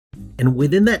And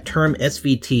within that term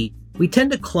SVT, we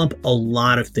tend to clump a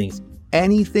lot of things.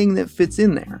 Anything that fits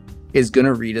in there is going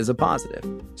to read as a positive.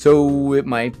 So it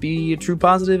might be a true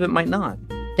positive, it might not.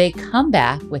 They come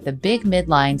back with a big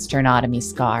midline sternotomy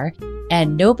scar,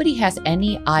 and nobody has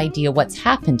any idea what's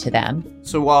happened to them.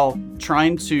 So while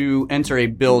trying to enter a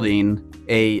building,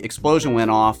 a explosion went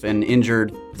off and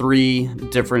injured 3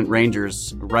 different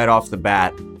Rangers right off the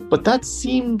bat. But that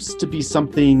seems to be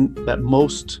something that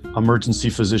most emergency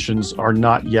physicians are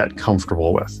not yet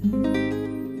comfortable with.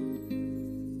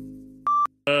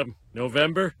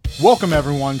 November? Welcome,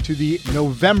 everyone, to the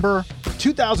November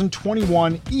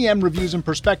 2021 EM Reviews and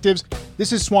Perspectives.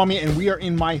 This is Swami, and we are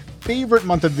in my favorite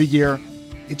month of the year.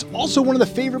 It's also one of the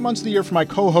favorite months of the year for my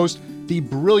co-host, the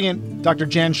brilliant Dr.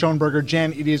 Jan Schoenberger.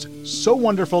 Jan, it is so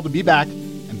wonderful to be back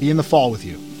and be in the fall with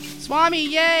you. Swami,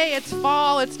 yay, it's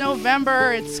fall, it's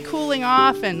November, it's cooling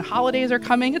off, and holidays are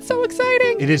coming. It's so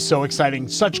exciting. It is so exciting.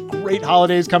 Such great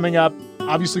holidays coming up.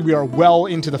 Obviously, we are well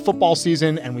into the football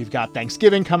season, and we've got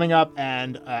Thanksgiving coming up.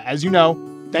 And as you know,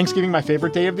 Thanksgiving, my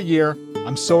favorite day of the year.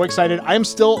 I'm so excited. I am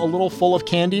still a little full of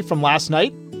candy from last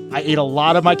night. I ate a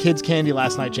lot of my kids' candy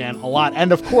last night, Jan, a lot.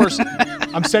 And of course,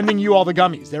 I'm sending you all the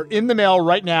gummies. They're in the mail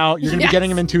right now. You're going to be getting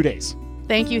them in 2 days.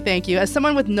 Thank you, thank you. As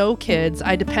someone with no kids,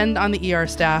 I depend on the ER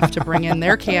staff to bring in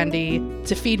their candy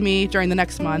to feed me during the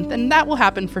next month, and that will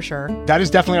happen for sure. That is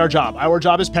definitely our job. Our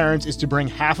job as parents is to bring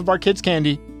half of our kids'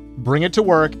 candy, bring it to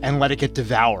work, and let it get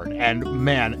devoured. And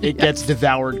man, it gets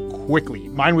devoured quickly.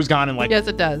 Mine was gone in yes,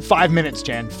 it does. 5 minutes,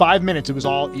 Jan. 5 minutes, it was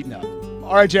all eaten up.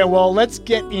 All right, Jan, well, let's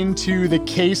get into the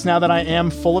case now that I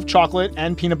am full of chocolate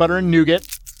and peanut butter and nougat.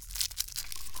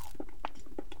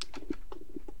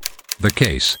 The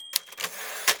case.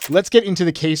 Let's get into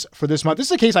the case for this month. This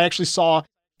is a case I actually saw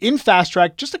in Fast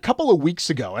Track just a couple of weeks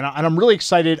ago, and I'm really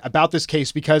excited about this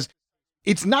case because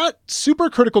it's not super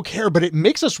critical care, but it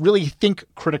makes us really think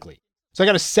critically. So I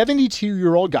got a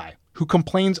 72-year-old guy who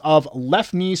complains of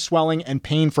left knee swelling and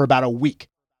pain for about a week.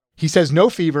 He says no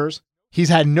fevers. He's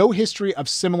had no history of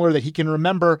similar that he can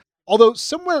remember, although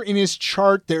somewhere in his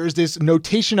chart, there's this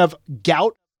notation of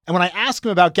gout. And when I ask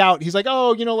him about gout, he's like,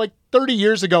 oh, like 30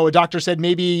 years ago, a doctor said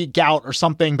maybe gout or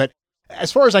something. But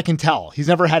as far as I can tell, he's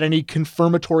never had any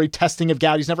confirmatory testing of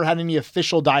gout. He's never had any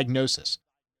official diagnosis.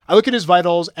 I look at his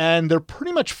vitals and they're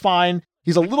pretty much fine.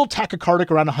 He's a little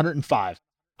tachycardic around 105.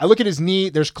 I look at his knee,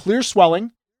 there's clear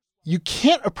swelling. You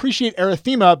can't appreciate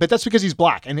erythema, but that's because he's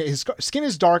black and his skin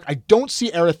is dark. I don't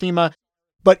see erythema,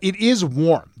 but it is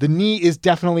warm. The knee is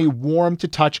definitely warm to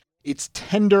touch. It's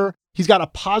tender. He's got a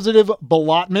positive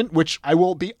ballotment, which I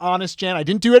will be honest, Jan, I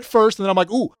didn't do it first. And then I'm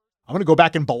like, ooh, I'm going to go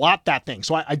back and ballot that thing.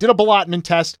 So I did a ballotment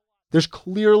test. There's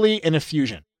clearly an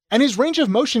effusion. And his range of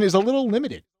motion is a little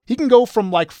limited. He can go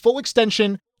from like full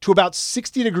extension to about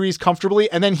 60 degrees comfortably,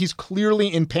 and then he's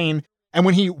clearly in pain. And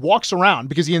when he walks around,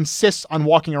 because he insists on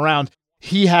walking around,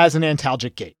 he has an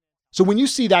antalgic gait. So when you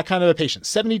see that kind of a patient,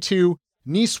 72,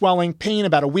 knee swelling, pain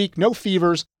about a week, no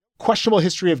fevers, questionable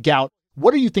history of gout,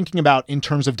 what are you thinking about in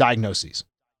terms of diagnoses?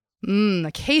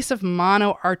 A case of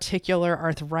monoarticular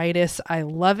arthritis. I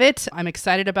love it. I'm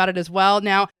excited about it as well.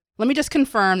 Now, let me just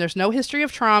confirm there's no history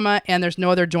of trauma and there's no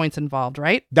other joints involved,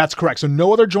 right? That's correct. So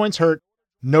no other joints hurt,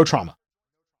 no trauma.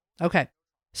 Okay.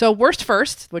 So worst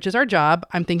first, which is our job,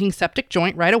 I'm thinking septic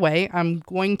joint right away. I'm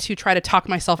going to try to talk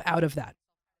myself out of that.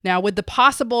 Now, with the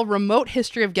possible remote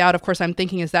history of gout, of course, I'm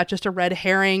thinking, is that just a red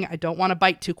herring? I don't want to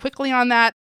bite too quickly on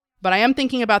that. But I am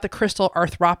thinking about the crystal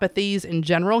arthropathies in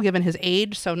general, given his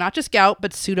age. So not just gout,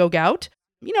 but pseudo-gout.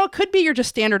 It could be your just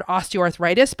standard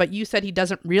osteoarthritis, but you said he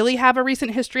doesn't really have a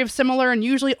recent history of similar. And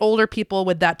usually older people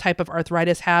with that type of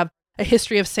arthritis have a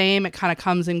history of same. It kind of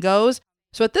comes and goes.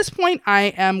 So at this point, I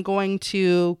am going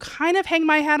to kind of hang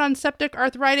my hat on septic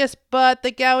arthritis, but the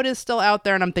gout is still out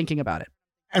there and I'm thinking about it.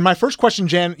 And my first question,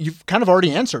 Jan, you've kind of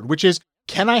already answered, which is,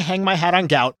 can I hang my hat on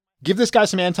gout, give this guy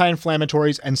some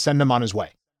anti-inflammatories and send him on his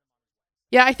way?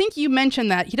 Yeah, I think you mentioned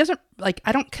that he doesn't,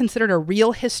 I don't consider it a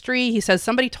real history. He says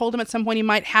somebody told him at some point he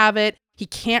might have it. He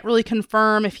can't really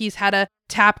confirm if he's had a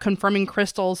tap confirming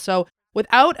crystals. So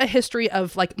without a history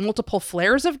of multiple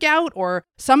flares of gout or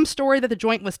some story that the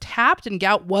joint was tapped and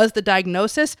gout was the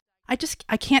diagnosis, I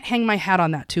can't hang my hat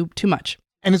on that too much.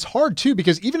 And it's hard too,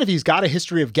 because even if he's got a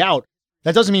history of gout,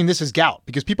 that doesn't mean this is gout,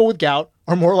 because people with gout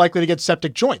are more likely to get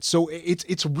septic joints. So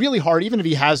it's really hard, even if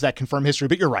he has that confirmed history.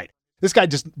 But you're right. This guy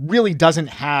just really doesn't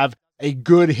have a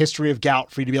good history of gout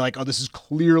for you to be like, oh, this is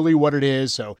clearly what it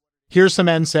is. So here's some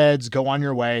NSAIDs, go on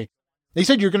your way. They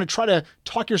said you're going to try to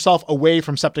talk yourself away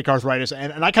from septic arthritis.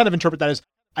 And I kind of interpret that as,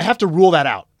 I have to rule that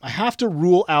out. I have to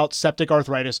rule out septic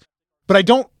arthritis, but I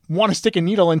don't want to stick a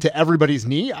needle into everybody's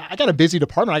knee. I got a busy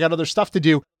department. I got other stuff to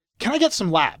do. can I get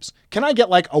some labs? Can I get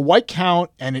like a white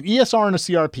count and an ESR and a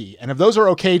CRP? And if those are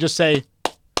okay, just say,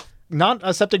 not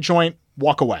a septic joint,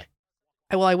 walk away.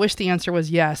 Well, I wish the answer was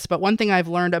yes, but one thing I've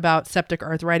learned about septic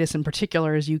arthritis in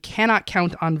particular is you cannot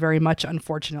count on very much,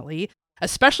 unfortunately,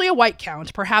 especially a white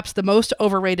count, perhaps the most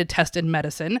overrated test in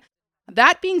medicine.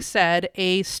 That being said,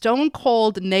 a stone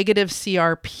cold negative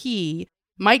CRP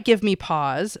might give me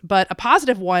pause, but a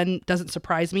positive one doesn't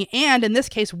surprise me, and in this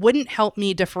case wouldn't help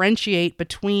me differentiate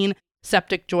between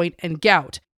septic joint and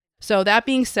gout. So that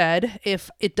being said,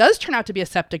 if it does turn out to be a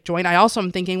septic joint, I also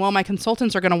am thinking, well, my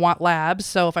consultants are going to want labs.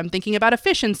 So if I'm thinking about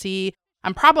efficiency,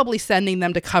 I'm probably sending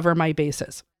them to cover my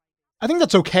bases. I think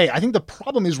that's okay. I think the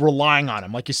problem is relying on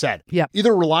them, like you said. Yeah.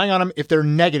 Either relying on them if they're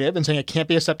negative and saying it can't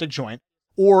be a septic joint,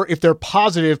 or if they're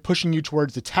positive, pushing you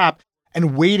towards the tap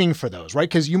and waiting for those, right?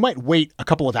 Because you might wait a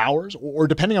couple of hours, or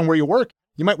depending on where you work,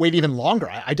 you might wait even longer.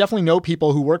 I definitely know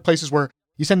people who work places where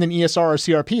you send an ESR or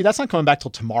CRP, that's not coming back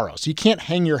till tomorrow. So you can't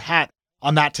hang your hat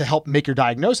on that to help make your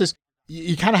diagnosis.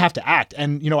 You kind of have to act.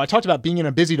 And, I talked about being in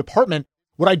a busy department.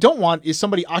 What I don't want is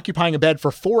somebody occupying a bed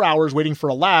for 4 hours waiting for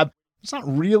a lab. It's not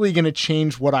really going to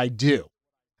change what I do.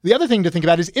 The other thing to think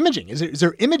about is imaging. Is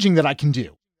there imaging that I can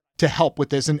do to help with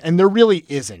this? And there really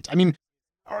isn't. I mean,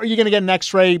 are you going to get an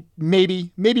x-ray?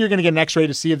 Maybe you're going to get an x-ray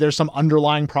to see if there's some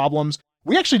underlying problems.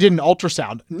 We actually did an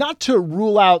ultrasound, not to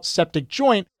rule out septic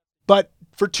joint, but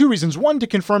for two reasons. One, to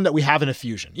confirm that we have an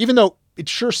effusion. Even though it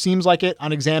sure seems like it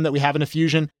on exam that we have an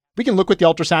effusion, we can look with the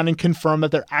ultrasound and confirm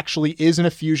that there actually is an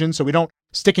effusion, so we don't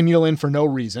stick a needle in for no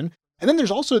reason. And then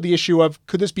there's also the issue of,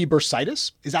 could this be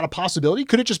bursitis? Is that a possibility?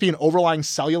 Could it just be an overlying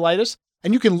cellulitis?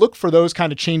 And you can look for those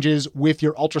kind of changes with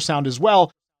your ultrasound as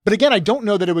well. But again, I don't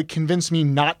know that it would convince me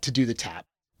not to do the tap,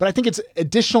 but I think it's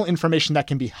additional information that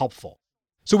can be helpful.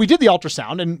 So we did the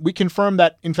ultrasound and we confirmed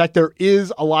that, in fact, there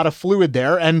is a lot of fluid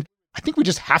there. And I think we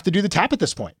just have to do the tap at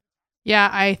this point. Yeah,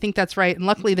 I think that's right. And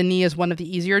luckily, the knee is one of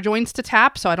the easier joints to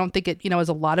tap. So I don't think it, is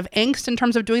a lot of angst in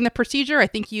terms of doing the procedure. I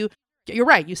think you're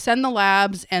right. You send the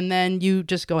labs and then you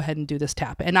just go ahead and do this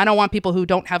tap. And I don't want people who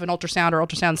don't have an ultrasound or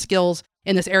ultrasound skills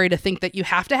in this area to think that you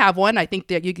have to have one. I think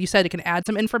that you said it can add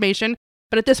some information.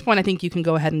 But at this point, I think you can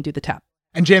go ahead and do the tap.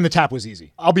 And Jan, the tap was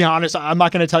easy. I'll be honest. I'm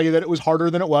not going to tell you that it was harder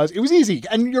than it was. It was easy.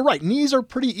 And you're right. Knees are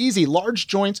pretty easy. Large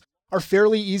joints are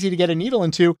fairly easy to get a needle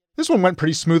into. This one went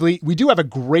pretty smoothly. We do have a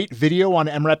great video on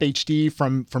EMRAP HD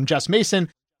from Jess Mason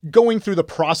going through the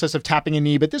process of tapping a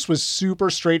knee, but this was super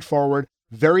straightforward,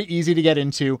 very easy to get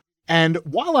into. And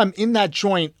while I'm in that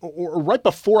joint, or right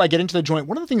before I get into the joint,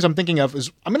 one of the things I'm thinking of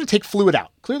is I'm going to take fluid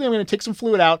out. Clearly, I'm going to take some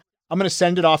fluid out. I'm going to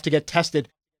send it off to get tested.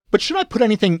 But should I put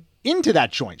anything into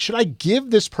that joint? Should I give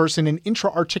this person an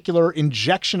intra-articular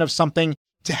injection of something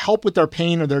to help with their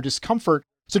pain or their discomfort?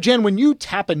 So Jan, when you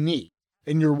tap a knee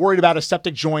and you're worried about a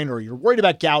septic joint or you're worried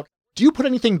about gout, do you put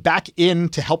anything back in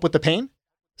to help with the pain?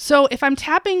 So if I'm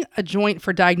tapping a joint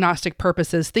for diagnostic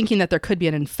purposes, thinking that there could be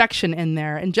an infection in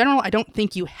there, in general, I don't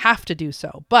think you have to do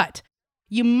so. But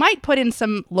you might put in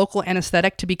some local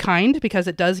anesthetic to be kind, because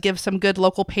it does give some good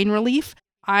local pain relief.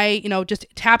 Just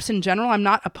taps in general, I'm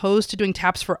not opposed to doing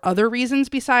taps for other reasons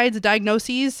besides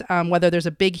diagnoses, whether there's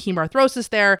a big hemarthrosis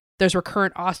there, there's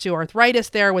recurrent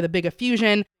osteoarthritis there with a big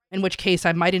effusion, in which case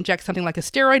I might inject something like a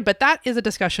steroid, but that is a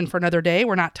discussion for another day.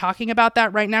 We're not talking about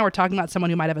that right now. We're talking about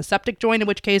someone who might have a septic joint, in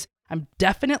which case I'm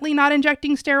definitely not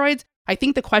injecting steroids. I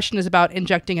think the question is about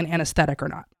injecting an anesthetic or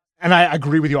not. And I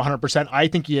agree with you 100%. I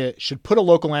think you should put a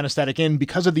local anesthetic in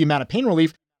because of the amount of pain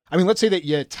relief. I mean, let's say that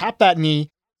you tap that knee,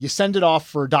 you send it off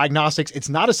for diagnostics. It's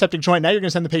not a septic joint. Now you're going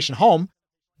to send the patient home.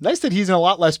 Nice that he's in a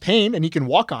lot less pain and he can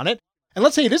walk on it. And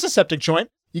let's say it is a septic joint.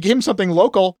 You give him something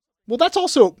local. Well, that's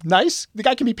also nice. The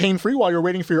guy can be pain-free while you're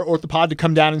waiting for your orthopod to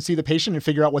come down and see the patient and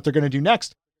figure out what they're going to do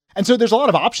next. And so there's a lot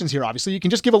of options here, obviously. You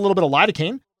can just give a little bit of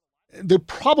lidocaine. The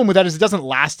problem with that is it doesn't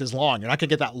last as long. You're not going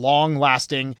to get that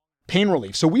long-lasting pain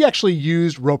relief. So we actually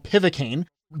used ropivacaine.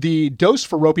 The dose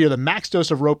for Ropi, or the max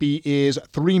dose of Ropi, is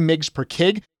 3 mg per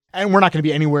kg. And we're not going to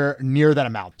be anywhere near that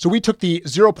amount. So we took the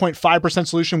 0.5%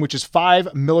 solution, which is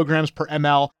 5 milligrams per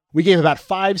ml. We gave about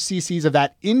 5 cc's of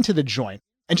that into the joint.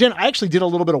 And Jen, I actually did a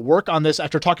little bit of work on this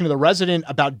after talking to the resident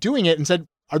about doing it and said,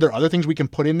 are there other things we can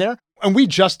put in there? And we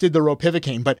just did the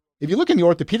ropivacaine. But if you look in the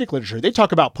orthopedic literature, they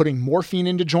talk about putting morphine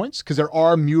into joints because there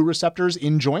are mu receptors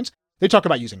in joints. They talk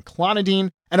about using clonidine.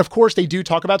 And of course, they do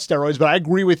talk about steroids, but I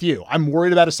agree with you. I'm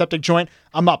worried about a septic joint.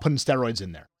 I'm not putting steroids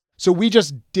in there. So we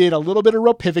just did a little bit of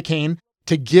ropivacaine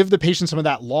to give the patient some of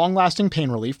that long-lasting pain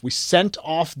relief. We sent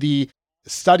off the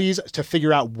studies to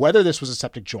figure out whether this was a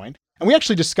septic joint. And we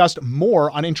actually discussed more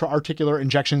on intra-articular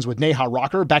injections with Neha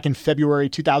Rocker back in February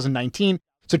 2019.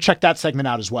 So check that segment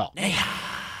out as well.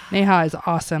 Neha is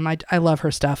awesome. I love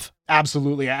her stuff.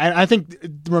 Absolutely. And I think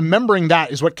remembering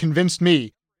that is what convinced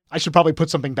me I should probably put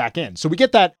something back in. So we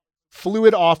get that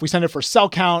fluid off. We send it for cell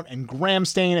count and gram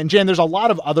stain. And Jan, there's a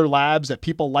lot of other labs that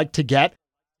people like to get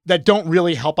that don't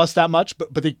really help us that much,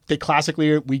 but they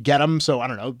classically, we get them. So I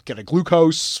don't know, get a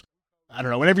glucose. I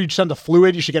don't know, whenever you send the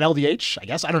fluid, you should get LDH, I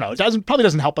guess. I don't know. It probably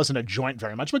doesn't help us in a joint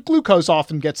very much, but glucose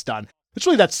often gets done. It's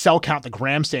really that cell count, the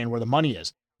gram stain, where the money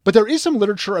is. But there is some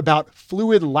literature about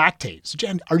fluid lactate. So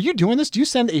Jen, are you doing this? Do you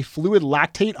send a fluid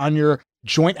lactate on your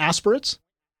joint aspirates?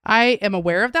 I am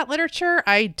aware of that literature.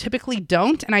 I typically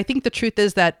don't. And I think the truth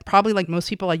is that probably like most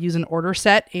people, I use an order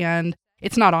set and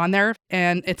it's not on there.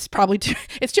 And it's probably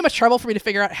it's too much trouble for me to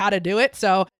figure out how to do it.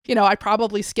 So, I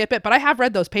probably skip it. But I have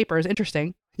read those papers.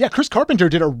 Interesting. Yeah, Chris Carpenter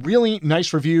did a really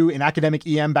nice review in Academic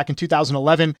EM back in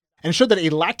 2011 and showed that a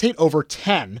lactate over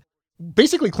 10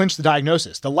 basically clinched the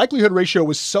diagnosis. The likelihood ratio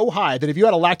was so high that if you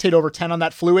had a lactate over 10 on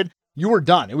that fluid, you were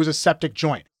done. It was a septic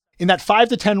joint. In that 5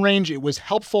 to 10 range, it was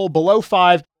helpful. Below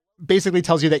 5 basically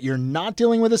tells you that you're not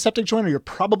dealing with a septic joint or you're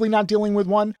probably not dealing with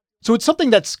one. So it's something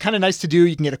that's kind of nice to do.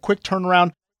 You can get a quick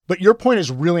turnaround, but your point is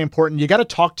really important. You got to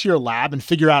talk to your lab and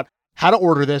figure out how to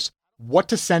order this, what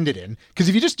to send it in. Because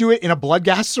if you just do it in a blood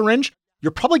gas syringe,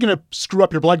 you're probably going to screw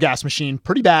up your blood gas machine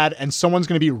pretty bad and someone's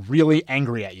going to be really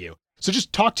angry at you. So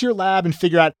just talk to your lab and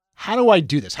figure out, how do I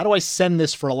do this? How do I send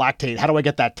this for a lactate? How do I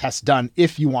get that test done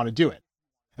if you want to do it?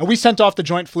 And we sent off the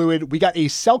joint fluid. We got a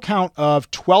cell count of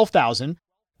 12,000.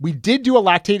 We did do a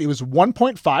lactate. It was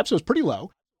 1.5, so it was pretty low.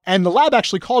 And the lab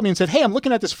actually called me and said, hey, I'm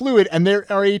looking at this fluid and there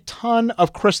are a ton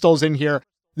of crystals in here.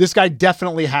 This guy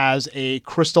definitely has a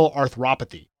crystal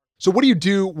arthropathy. So what do you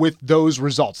do with those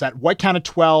results? That white count of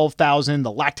 12,000,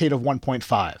 the lactate of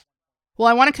 1.5. Well,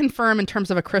 I want to confirm in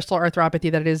terms of a crystal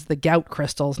arthropathy that it is the gout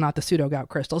crystals, not the pseudo-gout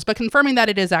crystals, but confirming that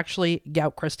it is actually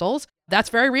gout crystals. That's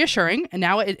very reassuring. And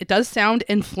now it does sound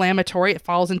inflammatory. It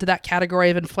falls into that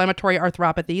category of inflammatory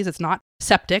arthropathies. It's not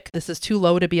septic. This is too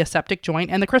low to be a septic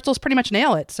joint. And the crystals pretty much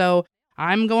nail it. So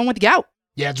I'm going with gout.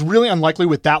 Yeah, it's really unlikely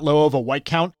with that low of a white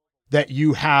count that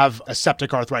you have a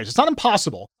septic arthritis. It's not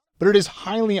impossible, but it is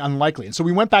highly unlikely. And so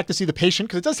we went back to see the patient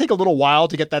because it does take a little while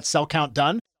to get that cell count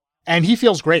done. And he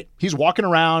feels great. He's walking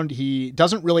around. He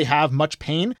doesn't really have much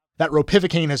pain. That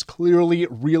ropivacaine has clearly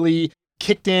really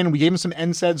kicked in. We gave him some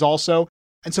NSAIDs also.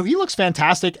 And so he looks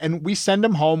fantastic. And we send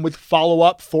him home with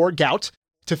follow-up for gout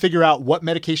to figure out what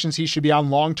medications he should be on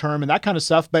long-term and that kind of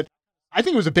stuff. But I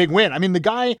think it was a big win. I mean, the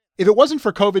guy, if it wasn't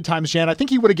for COVID times, Jan, I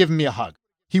think he would have given me a hug.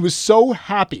 He was so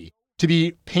happy to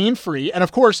be pain-free. And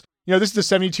of course, this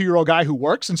is a 72-year-old guy who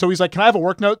works. And so he's like, can I have a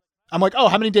work note? I'm like, oh,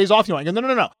 how many days off do you want? I go,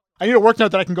 no. I need a work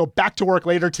note that I can go back to work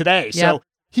later today. Yep. So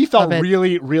he felt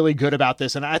really, really good about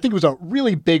this. And I think it was a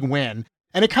really big win.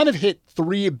 And it kind of hit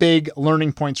 3 big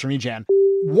learning points for me, Jan.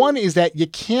 One is that you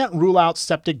can't rule out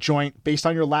septic joint based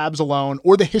on your labs alone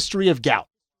or the history of gout.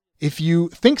 If you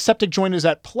think septic joint is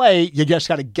at play, you just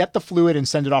got to get the fluid and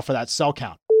send it off for that cell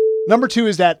count. Number 2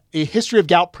 is that a history of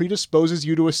gout predisposes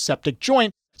you to a septic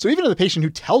joint. So even to the patient who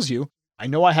tells you, I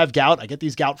know I have gout, I get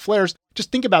these gout flares,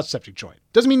 just think about septic joint.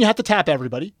 Doesn't mean you have to tap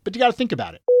everybody, but you got to think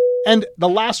about it. And the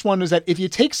last one is that if you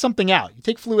take something out, you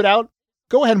take fluid out,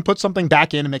 go ahead and put something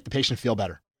back in and make the patient feel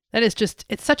better. That is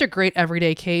it's such a great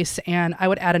everyday case. And I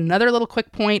would add another little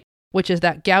quick point, which is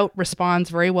that gout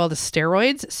responds very well to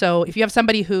steroids. So if you have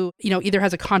somebody who, either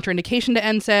has a contraindication to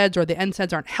NSAIDs or the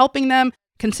NSAIDs aren't helping them,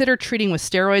 consider treating with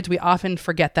steroids. We often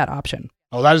forget that option.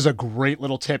 Oh, that is a great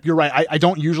little tip. You're right. I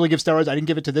don't usually give steroids. I didn't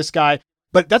give it to this guy.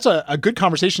 But that's a good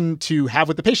conversation to have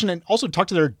with the patient and also talk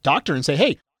to their doctor and say,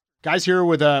 hey, guys here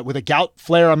with a gout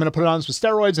flare, I'm going to put it on some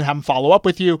steroids and have them follow up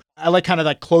with you. I like kind of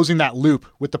like closing that loop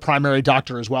with the primary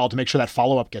doctor as well to make sure that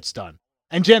follow-up gets done.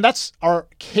 And Jan, that's our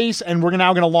case. And we're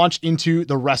now going to launch into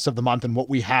the rest of the month and what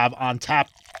we have on tap.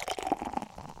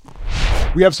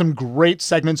 We have some great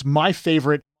segments. My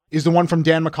favorite is the one from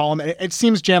Dan McCollum. And it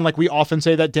seems, Jan, like we often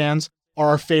say that Dan's are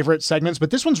our favorite segments,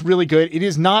 but this one's really good. It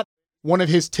is not one of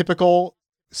his typical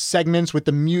segments with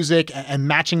the music and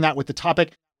matching that with the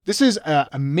topic. This is an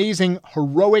amazing,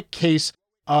 heroic case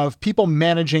of people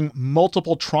managing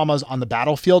multiple traumas on the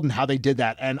battlefield and how they did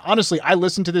that. And honestly, I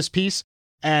listened to this piece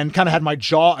and kind of had my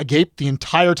jaw agape the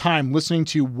entire time listening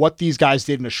to what these guys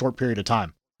did in a short period of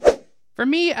time. For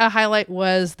me, a highlight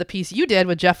was the piece you did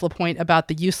with Jeff LaPointe about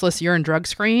the useless urine drug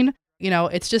screen.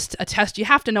 It's just a test you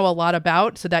have to know a lot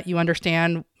about so that you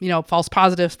understand, false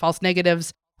positives, false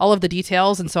negatives, all of the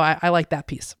details. And so I like that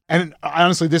piece. And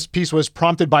honestly, this piece was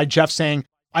prompted by Jeff saying,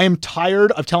 I am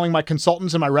tired of telling my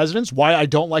consultants and my residents why I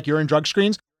don't like urine drug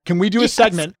screens. Can we do a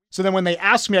segment So then when they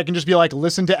ask me, I can just be like,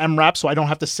 listen to EMRAP so I don't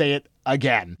have to say it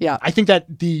again. Yeah. I think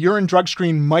that the urine drug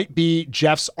screen might be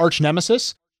Jeff's arch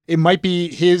nemesis. It might be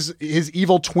his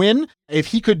evil twin. If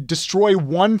he could destroy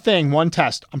one thing, one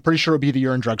test, I'm pretty sure it would be the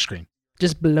urine drug screen.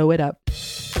 Just blow it up.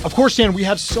 Of course, Dan, we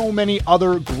have so many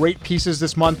other great pieces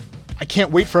this month. I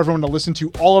can't wait for everyone to listen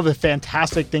to all of the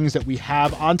fantastic things that we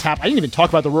have on tap. I didn't even talk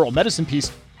about the rural medicine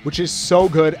piece, which is so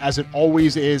good as it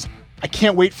always is. I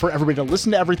can't wait for everybody to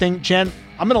listen to everything. Jen,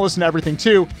 I'm going to listen to everything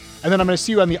too. And then I'm going to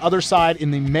see you on the other side in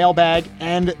the mailbag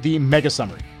and the mega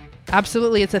summary.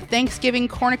 Absolutely. It's a Thanksgiving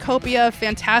cornucopia of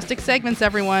fantastic segments,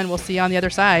 everyone. We'll see you on the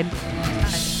other side.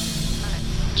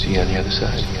 See you on the other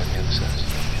side.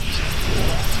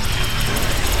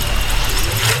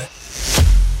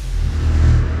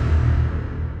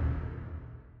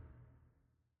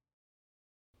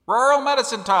 Rural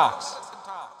Medicine Talks.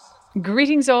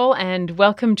 Greetings all and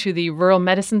welcome to the Rural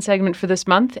Medicine segment for this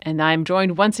month. And I'm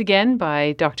joined once again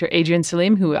by Dr. Adrien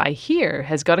Selim, who I hear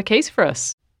has got a case for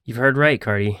us. You've heard right,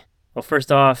 Cardi. Well,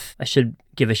 first off, I should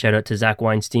give a shout out to Zach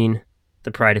Weinstein,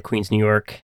 the pride of Queens, New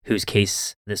York, whose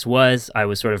case this was. I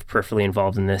was sort of peripherally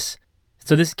involved in this.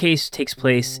 So this case takes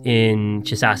place in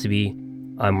Chesapeake.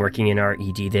 I'm working in our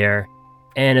ED there.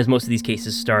 And as most of these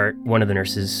cases start, one of the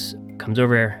nurses comes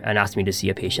over and asks me to see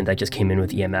a patient that just came in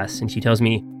with EMS. And she tells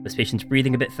me this patient's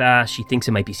breathing a bit fast. She thinks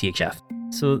it might be CHF.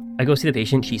 So I go see the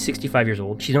patient. She's 65 years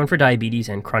old. She's known for diabetes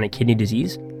and chronic kidney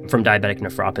disease from diabetic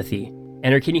nephropathy.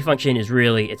 And her kidney function is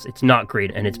really, it's not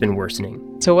great, and it's been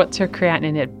worsening. So what's her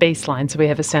creatinine at baseline so we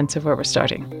have a sense of where we're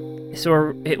starting?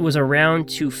 So it was around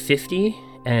 250,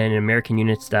 and in American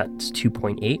units, that's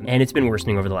 2.8. And it's been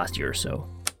worsening over the last year or so.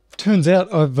 Turns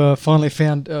out I've finally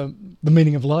found the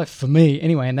meaning of life for me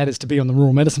anyway, and that is to be on the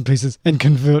rural medicine pieces and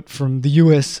convert from the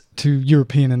US to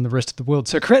European and the rest of the world.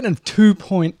 So creatinine of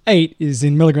 2.8 is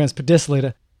in milligrams per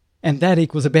deciliter, and that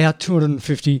equals about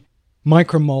 250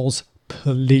 micromoles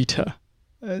per litre.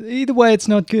 Either way, it's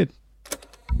not good.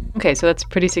 Okay, so that's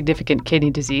pretty significant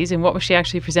kidney disease. And what was she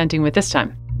actually presenting with this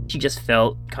time? She just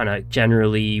felt kind of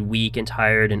generally weak and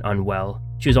tired and unwell.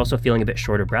 She was also feeling a bit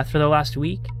short of breath for the last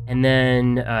week. And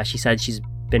then she said she's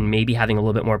been maybe having a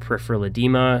little bit more peripheral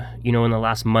edema, in the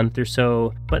last month or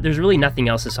so. But there's really nothing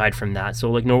else aside from that.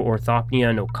 So like no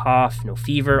orthopnea, no cough, no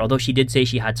fever. Although she did say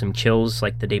she had some chills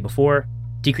like the day before.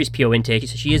 Decreased PO intake.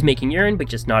 So she is making urine, but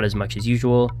just not as much as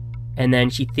usual. And then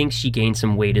she thinks she gained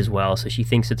some weight as well. So she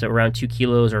thinks it's around 2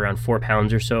 kilos or around 4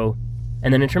 pounds or so.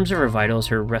 And then in terms of her vitals,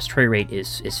 her respiratory rate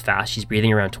is fast. She's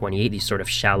breathing around 28, these sort of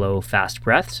shallow, fast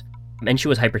breaths. And she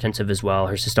was hypertensive as well.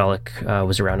 Her systolic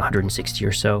was around 160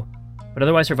 or so. But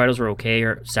otherwise, her vitals were okay.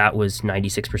 Her SAT was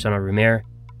 96% on room air.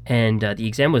 And the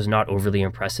exam was not overly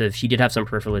impressive. She did have some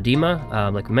peripheral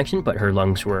edema, like we mentioned, but her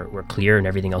lungs were clear and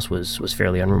everything else was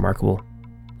fairly unremarkable.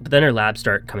 But then her labs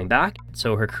start coming back.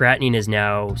 So her creatinine is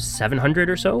now 700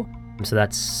 or so. So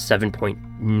that's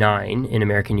 7.9 in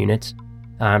American units.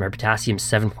 Her potassium is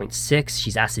 7.6.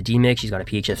 She's acidemic. She's got a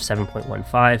pH of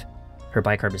 7.15. Her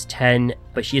bicarb is 10,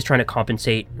 but she is trying to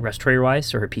compensate respiratory-wise,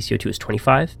 so her PCO2 is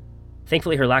 25.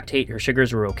 Thankfully, her lactate, her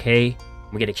sugars were okay.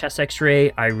 We get a chest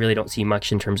x-ray. I really don't see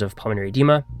much in terms of pulmonary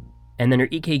edema. And then her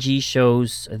EKG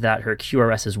shows that her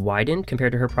QRS is widened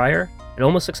compared to her prior. It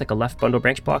almost looks like a left bundle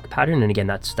branch block pattern, and again,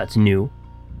 that's new.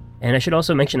 And I should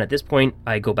also mention at this point,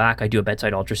 I go back, I do a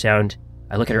bedside ultrasound.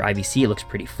 I look at her IVC, it looks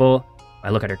pretty full. I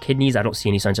look at her kidneys, I don't see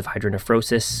any signs of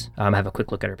hydronephrosis. I have a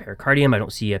quick look at her pericardium, I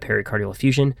don't see a pericardial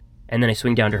effusion. And then I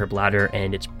swing down to her bladder,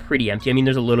 and it's pretty empty. I mean,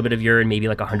 there's a little bit of urine, maybe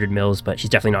like 100 mils, but she's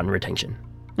definitely not in retention.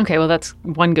 Okay, well, that's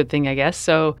one good thing, I guess.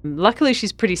 So luckily,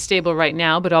 she's pretty stable right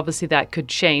now, but obviously that could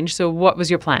change. So what was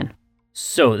your plan?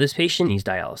 So this patient needs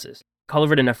dialysis. Call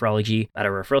over to nephrology at a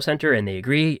referral center, and they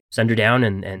agree, send her down,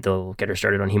 and they'll get her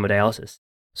started on hemodialysis.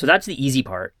 So that's the easy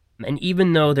part. And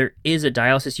even though there is a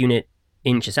dialysis unit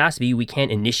in Chesapeake, we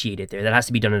can't initiate it there. That has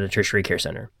to be done at a tertiary care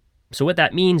center. So what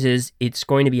that means is it's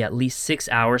going to be at least 6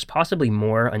 hours, possibly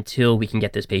more, until we can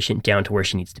get this patient down to where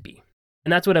she needs to be.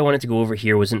 And that's what I wanted to go over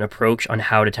here, was an approach on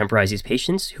how to temporize these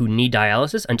patients who need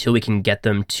dialysis until we can get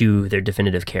them to their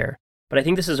definitive care. But I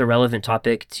think this is a relevant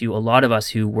topic to a lot of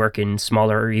us who work in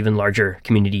smaller or even larger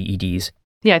community EDs.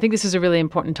 Yeah, I think this is a really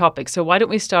important topic. So why don't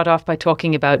we start off by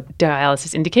talking about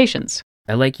dialysis indications?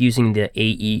 I like using the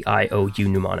A-E-I-O-U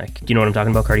mnemonic. Do you know what I'm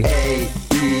talking about, Cardi?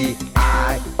 A-E-I-O-U.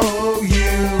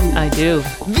 I do.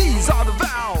 These are the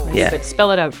vowels. Yeah. But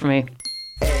spell it out for me.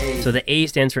 So the A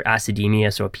stands for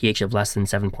acidemia, so a pH of less than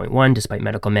 7.1 despite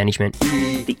medical management.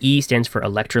 The E stands for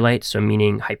electrolyte, so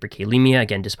meaning hyperkalemia,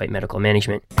 again, despite medical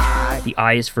management. The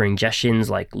I is for ingestions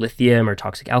like lithium or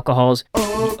toxic alcohols.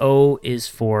 The O is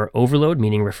for overload,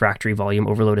 meaning refractory volume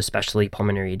overload, especially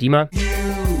pulmonary edema.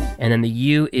 And then the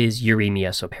U is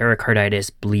uremia, so pericarditis,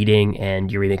 bleeding,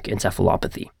 and uremic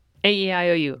encephalopathy.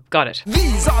 AEIOU. Got it.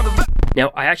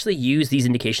 Now, I actually use these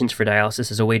indications for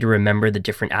dialysis as a way to remember the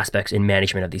different aspects in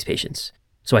management of these patients.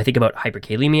 So I think about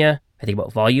hyperkalemia, I think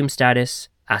about volume status,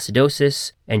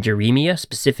 acidosis, and uremia,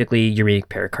 specifically uremic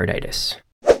pericarditis.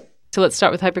 So let's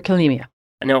start with hyperkalemia.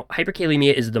 Now,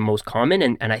 hyperkalemia is the most common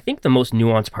and I think the most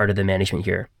nuanced part of the management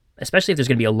here, especially if there's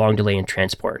going to be a long delay in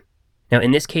transport. Now,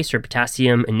 in this case, her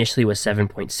potassium initially was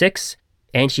 7.6,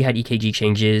 and she had EKG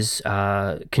changes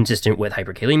consistent with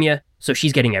hyperkalemia. So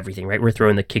she's getting everything, right? We're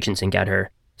throwing the kitchen sink at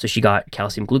her. So she got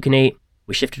calcium gluconate,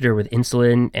 we shifted her with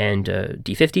insulin and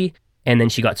D50, and then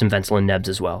she got some Ventolin nebs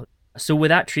as well. So with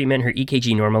that treatment, her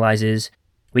EKG normalizes.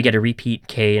 We get a repeat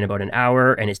K in about an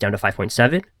hour, and it's down to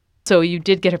 5.7. So you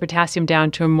did get her potassium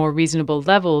down to a more reasonable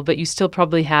level, but you still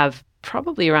probably have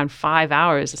around 5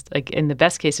 hours, like in the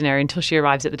best case scenario, until she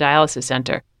arrives at the dialysis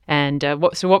center. And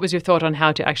what was your thought on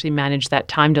how to actually manage that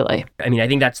time delay? I mean, I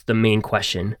think that's the main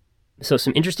question. So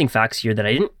some interesting facts here that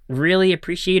I didn't really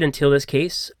appreciate until this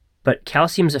case, but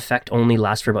calcium's effect only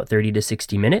lasts for about 30 to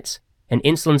 60 minutes, and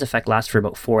insulin's effect lasts for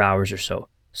about 4 hours or so.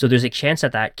 So there's a chance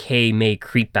that K may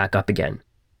creep back up again.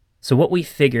 So what we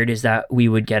figured is that we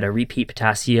would get a repeat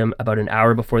potassium about an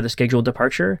hour before the scheduled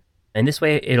departure. And this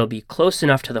way it'll be close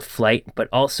enough to the flight, but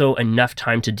also enough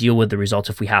time to deal with the results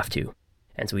if we have to.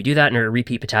 And so we do that, and her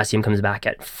repeat potassium comes back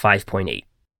at 5.8.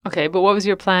 Okay, but what was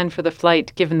your plan for the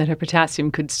flight, given that her potassium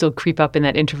could still creep up in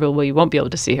that interval where you won't be able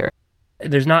to see her?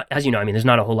 There's not, as you know, there's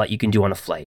not a whole lot you can do on a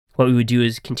flight. What we would do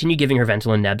is continue giving her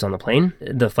Ventolin nebs on the plane.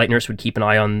 The flight nurse would keep an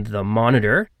eye on the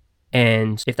monitor,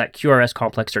 and if that QRS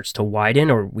complex starts to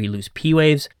widen or we lose P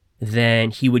waves,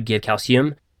 then he would give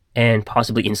calcium and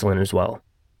possibly insulin as well.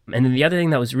 And then the other thing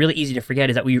that was really easy to forget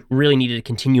is that we really needed to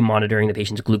continue monitoring the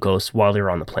patient's glucose while they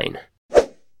were on the plane.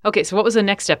 Okay, so what was the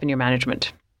next step in your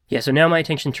management? Yeah, so now my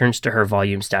attention turns to her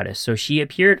volume status. So she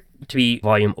appeared to be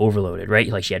volume overloaded, right?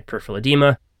 Like she had peripheral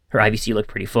edema. Her IVC looked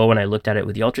pretty full when I looked at it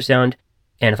with the ultrasound.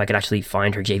 And if I could actually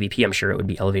find her JVP, I'm sure it would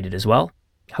be elevated as well.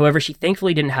 However, she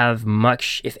thankfully didn't have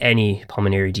much, if any,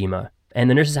 pulmonary edema. And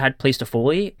the nurses had placed a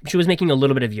Foley. She was making a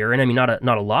little bit of urine. Not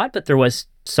a lot, but there was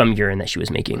some urine that she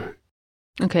was making.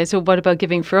 Okay, so what about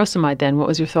giving furosemide then? What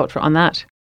was your thought on that?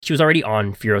 She was already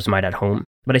on furosemide at home.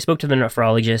 But I spoke to the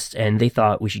nephrologist, and they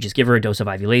thought we should just give her a dose of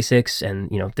IV Lasix, and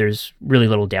there's really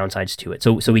little downsides to it.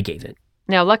 So we gave it.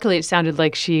 Now, luckily, it sounded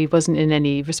like she wasn't in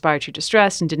any respiratory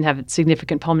distress and didn't have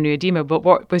significant pulmonary edema. But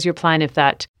what was your plan if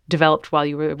that developed while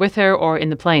you were with her or in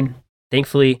the plane?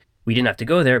 Thankfully, we didn't have to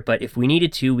go there, but if we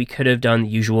needed to, we could have done the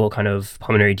usual kind of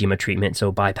pulmonary edema treatment,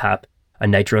 so BiPAP, a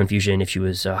nitro infusion if she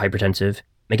was hypertensive.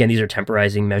 Again, these are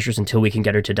temporizing measures until we can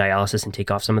get her to dialysis and take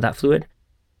off some of that fluid.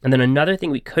 And then another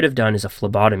thing we could have done is a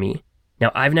phlebotomy.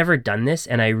 Now, I've never done this,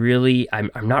 and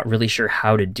I'm not really sure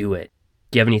how to do it.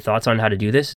 Do you have any thoughts on how to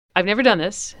do this? I've never done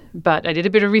this, but I did a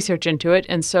bit of research into it.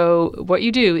 And so what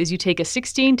you do is you take a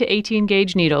 16 to 18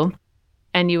 gauge needle,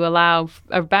 and you allow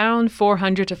around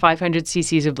 400 to 500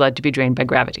 cc's of blood to be drained by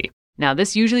gravity. Now,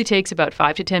 this usually takes about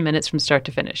 5 to 10 minutes from start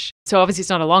to finish. So obviously, it's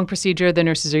not a long procedure. The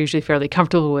nurses are usually fairly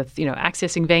comfortable with,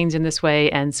 accessing veins in this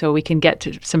way, and so we can get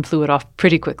some fluid off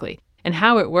pretty quickly. And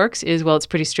how it works is, well, it's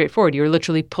pretty straightforward. You're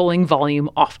literally pulling volume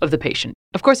off of the patient.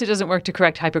 Of course, it doesn't work to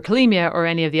correct hyperkalemia or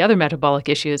any of the other metabolic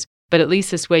issues, but at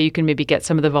least this way you can maybe get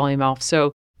some of the volume off.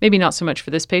 So maybe not so much for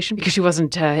this patient because she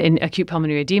wasn't in acute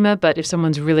pulmonary edema, but if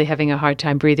someone's really having a hard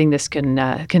time breathing, this can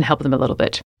help them a little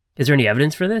bit. Is there any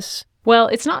evidence for this? Well,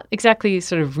 it's not exactly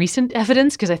sort of recent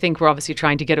evidence because I think we're obviously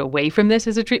trying to get away from this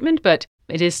as a treatment, but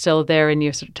it is still there in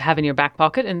your to have in your back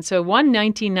pocket. And so one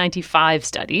 1995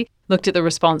 study looked at the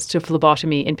response to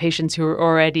phlebotomy in patients who were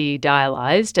already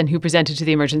dialyzed and who presented to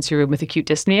the emergency room with acute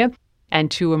dyspnea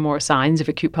and 2 or more signs of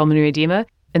acute pulmonary edema,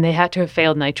 and they had to have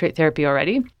failed nitrate therapy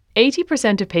already.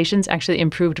 80% of patients actually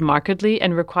improved markedly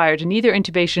and required neither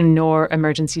intubation nor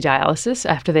emergency dialysis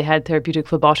after they had therapeutic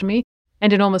phlebotomy.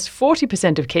 And in almost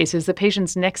 40% of cases, the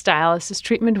patient's next dialysis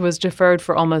treatment was deferred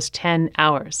for almost 10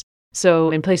 hours. So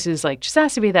in places like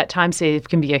Chesapeake, that time save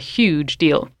can be a huge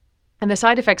deal. And the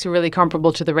side effects are really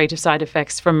comparable to the rate of side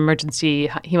effects from emergency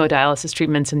hemodialysis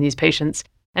treatments in these patients.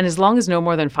 And as long as no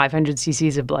more than 500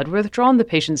 cc's of blood were withdrawn, the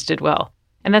patients did well.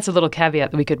 And that's a little caveat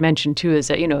that we could mention too, is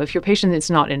that, if your patient is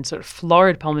not in sort of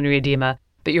florid pulmonary edema,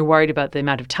 but you're worried about the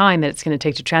amount of time that it's going to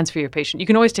take to transfer your patient, you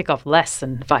can always take off less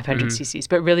than 500 cc's,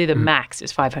 but really the max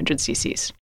is 500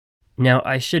 cc's. Now,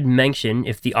 I should mention,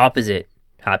 if the opposite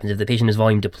happens, if the patient is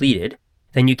volume depleted,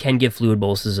 then you can give fluid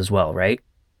boluses as well, right?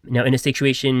 Now, in a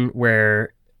situation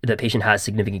where the patient has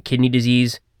significant kidney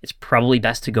disease, it's probably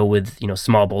best to go with,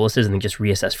 small boluses and then just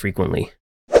reassess frequently.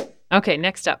 Okay,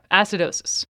 next up,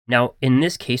 acidosis. Now, in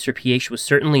this case, her pH was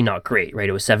certainly not great, right?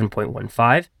 It was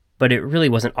 7.15, but it really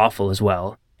wasn't awful as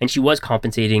well. And she was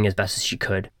compensating as best as she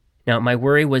could. Now, my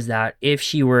worry was that if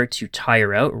she were to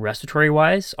tire out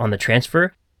respiratory-wise on the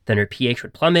transfer, then her pH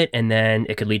would plummet, and then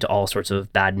it could lead to all sorts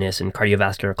of badness and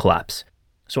cardiovascular collapse.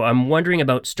 So I'm wondering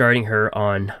about starting her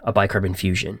on a bicarb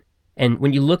infusion. And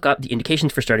when you look up the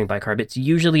indications for starting bicarb, it's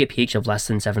usually a pH of less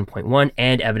than 7.1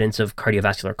 and evidence of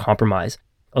cardiovascular compromise,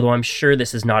 although I'm sure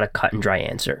this is not a cut and dry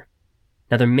answer.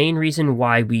 Now, the main reason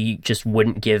why we just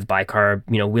wouldn't give bicarb,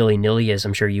 willy-nilly, as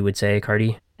I'm sure you would say,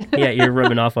 Cardi. Yeah, you're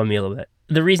rubbing off on me a little bit.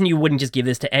 The reason you wouldn't just give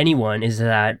this to anyone is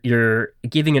that you're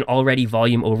giving an already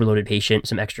volume overloaded patient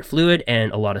some extra fluid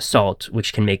and a lot of salt,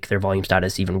 which can make their volume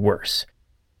status even worse.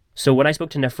 So when I spoke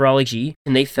to nephrology,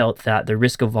 and they felt that the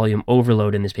risk of volume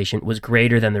overload in this patient was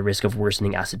greater than the risk of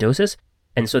worsening acidosis,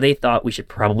 and so they thought we should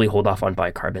probably hold off on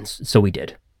bicarb, and so we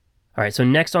did. All right, so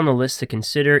next on the list to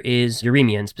consider is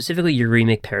uremia, and specifically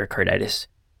uremic pericarditis.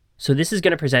 So this is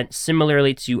going to present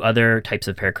similarly to other types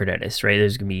of pericarditis, right?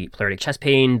 There's going to be pleuritic chest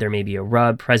pain, there may be a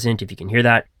rub present if you can hear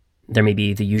that, there may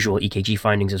be the usual EKG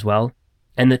findings as well,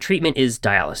 and the treatment is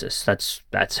dialysis.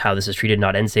 That's how this is treated,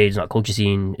 not NSAIDs, not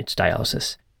colchicine, it's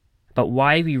dialysis. But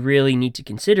why we really need to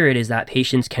consider it is that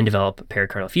patients can develop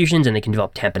pericardial effusions and they can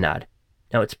develop tamponade.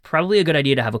 Now, it's probably a good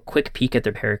idea to have a quick peek at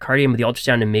their pericardium with the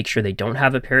ultrasound to make sure they don't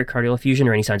have a pericardial effusion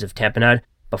or any signs of tamponade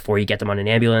before you get them on an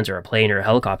ambulance or a plane or a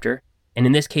helicopter. And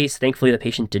in this case, thankfully, the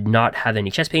patient did not have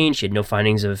any chest pain. She had no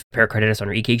findings of pericarditis on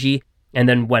her EKG. And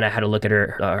then when I had a look at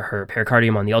her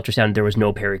pericardium on the ultrasound, there was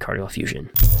no pericardial effusion.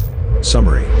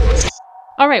 Summary.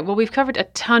 All right, well, we've covered a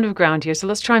ton of ground here, so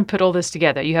let's try and put all this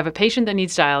together. You have a patient that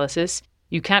needs dialysis.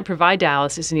 You can't provide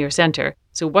dialysis in your center.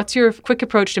 So what's your quick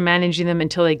approach to managing them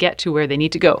until they get to where they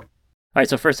need to go? All right,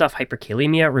 so first off,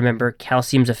 hyperkalemia. Remember,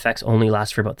 calcium's effects only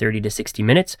last for about 30 to 60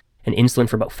 minutes and insulin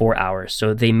for about 4 hours,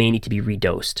 so they may need to be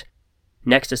redosed.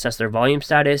 Next, assess their volume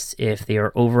status. If they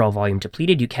are overall volume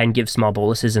depleted, you can give small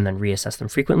boluses and then reassess them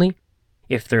frequently.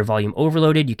 If they're volume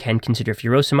overloaded, you can consider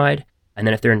furosemide. And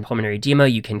then if they're in pulmonary edema,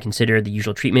 you can consider the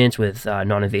usual treatments with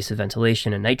non-invasive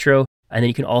ventilation and nitro. And then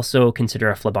you can also consider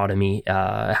a phlebotomy,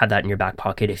 have that in your back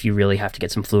pocket if you really have to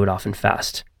get some fluid off and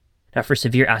fast. Now, for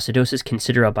severe acidosis,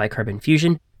 consider a bicarb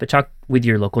infusion, but talk with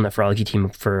your local nephrology team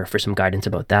for some guidance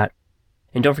about that.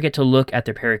 And don't forget to look at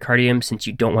their pericardium since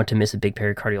you don't want to miss a big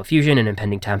pericardial effusion and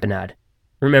impending tamponade.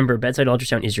 Remember, bedside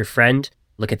ultrasound is your friend.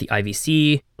 Look at the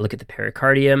IVC, look at the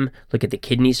pericardium, look at the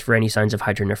kidneys for any signs of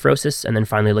hydronephrosis, and then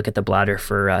finally look at the bladder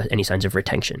for any signs of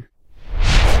retention.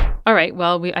 All right,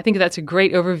 well, I think that's a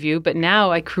great overview, but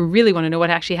now I really want to know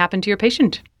what actually happened to your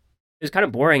patient. It was kind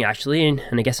of boring, actually, and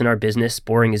I guess in our business,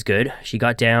 boring is good. She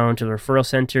got down to the referral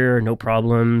center, no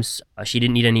problems. She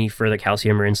didn't need any further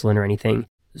calcium or insulin or anything.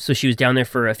 So she was down there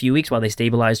for a few weeks while they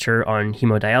stabilized her on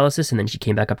hemodialysis, and then she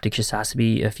came back up to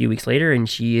Chisasibi a few weeks later, and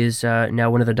she is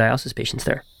now one of the dialysis patients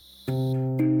there.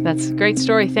 That's a great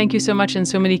story. Thank you so much, and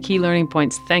so many key learning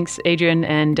points. Thanks, Adrien,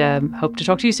 and hope to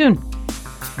talk to you soon.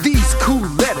 These cool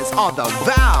letters are the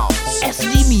vowels.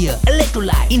 Acidemia,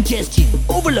 electrolyte, ingestion,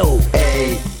 overload.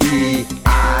 A-E-I-O-U.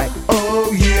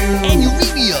 And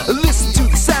uremia. Listen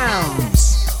to the sounds.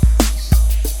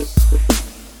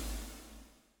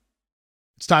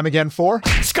 It's time again for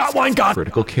Scott Weingart.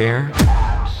 Critical Care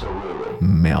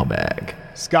Mailbag.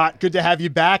 Scott, good to have you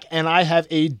back, and I have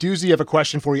a doozy of a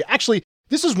question for you. Actually,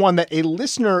 this is one that a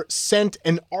listener sent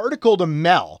an article to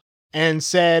Mel and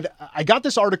said, I got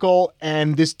this article,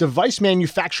 and this device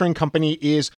manufacturing company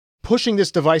is pushing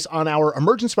this device on our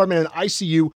emergency department and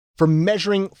ICU for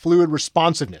measuring fluid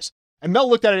responsiveness. And Mel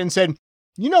looked at it and said,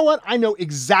 you know what? I know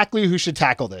exactly who should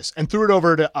tackle this, and threw it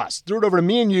over to us, threw it over to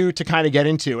me and you to kind of get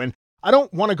into. And I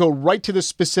don't want to go right to the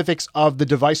specifics of the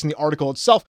device in the article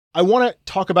itself. I want to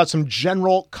talk about some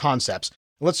general concepts.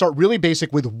 Let's start really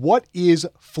basic with what is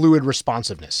fluid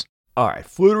responsiveness? All right.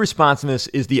 Fluid responsiveness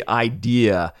is the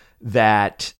idea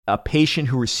that a patient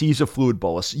who receives a fluid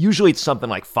bolus, usually it's something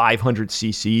like 500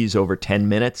 cc's over 10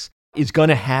 minutes, is going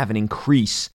to have an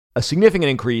increase, a significant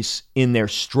increase in their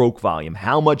stroke volume,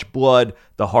 how much blood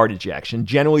the heart ejects. And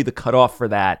generally the cutoff for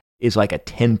that is like a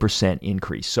 10%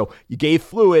 increase. So you gave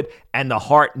fluid and the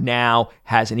heart now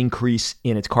has an increase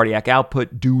in its cardiac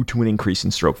output due to an increase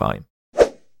in stroke volume.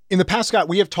 In the past, Scott,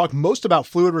 we have talked most about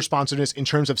fluid responsiveness in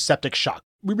terms of septic shock.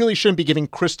 We really shouldn't be giving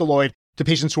crystalloid to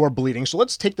patients who are bleeding. So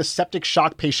let's take the septic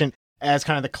shock patient as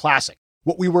kind of the classic.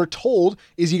 What we were told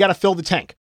is you got to fill the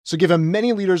tank. So give them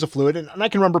many liters of fluid. And I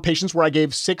can remember patients where I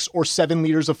gave 6 or 7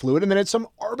 liters of fluid. And then at some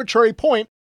arbitrary point,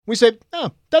 we said,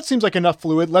 oh, that seems like enough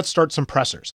fluid. Let's start some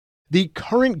pressors. The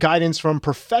current guidance from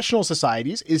professional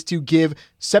societies is to give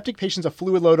septic patients a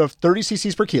fluid load of 30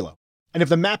 cc's per kilo. And if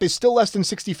the MAP is still less than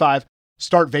 65,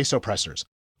 start vasopressors.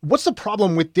 What's the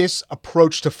problem with this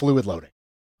approach to fluid loading?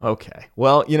 Okay.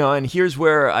 Well, and here's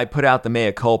where I put out the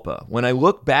mea culpa. When I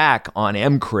look back on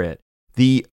EMCrit,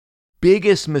 the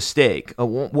biggest mistake,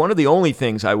 one of the only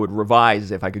things I would revise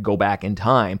if I could go back in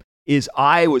time, is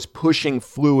I was pushing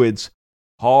fluids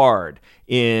hard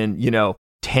in,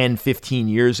 10, 15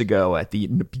 years ago at the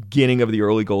beginning of the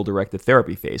early goal-directed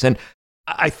therapy phase. And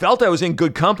I felt I was in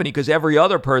good company because every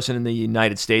other person in the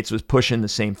United States was pushing the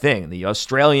same thing. The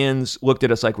Australians looked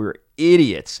at us like we were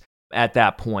idiots at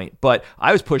that point, but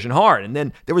I was pushing hard. And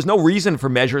then there was no reason for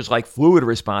measures like fluid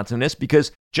responsiveness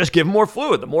because just give more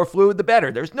fluid. The more fluid, the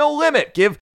better. There's no limit.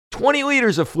 Give 20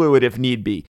 liters of fluid if need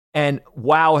be. And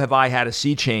wow, have I had a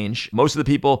sea change. Most of the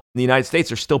people in the United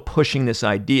States are still pushing this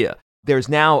idea. There's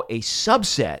now a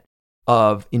subset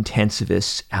of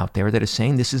intensivists out there that are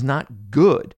saying this is not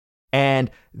good.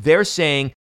 And they're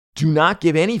saying, do not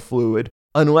give any fluid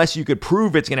unless you could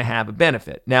prove it's going to have a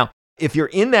benefit. Now, if you're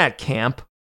in that camp,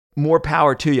 more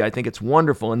power to you. I think it's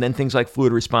wonderful. And then things like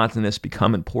fluid responsiveness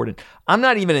become important. I'm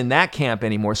not even in that camp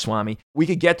anymore, Swami. We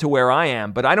could get to where I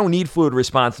am, but I don't need fluid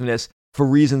responsiveness for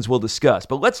reasons we'll discuss.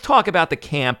 But let's talk about the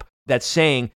camp that's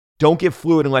saying, don't give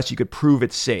fluid unless you could prove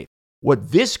it's safe.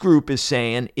 What this group is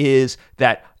saying is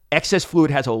that excess fluid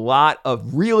has a lot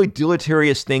of really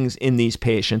deleterious things in these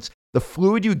patients. The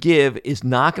fluid you give is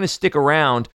not going to stick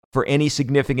around for any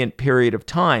significant period of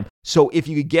time. So if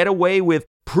you could get away with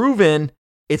proven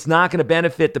it's not going to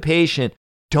benefit the patient,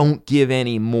 don't give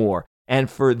any more. And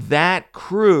for that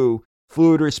crew,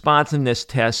 fluid responsiveness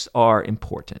tests are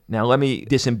important. Now, let me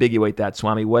disambiguate that,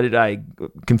 Swami. What did I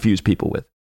confuse people with?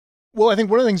 Well, I think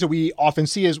one of the things that we often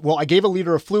see is, I gave a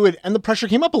liter of fluid and the pressure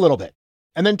came up a little bit.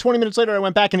 And then 20 minutes later, I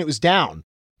went back and it was down.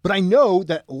 But I know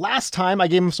that last time I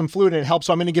gave him some fluid and it helped,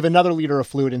 so I'm going to give another liter of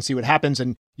fluid and see what happens.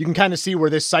 And you can kind of see where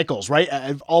this cycles, right?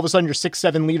 All of a sudden, you're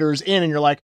 6-7 liters in and you're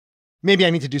like, maybe I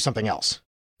need to do something else.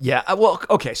 Yeah, well,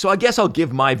 okay, so I guess I'll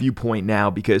give my viewpoint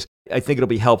now because I think it'll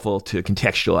be helpful to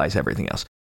contextualize everything else.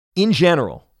 In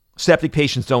general, septic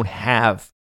patients don't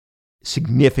have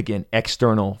significant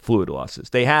external fluid losses.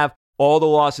 They have all the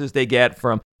losses they get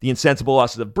from the insensible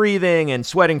losses of breathing and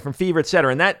sweating from fever, et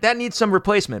cetera, and that needs some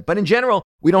replacement. But in general,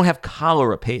 we don't have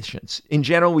cholera patients. In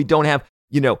general, we don't have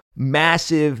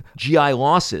massive GI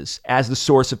losses as the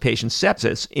source of patient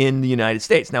sepsis in the United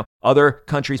States. Now, other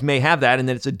countries may have that, and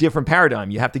then it's a different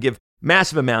paradigm. You have to give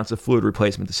massive amounts of fluid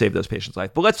replacement to save those patients'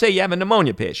 life. But let's say you have a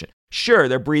pneumonia patient. Sure,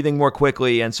 they're breathing more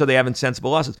quickly, and so they have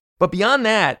insensible losses. But beyond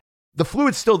that, the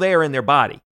fluid's still there in their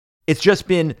body. It's just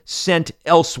been sent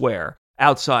elsewhere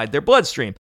outside their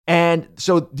bloodstream. And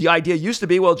so the idea used to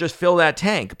be, just fill that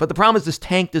tank. But the problem is this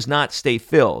tank does not stay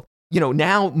filled.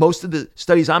 Now most of the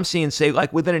studies I'm seeing say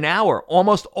like within an hour,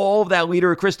 almost all of that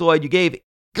liter of crystalloid you gave,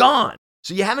 gone.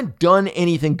 So you haven't done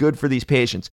anything good for these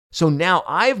patients. So now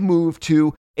I've moved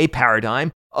to a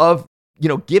paradigm of,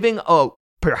 giving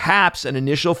perhaps an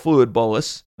initial fluid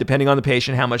bolus, depending on the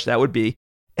patient, how much that would be,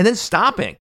 and then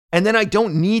stopping. And then I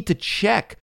don't need to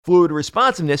check fluid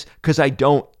responsiveness because I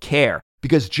don't care.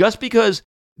 Because just because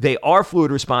they are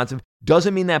fluid responsive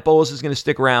doesn't mean that bolus is going to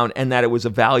stick around and that it was a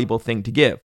valuable thing to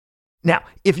give. Now,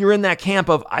 if you're in that camp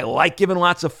of, I like giving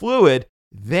lots of fluid,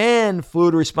 then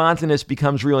fluid responsiveness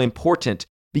becomes really important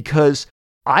because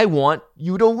I want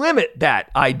you to limit that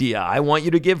idea. I want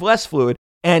you to give less fluid.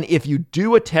 And if you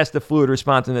do a test of fluid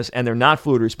responsiveness and they're not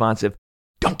fluid responsive,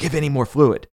 don't give any more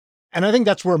fluid. And I think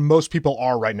that's where most people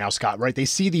are right now, Scott, right? They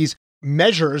see these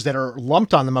measures that are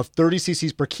lumped on them of 30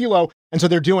 cc's per kilo. And so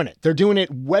they're doing it. They're doing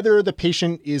it whether the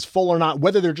patient is full or not,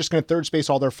 whether they're just going to third space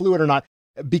all their fluid or not,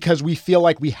 because we feel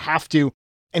like we have to.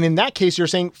 And in that case, you're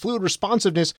saying fluid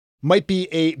responsiveness might be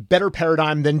a better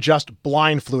paradigm than just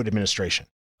blind fluid administration.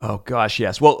 Oh gosh,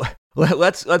 yes. Well,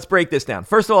 let's break this down.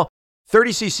 First of all,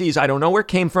 30 cc's, I don't know where it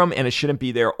came from and it shouldn't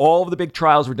be there. All of the big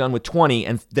trials were done with 20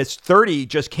 and this 30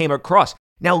 just came across.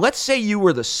 Now, let's say you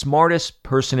were the smartest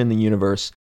person in the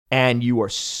universe and you are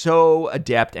so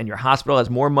adept and your hospital has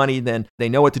more money than they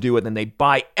know what to do with and they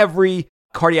buy every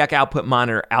cardiac output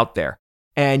monitor out there.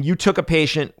 And you took a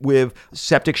patient with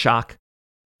septic shock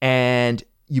and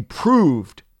you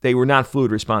proved they were not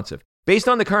fluid responsive. Based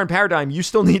on the current paradigm, you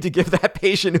still need to give that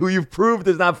patient who you've proved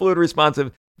is not fluid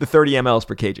responsive the 30 mLs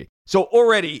per kg. So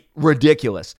already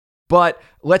ridiculous. But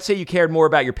let's say you cared more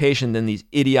about your patient than these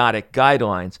idiotic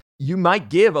guidelines. You might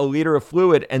give a liter of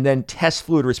fluid and then test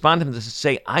fluid responsiveness and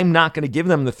say, I'm not going to give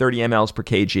them the 30 mLs per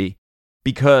kg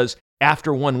because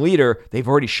after 1 liter, they've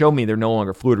already shown me they're no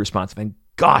longer fluid responsive. And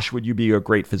gosh, would you be a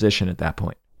great physician at that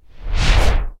point?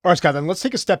 All right, Scott, then let's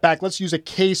take a step back. Let's use a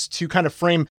case to kind of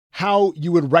frame how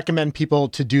you would recommend people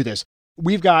to do this.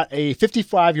 We've got a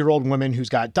 55-year-old woman who's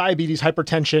got diabetes,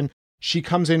 hypertension. She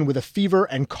comes in with a fever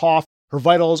and cough. Her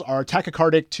vitals are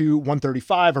tachycardic to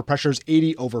 135. Her pressure's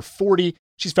 80/40.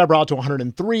 She's febrile to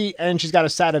 103, and she's got a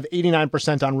SAT of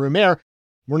 89% on room air.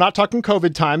 We're not talking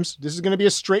COVID times. This is going to be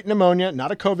a straight pneumonia,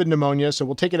 not a COVID pneumonia, so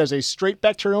we'll take it as a straight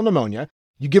bacterial pneumonia.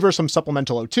 You give her some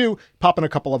supplemental O2, pop in a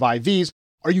couple of IVs.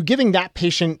 Are you giving that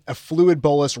patient a fluid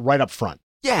bolus right up front?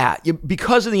 Yeah,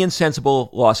 because of the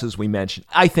insensible losses we mentioned,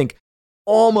 I think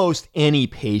almost any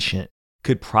patient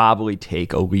could probably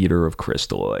take a liter of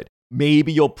crystalloid.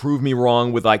 Maybe you'll prove me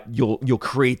wrong with you'll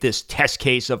create this test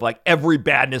case of every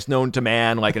badness known to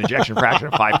man, like an ejection fraction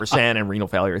of 5% and renal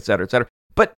failure, et cetera, et cetera.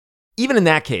 But even in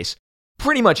that case,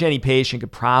 pretty much any patient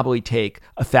could probably take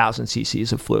 1,000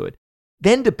 cc's of fluid.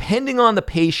 Then depending on the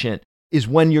patient is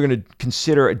when you're going to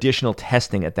consider additional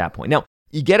testing at that point. Now,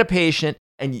 you get a patient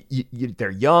and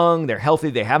they're young, they're healthy,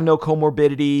 they have no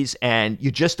comorbidities, and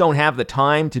you just don't have the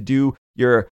time to do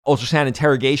your ultrasound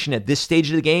interrogation at this stage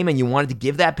of the game, and you wanted to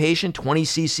give that patient 20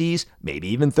 cc's, maybe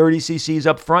even 30 cc's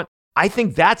up front. I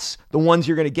think that's the ones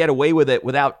you're going to get away with it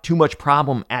without too much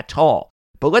problem at all.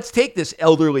 But let's take this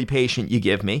elderly patient you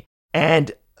give me,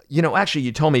 and actually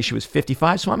you told me she was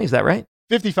 55, Swami, is that right?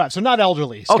 55, so not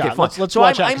elderly, Scott. Okay, fine. Let's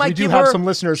watch out, because we do have some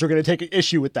listeners who are going to take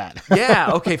issue with that.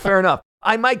 Yeah, okay, fair enough.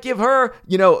 I might give her,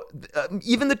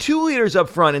 even the 2 liters up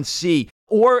front and see.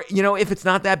 Or, if it's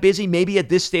not that busy, maybe at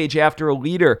this stage after a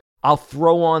liter, I'll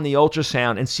throw on the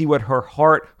ultrasound and see what her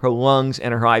heart, her lungs,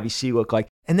 and her IVC look like.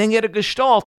 And then get a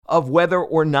gestalt of whether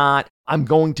or not I'm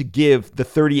going to give the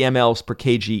 30 mLs per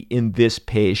kg in this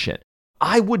patient.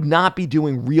 I would not be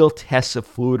doing real tests of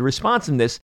fluid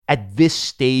responsiveness at this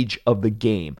stage of the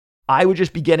game. I would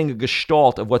just be getting a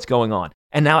gestalt of what's going on.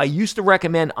 And now I used to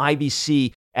recommend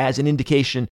IVC as an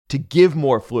indication to give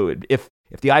more fluid. If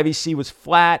the IVC was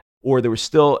flat or there was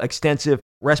still extensive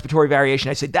respiratory variation,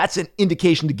 I said that's an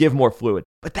indication to give more fluid.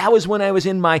 But that was when I was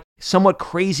in my somewhat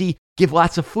crazy give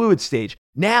lots of fluid stage.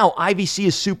 Now IVC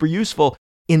is super useful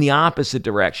in the opposite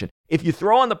direction. If you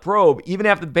throw on the probe, even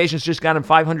after the patient's just gotten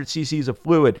 500 cc's of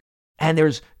fluid, and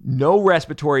there's no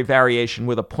respiratory variation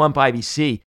with a plump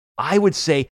IVC, I would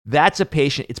say that's a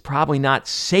patient it's probably not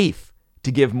safe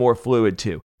to give more fluid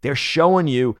to. They're showing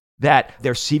you that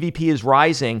their CVP is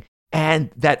rising and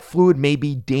that fluid may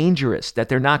be dangerous, that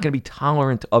they're not going to be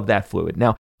tolerant of that fluid.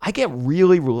 Now, I get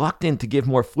really reluctant to give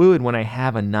more fluid when I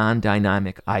have a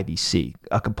non-dynamic IVC,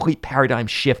 a complete paradigm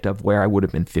shift of where I would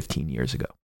have been 15 years ago.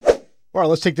 All right,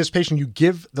 let's take this patient. You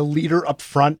give the liter up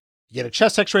front. You get a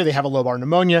chest x-ray. They have a lobar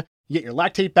pneumonia. You get your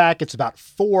lactate back. It's about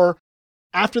 4.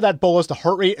 After that bolus, the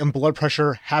heart rate and blood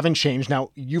pressure haven't changed.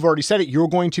 Now, you've already said it. You're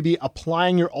going to be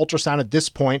applying your ultrasound at this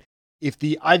point. If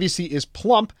the IVC is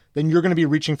plump, then you're going to be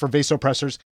reaching for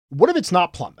vasopressors. What if it's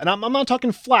not plump? And I'm not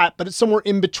talking flat, but it's somewhere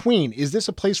in between. Is this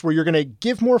a place where you're going to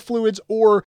give more fluids,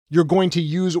 or you're going to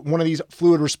use one of these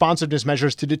fluid responsiveness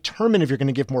measures to determine if you're going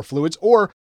to give more fluids, or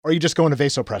are you just going to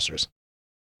vasopressors?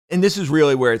 And this is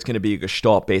really where it's going to be a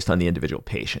gestalt based on the individual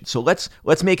patient. So let's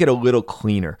make it a little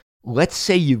cleaner. Let's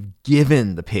say you've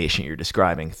given the patient you're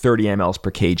describing 30 mLs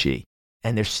per kg,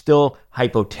 and they're still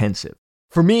hypotensive.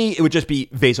 For me, it would just be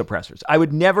vasopressors. I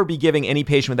would never be giving any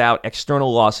patient without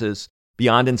external losses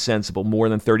beyond insensible more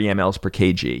than 30 mLs per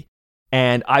kg.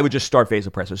 And I would just start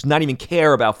vasopressors, not even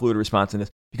care about fluid responsiveness,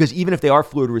 because even if they are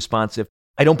fluid responsive,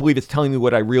 I don't believe it's telling me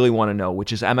what I really want to know,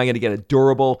 which is, am I going to get a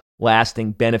durable,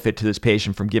 lasting benefit to this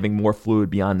patient from giving more fluid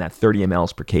beyond that 30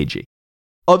 mLs per kg?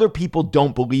 Other people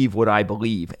don't believe what I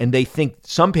believe, and they think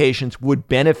some patients would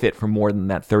benefit from more than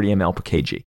that 30 ml per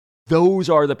kg. Those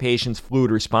are the patients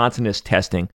fluid responsiveness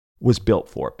testing was built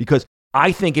for, because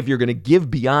I think if you're going to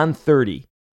give beyond 30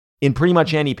 in pretty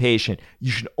much any patient,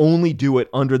 you should only do it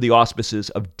under the auspices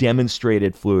of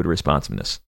demonstrated fluid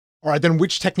responsiveness. All right, then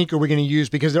which technique are we going to use?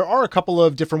 Because there are a couple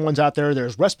of different ones out there.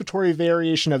 There's respiratory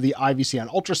variation of the IVC on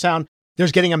ultrasound.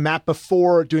 There's getting a map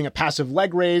before doing a passive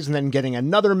leg raise and then getting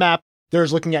another map.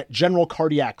 There's looking at general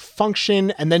cardiac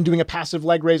function and then doing a passive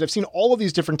leg raise. I've seen all of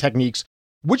these different techniques.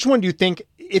 Which one do you think,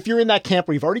 if you're in that camp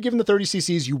where you've already given the 30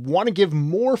 cc's, you want to give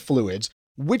more fluids,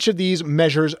 which of these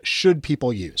measures should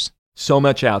people use? So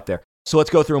much out there. So let's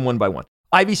go through them one by one.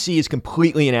 IVC is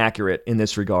completely inaccurate in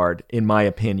this regard, in my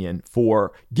opinion,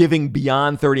 for giving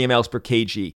beyond 30 mLs per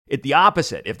kg. It's the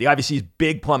opposite. If the IVC is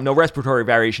big, plump, no respiratory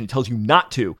variation, it tells you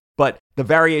not to. But the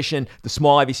variation, the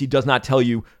small IVC, does not tell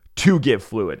you to give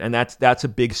fluid. And that's a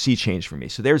big sea change for me.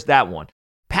 So there's that one.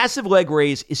 Passive leg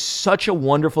raise is such a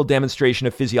wonderful demonstration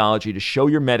of physiology to show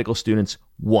your medical students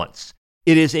once.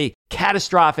 It is a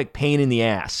catastrophic pain in the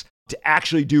ass to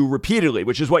actually do repeatedly,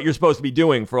 which is what you're supposed to be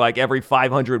doing for like every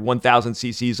 500, 1,000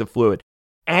 cc's of fluid.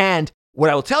 And What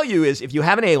I will tell you is if you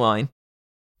have an A-line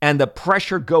and the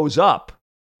pressure goes up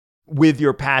with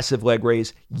your passive leg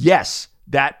raise, yes,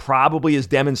 that probably is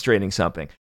demonstrating something.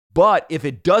 But if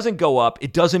it doesn't go up,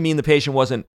 it doesn't mean the patient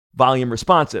wasn't volume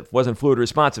responsive, wasn't fluid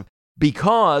responsive,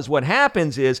 because what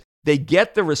happens is they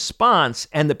get the response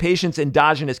and the patient's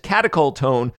endogenous catechol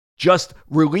tone just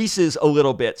releases a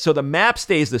little bit. So the map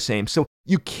stays the same. So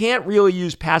you can't really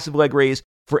use passive leg raise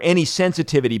for any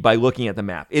sensitivity by looking at the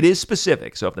map. It is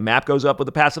specific. So if the map goes up with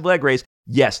a passive leg raise,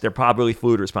 yes, they're probably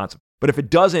fluid responsive. But if it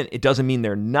doesn't mean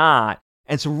they're not.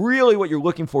 And so really what you're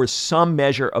looking for is some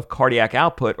measure of cardiac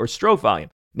output or stroke volume.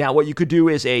 Now, what you could do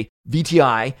is a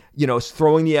VTI,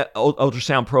 throwing the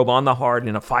ultrasound probe on the heart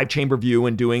in a 5-chamber view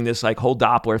and doing this like whole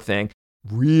Doppler thing,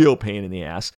 real pain in the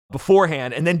ass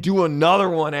beforehand, and then do another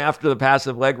one after the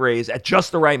passive leg raise at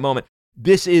just the right moment.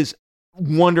 This is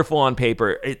wonderful on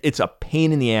paper. It's a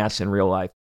pain in the ass in real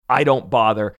life. I don't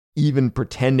bother even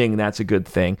pretending that's a good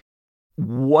thing.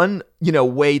 One,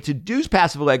 way to do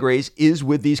passive leg raise is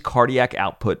with these cardiac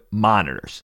output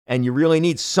monitors. And you really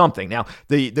need something. Now,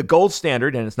 the gold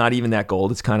standard, and it's not even that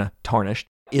gold, it's kind of tarnished,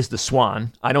 is the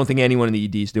Swan. I don't think anyone in the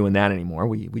ED is doing that anymore.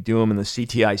 We do them in the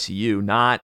CT-ICU,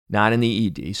 not in the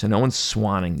ED. So no one's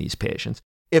swanning these patients.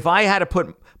 If I had to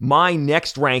put my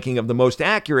next ranking of the most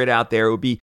accurate out there, it would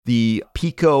be the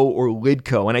Pico or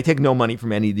Lidco. And I take no money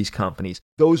from any of these companies.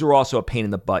 Those are also a pain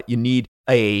in the butt. You need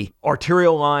a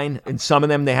arterial line, and some of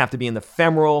them, they have to be in the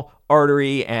femoral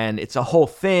artery, and it's a whole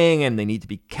thing, and they need to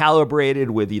be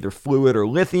calibrated with either fluid or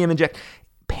lithium inject.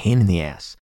 Pain in the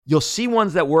ass. You'll see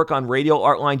ones that work on radial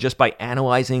arc line just by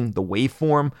analyzing the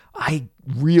waveform. I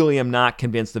really am not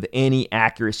convinced of any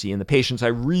accuracy in the patients I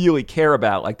really care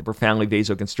about, like the profoundly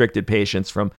vasoconstricted patients,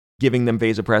 from giving them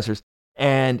vasopressors.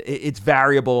 And it's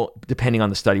variable depending on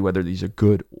the study whether these are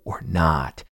good or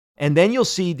not. And then you'll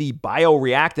see the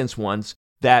bioreactance ones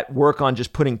that work on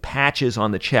just putting patches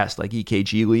on the chest, like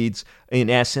EKG leads, in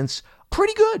essence.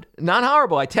 Pretty good, not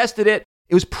horrible. I tested it.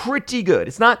 It was pretty good.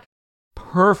 It's not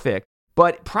perfect,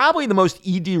 but probably the most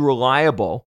ED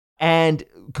reliable and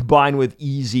combined with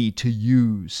easy to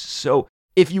use. So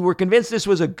if you were convinced this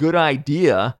was a good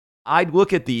idea, I'd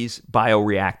look at these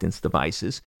bioreactance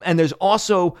devices. And there's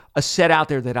also a set out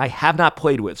there that I have not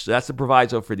played with. So that's the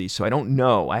proviso for these. So I don't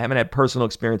know. I haven't had personal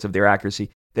experience of their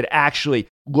accuracy, that actually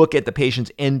look at the patient's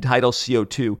end tidal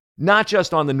CO2, not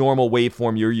just on the normal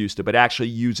waveform you're used to, but actually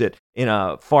use it in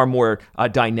a far more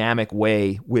dynamic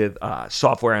way with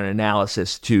software and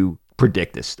analysis to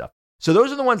predict this stuff. So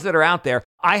those are the ones that are out there.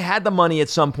 I had the money at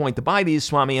some point to buy these,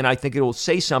 Swami, and I think it will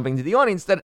say something to the audience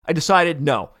that I decided,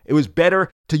 no, it was better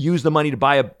to use the money to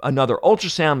buy another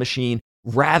ultrasound machine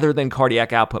rather than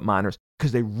cardiac output monitors,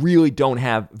 because they really don't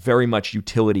have very much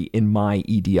utility in my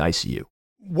ED ICU.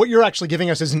 What you're actually giving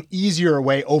us is an easier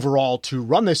way overall to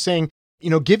run this, saying,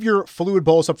 give your fluid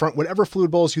bolus up front, whatever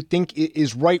fluid bolus you think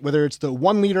is right, whether it's the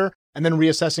 1 liter and then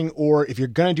reassessing, or if you're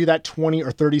going to do that 20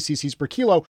 or 30 cc's per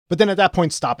kilo, but then at that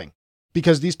point stopping.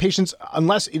 Because these patients,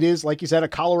 unless it is, like you said, a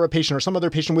cholera patient or some other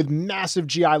patient with massive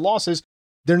GI losses,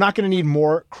 they're not going to need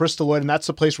more crystalloid, and that's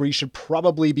the place where you should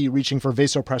probably be reaching for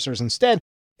vasopressors instead,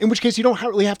 in which case you don't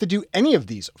really have to do any of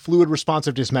these fluid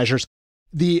responsiveness measures.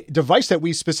 The device that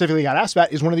we specifically got asked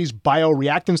about is one of these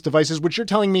bioreactance devices, which you're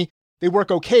telling me they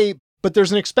work okay, but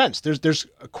there's an expense. There's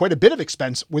quite a bit of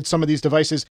expense with some of these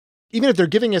devices. Even if they're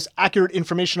giving us accurate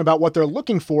information about what they're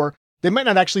looking for, they might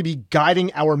not actually be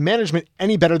guiding our management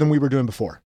any better than we were doing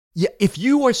before. Yeah, if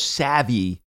you are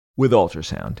savvy with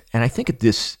ultrasound, and I think at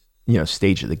this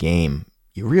stage of the game,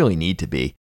 you really need to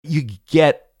be, you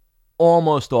get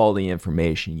almost all the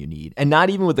information you need. And not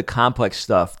even with the complex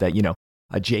stuff that,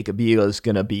 a Jacobila is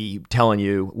going to be telling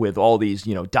you with all these,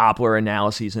 Doppler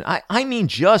analyses. And I mean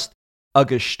just a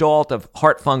gestalt of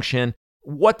heart function,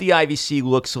 what the IVC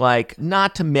looks like,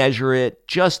 not to measure it,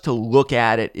 just to look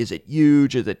at it. Is it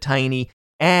huge? Is it tiny?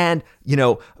 And,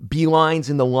 B lines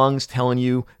in the lungs telling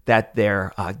you that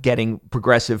they're getting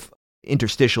progressive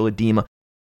interstitial edema.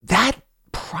 That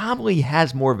probably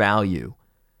has more value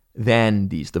than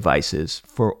these devices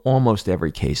for almost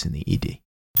every case in the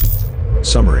ED.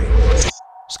 Summary.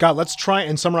 Scott, let's try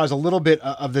and summarize a little bit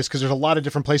of this, because there's a lot of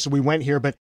different places we went here.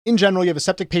 But in general, you have a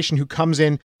septic patient who comes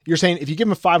in. You're saying if you give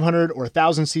them 500 or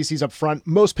 1,000 cc's up front,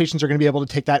 most patients are going to be able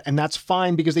to take that. And that's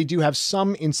fine because they do have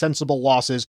some insensible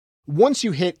losses. Once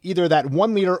you hit either that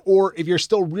 1 liter, or if you're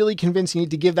still really convinced you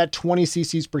need to give that 20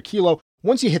 cc's per kilo,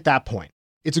 once you hit that point,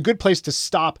 it's a good place to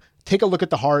stop, take a look at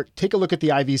the heart, take a look at the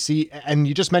IVC. And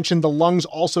you just mentioned the lungs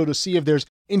also to see if there's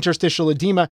interstitial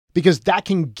edema, because that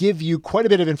can give you quite a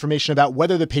bit of information about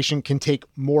whether the patient can take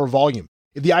more volume.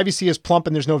 If the IVC is plump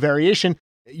and there's no variation,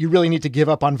 you really need to give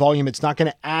up on volume. It's not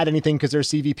going to add anything because their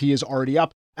CVP is already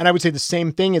up. And I would say the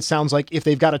same thing. It sounds like if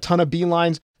they've got a ton of B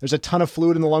lines, there's a ton of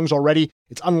fluid in the lungs already,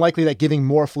 it's unlikely that giving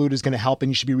more fluid is going to help, and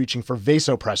you should be reaching for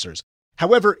vasopressors.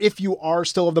 However, if you are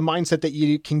still of the mindset that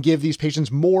you can give these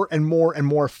patients more and more and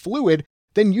more fluid,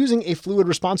 then using a fluid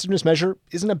responsiveness measure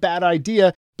isn't a bad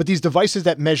idea. But these devices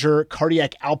that measure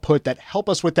cardiac output that help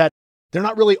us with that, they're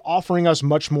not really offering us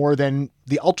much more than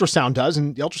the ultrasound does.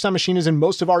 And the ultrasound machine is in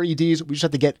most of our EDs. We just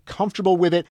have to get comfortable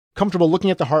with it, comfortable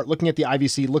looking at the heart, looking at the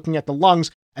IVC, looking at the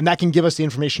lungs, and that can give us the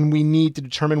information we need to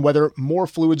determine whether more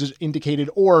fluids is indicated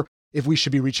or if we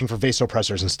should be reaching for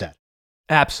vasopressors instead.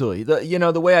 Absolutely.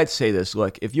 The way I'd say this,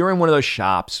 look, if you're in one of those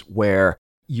shops where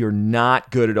you're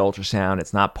not good at ultrasound,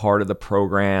 it's not part of the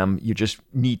program, you just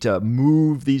need to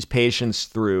move these patients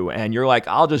through, and you're like,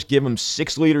 I'll just give them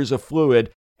 6 liters of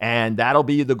fluid, and that'll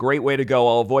be the great way to go.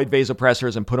 I'll avoid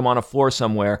vasopressors and put them on a floor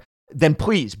somewhere. Then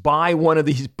please buy one of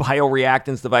these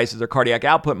bioreactance devices or cardiac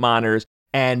output monitors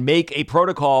and make a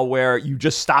protocol where you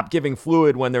just stop giving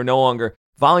fluid when they're no longer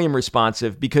volume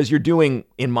responsive, because you're doing,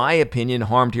 in my opinion,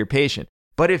 harm to your patient.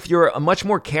 But if you're a much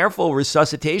more careful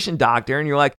resuscitation doctor and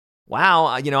you're like, wow,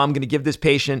 I'm going to give this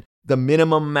patient the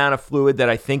minimum amount of fluid that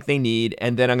I think they need,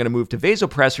 and then I'm going to move to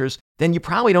vasopressors, then you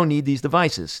probably don't need these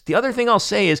devices. The other thing I'll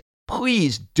say is,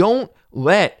 please don't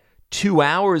let 2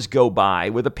 hours go by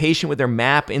with a patient with their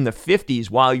MAP in the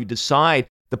 50s while you decide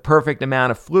the perfect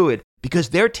amount of fluid, because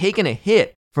they're taking a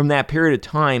hit from that period of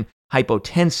time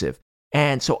hypotensive.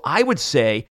 And so I would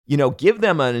say, give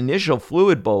them an initial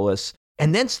fluid bolus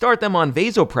and then start them on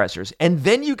vasopressors. And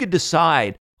then you could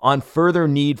decide on further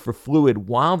need for fluid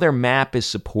while their MAP is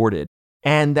supported.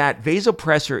 And that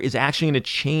vasopressor is actually going to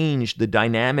change the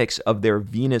dynamics of their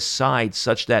venous side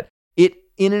such that it,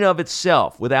 in and of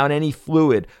itself, without any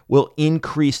fluid, will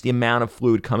increase the amount of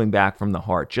fluid coming back from the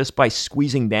heart just by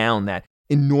squeezing down that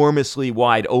enormously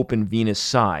wide open venous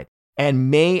side, and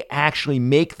may actually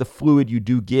make the fluid you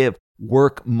do give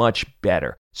work much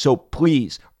better. So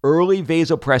please, early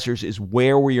vasopressors is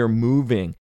where we are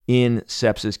moving in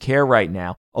sepsis care right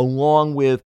now, along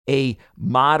with a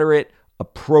moderate,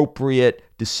 appropriate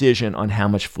decision on how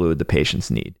much fluid the patients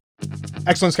need.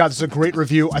 Excellent, Scott. This is a great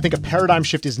review. I think a paradigm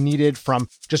shift is needed from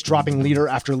just dropping liter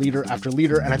after liter after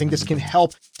liter. And I think this can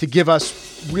help to give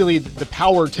us really the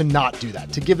power to not do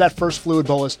that, to give that first fluid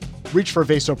bolus, reach for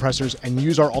vasopressors, and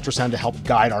use our ultrasound to help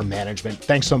guide our management.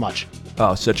 Thanks so much.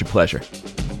 Oh, such a pleasure.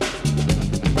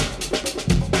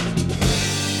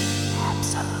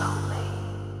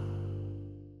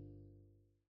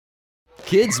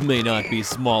 Kids may not be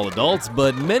small adults,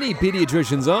 but many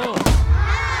pediatricians are.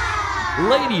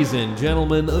 Ladies and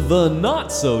gentlemen, the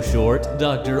not-so-short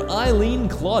Dr. Eileen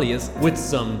Claudius with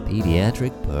some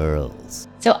pediatric pearls.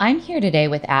 So I'm here today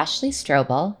with Ashley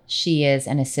Strobel. She is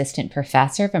an assistant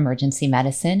professor of emergency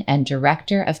medicine and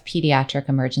director of pediatric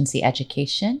emergency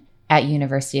education at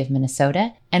University of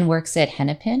Minnesota and works at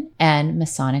Hennepin and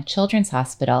Masonic Children's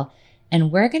Hospital.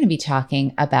 And we're going to be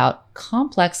talking about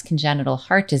complex congenital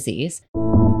heart disease.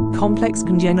 Complex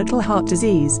congenital heart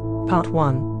disease, part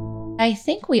 1. I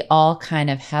think we all kind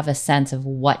of have a sense of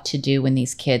what to do when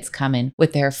these kids come in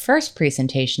with their first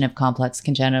presentation of complex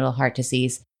congenital heart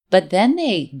disease, but then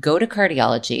they go to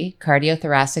cardiology,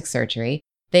 cardiothoracic surgery,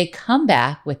 they come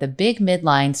back with a big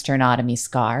midline sternotomy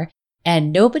scar,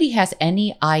 and nobody has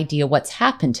any idea what's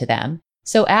happened to them.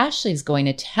 So Ashley's going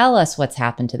to tell us what's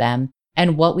happened to them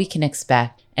and what we can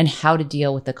expect and how to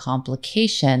deal with the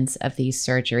complications of these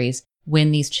surgeries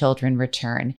when these children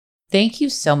return. Thank you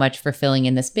so much for filling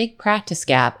in this big practice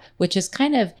gap, which is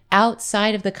kind of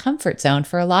outside of the comfort zone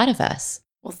for a lot of us.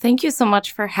 Well, thank you so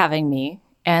much for having me.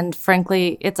 And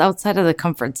frankly, it's outside of the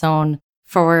comfort zone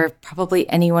for probably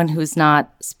anyone who's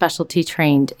not specialty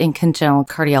trained in congenital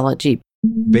cardiology.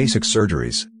 Basic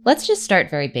surgeries. Let's just start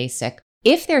very basic.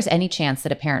 If there's any chance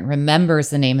that a parent remembers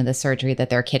the name of the surgery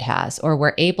that their kid has, or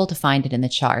we're able to find it in the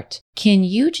chart, can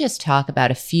you just talk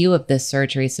about a few of the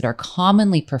surgeries that are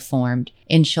commonly performed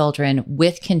in children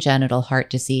with congenital heart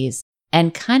disease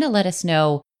and kind of let us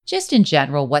know, just in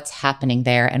general, what's happening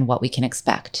there and what we can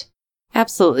expect?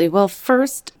 Absolutely. Well,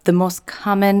 first, the most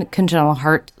common congenital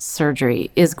heart surgery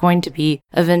is going to be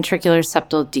a ventricular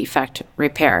septal defect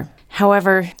repair.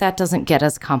 However, that doesn't get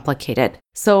as complicated.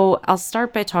 So I'll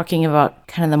start by talking about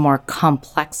kind of the more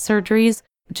complex surgeries.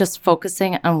 Just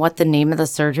focusing on what the name of the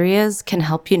surgery is can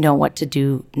help you know what to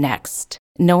do next.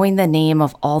 Knowing the name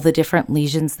of all the different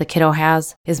lesions the kiddo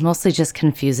has is mostly just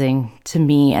confusing to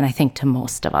me and I think to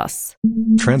most of us.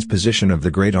 Transposition of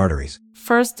the great arteries.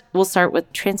 First, we'll start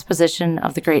with transposition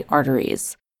of the great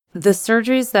arteries. The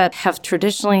surgeries that have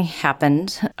traditionally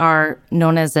happened are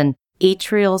known as an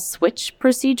atrial switch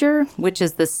procedure, which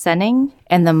is the Senning,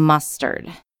 and the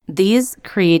mustard. These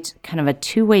create kind of a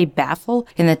two-way baffle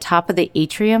in the top of the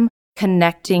atrium,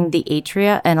 connecting the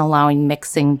atria and allowing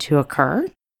mixing to occur.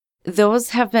 Those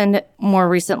have been more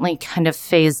recently kind of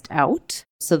phased out.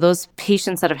 So those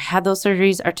patients that have had those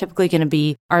surgeries are typically going to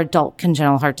be our adult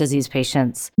congenital heart disease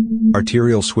patients.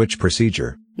 Arterial switch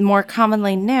procedure. More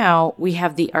commonly now, we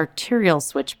have the arterial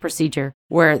switch procedure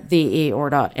where the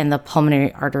aorta and the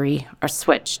pulmonary artery are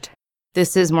switched.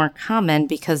 This is more common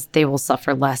because they will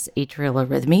suffer less atrial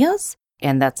arrhythmias,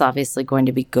 and that's obviously going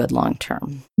to be good long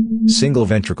term. Single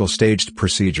ventricle staged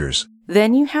procedures.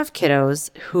 Then you have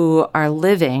kiddos who are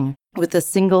living with a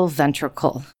single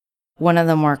ventricle. One of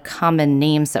the more common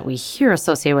names that we hear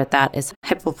associated with that is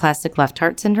hypoplastic left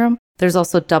heart syndrome. There's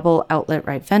also double outlet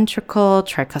right ventricle,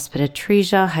 tricuspid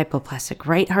atresia, hypoplastic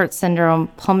right heart syndrome,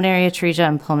 pulmonary atresia,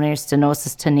 and pulmonary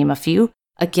stenosis, to name a few.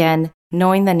 Again,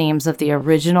 knowing the names of the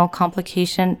original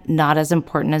complication, not as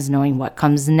important as knowing what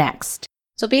comes next.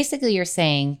 So basically you're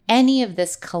saying any of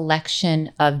this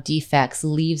collection of defects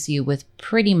leaves you with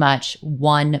pretty much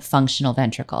one functional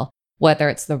ventricle, whether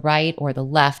it's the right or the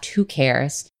left, who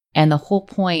cares? And the whole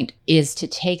point is to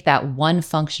take that one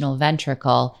functional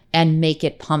ventricle and make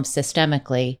it pump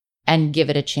systemically and give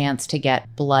it a chance to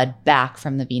get blood back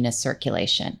from the venous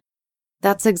circulation.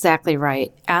 That's exactly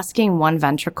right. Asking one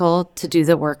ventricle to do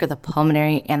the work of the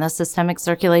pulmonary and the systemic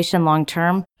circulation long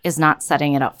term is not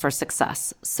setting it up for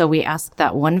success. So we ask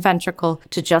that one ventricle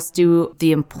to just do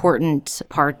the important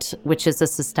part, which is the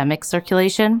systemic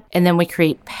circulation, and then we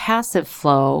create passive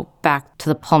flow back to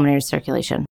the pulmonary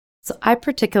circulation. So I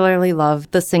particularly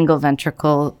love the single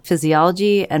ventricle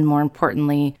physiology and, more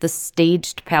importantly, the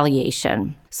staged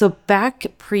palliation. So back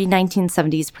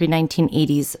pre-1970s,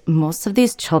 pre-1980s, most of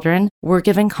these children were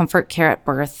given comfort care at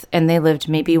birth, and they lived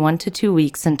maybe 1 to 2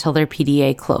 weeks until their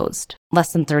PDA closed.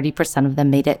 Less than 30% of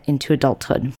them made it into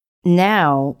adulthood.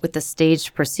 Now, with the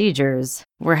staged procedures,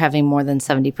 we're having more than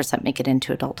 70% make it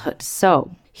into adulthood.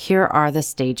 So here are the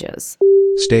stages.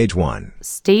 Stage 1.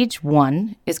 Stage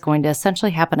 1 is going to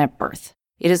essentially happen at birth.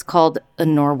 It is called a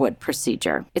Norwood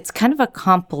procedure. It's kind of a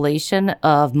compilation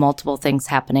of multiple things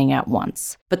happening at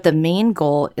once. But the main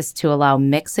goal is to allow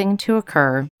mixing to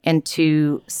occur and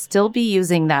to still be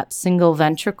using that single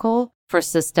ventricle for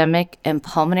systemic and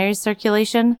pulmonary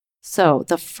circulation. So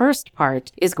the first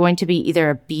part is going to be either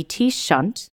a BT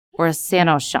shunt or a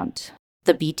Sano shunt.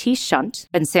 The BT shunt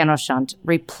and Sano shunt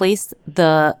replace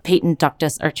the patent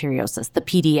ductus arteriosus, the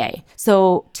PDA.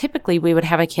 So typically we would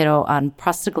have a kiddo on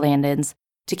prostaglandins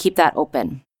to keep that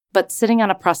open. But sitting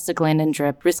on a prostaglandin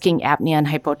drip, risking apnea and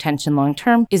hypotension long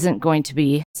term, isn't going to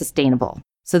be sustainable.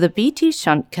 So the BT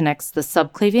shunt connects the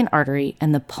subclavian artery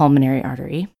and the pulmonary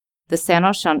artery. The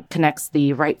Sano shunt connects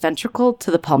the right ventricle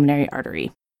to the pulmonary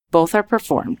artery. Both are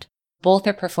performed. Both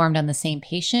are performed on the same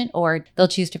patient, or they'll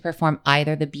choose to perform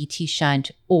either the BT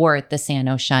shunt or the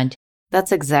Sano shunt.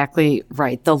 That's exactly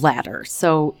right, the latter.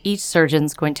 So each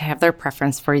surgeon's going to have their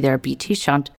preference for either a BT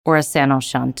shunt or a Sano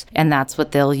shunt, and that's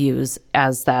what they'll use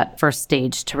as that first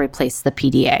stage to replace the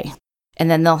PDA. And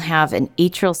then they'll have an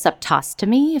atrial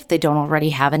septostomy if they don't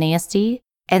already have an ASD,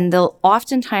 and they'll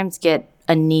oftentimes get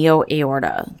a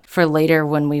neo-aorta for later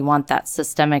when we want that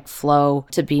systemic flow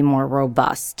to be more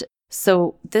robust.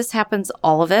 So this happens,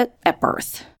 all of it, at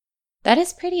birth. That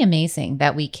is pretty amazing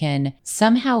that we can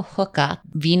somehow hook up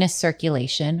venous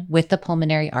circulation with the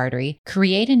pulmonary artery,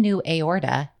 create a new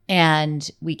aorta, and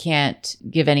we can't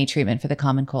give any treatment for the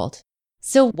common cold.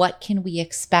 So what can we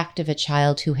expect of a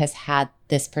child who has had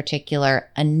this particular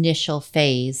initial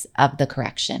phase of the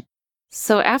correction?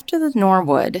 So after the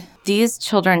Norwood, these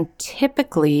children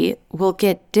typically will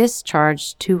get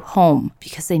discharged to home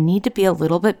because they need to be a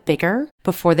little bit bigger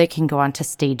before they can go on to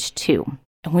stage 2.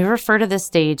 And we refer to this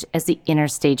stage as the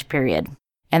interstage period.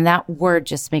 And that word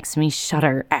just makes me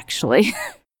shudder, actually.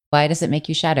 Why does it make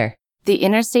you shudder? The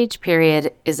interstage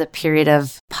period is a period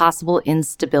of possible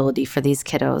instability for these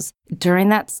kiddos. During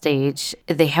that stage,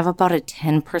 they have about a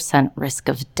 10% risk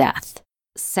of death.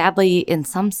 Sadly, in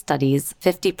some studies,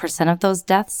 50% of those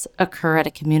deaths occur at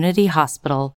a community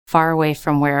hospital far away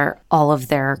from where all of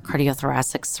their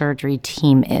cardiothoracic surgery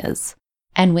team is.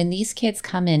 And when these kids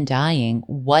come in dying,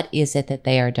 what is it that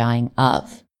they are dying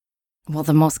of? Well,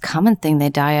 the most common thing they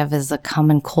die of is a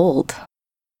common cold.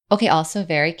 Okay, also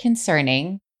very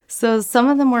concerning. So some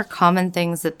of the more common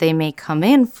things that they may come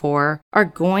in for are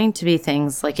going to be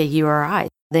things like a URI.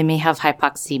 They may have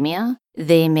hypoxemia.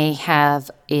 They may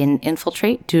have an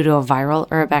infiltrate due to a viral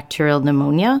or a bacterial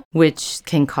pneumonia, which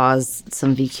can cause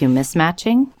some VQ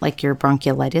mismatching, like your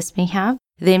bronchiolitis may have.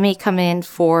 They may come in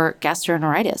for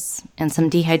gastroenteritis and some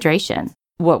dehydration.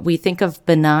 what we think of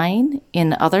benign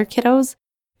in other kiddos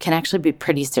can actually be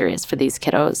pretty serious for these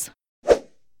kiddos.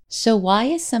 So why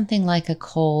is something like a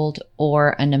cold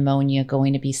or a pneumonia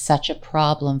going to be such a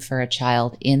problem for a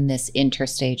child in this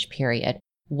interstage period?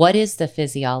 What is the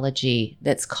physiology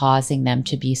that's causing them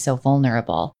to be so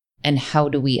vulnerable? And how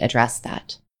do we address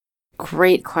that?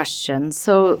 Great question.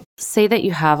 So say that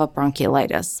you have a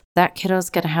bronchiolitis. That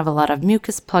kiddo's going to have a lot of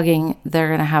mucus plugging. They're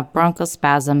going to have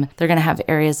bronchospasm. They're going to have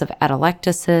areas of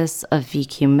atelectasis, of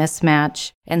VQ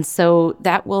mismatch. And so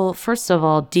that will, first of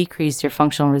all, decrease your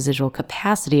functional residual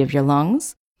capacity of your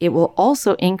lungs. It will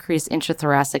also increase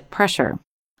intrathoracic pressure.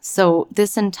 So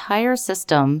this entire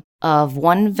system of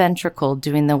one ventricle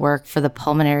doing the work for the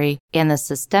pulmonary and the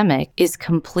systemic is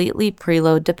completely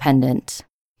preload dependent.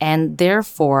 And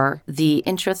therefore, the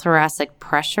intrathoracic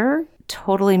pressure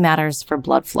totally matters for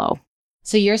blood flow.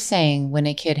 So you're saying when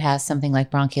a kid has something like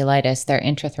bronchiolitis, their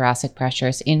intrathoracic pressure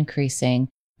is increasing,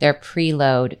 their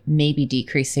preload may be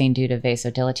decreasing due to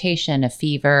vasodilatation, a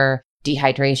fever,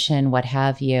 dehydration, what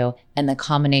have you. And the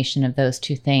combination of those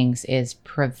two things is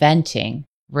preventing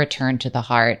return to the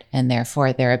heart and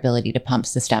therefore their ability to pump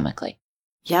systemically.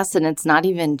 Yes, and it's not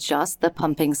even just the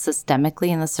pumping systemically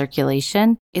in the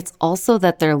circulation. It's also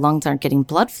that their lungs aren't getting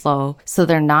blood flow, so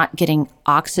they're not getting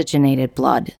oxygenated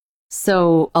blood.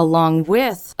 So along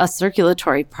with a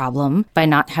circulatory problem, by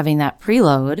not having that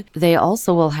preload, they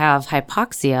also will have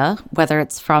hypoxia, whether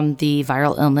it's from the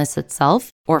viral illness itself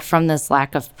or from this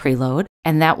lack of preload.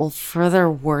 And that will further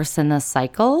worsen the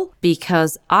cycle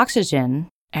because oxygen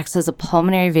acts as a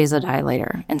pulmonary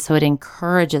vasodilator, and so it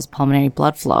encourages pulmonary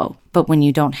blood flow. But when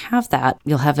you don't have that,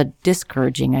 you'll have a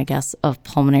discouraging, of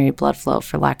pulmonary blood flow,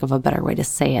 for lack of a better way to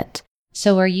say it.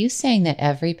 So are you saying that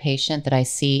every patient that I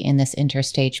see in this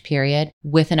interstage period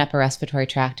with an upper respiratory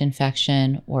tract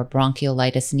infection or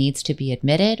bronchiolitis needs to be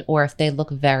admitted? Or if they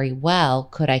look very well,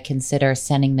 could I consider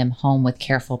sending them home with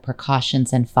careful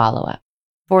precautions and follow-up?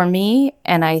 For me,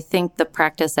 and I think the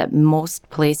practice at most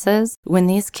places, when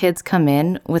these kids come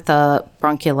in with a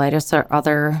bronchiolitis or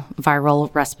other viral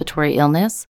respiratory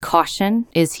illness, caution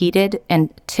is heeded, and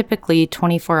typically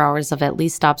 24 hours of at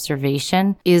least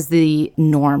observation is the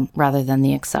norm rather than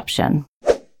the exception.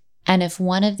 And if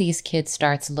one of these kids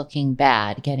starts looking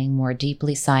bad, getting more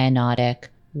deeply cyanotic,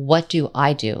 what do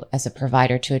I do as a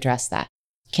provider to address that?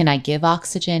 Can I give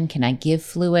oxygen? Can I give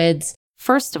fluids?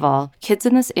 First of all, kids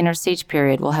in this interstage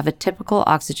period will have a typical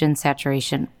oxygen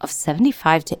saturation of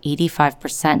 75 to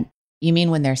 85%. You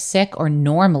mean when they're sick, or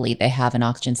normally they have an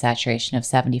oxygen saturation of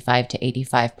 75 to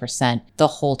 85% the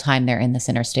whole time they're in this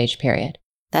interstage period?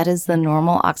 That is the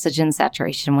normal oxygen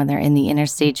saturation when they're in the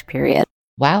interstage period.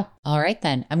 Wow. All right,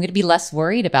 then. I'm going to be less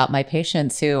worried about my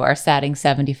patients who are satting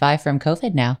 75 from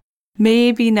COVID now.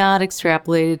 Maybe not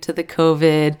extrapolated to the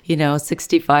COVID,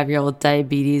 65-year-old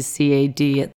diabetes,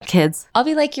 CAD kids. I'll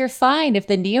be like, you're fine. If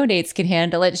the neonates can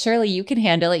handle it, surely you can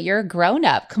handle it. You're a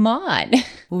grown-up. Come on.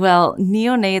 Well,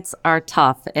 neonates are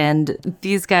tough, and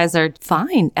these guys are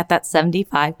fine at that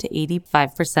 75 to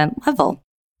 85% level.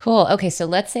 Cool. Okay, so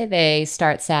let's say they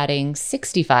start satting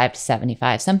 65 to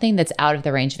 75, something that's out of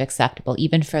the range of acceptable,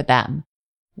 even for them.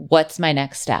 What's my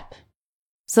next step?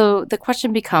 So the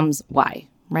question becomes why?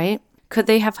 Right? Could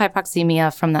they have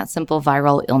hypoxemia from that simple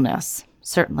viral illness?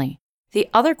 Certainly. The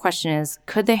other question is,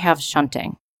 could they have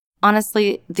shunting?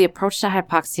 Honestly, the approach to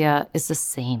hypoxia is the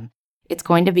same. It's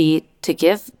going to be to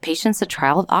give patients a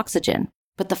trial of oxygen.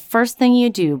 But the first thing you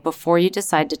do before you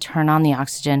decide to turn on the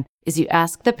oxygen is you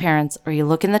ask the parents, or you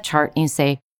look in the chart and you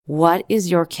say, what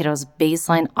is your kiddo's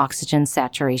baseline oxygen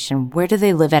saturation? Where do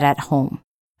they live at home?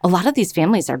 A lot of these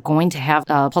families are going to have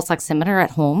a pulse oximeter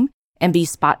at home and be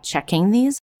spot checking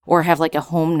these, or have a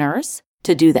home nurse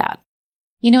to do that.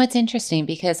 It's interesting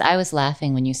because I was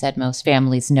laughing when you said most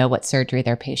families know what surgery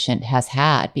their patient has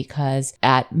had, because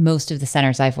at most of the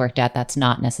centers I've worked at, that's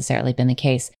not necessarily been the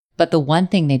case. But the one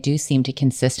thing they do seem to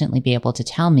consistently be able to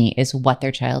tell me is what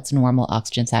their child's normal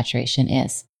oxygen saturation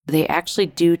is. They actually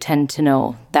do tend to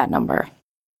know that number.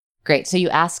 Great. So you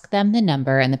ask them the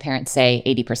number and the parents say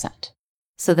 80%.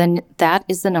 So then that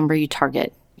is the number you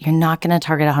target. You're not going to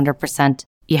target 100%.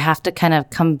 You have to kind of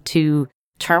come to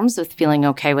terms with feeling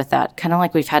okay with that. Kind of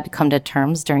like we've had to come to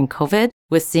terms during COVID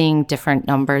with seeing different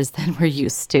numbers than we're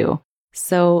used to.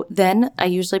 So then I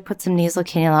usually put some nasal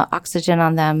cannula oxygen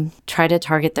on them, try to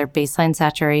target their baseline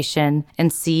saturation,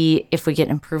 and see if we get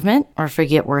improvement or if we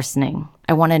get worsening.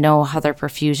 I want to know how their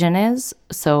perfusion is.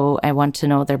 So I want to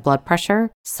know their blood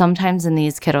pressure. Sometimes in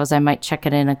these kiddos, I might check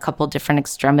it in a couple different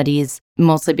extremities,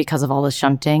 mostly because of all the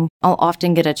shunting. I'll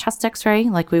often get a chest x-ray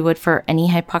like we would for any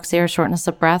hypoxia or shortness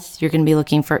of breath. You're going to be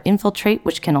looking for infiltrate,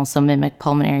 which can also mimic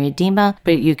pulmonary edema,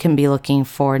 but you can be looking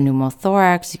for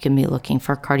pneumothorax. You can be looking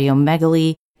for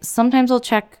cardiomegaly. Sometimes I'll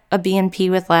check a BNP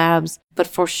with labs, but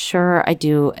for sure I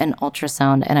do an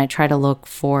ultrasound and I try to look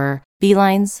for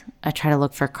B-lines. I try to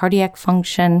look for cardiac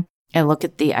function. I look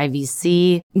at the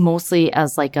IVC mostly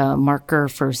as like a marker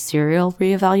for serial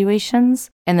reevaluations.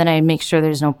 And then I make sure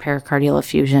there's no pericardial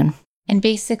effusion. And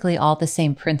basically all the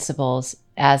same principles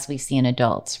as we see in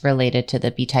adults related to the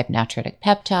B-type natriuretic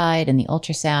peptide and the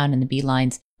ultrasound and the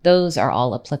B-lines. Those are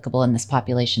all applicable in this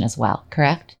population as well,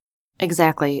 correct?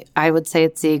 Exactly. I would say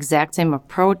it's the exact same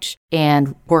approach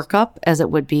and workup as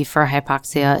it would be for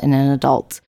hypoxia in an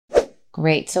adult.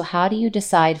 Great. So how do you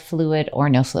decide fluid or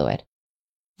no fluid?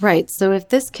 Right. So if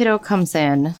this kiddo comes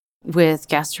in with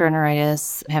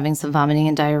gastroenteritis, having some vomiting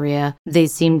and diarrhea, they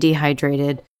seem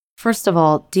dehydrated. First of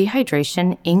all,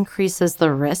 dehydration increases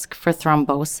the risk for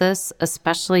thrombosis,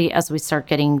 especially as we start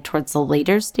getting towards the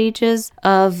later stages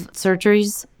of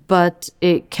surgeries, but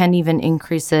it can even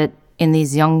increase it in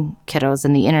these young kiddos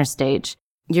in the inner stage.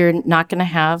 You're not going to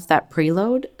have that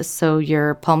preload, so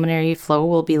your pulmonary flow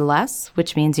will be less,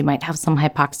 which means you might have some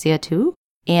hypoxia too.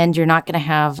 And you're not going to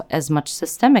have as much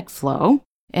systemic flow,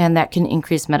 and that can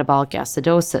increase metabolic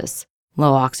acidosis.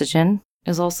 Low oxygen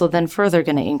is also then further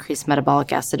going to increase metabolic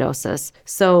acidosis.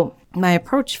 So my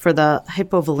approach for the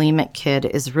hypovolemic kid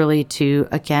is really to,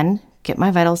 again, get my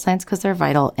vital signs because they're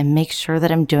vital and make sure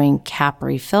that I'm doing cap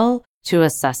refill to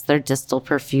assess their distal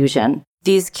perfusion.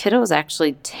 These kiddos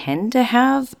actually tend to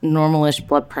have normalish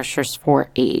blood pressures for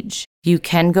age. You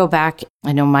can go back.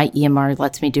 I know my EMR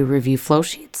lets me do review flow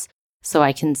sheets, so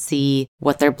I can see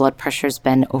what their blood pressure's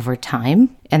been over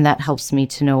time, and that helps me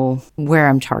to know where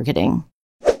I'm targeting.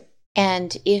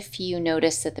 And if you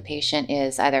notice that the patient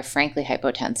is either frankly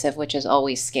hypotensive, which is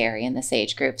always scary in this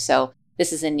age group, so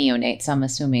this is a neonate, so I'm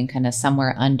assuming kind of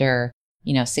somewhere under,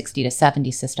 60 to 70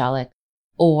 systolic,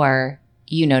 or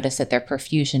you notice that their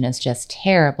perfusion is just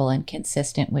terrible and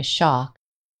consistent with shock,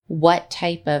 what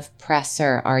type of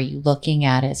pressor are you looking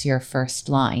at as your first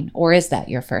line? Or is that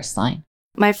your first line?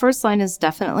 My first line is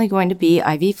definitely going to be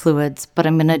IV fluids, but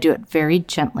I'm going to do it very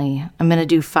gently. I'm going to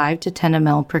do 5 to 10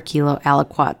 ml per kilo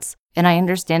aliquots. And I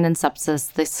understand in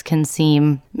sepsis, this can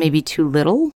seem maybe too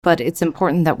little, but it's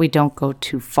important that we don't go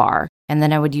too far. And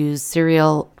then I would use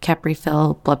serial cap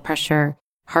refill, blood pressure,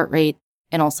 heart rate,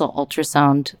 and also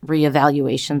ultrasound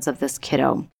reevaluations of this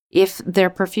kiddo. If their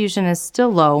perfusion is still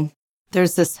low,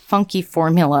 there's this funky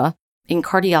formula in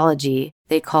cardiology.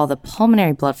 They call the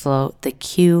pulmonary blood flow the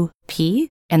QP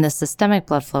and the systemic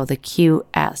blood flow the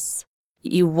QS.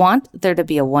 You want there to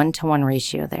be a 1-to-1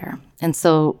 ratio there. And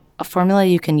so a formula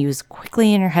you can use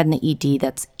quickly in your head in the ED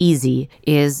that's easy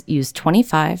is use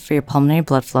 25 for your pulmonary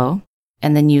blood flow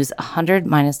and then use 100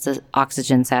 minus the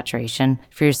oxygen saturation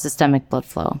for your systemic blood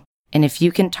flow. And if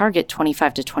you can target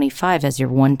 25 to 25 as your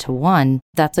 1-to-1,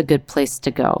 that's a good place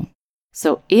to go.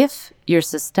 So if your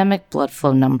systemic blood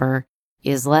flow number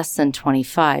is less than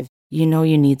 25, you know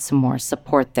you need some more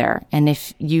support there. And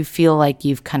if you feel like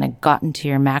you've kind of gotten to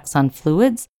your max on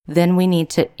fluids, then we need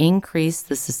to increase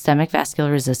the systemic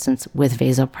vascular resistance with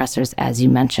vasopressors, as you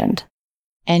mentioned.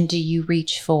 And do you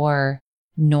reach for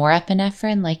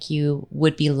norepinephrine like you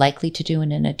would be likely to do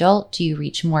in an adult? Do you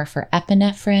reach more for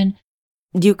epinephrine?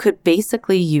 You could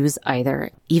basically use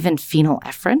either, even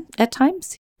phenylephrine at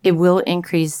times. It will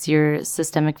increase your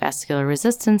systemic vascular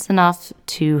resistance enough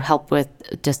to help with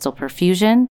distal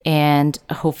perfusion and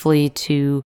hopefully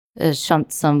to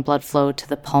shunt some blood flow to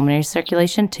the pulmonary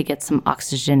circulation to get some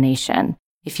oxygenation.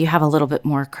 If you have a little bit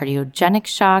more cardiogenic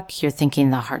shock, you're thinking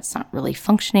the heart's not really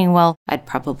functioning well, I'd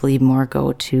probably more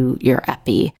go to your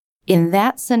epi. In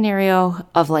that scenario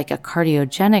of like a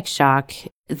cardiogenic shock,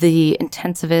 the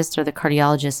intensivist or the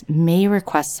cardiologist may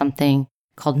request something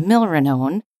called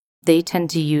milrinone. They tend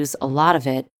to use a lot of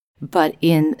it, but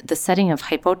in the setting of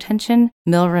hypotension,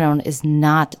 milrinone is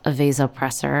not a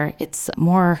vasopressor. It's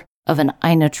more of an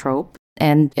inotrope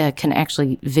and can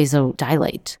actually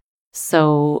vasodilate.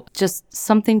 So just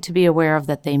something to be aware of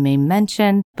that they may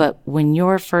mention, but when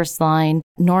your first line,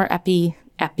 norepi,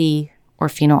 epi, or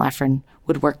phenylephrine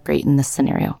would work great in this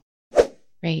scenario.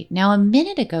 Great. Now, a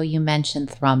minute ago, you mentioned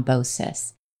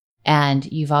thrombosis,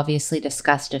 and you've obviously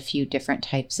discussed a few different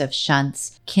types of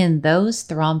shunts. Can those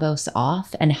thrombose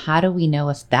off, and how do we know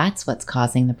if that's what's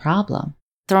causing the problem?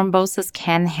 Thrombosis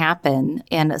can happen,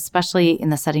 and especially in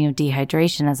the setting of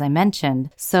dehydration, as I mentioned.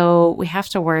 So we have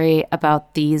to worry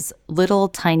about these little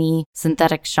tiny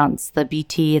synthetic shunts, the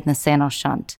BT and the Sano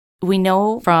shunt. We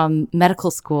know from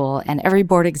medical school and every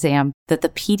board exam that the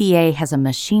PDA has a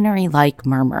machinery-like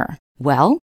murmur.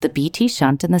 Well, the BT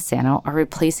shunt and the Sano are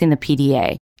replacing the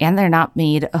PDA, and they're not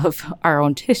made of our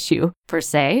own tissue per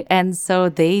se, and so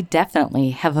they definitely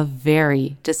have a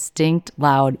very distinct,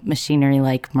 loud,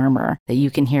 machinery-like murmur that you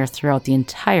can hear throughout the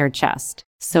entire chest.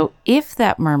 So if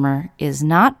that murmur is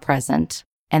not present,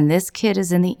 and this kid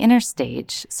is in the inner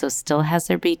stage, so still has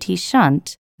their BT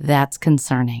shunt, that's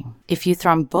concerning. If you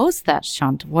thrombose that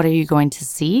shunt, what are you going to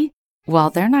see? Well,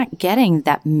 they're not getting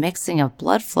that mixing of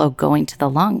blood flow going to the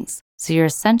lungs. So you're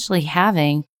essentially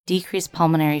having decreased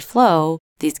pulmonary flow.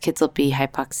 These kids will be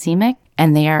hypoxemic,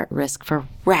 and they are at risk for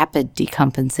rapid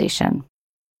decompensation.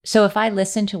 So if I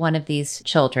listen to one of these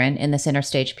children in this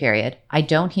interstage period, I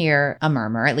don't hear a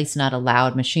murmur, at least not a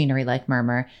loud machinery-like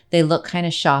murmur. They look kind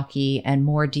of shocky and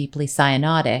more deeply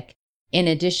cyanotic. In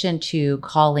addition to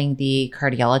calling the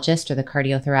cardiologist or the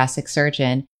cardiothoracic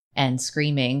surgeon and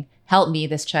screaming, "Help me,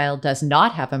 this child does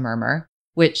not have a murmur,"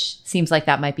 which seems like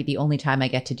that might be the only time I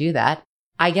get to do that,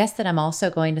 I guess that I'm also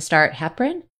going to start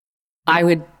heparin? I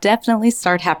would definitely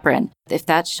start heparin. If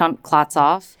that shunt clots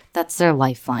off, that's their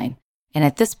lifeline. And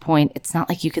at this point, it's not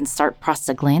like you can start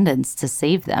prostaglandins to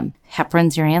save them.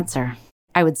 Heparin's your answer.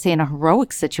 I would say in a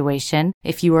heroic situation,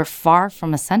 if you were far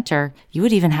from a center, you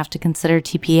would even have to consider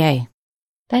TPA.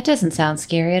 That doesn't sound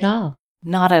scary at all.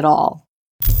 Not at all.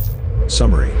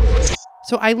 Summary.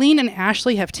 So Eileen and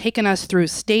Ashley have taken us through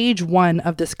stage 1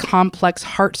 of this complex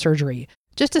heart surgery.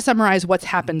 Just to summarize what's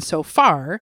happened so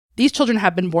far, these children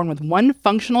have been born with one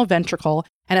functional ventricle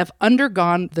and have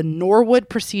undergone the Norwood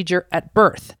procedure at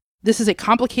birth. This is a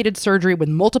complicated surgery with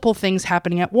multiple things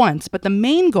happening at once, but the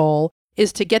main goal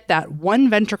is to get that one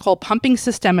ventricle pumping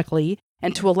systemically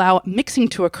and to allow mixing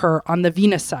to occur on the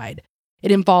venous side.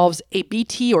 It involves a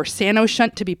BT or Sano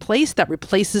shunt to be placed that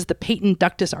replaces the patent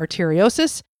ductus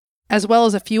arteriosus, as well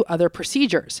as a few other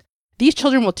procedures. These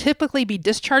children will typically be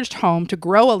discharged home to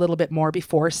grow a little bit more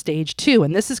before stage 2,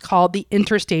 and this is called the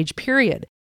interstage period.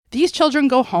 These children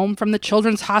go home from the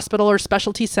children's hospital or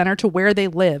specialty center to where they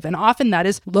live, and often that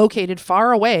is located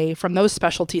far away from those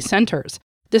specialty centers.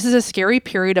 This is a scary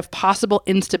period of possible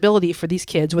instability for these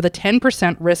kids with a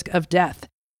 10% risk of death.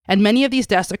 And many of these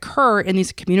deaths occur in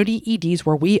these community EDs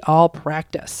where we all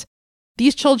practice.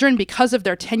 These children, because of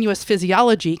their tenuous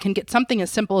physiology, can get something as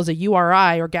simple as a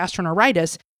URI or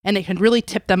gastroenteritis, and they can really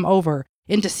tip them over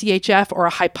into CHF or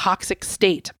a hypoxic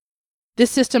state.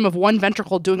 This system of one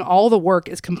ventricle doing all the work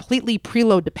is completely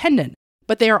preload dependent,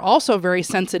 but they are also very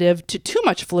sensitive to too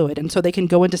much fluid, and so they can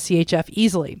go into CHF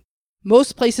easily.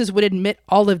 Most places would admit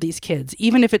all of these kids,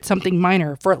 even if it's something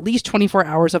minor, for at least 24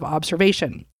 hours of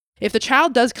observation. If the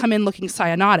child does come in looking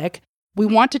cyanotic, we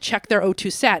want to check their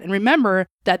O2 sat, and remember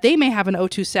that they may have an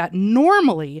O2 sat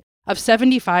normally of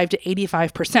 75 to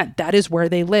 85%. That is where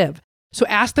they live. So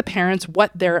ask the parents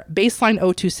what their baseline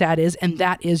O2 sat is, and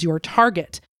that is your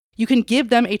target. You can give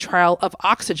them a trial of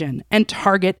oxygen and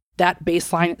target that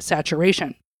baseline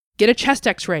saturation. Get a chest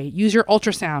x-ray, use your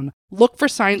ultrasound, look for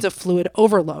signs of fluid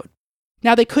overload.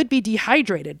 Now, they could be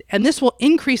dehydrated, and this will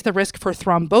increase the risk for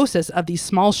thrombosis of these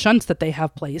small shunts that they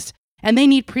have placed, and they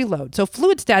need preload. So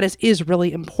fluid status is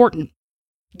really important.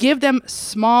 Give them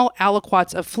small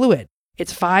aliquots of fluid.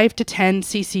 It's 5 to 10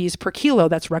 cc's per kilo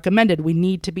that's recommended. We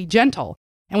need to be gentle.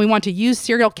 And we want to use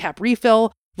serial cap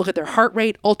refill, look at their heart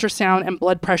rate, ultrasound, and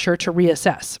blood pressure to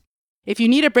reassess. If you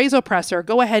need a vasopressor,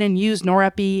 go ahead and use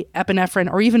norepi,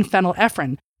 epinephrine, or even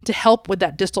phenylephrine to help with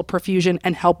that distal perfusion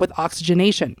and help with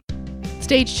oxygenation.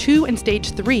 Stage 2 and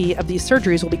Stage 3 of these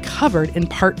surgeries will be covered in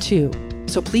Part 2,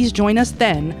 so please join us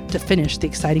then to finish the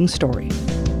exciting story.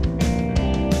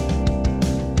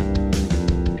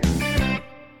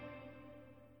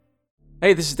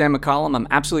 Hey, this is Dan McCollum. I'm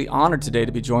absolutely honored today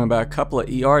to be joined by a couple of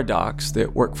ER docs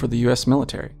that work for the U.S.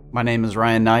 military. My name is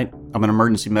Ryan Knight. I'm an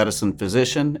emergency medicine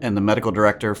physician and the medical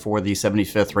director for the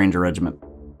 75th Ranger Regiment.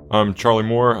 I'm Charlie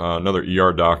Moore, another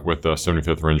ER doc with the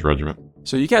 75th Ranger Regiment.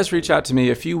 So you guys reached out to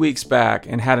me a few weeks back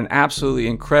and had an absolutely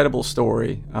incredible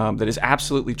story that is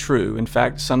absolutely true. In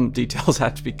fact, some details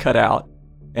have to be cut out.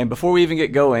 And before we even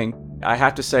get going, I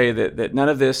have to say that none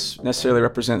of this necessarily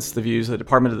represents the views of the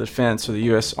Department of Defense or the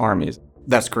U.S. Army.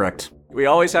 That's correct. We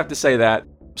always have to say that.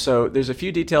 So there's a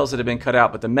few details that have been cut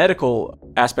out, but the medical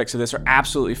aspects of this are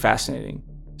absolutely fascinating.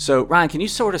 So Ryan, can you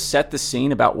sort of set the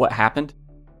scene about what happened?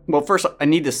 Well, first, I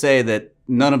need to say that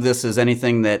none of this is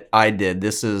anything that I did.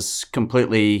 This is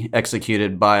completely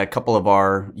executed by a couple of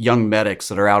our young medics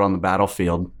that are out on the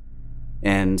battlefield.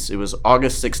 And it was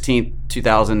August 16th,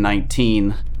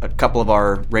 2019. A couple of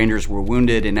our Rangers were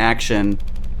wounded in action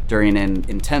during an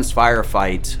intense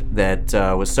firefight that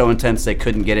was so intense they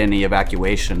couldn't get any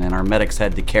evacuation. And our medics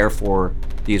had to care for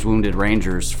these wounded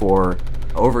Rangers for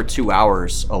over 2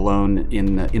 hours alone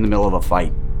in the middle of a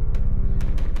fight.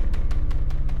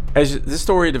 As this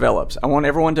story develops, I want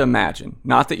everyone to imagine,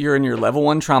 not that you're in your level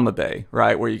 1 trauma bay,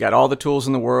 right, where you got all the tools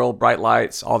in the world, bright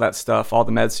lights, all that stuff, all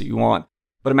the meds that you want,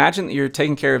 but imagine that you're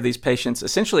taking care of these patients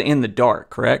essentially in the dark,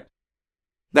 correct?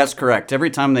 That's correct. Every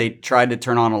time they tried to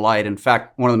turn on a light, in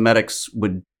fact, one of the medics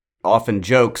would often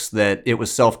jokes that it was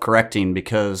self-correcting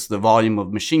because the volume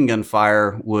of machine gun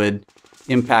fire would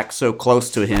impact so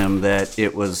close to him that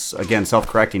it was, again,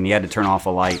 self-correcting. He had to turn off a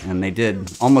light, and they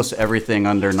did almost everything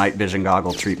under night vision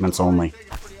goggle treatments only.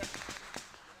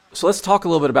 So let's talk a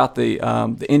little bit about the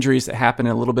injuries that happened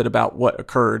and a little bit about what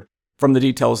occurred from the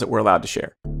details that we're allowed to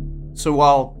share. So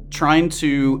while trying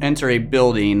to enter a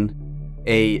building,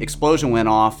 a explosion went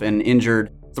off and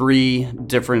injured 3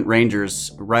 different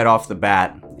Rangers right off the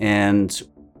bat, and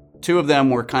 2 of them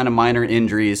were kind of minor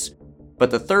injuries, but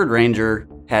the 3rd Ranger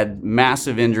had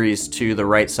massive injuries to the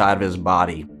right side of his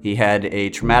body. He had a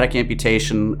traumatic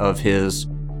amputation of his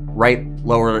right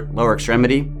lower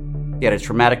extremity. He had a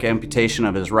traumatic amputation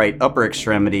of his right upper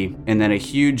extremity, and then a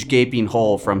huge gaping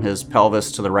hole from his pelvis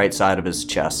to the right side of his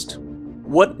chest.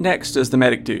 What next does the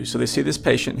medic do? So they see this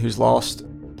patient who's lost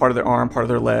part of their arm, part of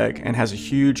their leg, and has a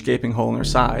huge gaping hole in their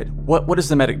side. What does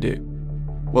the medic do?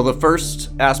 Well, the first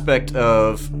aspect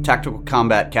of tactical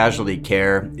combat casualty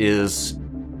care is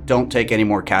don't take any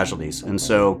more casualties. And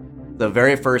so the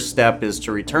very first step is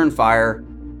to return fire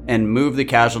and move the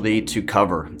casualty to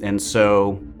cover. And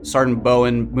so Sergeant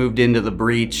Bowen moved into the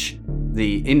breach,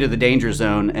 into the danger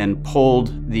zone, and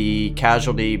pulled the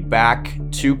casualty back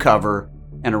to cover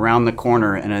and around the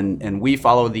corner. And we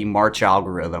follow the march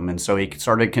algorithm. And so he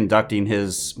started conducting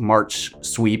his march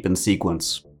sweep and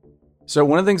sequence. So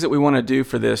one of the things that we want to do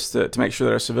for this to make sure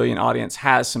that our civilian audience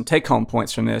has some take-home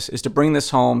points from this is to bring this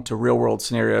home to real-world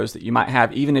scenarios that you might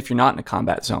have even if you're not in a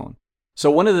combat zone.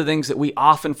 So one of the things that we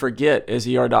often forget as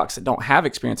ER docs that don't have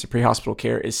experience in pre-hospital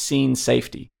care is scene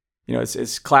safety. You know,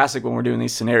 it's classic when we're doing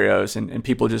these scenarios and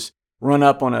people just run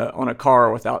up on a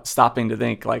car without stopping to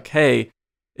think like, hey,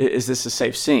 is this a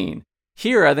safe scene?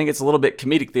 Here, I think it's a little bit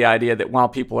comedic, the idea that while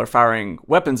people are firing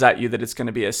weapons at you, that it's going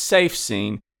to be a safe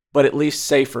scene, but at least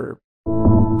safer.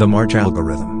 The March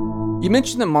algorithm. You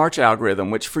mentioned the March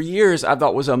algorithm, which for years I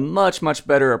thought was a much, much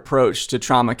better approach to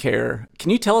trauma care.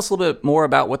 Can you tell us a little bit more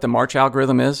about what the March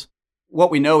algorithm is?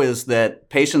 What we know is that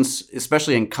patients,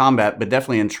 especially in combat, but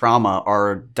definitely in trauma,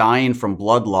 are dying from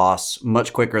blood loss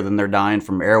much quicker than they're dying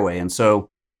from airway. And so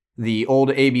the old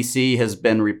ABC has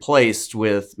been replaced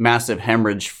with massive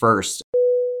hemorrhage first.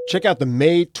 Check out the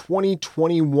May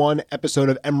 2021 episode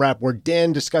of EMRAP where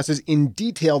Dan discusses in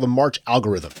detail the March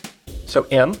algorithm. So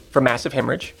M for massive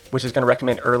hemorrhage, which is going to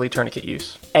recommend early tourniquet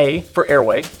use. A for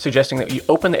airway, suggesting that you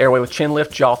open the airway with chin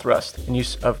lift, jaw thrust, and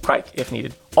use of crike if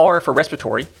needed. R for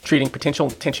respiratory, treating potential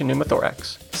tension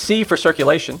pneumothorax. C for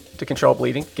circulation, to control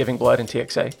bleeding, giving blood and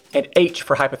TXA. And H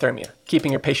for hypothermia,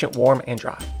 keeping your patient warm and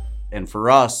dry. And for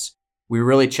us, we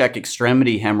really check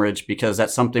extremity hemorrhage because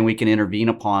that's something we can intervene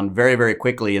upon very, very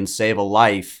quickly and save a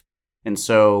life. And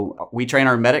so we train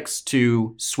our medics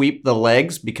to sweep the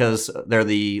legs because they're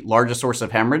the largest source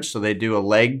of hemorrhage. So they do a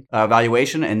leg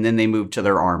evaluation and then they move to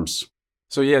their arms.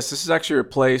 So yes, this has actually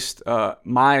replaced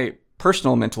my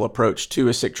personal mental approach to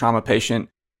a sick trauma patient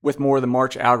with more of the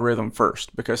March algorithm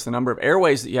first, because the number of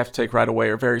airways that you have to take right away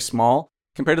are very small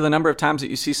compared to the number of times that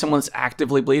you see someone that's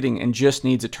actively bleeding and just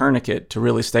needs a tourniquet to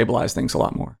really stabilize things a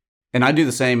lot more. And I do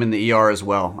the same in the ER as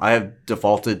well. I have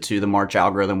defaulted to the March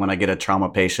algorithm when I get a trauma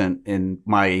patient in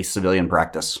my civilian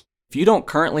practice. If you don't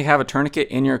currently have a tourniquet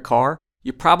in your car,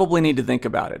 you probably need to think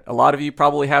about it. A lot of you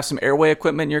probably have some airway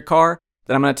equipment in your car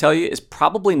that I'm going to tell you is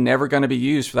probably never going to be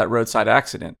used for that roadside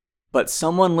accident. But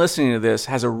someone listening to this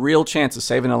has a real chance of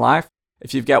saving a life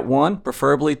if you've got 1,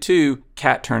 preferably 2,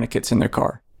 CAT tourniquets in their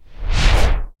car.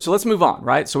 So let's move on,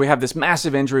 right? So we have this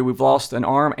massive injury. We've lost an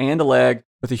arm and a leg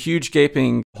with a huge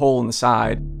gaping hole in the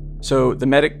side. So the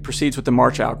medic proceeds with the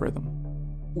March algorithm.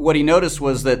 What he noticed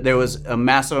was that there was a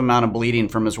massive amount of bleeding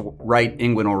from his right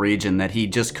inguinal region that he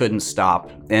just couldn't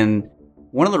stop. And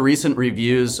one of the recent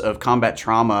reviews of combat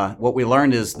trauma, what we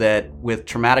learned is that with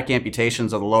traumatic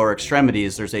amputations of the lower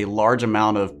extremities, there's a large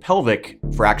amount of pelvic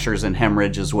fractures and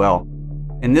hemorrhage as well.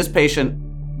 And this patient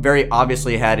very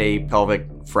obviously had a pelvic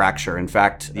fracture. In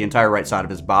fact, the entire right side of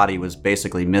his body was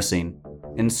basically missing.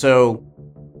 And so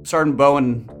Sergeant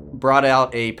Bowen brought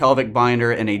out a pelvic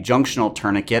binder and a junctional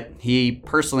tourniquet. He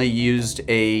personally used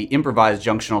a improvised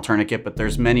junctional tourniquet, but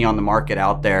there's many on the market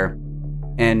out there.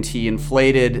 And he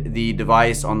inflated the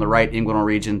device on the right inguinal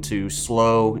region to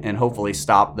slow and hopefully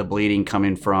stop the bleeding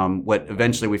coming from what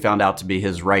eventually we found out to be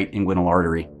his right inguinal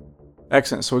artery.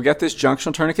 Excellent. So we got this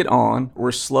junctional tourniquet on.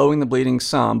 We're slowing the bleeding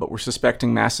some, but we're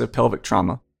suspecting massive pelvic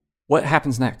trauma. What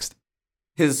happens next?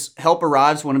 His help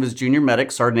arrives. One of his junior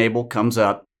medics, Sergeant Abel, comes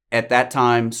up. At that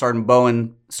time, Sergeant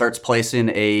Bowen starts placing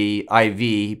a IV.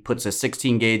 He puts a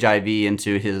 16-gauge IV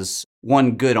into his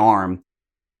one good arm.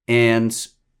 And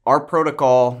our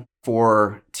protocol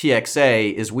for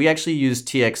TXA is we actually use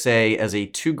TXA as a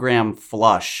 2-gram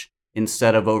flush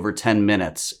instead of over 10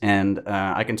 minutes. And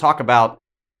I can talk about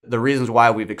the reasons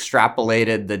why we've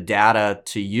extrapolated the data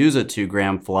to use a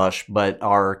 2-gram flush, but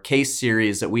our case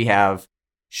series that we have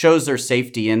shows their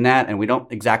safety in that, and we don't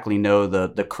exactly know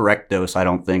the correct dose, I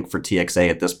don't think, for TXA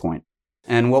at this point.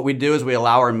 And what we do is we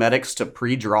allow our medics to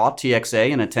pre-draw TXA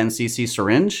in a 10 cc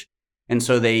syringe, and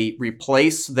so they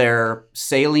replace their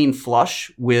saline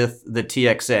flush with the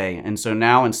TXA. And so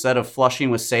now instead of flushing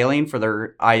with saline for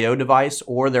their IO device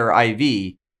or their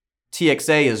IV,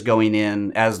 TXA is going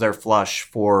in as their flush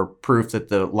for proof that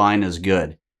the line is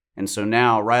good. And so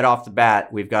now, right off the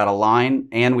bat, we've got a line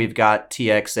and we've got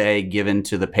TXA given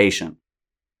to the patient.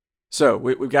 So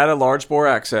we've got a large bore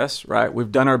access, right?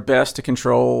 We've done our best to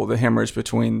control the hemorrhage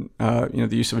between, the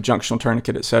use of a junctional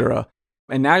tourniquet, et cetera.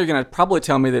 And now you're going to probably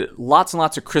tell me that lots and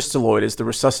lots of crystalloid is the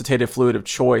resuscitative fluid of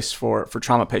choice for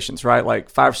trauma patients, right? Like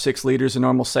 5 or 6 liters of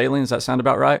normal saline. Does that sound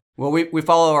about right? Well, we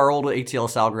follow our old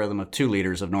ATLS algorithm of 2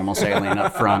 liters of normal saline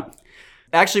up front.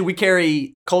 Actually, we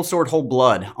carry cold stored whole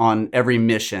blood on every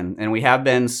mission, and we have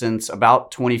been since about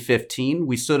 2015.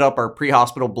 We stood up our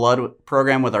pre-hospital blood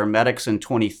program with our medics in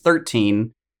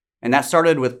 2013, and that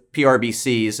started with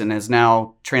PRBCs and has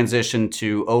now transitioned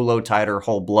to low titer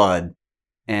whole blood.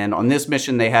 And on this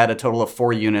mission, they had a total of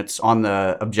 4 units on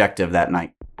the objective that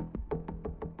night.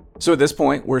 So at this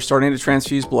point, we're starting to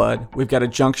transfuse blood. We've got a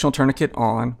junctional tourniquet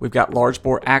on. We've got large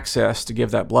bore access to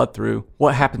give that blood through.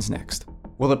 What happens next?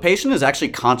 Well, the patient is actually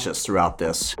conscious throughout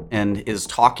this and is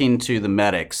talking to the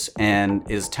medics and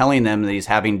is telling them that he's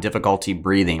having difficulty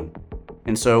breathing.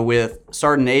 And so with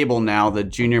Sergeant Abel now, the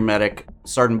junior medic,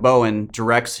 Sergeant Bowen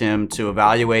directs him to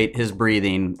evaluate his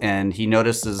breathing, and he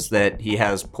notices that he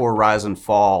has poor rise and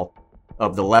fall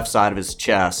of the left side of his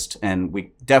chest, and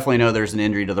we definitely know there's an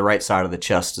injury to the right side of the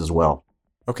chest as well.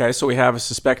 Okay, so we have a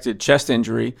suspected chest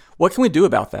injury. What can we do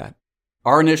about that?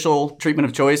 Our initial treatment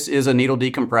of choice is a needle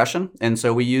decompression, and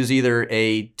so we use either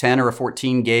a 10 or a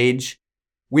 14 gauge.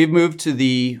 We've moved to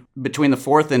between the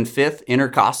 4th and 5th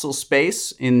intercostal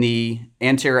space in the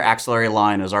anterior axillary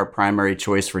line as our primary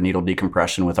choice for needle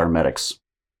decompression with our medics.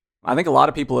 I think a lot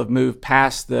of people have moved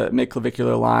past the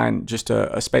midclavicular line just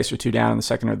a space or 2 down in the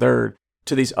 2nd or 3rd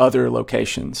to these other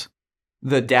locations.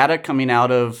 The data coming out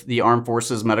of the Armed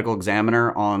Forces Medical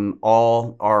Examiner on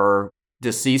all our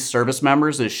deceased service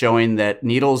members is showing that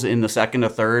needles in the 2nd to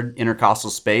 3rd intercostal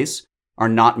space are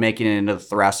not making it into the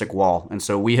thoracic wall. And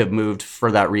so we have moved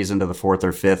for that reason to the 4th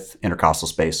or 5th intercostal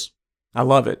space. I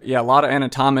love it. Yeah, a lot of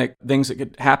anatomic things that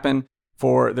could happen.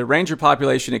 For the Ranger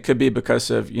population, it could be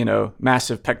because of,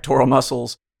 massive pectoral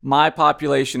muscles. My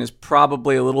population is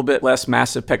probably a little bit less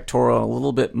massive pectoral, a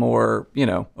little bit more,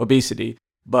 obesity.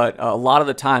 But a lot of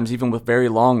the times, even with very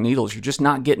long needles, you're just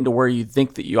not getting to where you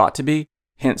think that you ought to be.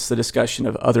 Hence the discussion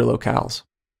of other locales.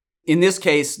 In this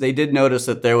case, they did notice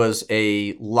that there was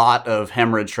a lot of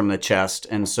hemorrhage from the chest.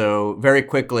 And so very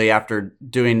quickly after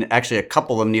doing actually a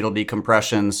couple of needle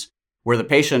decompressions where the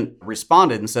patient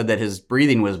responded and said that his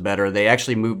breathing was better, they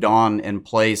actually moved on and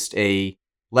placed a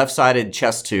left-sided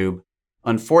chest tube.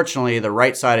 Unfortunately, the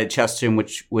right-sided chest tube,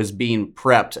 which was being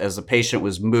prepped as the patient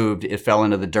was moved, it fell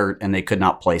into the dirt and they could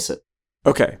not place it.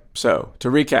 Okay, so to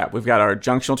recap, we've got our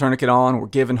junctional tourniquet on, we're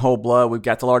giving whole blood, we've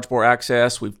got the large bore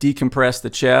access, we've decompressed the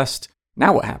chest.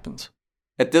 Now what happens?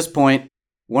 At this point,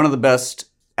 one of the best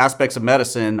aspects of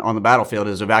medicine on the battlefield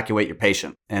is evacuate your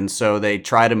patient. And so they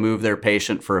try to move their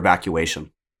patient for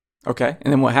evacuation. Okay,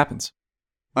 and then what happens?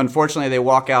 Unfortunately, they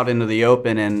walk out into the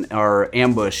open and are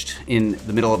ambushed in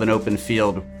the middle of an open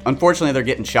field. Unfortunately, they're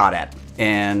getting shot at,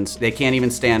 and they can't even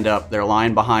stand up. They're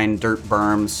lying behind dirt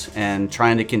berms and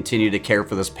trying to continue to care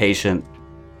for this patient.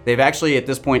 They've actually, at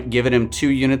this point, given him 2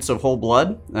 units of whole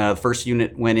blood. The first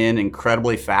unit went in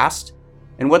incredibly fast.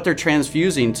 And what they're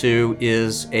transfusing to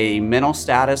is a mental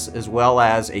status as well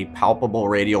as a palpable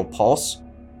radial pulse.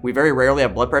 We very rarely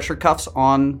have blood pressure cuffs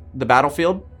on the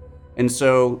battlefield. And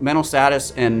so mental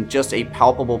status and just a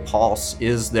palpable pulse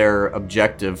is their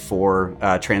objective for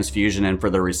transfusion and for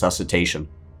their resuscitation.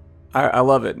 I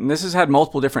love it. And this has had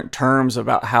multiple different terms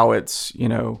about how it's,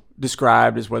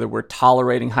 described as whether we're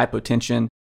tolerating hypotension.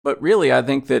 But really, I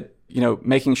think that,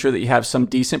 making sure that you have some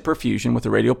decent perfusion with the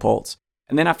radial pulse.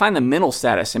 And then I find the mental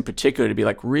status in particular to be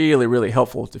like really, really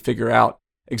helpful to figure out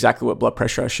exactly what blood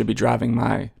pressure I should be driving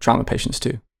my trauma patients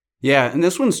to. Yeah, and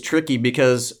this one's tricky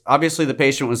because obviously the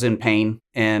patient was in pain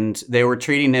and they were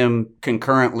treating him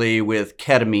concurrently with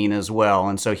ketamine as well.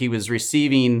 And so he was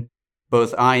receiving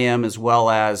both IM as well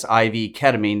as IV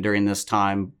ketamine during this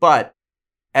time. But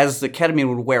as the ketamine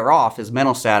would wear off, his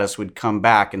mental status would come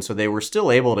back. And so they were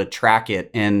still able to track it.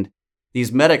 And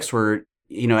these medics were,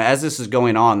 as this is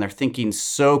going on, they're thinking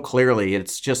so clearly.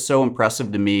 It's just so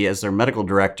impressive to me as their medical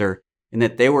director in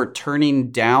that they were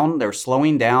they're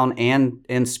slowing down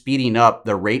and speeding up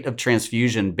the rate of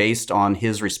transfusion based on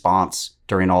his response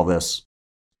during all this.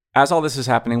 As all this is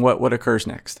happening, what occurs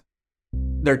next?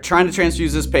 They're trying to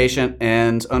transfuse this patient,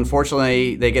 and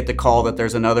unfortunately, they get the call that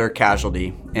there's another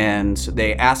casualty, and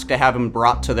they ask to have him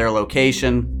brought to their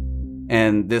location,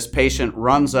 and this patient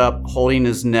runs up, holding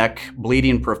his neck,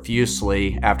 bleeding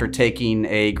profusely after taking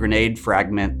a grenade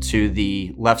fragment to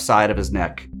the left side of his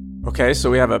neck. Okay, so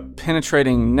we have a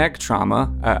penetrating neck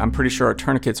trauma. I'm pretty sure our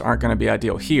tourniquets aren't going to be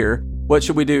ideal here. What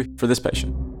should we do for this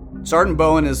patient? Sergeant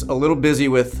Bowen is a little busy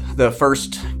with the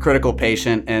first critical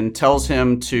patient and tells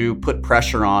him to put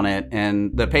pressure on it.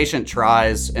 And the patient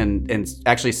tries and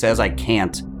actually says, I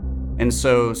can't. And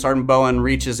so Sergeant Bowen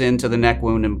reaches into the neck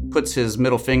wound and puts his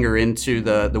middle finger into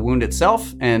the wound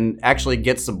itself and actually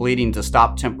gets the bleeding to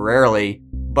stop temporarily,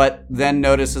 but then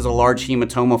notices a large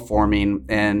hematoma forming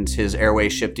and his airway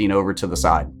shifting over to the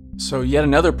side. So yet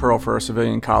another pearl for our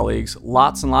civilian colleagues.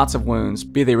 Lots and lots of wounds,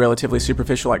 be they relatively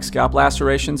superficial like scalp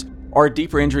lacerations, or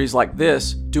deeper injuries like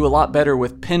this, do a lot better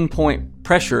with pinpoint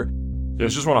pressure. Yeah, I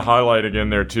just want to highlight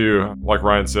again there too, like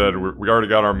Ryan said, we already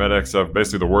got our medics of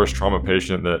basically the worst trauma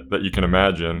patient that you can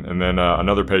imagine. And then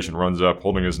another patient runs up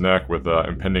holding his neck with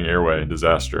impending airway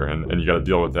disaster. And you got to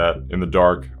deal with that in the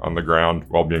dark on the ground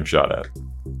while being shot at.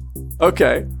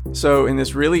 Okay, so in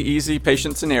this really easy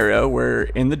patient scenario where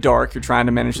in the dark you're trying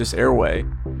to manage this airway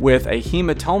with a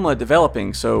hematoma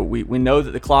developing, so we know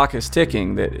that the clock is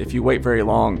ticking, that if you wait very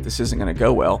long, this isn't going to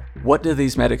go well. What do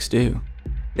these medics do?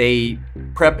 They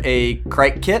prep a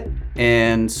cric kit,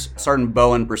 and Sergeant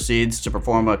Bowen proceeds to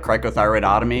perform a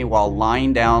cricothyroidotomy while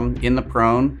lying down in the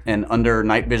prone and under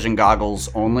night vision goggles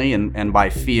only and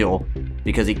by feel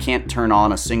because he can't turn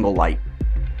on a single light.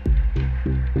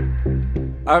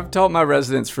 I've taught my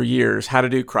residents for years how to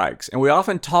do crics, and we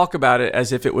often talk about it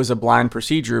as if it was a blind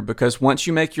procedure because once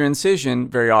you make your incision,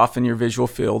 very often your visual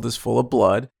field is full of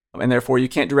blood, and therefore you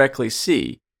can't directly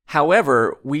see.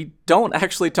 However, we don't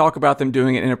actually talk about them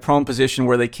doing it in a prone position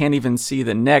where they can't even see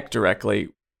the neck directly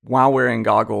while wearing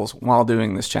goggles, while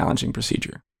doing this challenging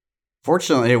procedure.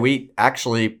 Fortunately, we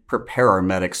actually prepare our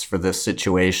medics for this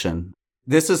situation.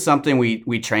 This is something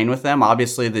we train with them.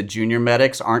 Obviously, the junior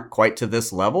medics aren't quite to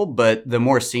this level, but the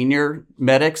more senior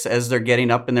medics, as they're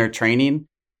getting up in their training,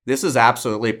 this is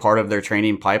absolutely part of their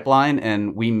training pipeline,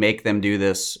 and we make them do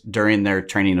this during their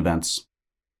training events.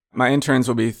 My interns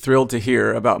will be thrilled to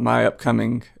hear about my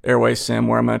upcoming airway sim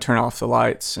where I'm going to turn off the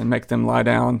lights and make them lie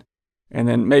down and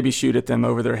then maybe shoot at them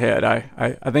over their head.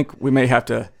 I think we may have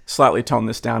to slightly tone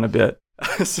this down a bit.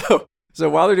 So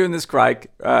while they're doing this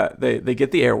cric, they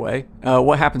get the airway.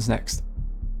 What happens next?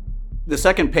 The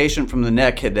second patient from the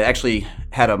neck had actually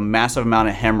had a massive amount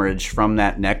of hemorrhage from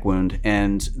that neck wound,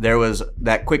 and there was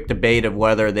that quick debate of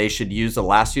whether they should use the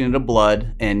last unit of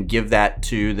blood and give that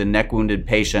to the neck wounded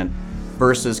patient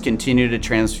versus continue to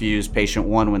transfuse patient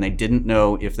one when they didn't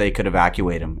know if they could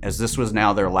evacuate him, as this was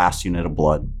now their last unit of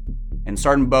blood. And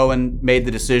Sergeant Bowen made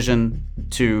the decision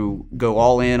to go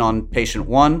all in on patient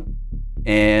one.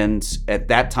 And at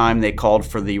that time, they called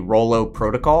for the ROLO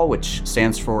protocol, which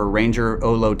stands for Ranger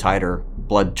Olo Titer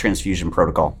Blood Transfusion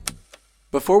Protocol.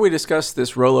 Before we discuss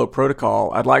this ROLO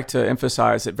protocol, I'd like to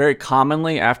emphasize that very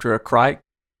commonly after a cric,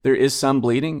 there is some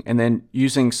bleeding, and then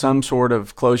using some sort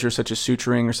of closure such as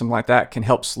suturing or something like that can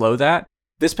help slow that.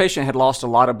 This patient had lost a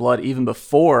lot of blood even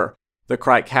before the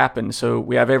cric happened, so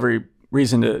we have every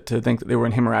reason to think that they were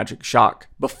in hemorrhagic shock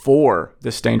before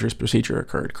this dangerous procedure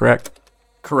occurred, correct?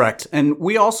 Correct. And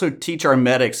we also teach our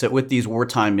medics that with these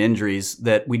wartime injuries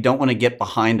that we don't want to get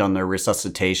behind on their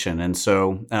resuscitation. And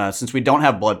so since we don't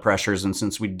have blood pressures and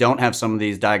since we don't have some of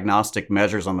these diagnostic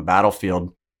measures on the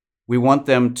battlefield, we want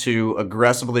them to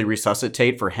aggressively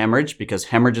resuscitate for hemorrhage because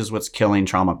hemorrhage is what's killing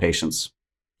trauma patients.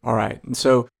 All right. And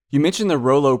so you mentioned the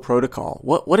ROLO protocol.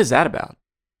 What is that about?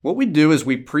 What we do is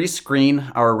we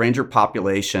pre-screen our ranger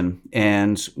population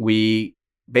and we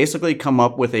basically come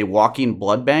up with a walking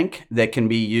blood bank that can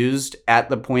be used at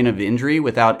the point of injury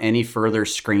without any further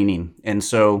screening. And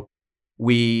so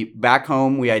back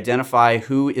home, we identify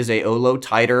who is a low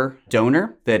titer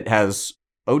donor that has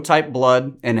O-type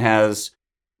blood and has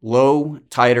low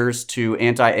titers to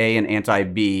anti-A and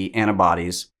anti-B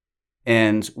antibodies.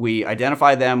 And we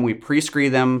identify them, we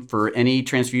pre-screen them for any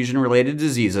transfusion-related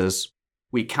diseases.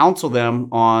 We counsel them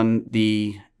on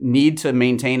the need to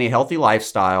maintain a healthy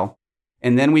lifestyle.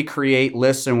 And then we create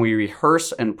lists and we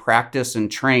rehearse and practice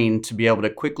and train to be able to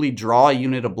quickly draw a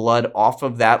unit of blood off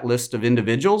of that list of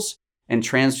individuals and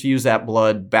transfuse that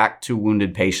blood back to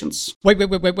wounded patients. Wait.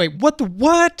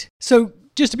 What? So,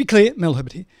 just to be clear, Mel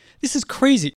Hibbert here, this is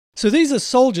crazy. So these are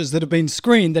soldiers that have been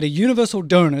screened that are universal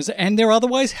donors and they're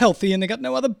otherwise healthy and they got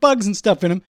no other bugs and stuff in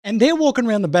them. And they're walking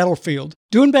around the battlefield,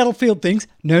 doing battlefield things,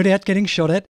 no doubt getting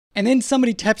shot at. And then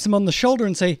somebody taps them on the shoulder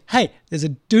and say, hey, there's a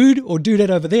dude or dudette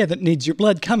over there that needs your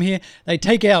blood. Come here. They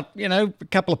take out, a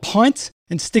couple of pints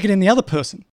and stick it in the other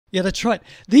person. Yeah, that's right.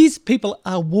 These people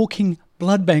are walking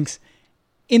blood banks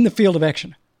in the field of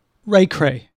action. Ray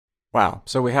cray. Wow.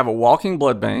 So we have a walking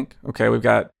blood bank. Okay, we've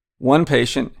got one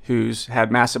patient who's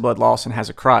had massive blood loss and has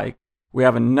a crike. We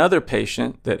have another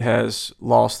patient that has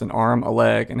lost an arm, a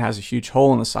leg, and has a huge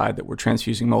hole in the side that we're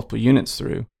transfusing multiple units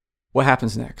through. What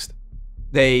happens next?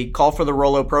 They call for the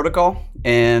Rollo protocol,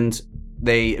 and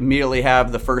they immediately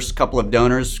have the first couple of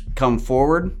donors come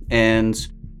forward, and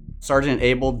Sergeant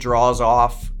Abel draws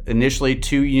off initially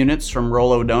 2 units from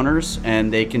Rollo donors,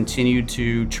 and they continue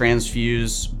to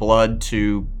transfuse blood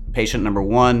to patient number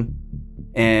 1.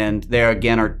 And they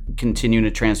again are continuing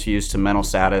to transfuse to mental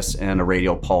status and a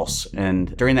radial pulse.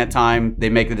 And during that time, they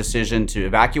make the decision to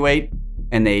evacuate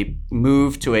and they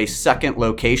move to a second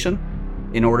location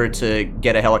in order to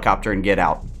get a helicopter and get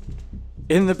out.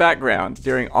 In the background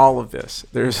during all of this,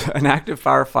 there's an active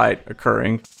firefight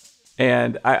occurring.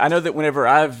 And I know that whenever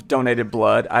I've donated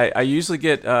blood, I usually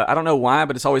get, I don't know why,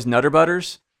 but it's always Nutter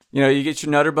Butters. You get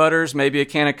your Nutter Butters, maybe a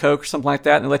can of Coke or something like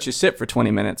that, and they let you sit for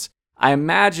 20 minutes. I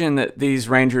imagine that these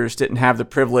Rangers didn't have the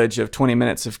privilege of 20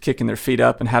 minutes of kicking their feet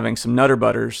up and having some Nutter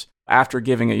Butters after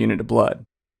giving a unit of blood.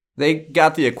 They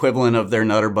got the equivalent of their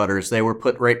Nutter Butters. They were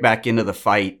put right back into the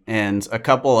fight, and a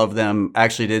couple of them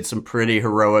actually did some pretty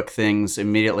heroic things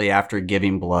immediately after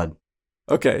giving blood.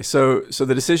 Okay, so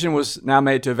the decision was now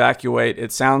made to evacuate.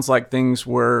 It sounds like things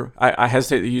were, I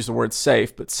hesitate to use the word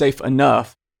safe, but safe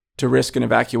enough to risk an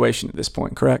evacuation at this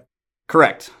point, correct?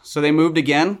 Correct. So they moved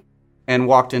again and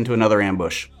walked into another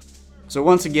ambush. So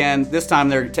once again, this time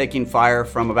they're taking fire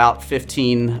from about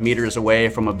 15 meters away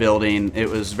from a building. It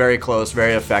was very close,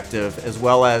 very effective, as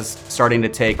well as starting to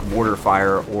take mortar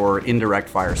fire or indirect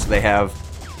fire. So they have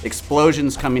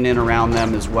explosions coming in around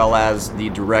them as well as the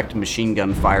direct machine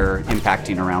gun fire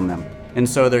impacting around them. And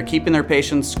so they're keeping their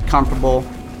patients comfortable,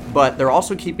 but they're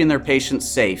also keeping their patients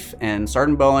safe. And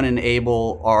Sergeant Bowen and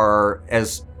Abel are,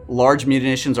 as large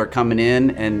munitions are coming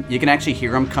in, and you can actually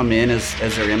hear them come in as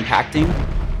they're impacting.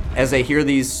 As they hear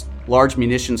these large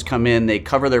munitions come in, they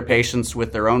cover their patients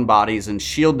with their own bodies and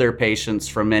shield their patients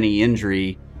from any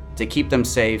injury to keep them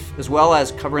safe, as well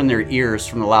as covering their ears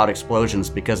from the loud explosions,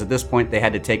 because at this point they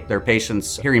had to take their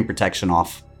patients' hearing protection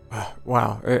off.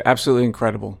 Wow, absolutely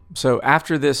incredible. So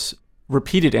after this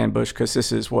repeated ambush, because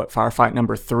this is firefight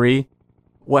number 3,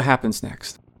 what happens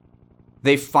next?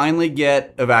 They finally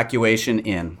get evacuation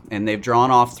in, and they've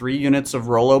drawn off 3 units of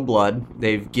Rollo blood.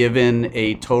 They've given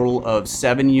a total of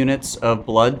 7 units of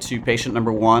blood to patient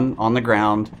number 1 on the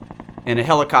ground, and a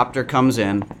helicopter comes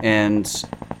in. And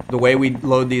the way we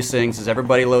load these things is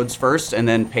everybody loads first, and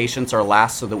then patients are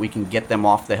last so that we can get them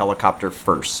off the helicopter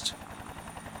first.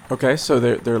 Okay, so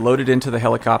they're loaded into the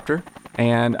helicopter,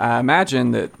 and I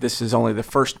imagine that this is only the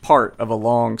first part of a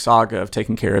long saga of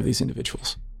taking care of these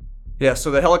individuals. Yeah,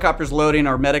 so the helicopter's loading.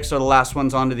 Our medics are the last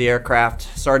ones onto the aircraft.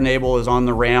 Sergeant Abel is on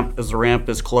the ramp as the ramp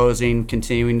is closing,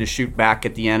 continuing to shoot back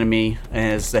at the enemy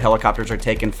as the helicopters are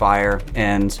taking fire,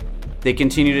 and they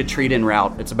continue to treat en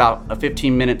route. It's about a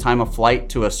 15-minute time of flight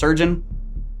to a surgeon,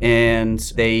 and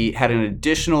they had an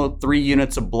additional 3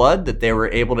 units of blood that they were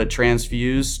able to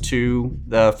transfuse to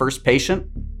the first patient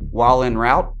while en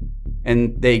route.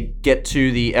 And they get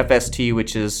to the FST,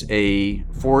 which is a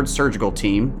forward surgical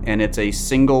team, and it's a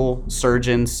single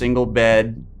surgeon, single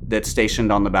bed that's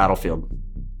stationed on the battlefield.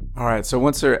 All right, so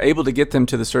once they're able to get them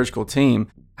to the surgical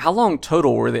team, how long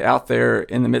total were they out there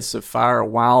in the midst of fire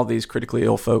while these critically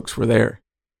ill folks were there?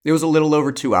 It was a little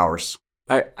over 2 hours.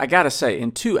 I gotta say,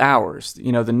 in 2 hours,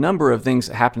 the number of things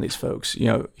that happened to these folks,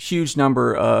 huge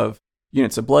number of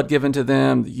units of blood given to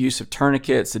them, the use of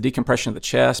tourniquets, the decompression of the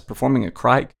chest, performing a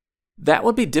crike. That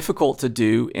would be difficult to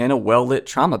do in a well-lit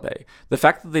trauma bay. The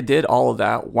fact that they did all of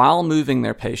that while moving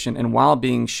their patient and while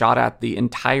being shot at the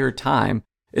entire time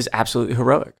is absolutely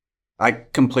heroic. I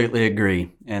completely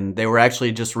agree. And they were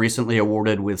actually just recently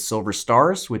awarded with Silver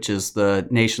Stars, which is the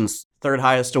nation's third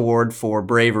highest award for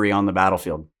bravery on the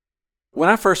battlefield. When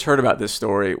I first heard about this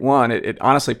story, one, it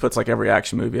honestly puts like every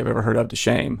action movie I've ever heard of to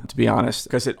shame, to be honest,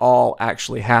 because it all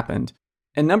actually happened.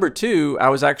 And number two, I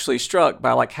was actually struck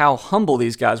by like how humble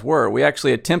these guys were. We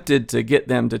actually attempted to get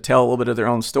them to tell a little bit of their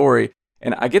own story.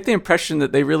 And I get the impression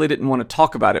that they really didn't want to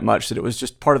talk about it much, that it was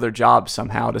just part of their job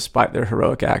somehow, despite their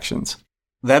heroic actions.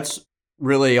 That's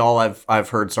really all I've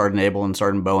heard Sergeant Abel and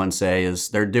Sergeant Bowen say is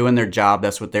they're doing their job.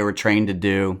 That's what they were trained to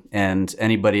do, and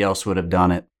anybody else would have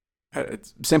done it.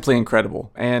 It's simply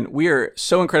incredible. And we are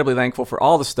so incredibly thankful for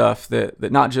all the stuff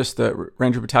that not just the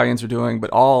Ranger battalions are doing, but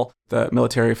all the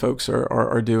military folks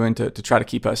are doing to try to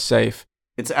keep us safe.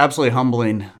 It's absolutely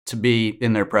humbling to be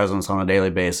in their presence on a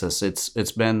daily basis.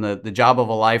 It's been the job of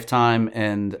a lifetime,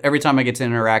 and every time I get to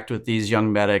interact with these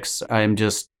young medics, I am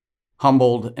just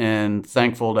humbled and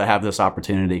thankful to have this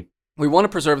opportunity. We want to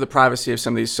preserve the privacy of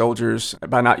some of these soldiers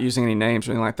by not using any names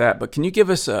or anything like that, but can you give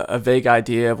us a vague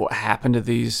idea of what happened to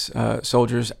these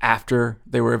soldiers after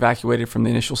they were evacuated from the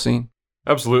initial scene?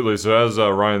 Absolutely. So as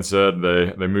Ryan said,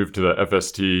 they moved to the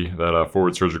FST, that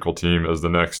forward surgical team, as the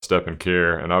next step in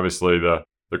care. And obviously the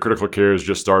critical care is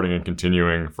just starting and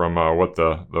continuing from what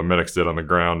the medics did on the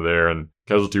ground there. And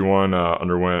Casualty 1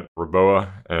 underwent Raboa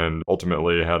and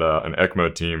ultimately had an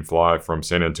ECMO team fly from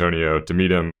San Antonio to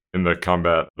meet him in the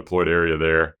combat deployed area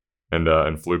there,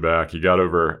 and flew back. He got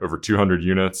over 200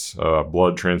 units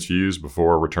blood transfused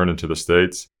before returning to the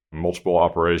States. Multiple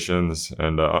operations,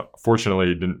 and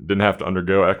fortunately didn't have to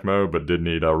undergo ECMO, but did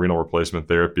need renal replacement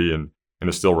therapy, and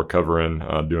is still recovering,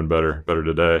 doing better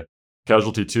today.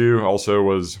 Casualty 2 also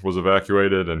was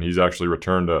evacuated, and he's actually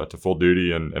returned to full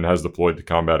duty and has deployed to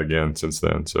combat again since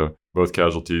then. So both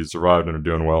casualties survived and are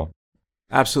doing well.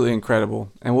 Absolutely incredible.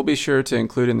 And we'll be sure to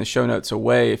include in the show notes a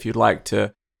way if you'd like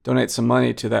to donate some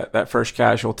money to that first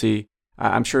casualty.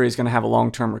 I'm sure he's going to have a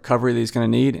long-term recovery that he's going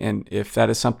to need, and if that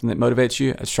is something that motivates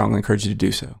you, I strongly encourage you to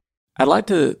do so. I'd like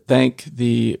to thank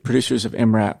the producers of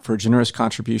EMRAP for a generous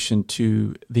contribution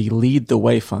to the Lead the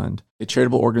Way Fund, a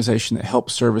charitable organization that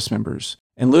helps service members.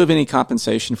 In lieu of any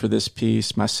compensation for this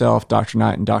piece, myself, Dr.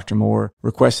 Knight, and Dr. Moore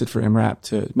requested for EMRAP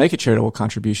to make a charitable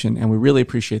contribution, and we really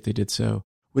appreciate they did so.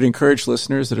 We'd encourage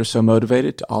listeners that are so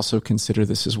motivated to also consider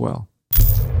this as well.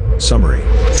 Summary.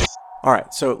 All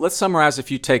right, so let's summarize a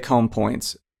few take-home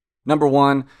points. Number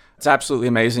one, it's absolutely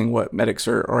amazing what medics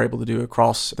are able to do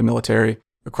across the military,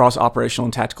 across operational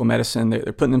and tactical medicine.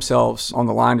 They're putting themselves on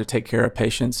the line to take care of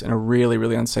patients in a really,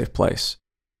 really unsafe place.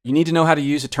 You need to know how to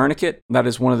use a tourniquet. That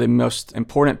is one of the most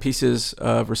important pieces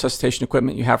of resuscitation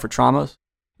equipment you have for traumas.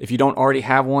 If you don't already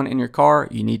have one in your car,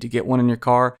 you need to get one in your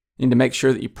car. You need to make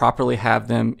sure that you properly have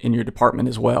them in your department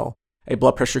as well. A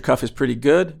blood pressure cuff is pretty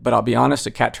good, but I'll be honest,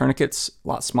 a cat tourniquet's a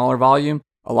lot smaller volume,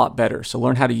 a lot better. So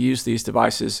learn how to use these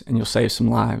devices and you'll save some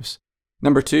lives.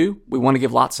 Number two, we want to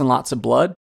give lots and lots of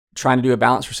blood. Trying to do a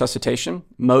balanced resuscitation.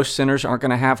 Most centers aren't going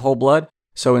to have whole blood,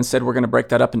 so instead we're going to break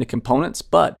that up into components,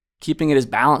 but keeping it as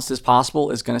balanced as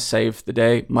possible is going to save the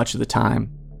day much of the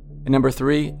time. And number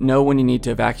three, know when you need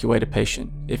to evacuate a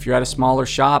patient. If you're at a smaller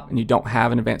shop and you don't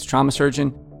have an advanced trauma surgeon,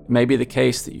 it may be the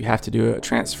case that you have to do a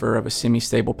transfer of a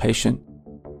semi-stable patient.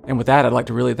 And with that, I'd like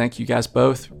to really thank you guys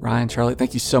both. Ryan, Charlie,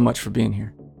 thank you so much for being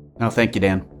here. No, thank you,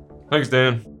 Dan. Thanks,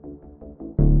 Dan.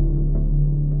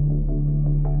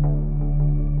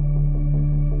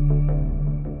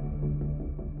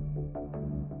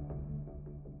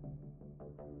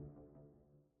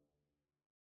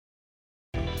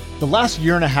 The last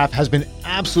year and a half has been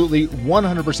absolutely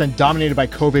 100% dominated by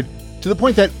COVID, to the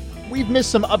point that we've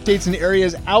missed some updates in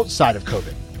areas outside of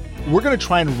COVID. We're going to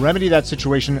try and remedy that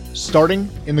situation, starting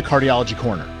in the cardiology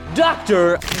corner.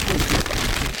 Dr.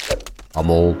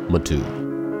 Amal Mattu.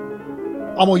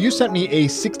 Amal, you sent me a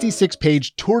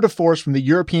 66-page tour de force from the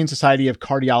European Society of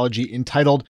Cardiology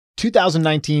entitled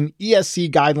 2019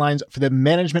 ESC Guidelines for the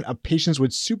Management of Patients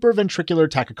with Supraventricular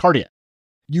Tachycardia.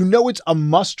 You know it's a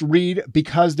must-read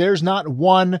because there's not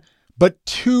one, but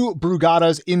two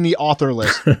Brugadas in the author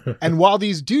list. And while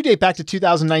these do date back to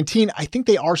 2019, I think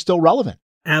they are still relevant.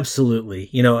 Absolutely.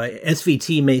 You know,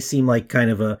 SVT may seem like kind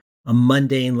of a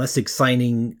mundane, less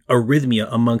exciting arrhythmia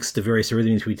amongst the various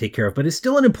arrhythmias we take care of, but it's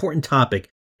still an important topic.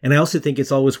 And I also think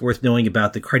it's always worth knowing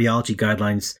about the cardiology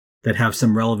guidelines that have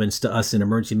some relevance to us in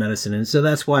emergency medicine. And so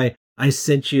that's why I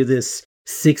sent you this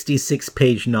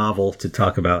 66-page novel to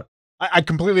talk about. I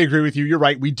completely agree with you. You're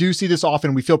right. We do see this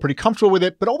often. We feel pretty comfortable with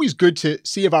it, but always good to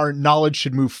see if our knowledge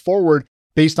should move forward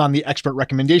based on the expert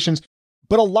recommendations.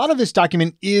 But a lot of this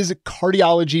document is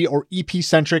cardiology or EP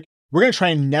centric. We're going to try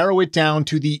and narrow it down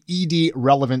to the ED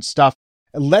relevant stuff.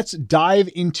 Let's dive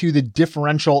into the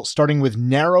differential, starting with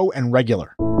narrow and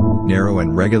regular. Narrow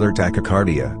and regular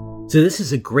tachycardia. So this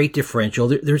is a great differential.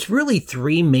 There's really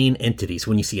three main entities.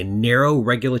 When you see a narrow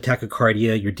regular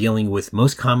tachycardia, you're dealing with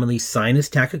most commonly sinus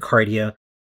tachycardia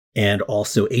and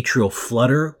also atrial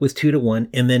flutter with 2-to-1,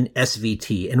 and then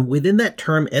SVT. And within that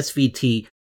term SVT,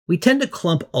 we tend to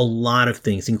clump a lot of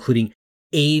things, including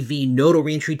AV nodal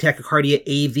reentry tachycardia,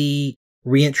 AV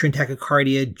reentrant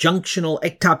tachycardia, junctional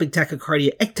ectopic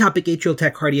tachycardia, ectopic atrial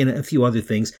tachycardia, and a few other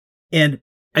things. And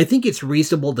I think it's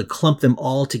reasonable to clump them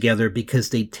all together because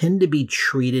they tend to be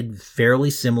treated fairly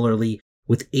similarly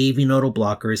with AV nodal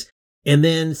blockers. And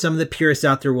then some of the purists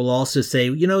out there will also say,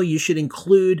 you should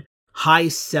include high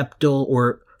septal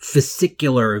or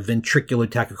fascicular ventricular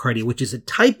tachycardia, which is a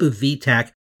type of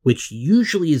VTach, which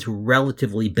usually is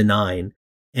relatively benign.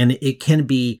 And it can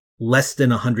be less than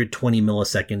 120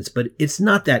 milliseconds, but it's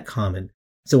not that common.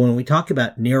 So when we talk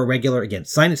about narrow regular, again,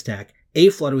 sinus tach, A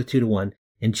flutter with 2-to-1,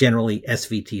 and generally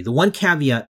SVT. The one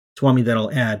caveat, Swami, that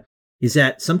I'll add is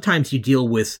that sometimes you deal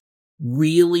with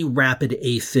really rapid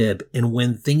AFib, and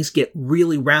when things get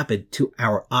really rapid to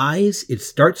our eyes, it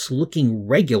starts looking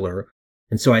regular.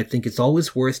 And so I think it's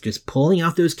always worth just pulling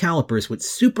out those calipers with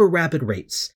super rapid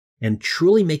rates and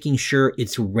truly making sure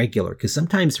it's regular, because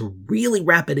sometimes really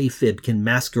rapid AFib can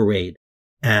masquerade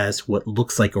as what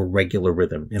looks like a regular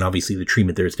rhythm. And obviously the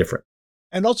treatment there is different.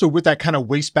 And also with that kind of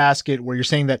wastebasket where you're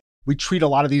saying that we treat a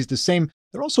lot of these the same,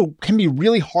 they're also can be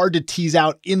really hard to tease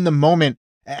out in the moment.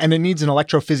 And it needs an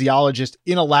electrophysiologist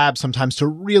in a lab sometimes to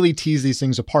really tease these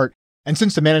things apart. And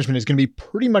since the management is going to be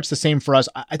pretty much the same for us,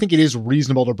 I think it is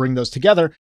reasonable to bring those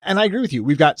together. And I agree with you.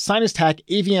 We've got sinus tach,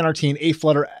 AV NRT, and A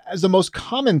flutter as the most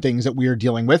common things that we are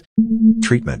dealing with.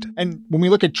 Treatment. And when we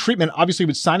look at treatment, obviously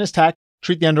with sinus tach,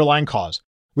 treat the underlying cause.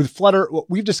 With flutter,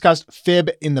 we've discussed fib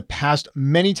in the past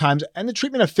many times, and the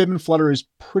treatment of fib and flutter is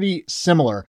pretty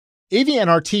similar. AV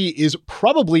NRT is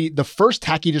probably the first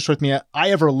tachydysrhythmia I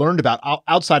ever learned about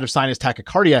outside of sinus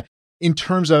tachycardia in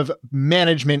terms of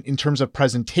management, in terms of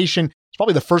presentation. It's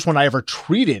probably the first one I ever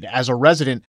treated as a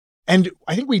resident. And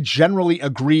I think we generally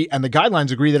agree, and the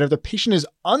guidelines agree, that if the patient is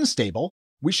unstable,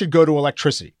 we should go to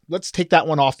electricity. Let's take that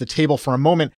one off the table for a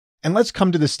moment, and let's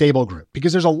come to the stable group,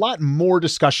 because there's a lot more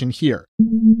discussion here.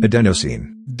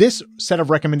 Adenosine. This set of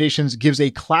recommendations gives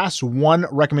a class 1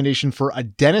 recommendation for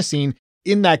adenosine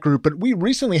in that group, but we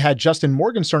recently had Justin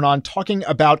Morgenstern on talking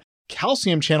about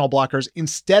calcium channel blockers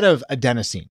instead of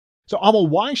adenosine. So Amal,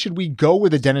 why should we go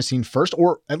with adenosine first,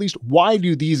 or at least why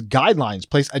do these guidelines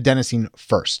place adenosine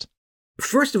first?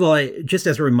 First of all, just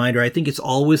as a reminder, I think it's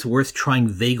always worth trying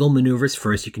vagal maneuvers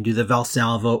first. You can do the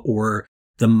Valsalva or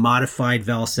the modified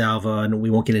Valsalva, and we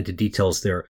won't get into details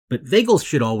there. But vagals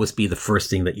should always be the first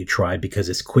thing that you try because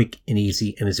it's quick and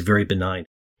easy and it's very benign.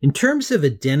 In terms of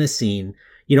adenosine,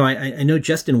 I know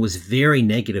Justin was very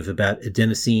negative about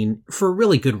adenosine for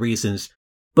really good reasons.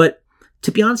 But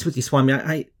to be honest with you, Swami,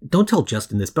 I don't tell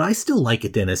Justin this, but I still like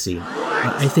adenosine.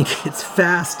 I think it's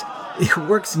fast. It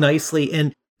works nicely.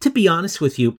 And to be honest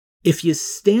with you, if you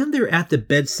stand there at the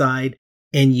bedside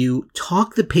and you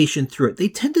talk the patient through it, they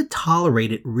tend to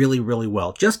tolerate it really, really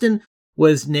well. Justin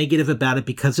was negative about it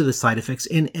because of the side effects,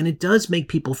 and it does make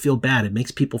people feel bad. It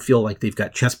makes people feel like they've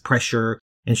got chest pressure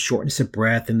and shortness of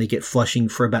breath, and they get flushing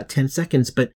for about 10 seconds.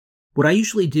 But what I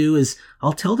usually do is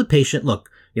I'll tell the patient,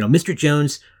 look, Mr.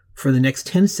 Jones, for the next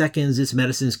 10 seconds, this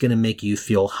medicine is going to make you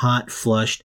feel hot,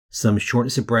 flushed, some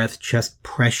shortness of breath, chest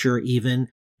pressure even.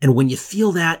 And when you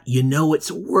feel that,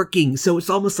 it's working. So it's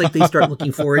almost like they start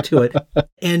looking forward to it.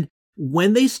 And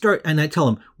when they start, and I tell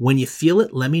them, when you feel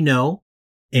it, let me know.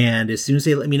 And as soon as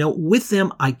they let me know, with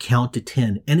them, I count to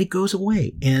 10 and it goes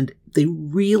away. And they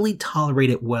really tolerate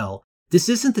it well. This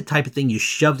isn't the type of thing you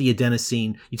shove the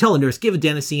adenosine. You tell a nurse, give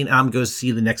adenosine, I'm going to go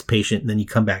see the next patient, and then you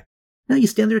come back. Now you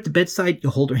stand there at the bedside, you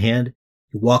hold their hand,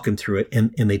 you walk them through it,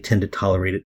 and they tend to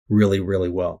tolerate it really, really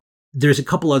well. There's a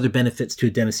couple other benefits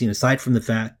to adenosine aside from the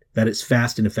fact that it's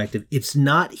fast and effective. It's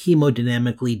not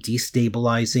hemodynamically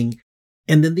destabilizing.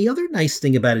 And then the other nice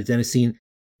thing about adenosine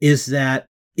is that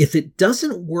if it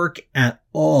doesn't work at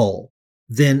all,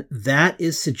 then that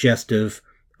is suggestive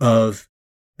of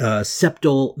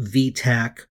septal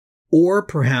VTach, or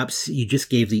perhaps you just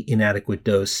gave the inadequate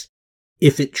dose.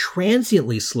 If it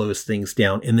transiently slows things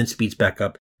down and then speeds back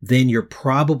up, then you're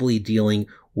probably dealing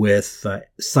with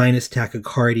sinus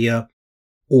tachycardia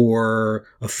or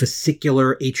a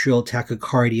fascicular atrial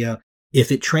tachycardia.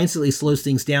 If it transiently slows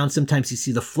things down, sometimes you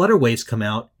see the flutter waves come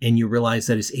out and you realize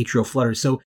that it's atrial flutter.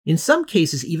 So in some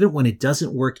cases, even when it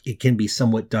doesn't work, it can be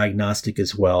somewhat diagnostic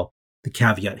as well. The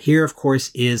caveat here, of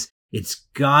course, is it's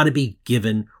got to be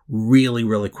given really,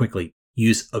 really quickly.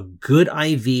 Use a good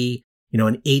IV,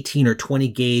 an 18 or 20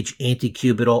 gauge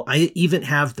anticubital. I even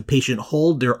have the patient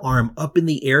hold their arm up in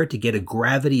the air to get a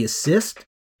gravity assist.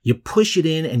 You push it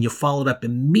in and you follow it up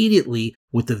immediately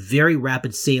with a very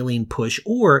rapid saline push,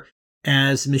 or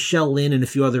as Michelle Lynn and a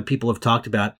few other people have talked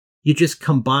about, you just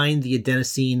combine the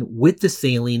adenosine with the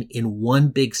saline in one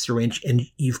big syringe and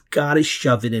you've got to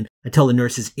shove it in. I tell the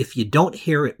nurses, if you don't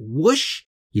hear it whoosh,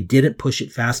 you didn't push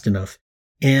it fast enough.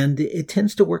 And it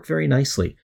tends to work very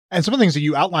nicely. And some of the things that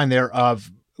you outlined there of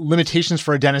limitations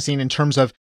for adenosine in terms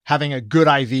of having a good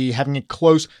IV, having it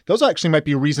close, those actually might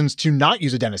be reasons to not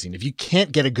use adenosine. If you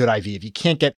can't get a good IV, if you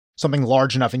can't get something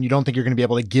large enough and you don't think you're going to be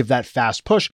able to give that fast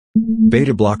push.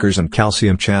 Beta blockers and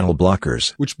calcium channel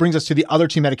blockers. Which brings us to the other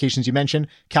two medications you mentioned,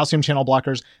 calcium channel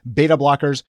blockers, beta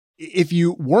blockers. If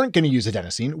you weren't going to use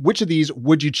adenosine, which of these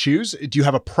would you choose? Do you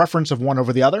have a preference of one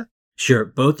over the other? Sure.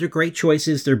 Both are great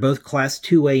choices. They're both class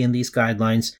 2A in these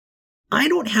guidelines. I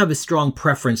don't have a strong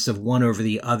preference of one over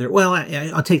the other. Well,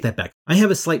 I'll take that back. I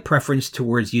have a slight preference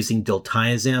towards using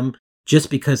diltiazem just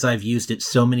because I've used it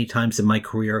so many times in my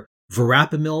career.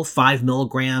 Verapamil, 5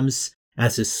 milligrams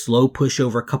as a slow push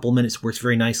over a couple minutes works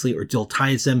very nicely, or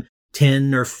diltiazem,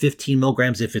 10 or 15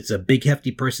 milligrams. If it's a big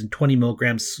hefty person, 20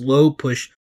 milligrams, slow push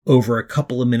over a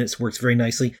couple of minutes works very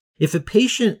nicely. If a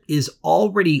patient is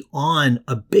already on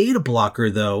a beta blocker,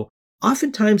 though,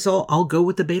 oftentimes I'll go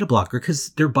with the beta blocker because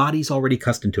their body's already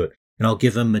accustomed to it. And I'll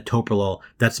give them metoprolol.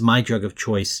 That's my drug of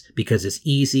choice because it's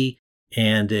easy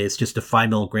and it's just a 5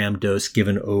 milligram dose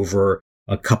given over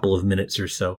a couple of minutes or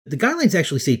so. The guidelines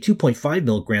actually say 2.5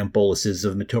 milligram boluses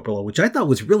of metoprolol, which I thought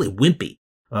was really wimpy.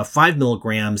 5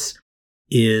 milligrams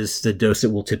is the dose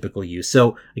that we'll typically use.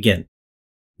 So again,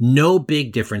 no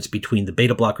big difference between the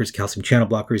beta blockers, calcium channel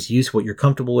blockers. Use what you're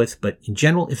comfortable with. But in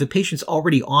general, if a patient's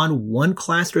already on one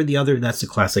class or the other, that's the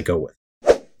class I go with.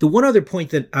 The one other point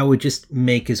that I would just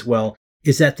make as well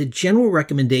is that the general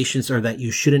recommendations are that you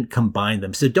shouldn't combine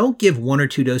them. So don't give 1 or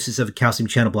 2 doses of a calcium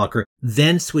channel blocker,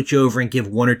 then switch over and give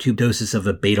 1 or 2 doses of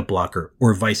a beta blocker,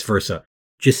 or vice versa.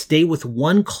 Just stay with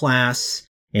one class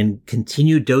and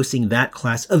continue dosing that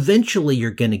class. Eventually,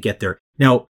 you're going to get there.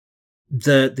 Now,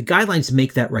 the guidelines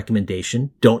make that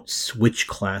recommendation. Don't switch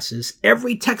classes.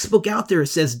 Every textbook out there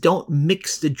says don't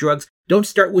mix the drugs. Don't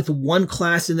start with one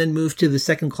class and then move to the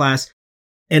second class.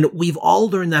 And we've all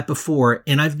learned that before,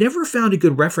 and I've never found a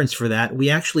good reference for that. We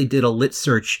actually did a lit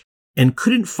search and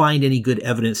couldn't find any good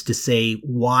evidence to say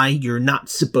why you're not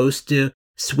supposed to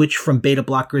switch from beta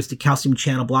blockers to calcium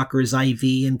channel blockers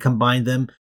IV and combine them.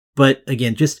 But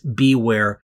again, just be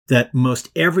aware that most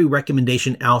every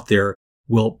recommendation out there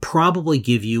will probably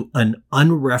give you an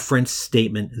unreferenced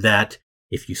statement that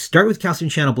if you start with calcium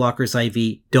channel blockers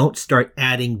IV, don't start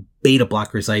adding beta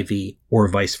blockers IV or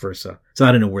vice versa. So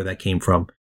I don't know where that came from.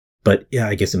 But yeah,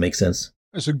 I guess it makes sense.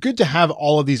 So good to have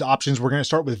all of these options. We're going to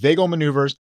start with vagal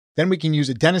maneuvers. Then we can use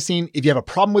adenosine. If you have a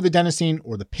problem with adenosine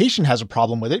or the patient has a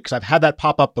problem with it, because I've had that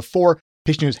pop up before,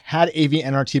 patient who's had AV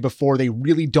NRT before, they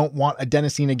really don't want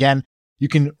adenosine again, you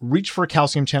can reach for a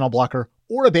calcium channel blocker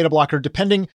or a beta blocker,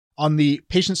 depending on the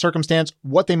patient circumstance,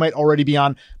 what they might already be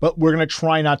on, but we're going to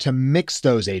try not to mix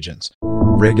those agents.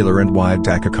 Regular and wide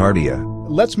tachycardia.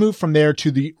 Let's move from there to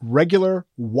the regular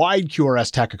wide QRS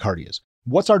tachycardias.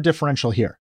 What's our differential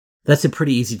here? That's a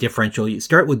pretty easy differential. You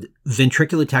start with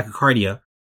ventricular tachycardia.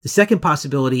 The second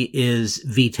possibility is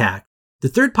VTAC. The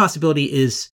third possibility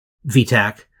is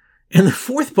VTAC. And the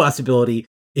fourth possibility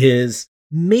is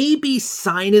maybe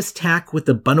sinus tac with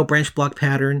the bundle branch block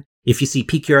pattern. If you see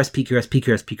PQRS, PQRS,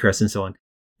 PQRS, PQRS, and so on.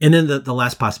 And then the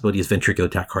last possibility is ventricular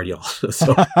tachycardia also.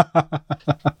 So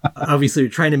obviously we're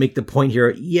trying to make the point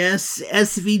here. Yes,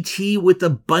 SVT with the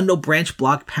bundle branch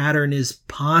block pattern is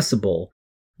possible,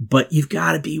 but you've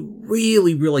got to be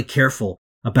really, really careful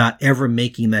about ever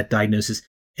making that diagnosis.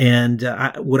 And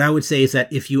what I would say is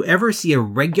that if you ever see a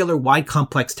regular wide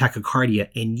complex tachycardia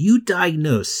and you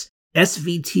diagnose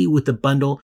SVT with the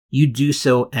bundle, you do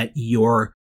so at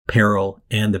your peril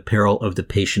and the peril of the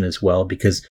patient as well,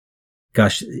 because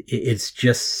gosh, it's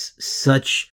just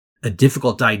such a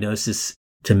difficult diagnosis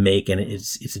to make, and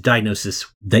it's a diagnosis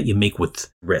that you make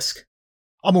with risk.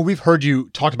 Amal, we've heard you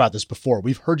talk about this before.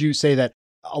 We've heard you say that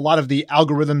a lot of the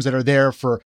algorithms that are there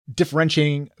for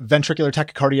differentiating ventricular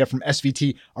tachycardia from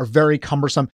SVT are very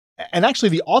cumbersome. And actually,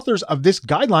 the authors of this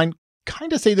guideline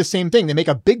kind of say the same thing. They make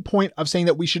a big point of saying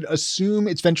that we should assume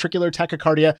it's ventricular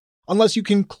tachycardia unless you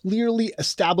can clearly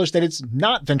establish that it's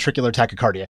not ventricular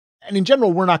tachycardia. And in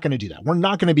general, we're not going to do that. We're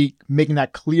not going to be making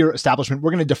that clear establishment.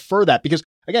 We're going to defer that because,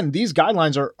 again, these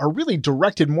guidelines are really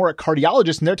directed more at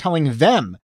cardiologists, and they're telling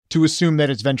them to assume that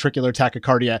it's ventricular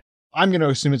tachycardia. I'm going to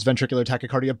assume it's ventricular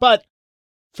tachycardia. But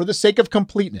for the sake of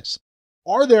completeness,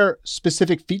 are there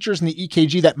specific features in the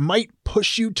EKG that might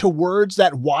push you towards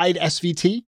that wide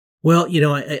SVT? Well,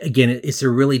 again, it's a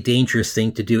really dangerous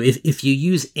thing to do. If you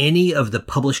use any of the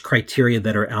published criteria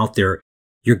that are out there,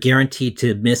 you're guaranteed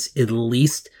to miss at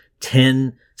least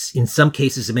 10, in some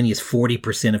cases, as many as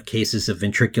 40% of cases of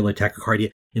ventricular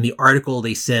tachycardia. In the article,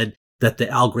 they said that the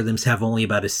algorithms have only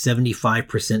about a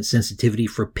 75% sensitivity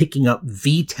for picking up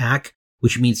VTAC,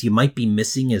 which means you might be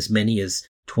missing as many as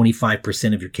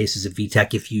 25% of your cases of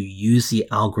VTAC if you use the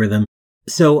algorithm.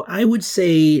 So I would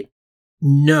say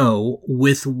no,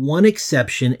 with one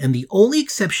exception. And the only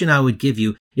exception I would give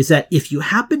you is that if you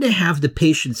happen to have the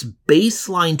patient's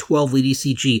baseline 12-lead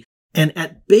ECG, and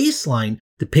at baseline,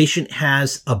 the patient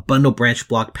has a bundle branch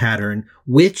block pattern,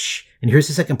 which, and here's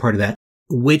the second part of that,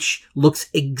 which looks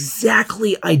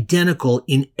exactly identical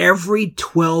in every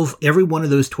one of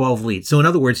those 12 leads. So in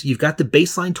other words, you've got the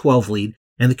baseline 12 lead,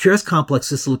 and the QRS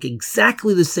complexes look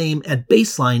exactly the same at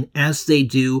baseline as they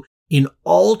do in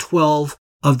all 12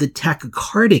 of the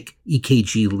tachycardic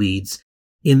EKG leads.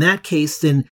 In that case,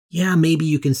 then, yeah, maybe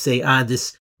you can say,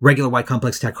 this regular wide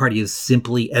complex tachycardia is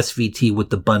simply SVT with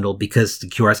the bundle because the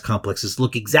QRS complexes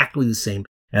look exactly the same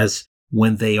as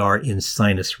when they are in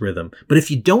sinus rhythm. But if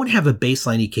you don't have a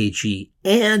baseline EKG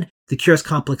and the QRS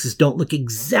complexes don't look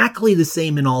exactly the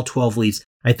same in all 12 leads,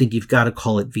 I think you've got to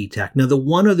call it VTAC. Now, the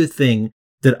one other thing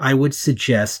that I would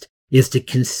suggest is to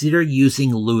consider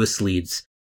using Lewis leads.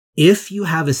 If you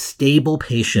have a stable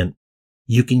patient,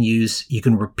 you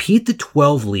can repeat the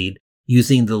 12 lead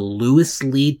using the Lewis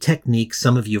lead technique.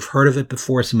 Some of you have heard of it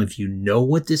before. Some of you know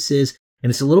what this is. And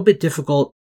it's a little bit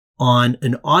difficult on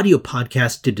an audio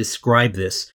podcast to describe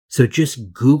this. So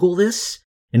just Google this.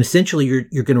 And essentially,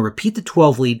 you're going to repeat the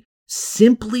 12 lead,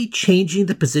 simply changing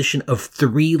the position of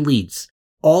 3 leads.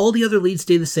 All the other leads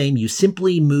stay the same. You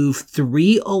simply move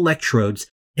 3 electrodes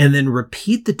and then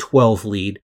repeat the 12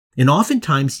 lead. And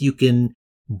oftentimes you can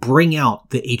bring out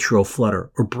the atrial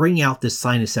flutter or bring out the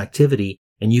sinus activity,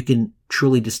 and you can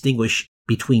truly distinguish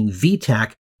between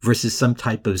VTAC versus some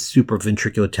type of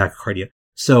supraventricular tachycardia.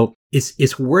 So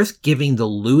it's worth giving the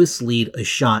Lewis lead a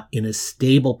shot in a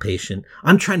stable patient.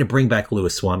 I'm trying to bring back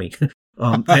Lewis, Swami.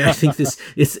 I think this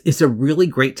is a really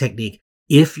great technique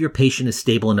if your patient is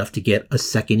stable enough to get a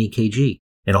second EKG.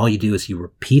 And all you do is you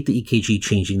repeat the EKG,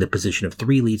 changing the position of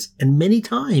 3 leads. And many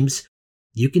times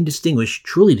you can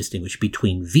truly distinguish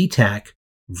between VTAC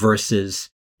versus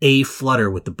a flutter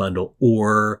with the bundle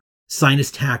or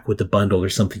sinus tac with the bundle or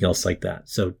something else like that.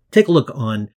 So take a look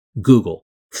on Google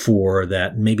for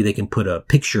that. Maybe they can put a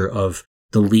picture of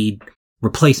the lead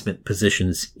replacement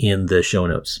positions in the show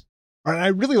notes. All right, I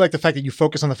really like the fact that you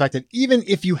focus on the fact that even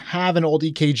if you have an old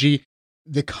EKG,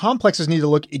 the complexes need to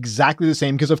look exactly the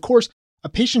same because, of course, a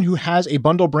patient who has a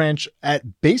bundle branch at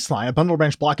baseline, a bundle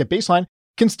branch block at baseline,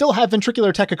 can still have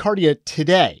ventricular tachycardia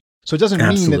today. So it doesn't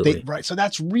mean that they, right? So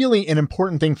that's really an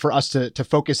important thing for us to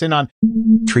focus in on.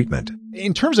 Treatment.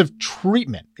 In terms of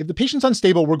treatment, if the patient's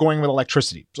unstable, we're going with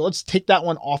electricity. So let's take that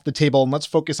one off the table and let's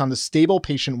focus on the stable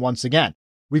patient once again.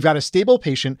 We've got a stable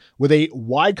patient with a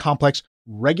wide complex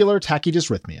regular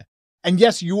tachydysrhythmia. And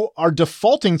yes, you are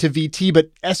defaulting to VT,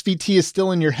 but SVT is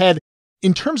still in your head.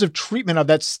 In terms of treatment of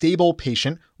that stable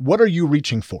patient, what are you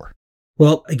reaching for?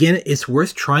 Well, again, it's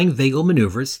worth trying vagal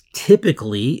maneuvers.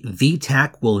 Typically,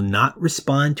 VTAC will not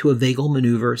respond to a vagal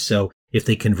maneuver. So if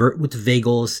they convert with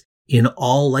vagals, in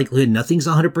all likelihood, nothing's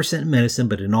 100% in medicine,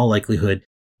 but in all likelihood,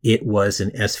 it was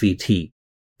an SVT.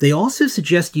 They also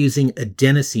suggest using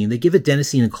adenosine. They give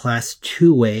adenosine a class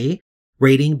 2A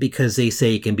rating because they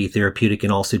say it can be therapeutic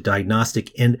and also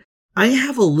diagnostic. And I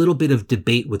have a little bit of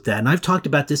debate with that. And I've talked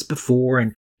about this before,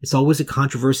 and it's always a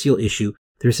controversial issue.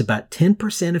 There's about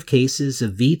 10% of cases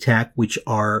of VTAC which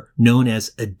are known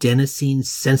as adenosine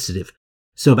sensitive.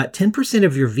 So about 10%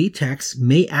 of your VTACs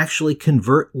may actually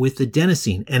convert with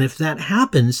adenosine. And if that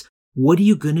happens, what are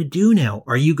you going to do now?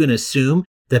 Are you going to assume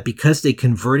that because they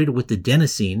converted with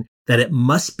adenosine, that it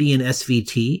must be an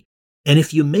SVT? And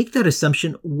if you make that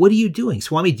assumption, what are you doing?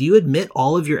 Swami, do you admit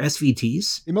all of your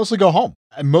SVTs? They mostly go home.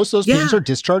 And most of those patients are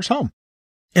discharged home.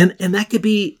 And that could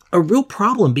be a real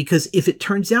problem because if it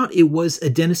turns out it was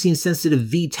adenosine sensitive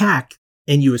VTAC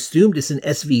and you assumed it's an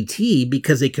SVT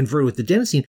because they converted with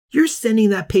adenosine, you're sending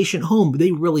that patient home.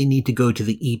 They really need to go to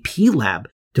the EP lab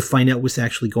to find out what's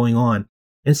actually going on.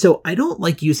 And so I don't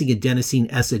like using adenosine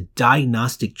as a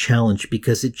diagnostic challenge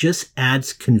because it just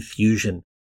adds confusion.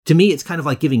 To me, it's kind of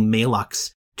like giving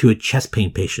Maalox to a chest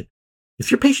pain patient. If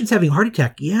your patient's having a heart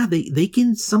attack, yeah, they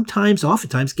can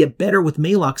oftentimes get better with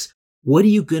Maalox. What are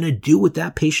you going to do with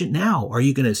that patient now? Are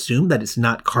you going to assume that it's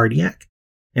not cardiac?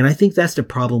 And I think that's the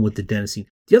problem with adenosine.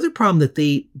 The other problem that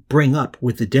they bring up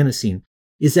with adenosine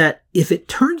is that if it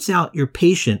turns out your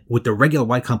patient with the regular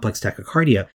wide complex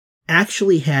tachycardia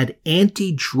actually had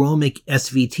antidromic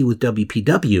SVT with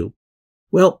WPW,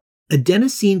 well,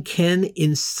 adenosine can,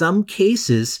 in some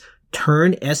cases,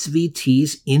 turn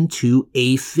SVTs into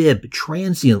AFib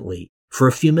transiently for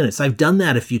a few minutes. I've done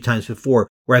that a few times before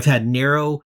where I've had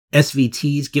narrow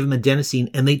SVTs, give them adenosine,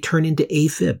 and they turn into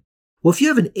AFib. Well, if you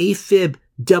have an AFib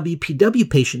WPW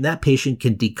patient, that patient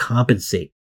can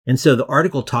decompensate. And so the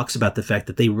article talks about the fact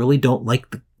that they really don't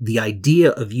like the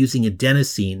idea of using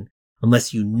adenosine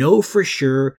unless you know for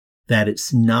sure that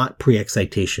it's not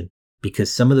pre-excitation,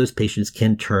 because some of those patients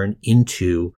can turn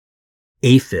into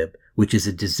AFib, which is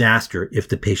a disaster if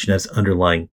the patient has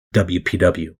underlying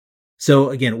WPW. So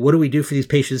again, what do we do for these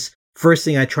patients? First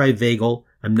thing, I try vagal.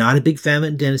 I'm not a big fan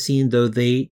of adenosine, though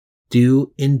they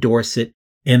do endorse it.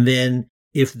 And then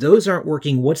if those aren't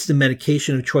working, what's the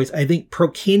medication of choice? I think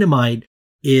procainamide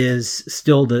is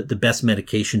still the best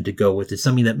medication to go with. It's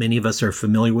something that many of us are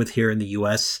familiar with here in the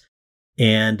U.S.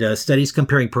 And studies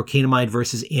comparing procainamide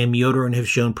versus amiodarone have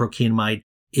shown procainamide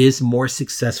is more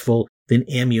successful than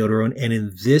amiodarone. And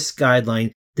in this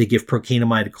guideline, they give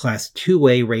procainamide a class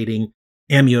 2A rating.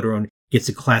 Amiodarone gets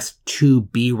a class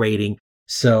 2B rating.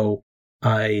 So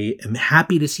I am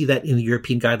happy to see that in the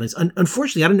European guidelines.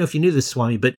 Unfortunately, I don't know if you knew this,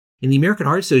 Swami, but in the American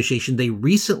Heart Association, they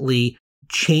recently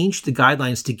changed the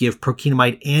guidelines to give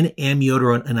procainamide and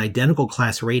amiodarone an identical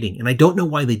class rating. And I don't know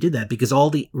why they did that, because all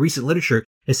the recent literature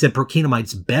has said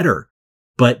procainamide's better.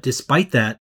 But despite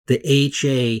that, the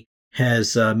AHA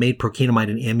has made procainamide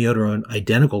and amiodarone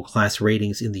identical class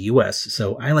ratings in the US.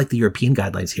 So I like the European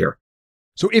guidelines here.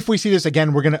 So if we see this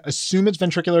again, we're going to assume it's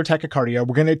ventricular tachycardia.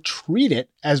 We're going to treat it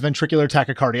as ventricular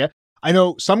tachycardia. I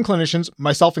know some clinicians,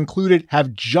 myself included,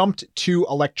 have jumped to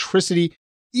electricity,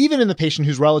 even in the patient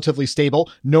who's relatively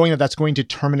stable, knowing that that's going to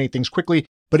terminate things quickly.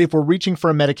 But if we're reaching for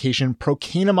a medication,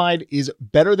 procainamide is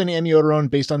better than amiodarone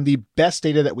based on the best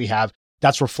data that we have.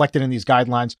 That's reflected in these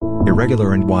guidelines.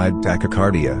 Irregular and wide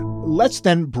tachycardia. Let's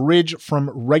then bridge from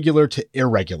regular to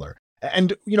irregular.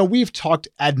 And, we've talked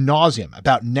ad nauseum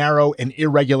about narrow and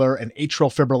irregular and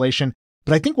atrial fibrillation,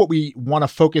 but I think what we want to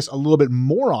focus a little bit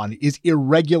more on is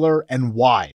irregular and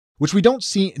wide, which we don't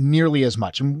see nearly as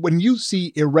much. And when you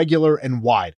see irregular and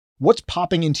wide, what's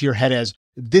popping into your head as,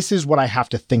 this is what I have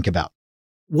to think about?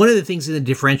 One of the things in the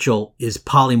differential is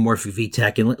polymorphic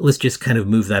VTAC, and let's just kind of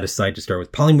move that aside to start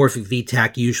with. Polymorphic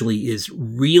VTAC usually is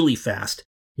really fast.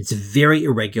 It's very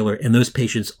irregular, and those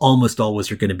patients almost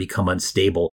always are going to become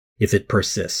unstable if it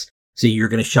persists. So you're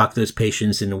going to shock those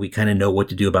patients, and we kind of know what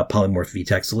to do about polymorphic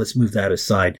VTAC. So let's move that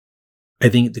aside. I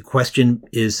think the question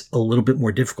is a little bit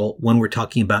more difficult when we're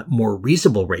talking about more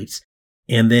reasonable rates.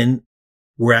 And then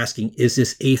we're asking, is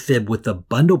this AFib with a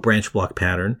bundle branch block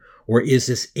pattern, or is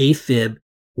this AFib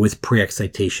with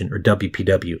pre-excitation or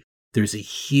WPW? There's a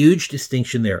huge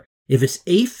distinction there. If it's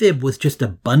AFib with just a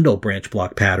bundle branch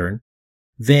block pattern,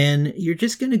 then you're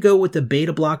just going to go with a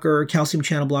beta blocker or calcium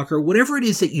channel blocker, whatever it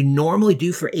is that you normally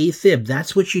do for AFib.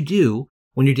 That's what you do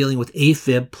when you're dealing with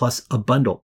AFib plus a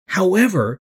bundle.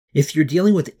 However, if you're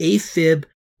dealing with AFib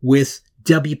with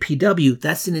WPW,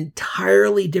 that's an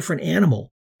entirely different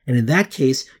animal. And in that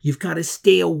case, you've got to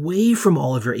stay away from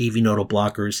all of your AV nodal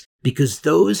blockers because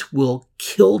those will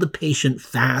kill the patient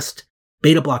fast.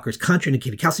 Beta blockers,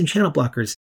 contraindicated, calcium channel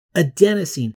blockers,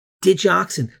 adenosine,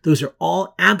 digoxin, those are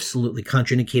all absolutely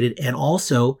contraindicated. And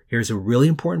also, here's a really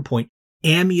important point,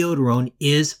 amiodarone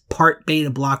is part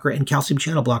beta blocker and calcium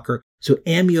channel blocker. So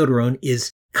amiodarone is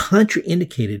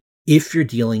contraindicated if you're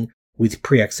dealing with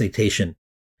pre-excitation.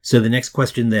 So the next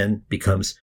question then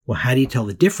becomes, well, how do you tell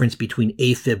the difference between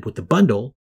AFib with the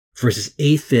bundle versus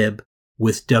AFib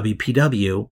with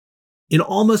WPW? In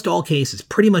almost all cases,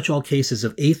 pretty much all cases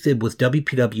of AFib with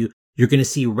WPW, you're going to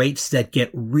see rates that get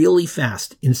really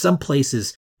fast. In some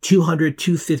places, 200,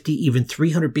 250, even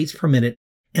 300 beats per minute.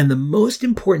 And the most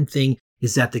important thing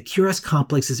is that the QRS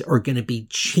complexes are going to be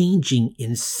changing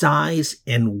in size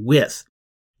and width.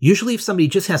 Usually if somebody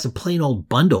just has a plain old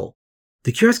bundle,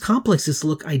 the QRS complexes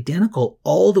look identical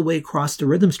all the way across the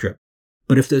rhythm strip.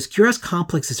 But if those QRS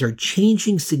complexes are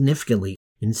changing significantly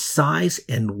in size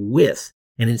and width,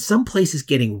 and in some places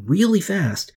getting really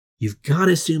fast, you've got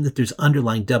to assume that there's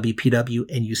underlying WPW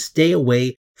and you stay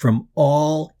away from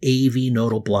all AV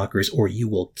nodal blockers or you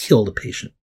will kill the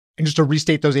patient. And just to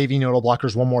restate those AV nodal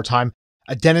blockers one more time,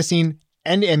 adenosine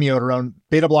and amiodarone,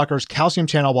 beta blockers, calcium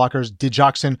channel blockers,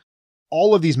 digoxin,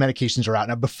 all of these medications are out.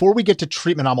 Now, before we get to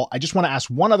treatment, Amal, I just want to ask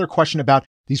one other question about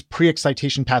these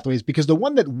pre-excitation pathways, because the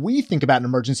one that we think about in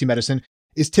emergency medicine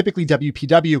is typically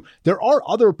WPW. There are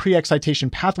other pre-excitation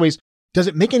pathways. Does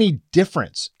it make any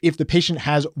difference if the patient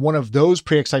has one of those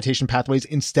pre-excitation pathways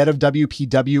instead of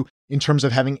WPW in terms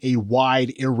of having a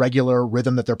wide, irregular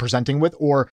rhythm that they're presenting with,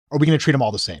 or are we going to treat them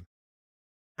all the same?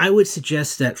 I would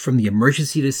suggest that from the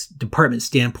emergency department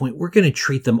standpoint, we're going to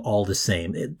treat them all the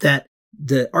same. That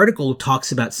the article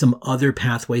talks about some other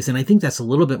pathways, and I think that's a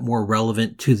little bit more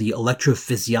relevant to the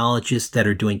electrophysiologists that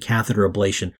are doing catheter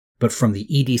ablation. But from the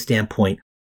ED standpoint,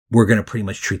 we're going to pretty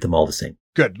much treat them all the same.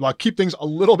 Good. Well, keep things a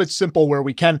little bit simple where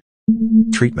we can.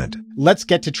 Treatment. Let's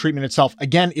get to treatment itself.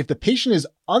 Again, if the patient is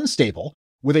unstable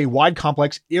with a wide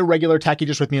complex irregular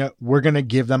tachydysrhythmia, we're going to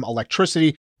give them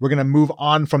electricity. We're going to move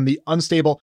on from the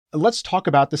unstable. Let's talk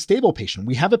about the stable patient.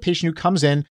 We have a patient who comes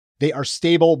in, they are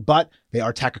stable, but they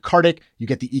are tachycardic. You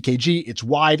get the EKG, it's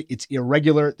wide, it's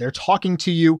irregular. They're talking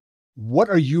to you. What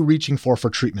are you reaching for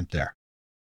treatment there?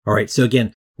 All right. So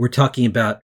again, we're talking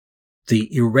about the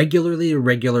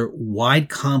irregular, wide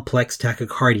complex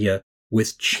tachycardia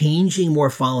with changing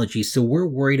morphology. So we're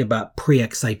worried about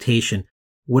pre-excitation.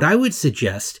 What I would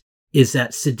suggest is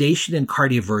that sedation and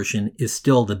cardioversion is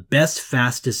still the best,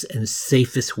 fastest, and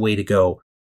safest way to go.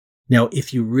 Now,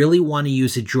 if you really want to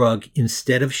use a drug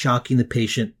instead of shocking the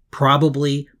patient,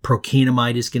 probably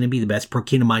procainamide is going to be the best.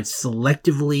 Procainamide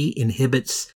selectively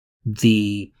inhibits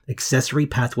the accessory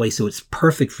pathway, so it's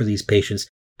perfect for these patients.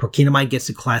 Procainamide gets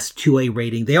a class 2A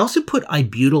rating. They also put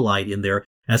ibutylide in there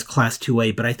as class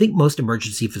 2A, but I think most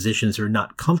emergency physicians are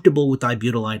not comfortable with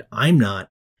ibutylide. I'm not,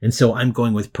 and so I'm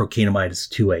going with procainamide as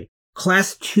 2A.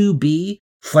 Class 2B,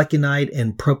 flecainide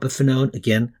and propafenone.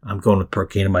 Again, I'm going with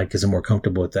procainamide because I'm more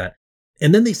comfortable with that.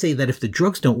 And then they say that if the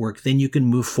drugs don't work, then you can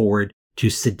move forward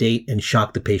to sedate and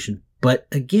shock the patient. But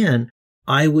again,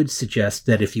 I would suggest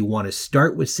that if you want to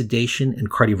start with sedation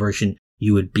and cardioversion,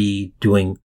 you would be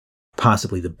doing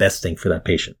possibly the best thing for that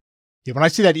patient. Yeah, when I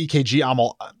see that EKG,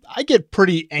 Amal, I get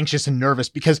pretty anxious and nervous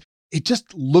because it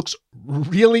just looks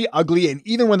really ugly. And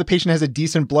even when the patient has a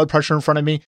decent blood pressure in front of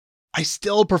me, I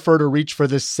still prefer to reach for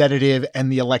the sedative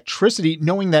and the electricity,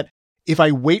 knowing that if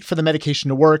I wait for the medication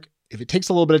to work, if it takes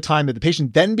a little bit of time, that the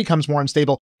patient then becomes more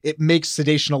unstable, it makes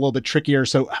sedation a little bit trickier.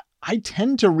 So I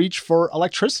tend to reach for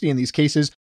electricity in these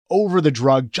cases over the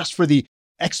drug just for the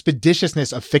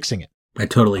expeditiousness of fixing it. I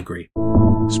totally agree.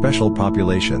 Special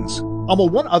populations. Amal,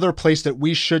 one other place that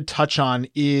we should touch on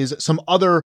is some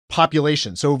other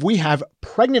populations. So if we have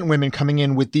pregnant women coming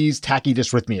in with these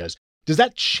tachydysrhythmias, does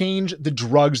that change the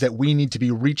drugs that we need to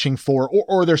be reaching for, or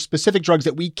are there specific drugs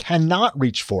that we cannot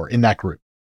reach for in that group?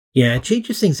 Yeah, it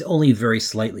changes things only very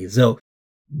slightly. So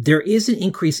there is an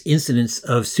increased incidence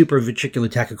of supraventricular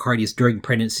tachycardias during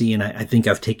pregnancy, and I think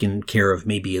I've taken care of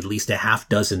maybe at least a half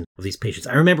dozen of these patients.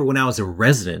 I remember when I was a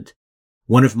resident,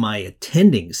 one of my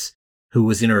attendings, who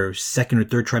was in her second or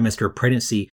third trimester of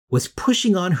pregnancy, was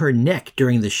pushing on her neck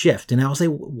during the shift. And I was like,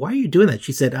 why are you doing that?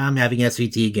 She said, I'm having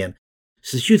SVT again.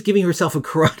 So she was giving herself a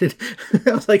carotid.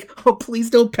 I was like, oh, please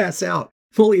don't pass out.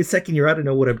 Only a second year, I don't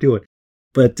know what I'm doing.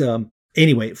 But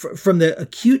anyway, from the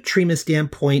acute treatment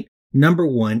standpoint, number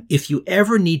one, if you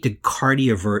ever need to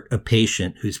cardiovert a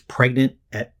patient who's pregnant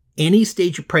at any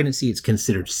stage of pregnancy, it's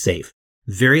considered safe.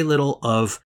 Very little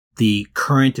of the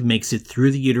current makes it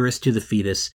through the uterus to the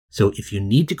fetus. So if you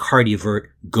need to cardiovert,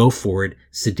 go forward,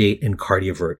 sedate and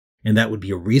cardiovert. And that would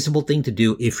be a reasonable thing to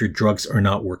do if your drugs are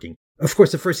not working. Of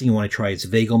course, the first thing you want to try is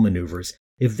vagal maneuvers.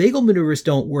 If vagal maneuvers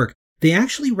don't work, they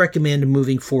actually recommend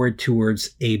moving forward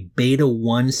towards a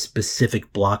beta-1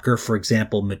 specific blocker. For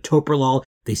example, metoprolol.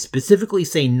 They specifically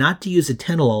say not to use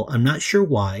atenolol. I'm not sure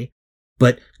why,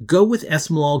 but go with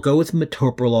esmolol, go with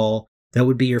metoprolol. That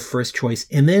would be your first choice.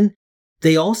 And then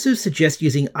they also suggest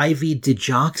using IV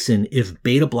digoxin if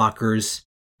beta blockers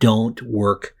don't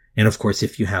work. And of course,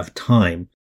 if you have time.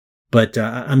 But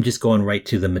I'm just going right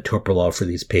to the metoprolol for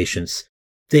these patients.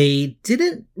 They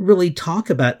didn't really talk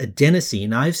about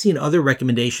adenosine. I've seen other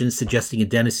recommendations suggesting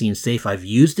adenosine safe. I've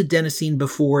used adenosine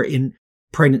before in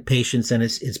pregnant patients, and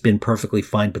it's been perfectly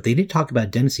fine. But they didn't talk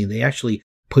about adenosine. They actually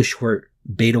push for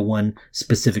beta-1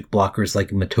 specific blockers like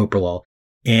metoprolol.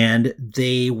 And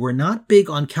they were not big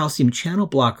on calcium channel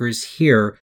blockers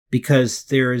here because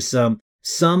there's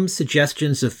some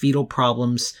suggestions of fetal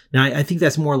problems. Now, I think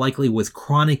that's more likely with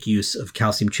chronic use of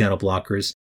calcium channel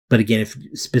blockers. But again, if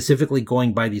specifically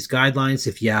going by these guidelines,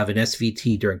 if you have an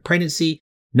SVT during pregnancy,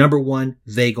 Number 1,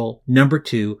 vagal. Number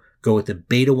 2, go with a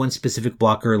beta-1 specific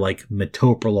blocker like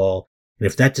metoprolol. And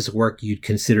if that doesn't work, you'd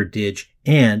consider DIG.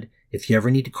 And if you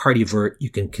ever need to cardiovert, you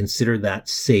can consider that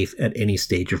safe at any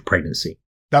stage of pregnancy.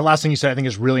 That last thing you said, I think,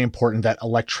 is really important, that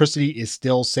electricity is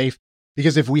still safe.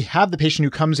 Because if we have the patient who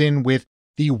comes in with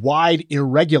the wide,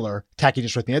 irregular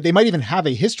tachydysrhythmia, they might even have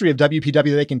a history of WPW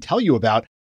that they can tell you about.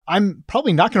 I'm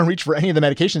probably not going to reach for any of the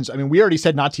medications. I mean, we already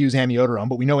said not to use amiodarone,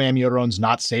 but we know amiodarone's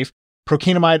not safe.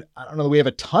 Procainamide, I don't know that we have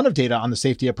a ton of data on the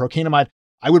safety of procainamide.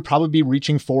 I would probably be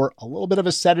reaching for a little bit of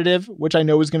a sedative, which I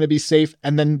know is going to be safe,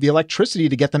 and then the electricity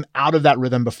to get them out of that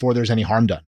rhythm before there's any harm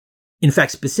done. In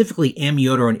fact, specifically,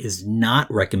 amiodarone is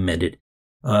not recommended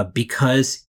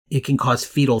because it can cause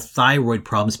fetal thyroid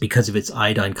problems because of its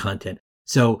iodine content.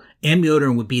 So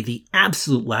amiodarone would be the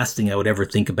absolute last thing I would ever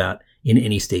think about in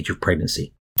any stage of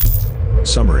pregnancy.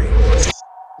 Summary.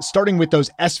 Starting with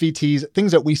those SVTs,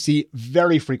 things that we see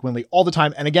very frequently all the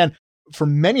time. And again, for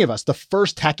many of us, the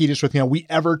first tachydysrhythmia we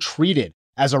ever treated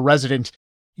as a resident,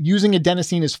 using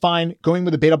adenosine is fine. Going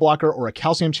with a beta blocker or a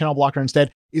calcium channel blocker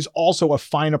instead is also a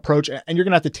fine approach. And you're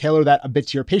going to have to tailor that a bit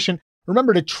to your patient.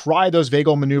 Remember to try those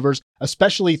vagal maneuvers,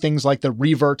 especially things like the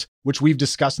revert, which we've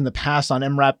discussed in the past on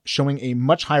EMRAP, showing a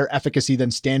much higher efficacy than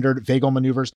standard vagal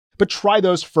maneuvers. But try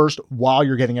those first while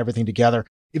you're getting everything together.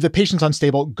 If the patient's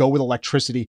unstable, go with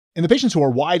electricity. In the patients who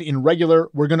are wide irregular,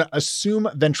 we're going to assume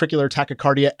ventricular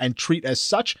tachycardia and treat as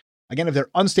such. Again, if they're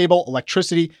unstable,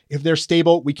 electricity. If they're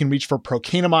stable, we can reach for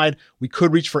procainamide. We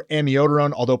could reach for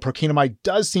amiodarone, although procainamide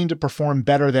does seem to perform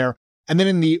better there. And then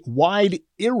in the wide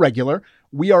irregular,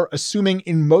 we are assuming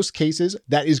in most cases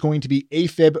that is going to be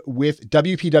AFib with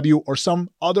WPW or some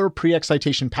other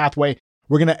pre-excitation pathway.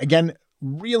 We're going to, again,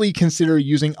 really consider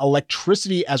using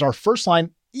electricity as our first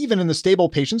line, even in the stable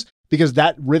patients, because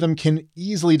that rhythm can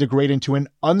easily degrade into an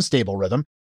unstable rhythm.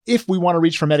 If we want to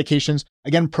reach for medications,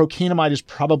 again, procainamide is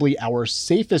probably our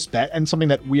safest bet and something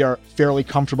that we are fairly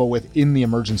comfortable with in the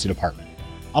emergency department.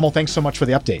 Amal, thanks so much for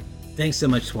the update. Thanks so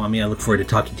much, Swami. I look forward to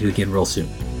talking to you again real soon.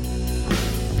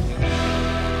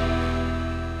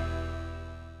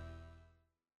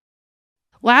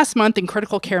 Last month in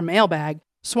Critical Care Mailbag,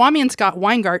 Swami and Scott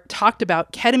Weingart talked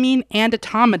about ketamine and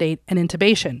etomidate and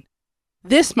intubation.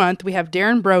 This month, we have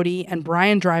Darren Braude and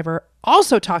Brian Driver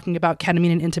also talking about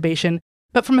ketamine and intubation,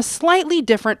 but from a slightly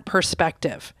different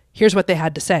perspective. Here's what they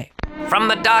had to say. From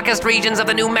the darkest regions of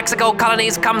the New Mexico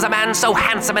colonies comes a man so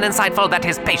handsome and insightful that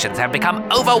his patients have become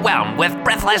overwhelmed with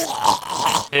breathless...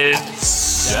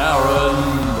 It's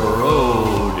Darren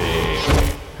Braude.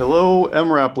 Hello,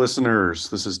 EMRAP listeners.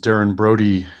 This is Darren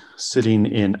Braude sitting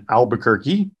in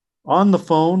Albuquerque on the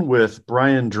phone with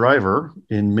Brian Driver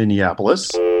in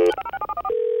Minneapolis.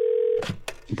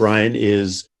 Brian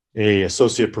is an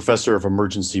associate professor of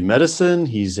emergency medicine.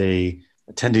 He's a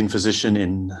attending physician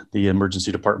in the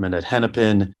emergency department at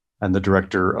Hennepin and the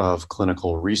director of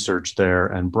clinical research there.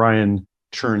 And Brian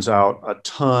churns out a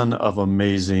ton of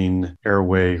amazing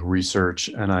airway research,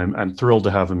 and I'm thrilled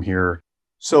to have him here.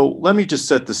 So let me just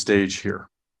set the stage here.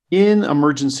 In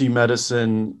emergency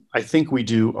medicine, I think we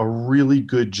do a really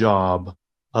good job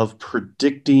of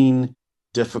predicting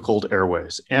difficult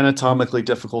airways, anatomically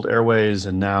difficult airways,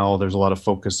 and now there's a lot of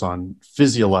focus on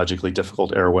physiologically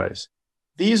difficult airways.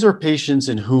 These are patients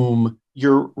in whom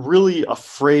you're really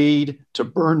afraid to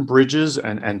burn bridges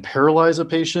and paralyze a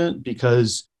patient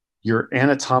because you're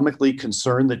anatomically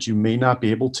concerned that you may not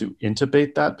be able to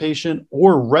intubate that patient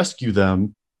or rescue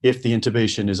them if the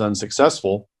intubation is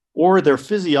unsuccessful, or their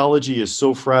physiology is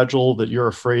so fragile that you're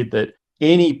afraid that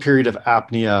any period of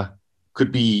apnea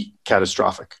could be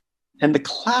catastrophic. And the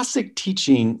classic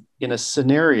teaching in a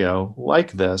scenario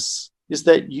like this is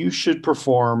that you should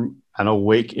perform an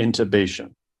awake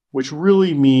intubation, which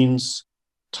really means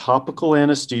topical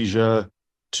anesthesia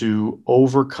to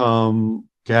overcome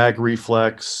gag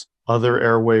reflex, other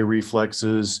airway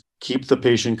reflexes, keep the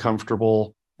patient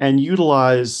comfortable, and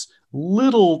utilize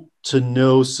little to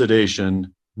no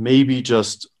sedation, maybe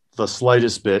just the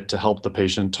slightest bit to help the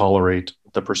patient tolerate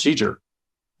the procedure.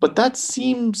 But that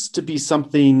seems to be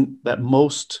something that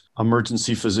most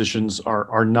emergency physicians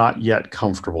are not yet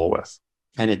comfortable with.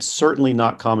 And it's certainly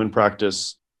not common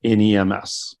practice in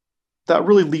EMS. That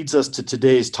really leads us to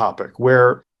today's topic,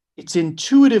 where it's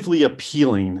intuitively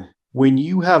appealing when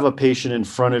you have a patient in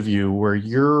front of you where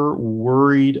you're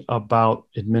worried about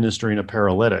administering a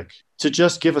paralytic to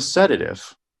just give a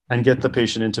sedative and get the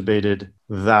patient intubated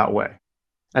that way.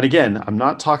 And again, I'm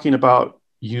not talking about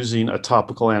using a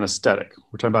topical anesthetic.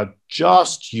 We're talking about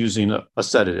just using a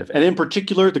sedative. And in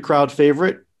particular, the crowd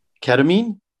favorite,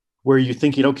 ketamine, where you're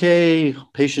thinking, okay,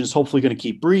 patient is hopefully going to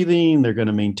keep breathing. They're going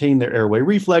to maintain their airway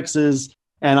reflexes.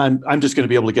 and I'm just going to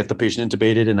be able to get the patient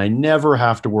intubated, and I never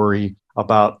have to worry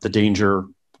about the danger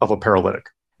of a paralytic.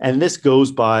 And this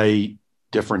goes by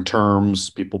different terms.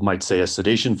 People might say a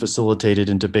sedation-facilitated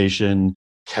intubation,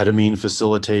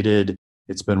 ketamine-facilitated.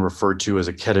 It's been referred to as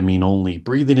a ketamine-only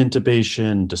breathing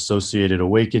intubation, dissociated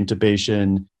awake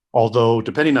intubation. Although,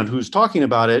 depending on who's talking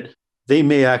about it, they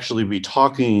may actually be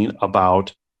talking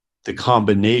about the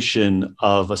combination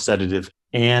of a sedative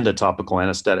and a topical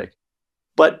anesthetic.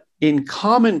 But in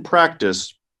common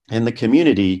practice in the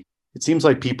community, it seems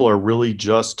like people are really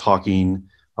just talking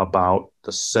about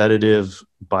the sedative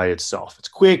by itself. It's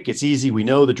quick, it's easy, we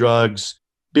know the drugs,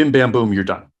 bim, bam, boom, you're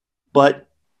done. But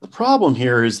the problem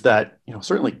here is that,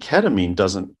 certainly ketamine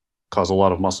doesn't cause a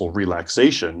lot of muscle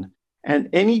relaxation. And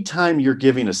anytime you're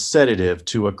giving a sedative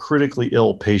to a critically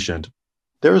ill patient,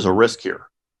 there is a risk here.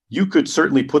 You could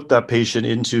certainly put that patient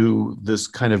into this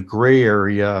kind of gray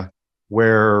area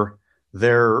where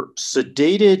they're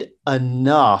sedated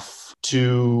enough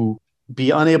to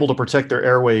be unable to protect their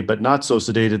airway, but not so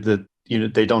sedated that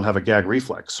they don't have a gag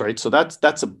reflex, right? So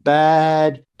that's a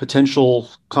bad potential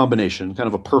combination, kind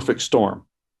of a perfect storm.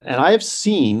 And I have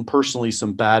seen personally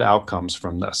some bad outcomes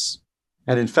from this.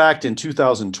 And in fact, in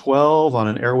 2012, on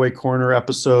an Airway Corner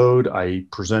episode, I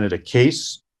presented a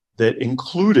case that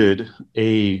included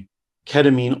a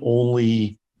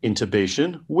ketamine-only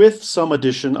intubation with some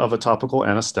addition of a topical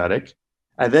anesthetic.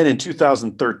 And then in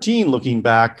 2013, looking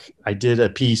back, I did a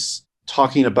piece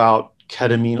talking about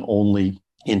ketamine-only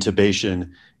intubation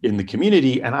in the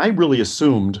community. And I really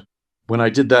assumed when I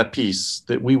did that piece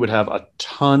that we would have a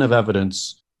ton of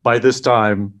evidence by this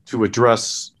time to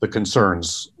address the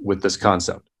concerns with this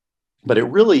concept. But it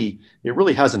really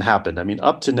hasn't happened. I mean,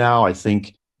 up to now, I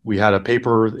think we had a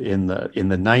paper in the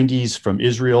 90s from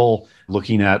Israel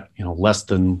looking at, less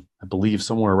than, I believe,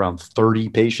 somewhere around 30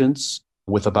 patients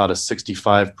with about a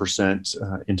 65%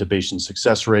 intubation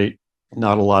success rate,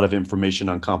 not a lot of information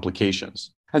on complications.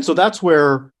 And so that's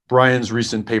where Brian's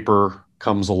recent paper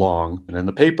comes along. And in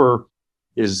the paper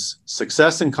is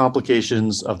success and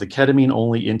complications of the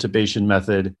ketamine-only intubation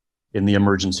method in the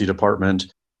emergency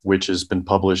department, which has been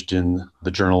published in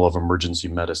the Journal of Emergency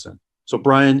Medicine. So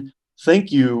Brian,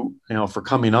 thank you, for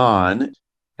coming on,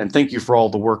 and thank you for all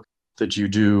the work that you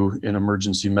do in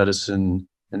emergency medicine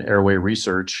and airway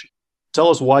research. Tell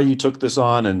us why you took this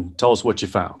on and tell us what you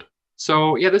found.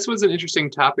 So this was an interesting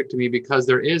topic to me because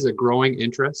there is a growing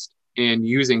interest in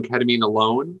using ketamine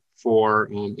alone for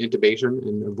intubation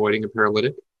and avoiding a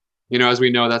paralytic. As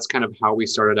we know, that's kind of how we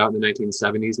started out in the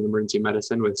 1970s in emergency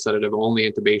medicine with sedative-only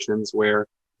intubations, where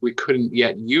we couldn't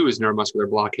yet use neuromuscular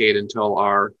blockade until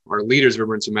our leaders of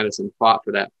emergency medicine fought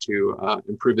for that to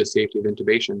improve the safety of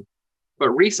intubation. But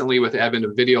recently, with the advent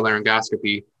of video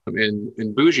laryngoscopy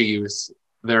in bougie use,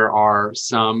 there are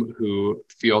some who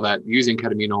feel that using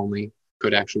ketamine only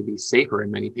could actually be safer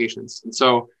in many patients. And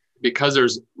so because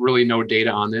there's really no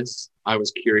data on this, I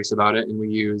was curious about it. And we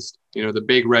used, the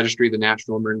big registry, the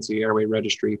National Emergency Airway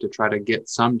Registry, to try to get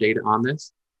some data on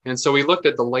this. And so we looked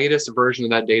at the latest version of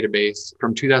that database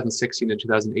from 2016 to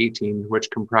 2018,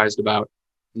 which comprised about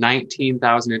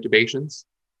 19,000 intubations.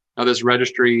 Now, this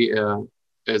registry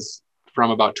is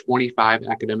from about 25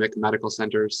 academic medical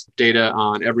centers. Data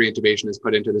on every intubation is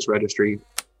put into this registry.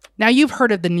 Now, you've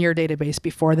heard of the NEAR database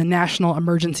before, the National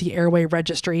Emergency Airway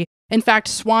Registry. In fact,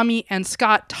 Swami and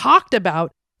Scott talked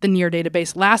about the NEAR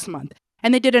database last month,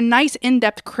 and they did a nice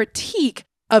in-depth critique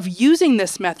of using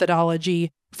this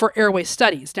methodology for airway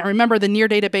studies. Now, remember, the NEAR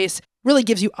database really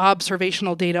gives you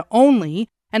observational data only,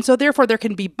 and so therefore there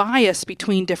can be bias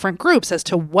between different groups as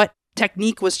to what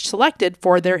technique was selected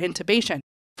for their intubation.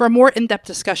 For a more in-depth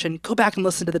discussion, go back and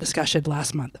listen to the discussion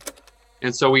last month.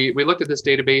 And so we looked at this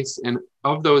database, and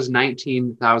of those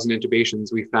 19,000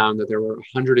 intubations, we found that there were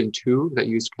 102 that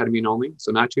used ketamine only,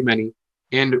 so not too many.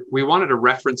 And we wanted a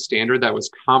reference standard that was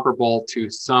comparable to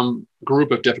some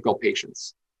group of difficult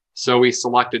patients. So we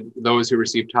selected those who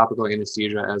received topical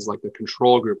anesthesia as like the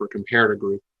control group or comparator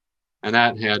group, and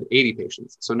that had 80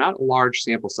 patients. So not a large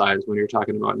sample size when you're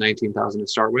talking about 19,000 to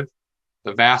start with.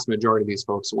 The vast majority of these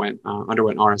folks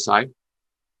underwent RSI.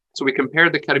 So we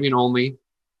compared the ketamine only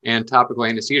and topical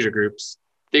anesthesia groups,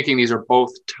 thinking these are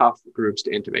both tough groups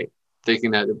to intubate,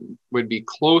 thinking that it would be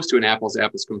close to an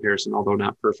apples-to-apples comparison, although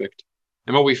not perfect.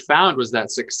 And what we found was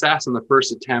that success in the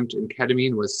first attempt in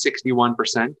ketamine was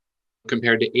 61%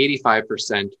 compared to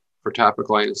 85% for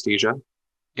topical anesthesia,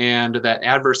 and that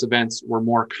adverse events were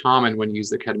more common when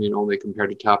used the ketamine only compared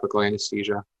to topical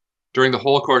anesthesia. During the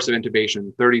whole course of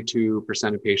intubation,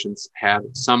 32% of patients had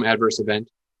some adverse event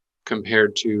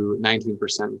compared to 19%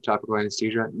 with topical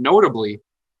anesthesia. Notably,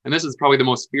 And this is probably the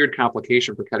most feared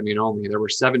complication for ketamine only. There were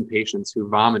 7 patients who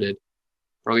vomited,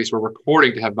 or at least were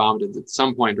reporting to have vomited at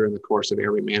some point during the course of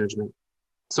airway management.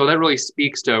 So that really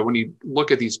speaks to, when you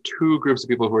look at these 2 groups of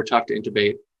people who are tough to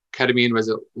intubate, ketamine was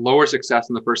a lower success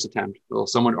in the first attempt. Though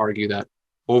some would argue that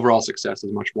overall success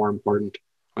is much more important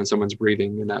when someone's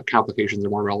breathing and that complications are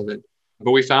more relevant.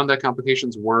 But we found that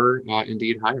complications were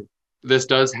indeed higher. This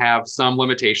does have some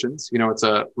limitations. It's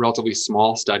a relatively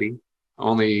small study,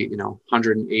 only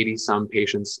 180 some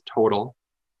patients total.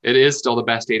 It is still the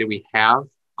best data we have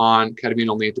on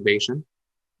ketamine-only intubation,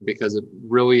 because it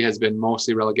really has been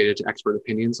mostly relegated to expert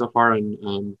opinion so far,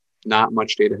 and not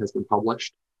much data has been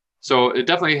published. So it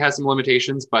definitely has some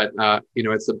limitations, but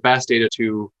it's the best data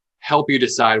to help you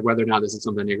decide whether or not this is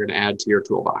something you're going to add to your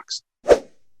toolbox.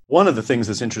 One of the things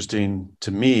that's interesting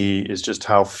to me is just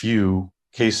how few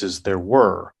cases there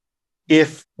were.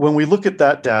 When we look at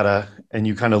that data and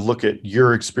you kind of look at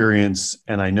your experience,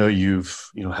 and I know you've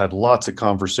had lots of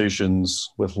conversations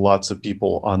with lots of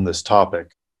people on this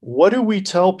topic, what do we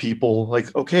tell people?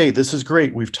 Like, okay, this is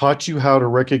great. We've taught you how to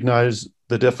recognize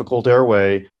the difficult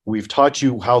airway. We've taught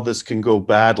you how this can go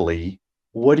badly.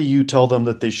 What do you tell them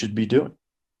that they should be doing?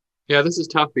 Yeah, this is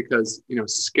tough because,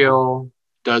 skill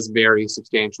does vary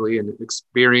substantially, and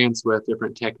experience with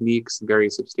different techniques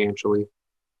varies substantially.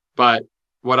 But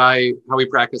how we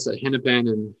practice at Hennepin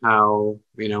and how,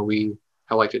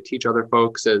 I like to teach other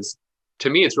folks is, to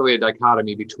me, it's really a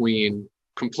dichotomy between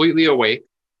completely awake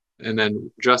and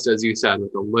then, just as you said,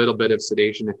 with a little bit of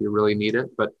sedation if you really need it,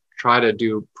 but try to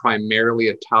do primarily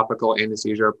a topical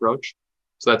anesthesia approach.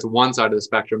 So that's one side of the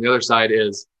spectrum. The other side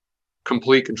is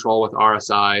complete control with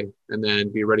RSI, and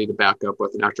then be ready to back up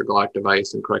with an extragalactic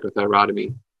device and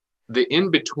cricothyrotomy. The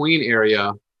in-between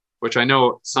area, which I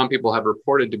know some people have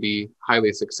reported to be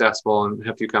highly successful and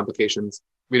have few complications,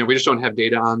 we just don't have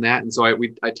data on that. And so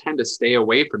I tend to stay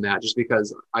away from that, just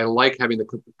because I like having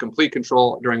the complete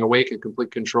control during awake and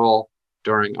complete control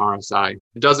during RSI.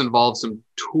 It does involve some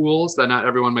tools that not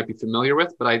everyone might be familiar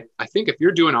with, but I think if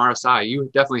you're doing RSI, you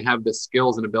definitely have the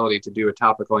skills and ability to do a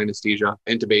topical anesthesia,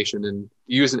 intubation, and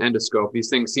use an endoscope. These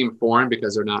things seem foreign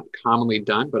because they're not commonly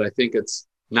done, but I think it's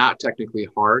not technically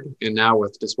hard. And now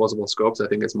with disposable scopes, I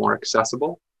think it's more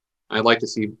accessible. I'd like to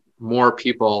see more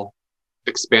people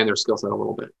expand their skill set a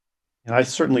little bit. And I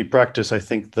certainly practice, I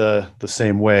think, the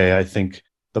same way. I think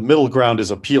the middle ground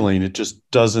is appealing. It just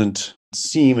doesn't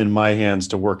seem in my hands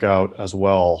to work out as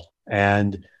well.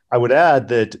 And I would add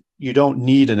that you don't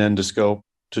need an endoscope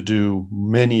to do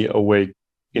many awake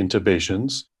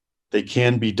intubations. They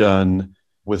can be done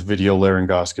with video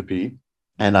laryngoscopy.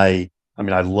 And I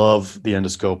love the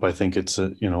endoscope. I think it's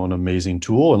an amazing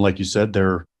tool. And like you said,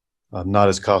 they're not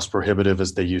as cost prohibitive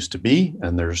as they used to be.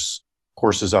 And there's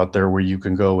courses out there where you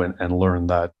can go and learn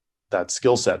that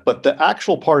skill set. But the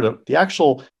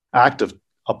actual act of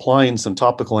applying some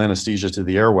topical anesthesia to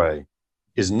the airway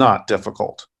is not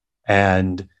difficult.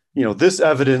 And, this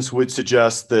evidence would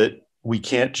suggest that we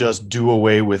can't just do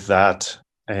away with that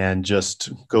and just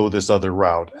go this other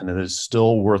route. And it is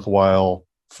still worthwhile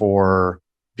for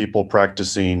people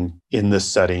practicing in this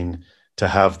setting to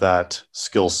have that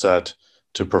skill set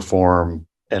to perform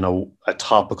a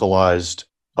topicalized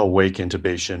awake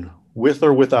intubation with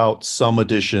or without some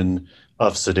addition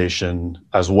of sedation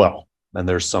as well. And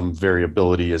there's some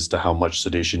variability as to how much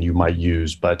sedation you might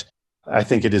use. But I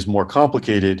think it is more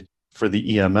complicated for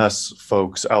the EMS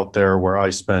folks out there, where I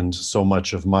spend so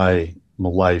much of my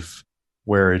life,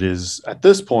 where it is at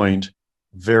this point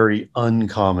very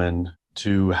uncommon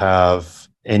to have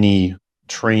any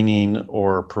training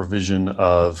or provision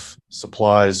of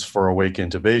supplies for awake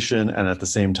intubation. And at the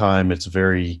same time, it's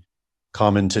very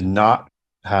common to not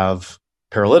have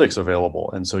paralytics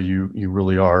available. And so you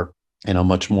really are in a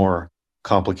much more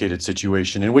complicated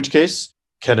situation, in which case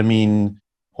ketamine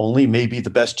only may be the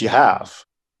best you have.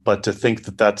 But to think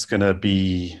that that's going to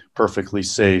be perfectly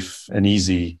safe and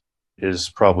easy is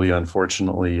probably,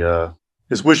 unfortunately,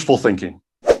 is wishful thinking.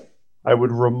 I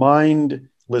would remind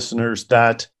listeners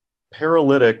that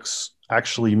paralytics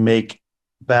actually make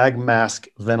bag mask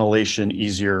ventilation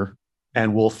easier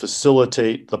and will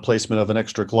facilitate the placement of an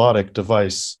extraglottic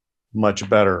device much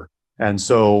better. And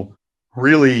so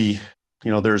really,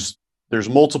 there's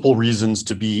multiple reasons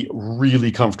to be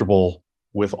really comfortable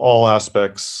with all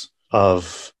aspects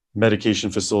of medication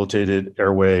facilitated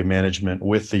airway management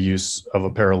with the use of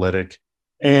a paralytic,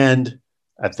 and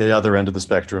at the other end of the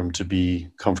spectrum, to be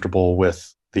comfortable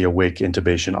with the awake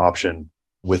intubation option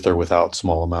with or without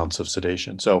small amounts of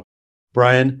sedation. So,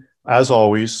 Brian, as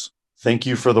always, thank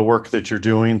you for the work that you're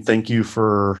doing. Thank you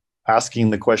for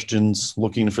asking the questions,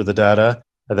 looking for the data,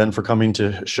 and then for coming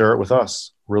to share it with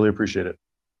us. Really appreciate it.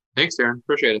 Thanks, Darren.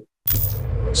 Appreciate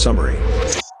it. Summary.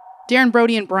 Darren,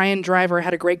 Braude, and Brian Driver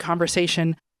had a great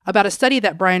conversation about a study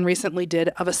that Brian recently did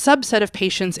of a subset of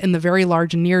patients in the very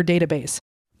large NEAR database.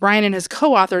 Brian and his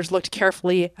co-authors looked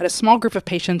carefully at a small group of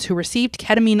patients who received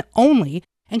ketamine only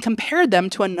and compared them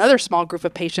to another small group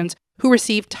of patients who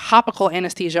received topical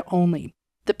anesthesia only.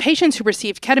 The patients who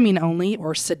received ketamine only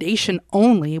or sedation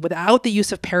only without the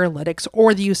use of paralytics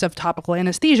or the use of topical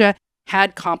anesthesia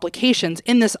had complications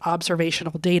in this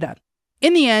observational data.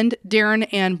 In the end, Darren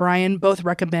and Brian both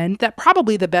recommend that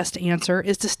probably the best answer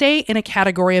is to stay in a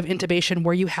category of intubation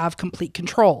where you have complete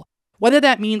control. Whether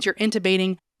that means you're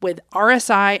intubating with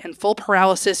RSI and full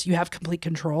paralysis, you have complete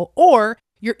control, or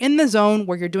you're in the zone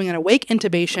where you're doing an awake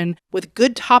intubation with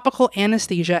good topical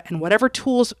anesthesia and whatever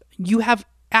tools you have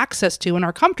access to and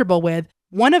are comfortable with,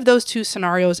 one of those two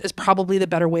scenarios is probably the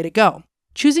better way to go.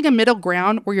 Choosing a middle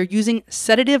ground where you're using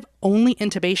sedative-only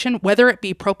intubation, whether it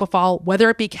be propofol, whether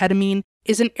it be ketamine,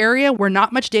 is an area where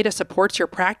not much data supports your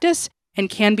practice and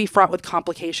can be fraught with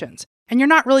complications. And you're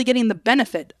not really getting the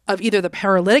benefit of either the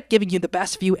paralytic giving you the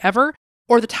best view ever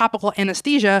or the topical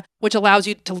anesthesia, which allows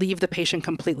you to leave the patient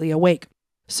completely awake.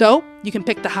 So you can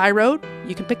pick the high road,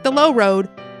 you can pick the low road,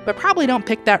 but probably don't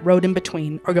pick that road in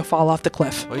between or you'll fall off the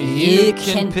cliff. You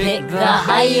can pick the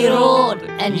high road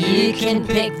and you can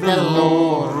pick the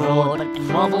low road, but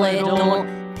probably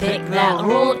don't pick that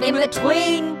road in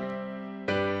between,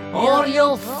 or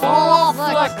you'll fall off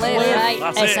the cliff. Right,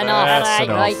 it's enough.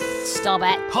 Right, stop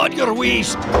it. Hold your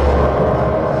waist.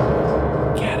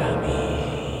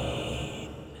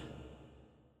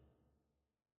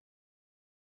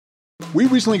 We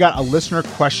recently got a listener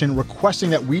question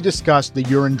requesting that we discuss the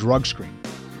urine drug screen.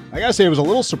 I gotta say, I was a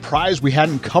little surprised we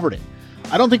hadn't covered it.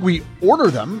 I don't think we order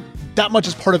them that much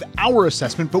as part of our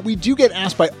assessment, but we do get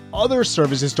asked by other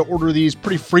services to order these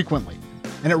pretty frequently.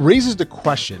 And it raises the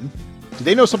question, do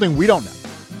they know something we don't know?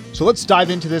 So let's dive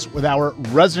into this with our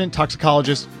resident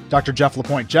toxicologist, Dr. Jeff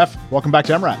Lapointe. Jeff, welcome back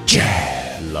to EMRAP.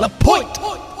 Jeff Lapointe!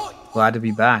 Glad to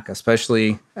be back,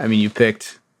 especially, you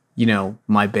picked,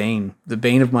 my bane, the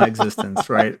bane of my existence,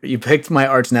 right? You picked my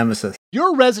arch nemesis.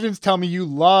 Your residents tell me you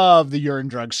love the urine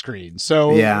drug screen. So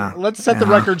let's set the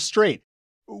record straight.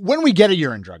 When we get a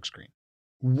urine drug screen,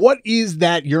 what is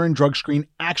that urine drug screen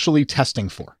actually testing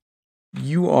for?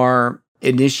 You are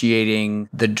initiating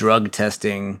the drug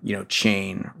testing,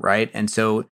 chain, right? And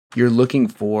so you're looking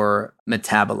for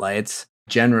metabolites,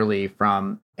 generally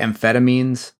from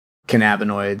amphetamines,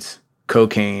 cannabinoids,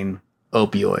 cocaine,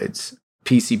 opioids,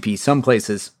 PCP. Some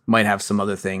places might have some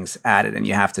other things added, and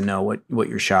you have to know what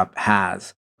your shop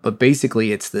has. But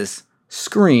basically, it's this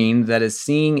screen that is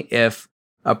seeing if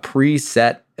a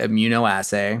preset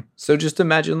immunoassay, so just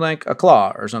imagine like a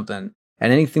claw or something,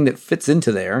 and anything that fits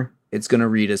into there, it's going to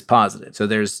read as positive. So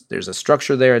there's a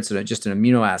structure there. It's just an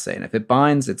immunoassay, and if it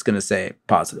binds, it's going to say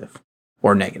positive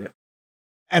or negative.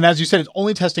 And as you said, it's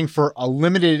only testing for a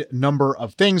limited number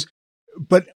of things.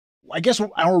 But I guess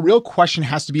our real question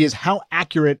has to be is how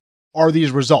accurate are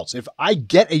these results? If I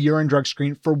get a urine drug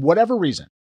screen for whatever reason,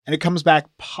 and it comes back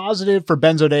positive for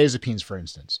benzodiazepines, for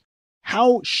instance,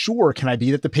 how sure can I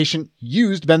be that the patient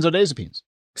used benzodiazepines?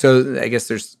 So I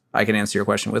guess I can answer your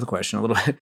question with a question a little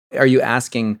bit. Are you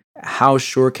asking how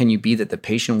sure can you be that the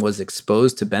patient was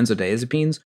exposed to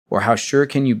benzodiazepines? Or how sure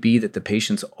can you be that the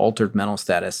patient's altered mental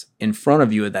status in front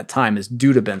of you at that time is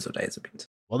due to benzodiazepines?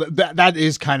 Well, that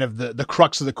is kind of the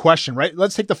crux of the question, right?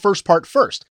 Let's take the first part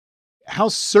first. How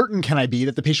certain can I be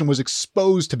that the patient was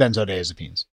exposed to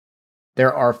benzodiazepines?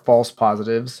 There are false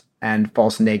positives and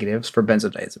false negatives for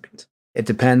benzodiazepines. It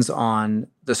depends on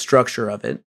the structure of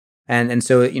it. And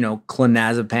so,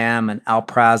 clonazepam and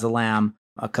alprazolam,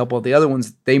 a couple of the other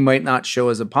ones, they might not show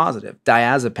as a positive.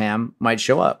 Diazepam might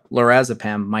show up.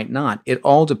 Lorazepam might not. It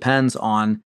all depends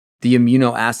on the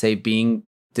immunoassay being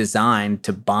designed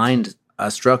to bind a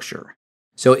structure.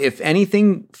 So if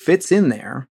anything fits in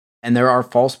there, and there are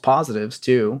false positives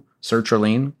too,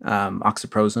 sertraline,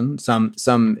 oxyprozin,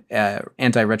 some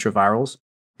antiretrovirals,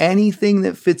 anything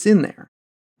that fits in there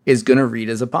is going to read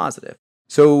as a positive.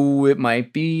 So it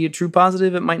might be a true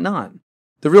positive, it might not.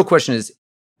 The real question is,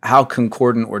 how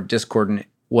concordant or discordant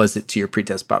was it to your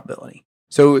pretest probability?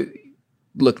 So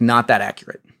look, not that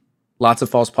accurate. Lots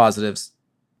of false positives,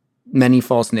 many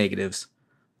false negatives.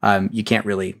 You can't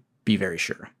really be very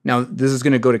sure. Now, this is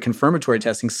going to go to confirmatory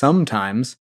testing.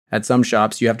 Sometimes at some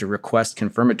shops, you have to request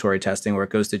confirmatory testing where it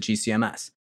goes to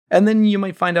GCMS. And then you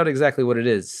might find out exactly what it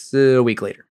is a week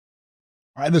later.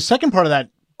 All right. The second part of that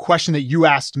question that you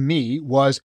asked me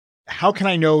was, how can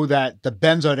I know that the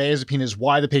benzodiazepine is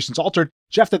why the patient's altered?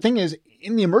 Jeff, the thing is,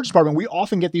 in the emergency department, we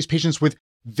often get these patients with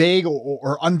vague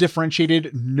or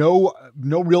undifferentiated, no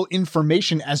real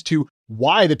information as to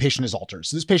why the patient is altered.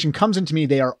 So this patient comes into me,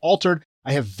 they are altered.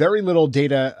 I have very little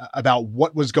data about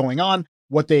what was going on,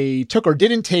 what they took or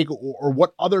didn't take, or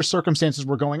what other circumstances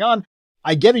were going on.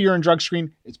 I get a urine drug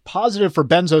screen. It's positive for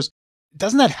benzos.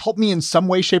 Doesn't that help me in some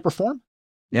way, shape, or form?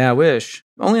 Yeah, I wish.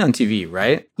 Only on TV,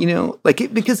 right?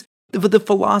 Because the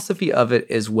philosophy of it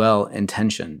is well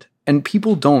intentioned, and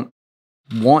people don't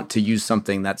want to use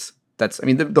something that's. I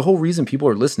mean, the whole reason people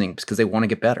are listening is because they want to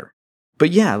get better. But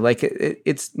yeah,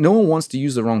 it's no one wants to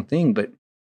use the wrong thing, but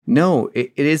no,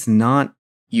 it is not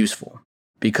useful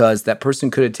because that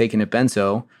person could have taken a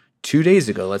benzo 2 days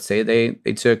ago. Let's say they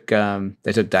took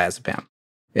diazepam.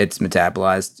 It's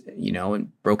metabolized,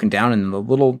 and broken down, and the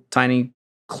little tiny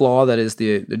claw that is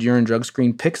the urine drug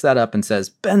screen picks that up and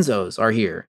says, benzos are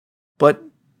here. But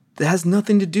it has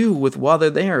nothing to do with while they're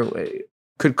there. It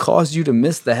could cause you to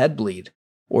miss the head bleed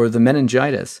or the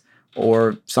meningitis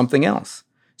or something else.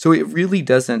 So it really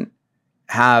doesn't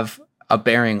have a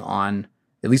bearing on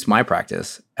at least my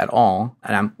practice at all.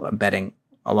 And I'm betting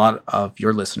a lot of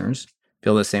your listeners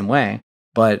feel the same way.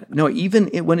 But no, even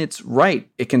when it's right,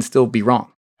 it can still be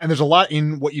wrong. And there's a lot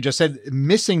in what you just said,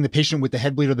 missing the patient with the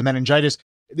head bleed or the meningitis.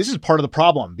 This is part of the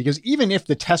problem, because even if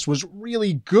the test was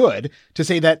really good to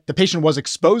say that the patient was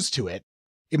exposed to it,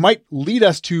 it might lead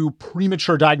us to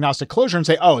premature diagnostic closure and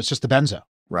say, oh, it's just the benzo.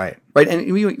 Right. And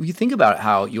you think about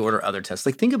how you order other tests,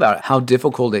 think about how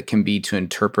difficult it can be to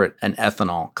interpret an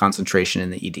ethanol concentration in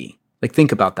the ED.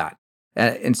 Think about that.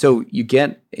 And so you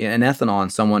get an ethanol on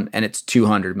someone and it's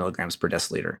 200 milligrams per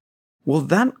deciliter. Well,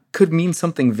 that could mean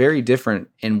something very different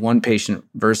in one patient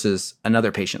versus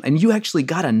another patient. And you actually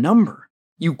got a number.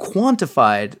 You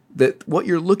quantified that what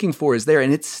you're looking for is there,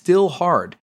 and it's still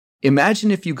hard. Imagine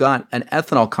if you got an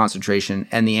ethanol concentration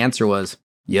and the answer was,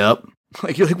 yep.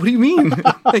 You're like, what do you mean?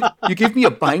 You gave me a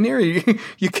binary?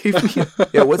 You gave me,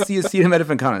 what's the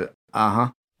acetaminophen content?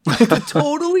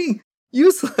 Totally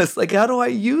useless. How do I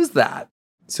use that?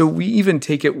 So we even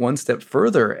take it one step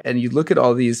further, and you look at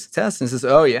all these tests and it says,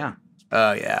 oh yeah,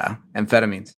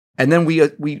 amphetamines. And then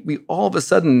we all of a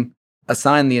sudden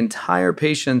assign the entire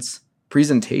patient's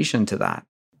presentation to that.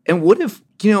 And what if,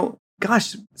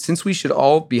 since we should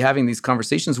all be having these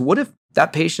conversations, what if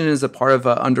that patient is a part of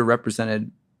an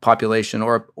underrepresented population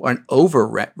or an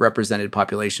overrepresented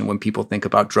population when people think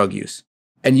about drug use?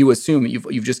 And you assume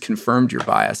you've just confirmed your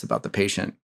bias about the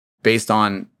patient based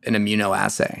on an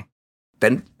immunoassay.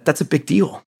 Then that's a big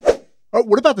deal.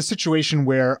 What about the situation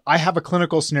where I have a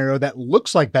clinical scenario that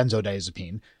looks like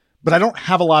benzodiazepine, but I don't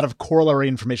have a lot of corollary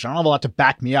information? I don't have a lot to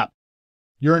back me up.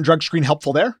 Urine drug screen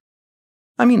helpful there?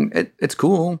 I mean, it's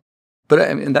cool, but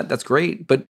I mean, that's great.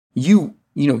 But you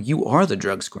are the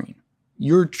drug screen.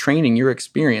 Your training, your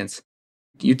experience,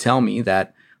 you tell me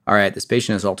that, all right, this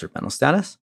patient has altered mental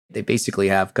status. They basically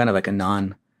have kind of like a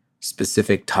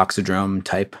non-specific toxidrome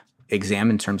type exam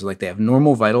in terms of they have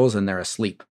normal vitals and they're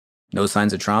asleep. No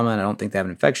signs of trauma, and I don't think they have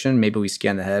an infection. Maybe we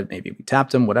scanned the head, maybe we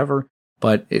tapped them, whatever.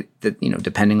 But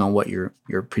depending on what your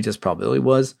pretest probability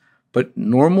was, but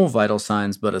normal vital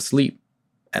signs, but asleep,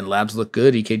 and labs look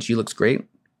good. EKG looks great.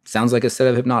 Sounds like a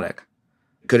sedative hypnotic.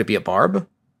 Could it be a barb?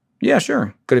 Yeah,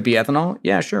 sure. Could it be ethanol?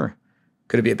 Yeah, sure.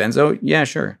 Could it be a benzo? Yeah,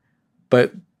 sure.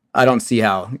 But I don't see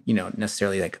how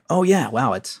necessarily oh yeah,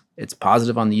 wow, it's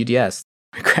positive on the UDS.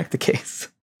 We cracked the case.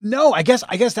 No, I guess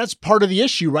that's part of the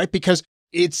issue, right? Because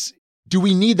do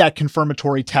we need that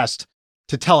confirmatory test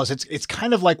to tell us? It's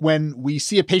kind of like when we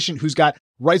see a patient who's got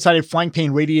right-sided flank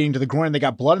pain radiating to the groin, they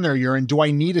got blood in their urine. Do I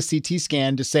need a CT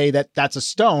scan to say that that's a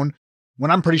stone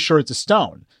when I'm pretty sure it's a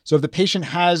stone? So if the patient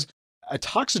has a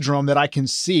toxidrome that I can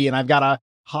see and I've got a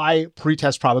high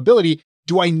pretest probability,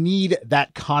 do I need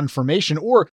that confirmation?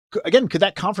 Or again, could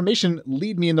that confirmation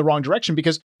lead me in the wrong direction?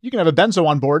 Because you can have a benzo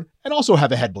on board and also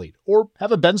have a head bleed, or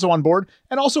have a benzo on board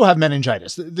and also have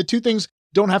meningitis. The two things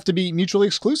don't have to be mutually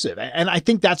exclusive. And I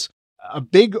think that's a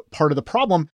big part of the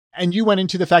problem. And you went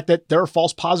into the fact that there are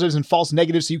false positives and false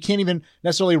negatives, so you can't even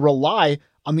necessarily rely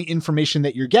on the information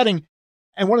that you're getting.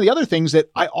 And one of the other things that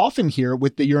I often hear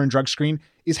with the urine drug screen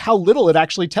is how little it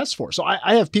actually tests for. So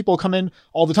I have people come in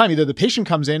all the time. Either the patient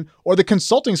comes in or the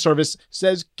consulting service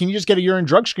says, can you just get a urine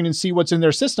drug screen and see what's in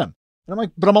their system? And I'm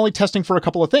like, but I'm only testing for a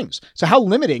couple of things. So how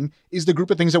limiting is the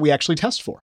group of things that we actually test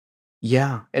for?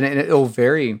 Yeah. And it'll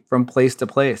vary from place to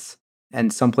place.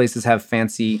 And some places have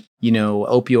fancy,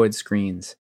 opioid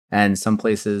screens. And some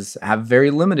places have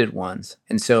very limited ones.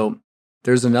 And so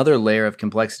there's another layer of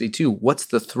complexity too. What's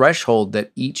the threshold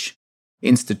that each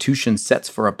institution sets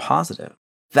for a positive?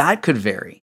 That could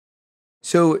vary.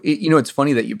 So, it's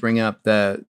funny that you bring up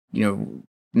the,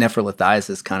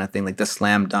 nephrolithiasis kind of thing, like the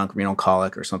slam dunk renal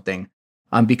colic or something,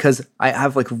 because I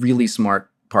have like really smart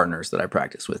partners that I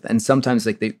practice with. And sometimes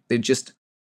like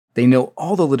they know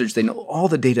all the literature, they know all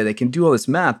the data, they can do all this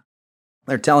math.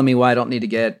 They're telling me why I don't need to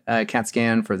get a CAT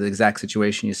scan for the exact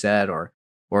situation you said, or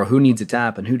who needs a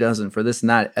TAP and who doesn't for this and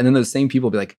that. And then those same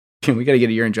people be like, we got to get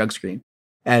a urine drug screen.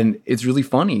 And it's really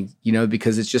funny,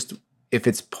 because it's just, if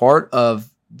it's part of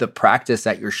the practice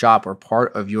at your shop or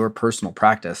part of your personal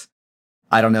practice,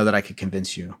 I don't know that I could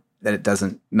convince you that it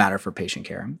doesn't matter for patient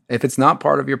care. If it's not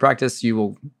part of your practice, you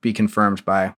will be confirmed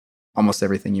by almost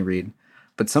everything you read.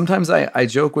 But sometimes I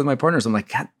joke with my partners, I'm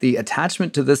like, the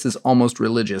attachment to this is almost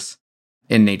religious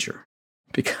in nature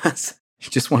because you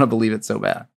just want to believe it so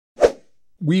bad.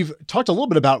 We've talked a little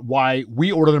bit about why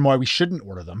we order them, why we shouldn't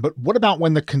order them. But what about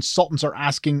when the consultants are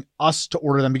asking us to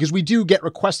order them? Because we do get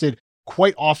requested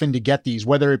quite often to get these,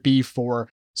 whether it be for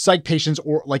psych patients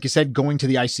or, like you said, going to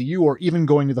the ICU or even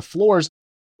going to the floors.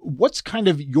 What's kind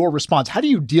of your response? How do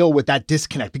you deal with that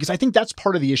disconnect? Because I think that's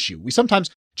part of the issue. We sometimes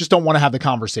just don't want to have the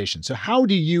conversation. So how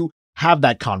do you have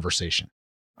that conversation?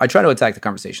 I try to attack the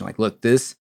conversation like, look,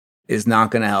 this is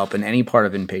not going to help in any part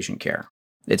of inpatient care.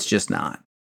 It's just not.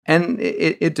 And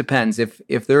it depends. If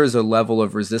there is a level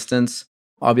of resistance,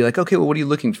 I'll be like, okay, well, what are you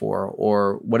looking for?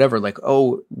 Or whatever, like,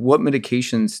 oh, what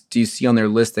medications do you see on their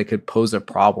list that could pose a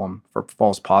problem for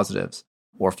false positives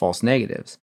or false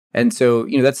negatives? And so,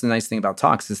 that's the nice thing about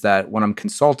talks is that when I'm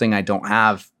consulting, I don't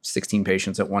have 16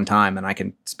 patients at one time and I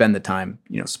can spend the time,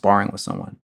 sparring with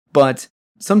someone. But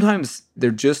sometimes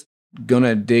they're just going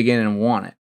to dig in and want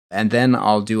it. And then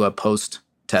I'll do a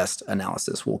post-test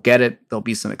analysis. We'll get it. There'll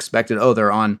be some expected,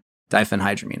 they're on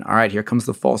diphenhydramine. All right, here comes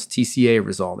the false TCA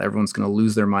result. Everyone's going to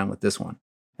lose their mind with this one.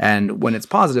 And when it's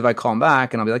positive, I call them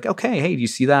back and I'll be like, okay, hey, do you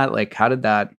see that? Like, how did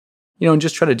that, and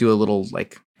just try to do a little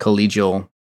like collegial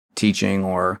teaching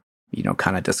or,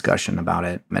 kind of discussion about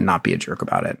it and not be a jerk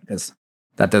about it, because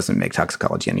that doesn't make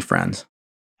toxicology any friends.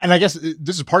 And I guess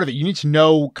this is part of it. You need to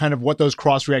know kind of what those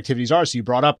cross-reactivities are. So you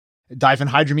brought up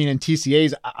diphenhydramine and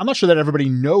TCAs. I'm not sure that everybody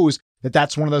knows that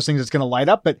that's one of those things that's going to light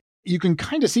up, but you can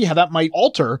kind of see how that might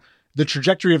alter the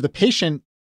trajectory of the patient,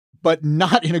 but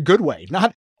not in a good way,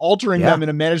 not altering them in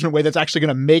a management way that's actually going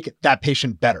to make that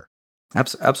patient better.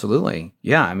 Absolutely.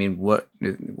 Yeah. I mean, what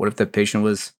if the patient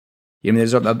was,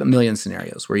 there's a million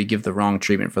scenarios where you give the wrong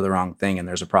treatment for the wrong thing and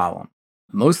there's a problem.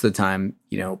 Most of the time,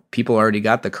 people already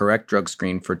got the correct drug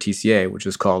screen for TCA, which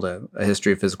is called a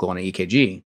history of physical and an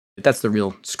EKG. That's the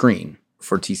real screen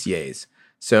for TCAs.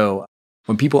 So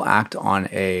when people act on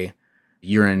a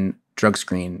urine drug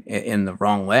screen in the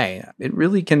wrong way, it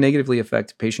really can negatively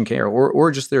affect patient care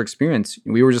or just their experience.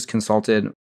 We were just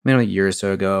consulted a year or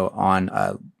so ago on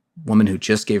a woman who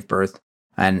just gave birth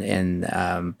and in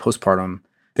postpartum,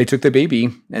 they took the baby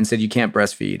and said, you can't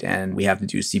breastfeed and we have to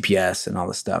do CPS and all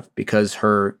this stuff because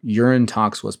her urine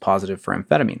tox was positive for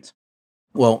amphetamines.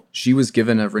 Well, she was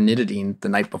given a ranitidine the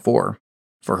night before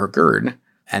for her GERD,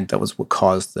 and that was what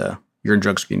caused the urine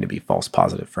drug screen to be false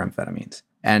positive for amphetamines.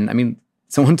 And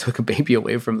someone took a baby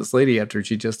away from this lady after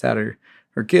she just had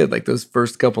her kid, like those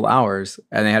first couple hours,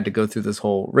 and they had to go through this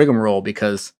whole rigmarole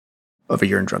because of a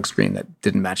urine drug screen that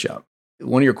didn't match up.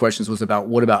 One of your questions was about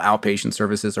what about outpatient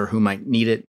services or who might need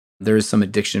it? There is some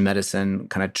addiction medicine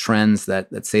kind of trends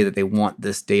that say that they want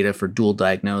this data for dual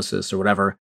diagnosis or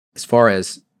whatever. As far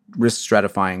as risk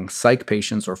stratifying psych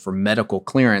patients or for medical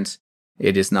clearance,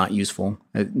 it is not useful.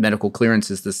 Medical clearance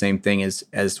is the same thing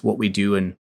as what we do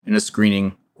in a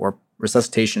screening or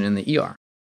resuscitation in the ER.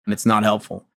 And it's not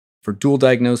helpful. For dual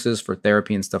diagnosis, for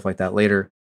therapy and stuff like that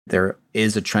later, there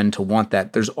is a trend to want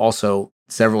that. There's also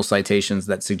several citations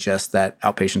that suggest that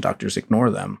outpatient doctors ignore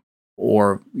them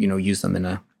or, use them in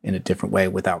a different way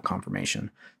without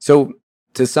confirmation. So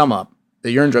to sum up,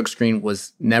 the urine drug screen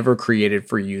was never created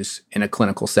for use in a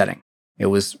clinical setting. It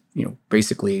was,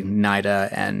 basically NIDA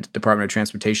and Department of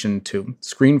Transportation to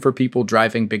screen for people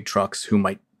driving big trucks who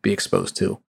might be exposed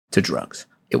to drugs.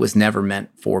 It was never meant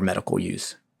for medical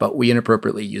use, but we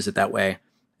inappropriately use it that way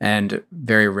and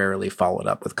very rarely follow it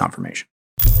up with confirmation.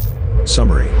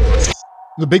 Summary.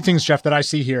 The big things, Jeff, that I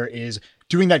see here is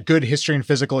doing that good history and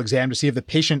physical exam to see if the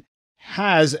patient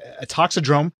has a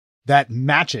toxidrome that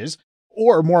matches,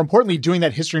 or more importantly, doing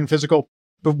that history and physical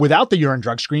but without the urine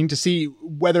drug screen to see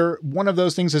whether one of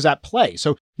those things is at play.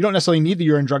 So you don't necessarily need the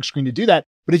urine drug screen to do that.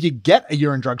 But if you get a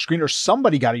urine drug screen or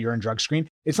somebody got a urine drug screen,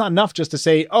 it's not enough just to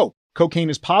say, oh, cocaine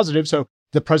is positive, so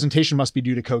the presentation must be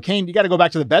due to cocaine. You got to go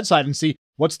back to the bedside and see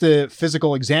what's the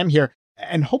physical exam here.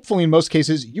 And hopefully in most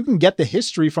cases, you can get the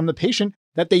history from the patient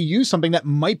that they use something that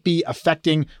might be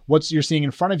affecting what you're seeing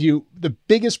in front of you. The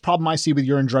biggest problem I see with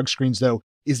urine drug screens, though,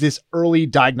 is this early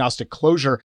diagnostic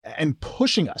closure and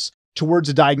pushing us towards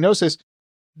a diagnosis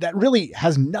that really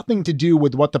has nothing to do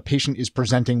with what the patient is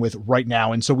presenting with right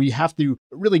now. And so we have to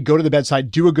really go to the bedside,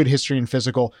 do a good history and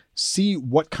physical, see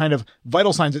what kind of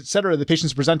vital signs, et cetera, the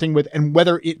patient's presenting with, and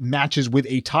whether it matches with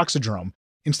a toxidrome,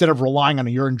 instead of relying on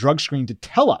a urine drug screen to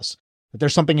tell us that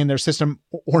there's something in their system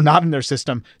or not in their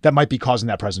system that might be causing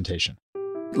that presentation.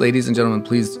 Ladies and gentlemen,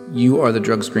 please, you are the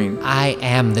drug screen. I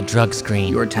am the drug screen.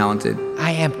 You are talented.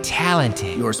 I am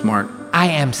talented. You are smart. I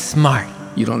am smart.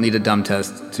 You don't need a dumb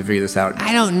test to figure this out.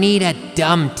 I don't need a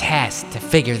dumb test to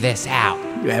figure this out.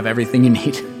 You have everything you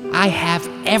need. I have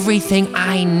everything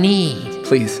I need.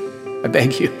 Please, I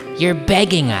beg you. You're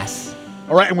begging us.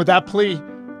 All right, and with that plea,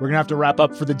 we're going to have to wrap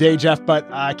up for the day, Jeff, but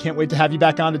I can't wait to have you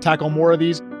back on to tackle more of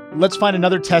these. Let's find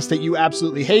another test that you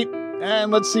absolutely hate,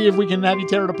 and let's see if we can have you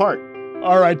tear it apart.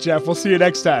 All right, Jeff, we'll see you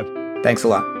next time. Thanks a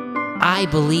lot. I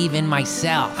believe in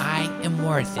myself. I am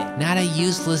worth it. Not a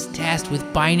useless test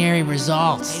with binary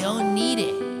results. I don't need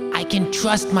it. I can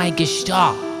trust my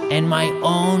gestalt and my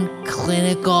own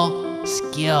clinical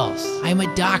skills. I'm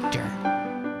a doctor.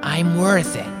 I'm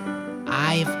worth it.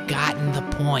 I've gotten the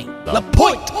point. The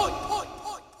point!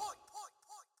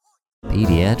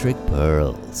 Pediatric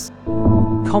Pearls.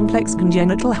 Complex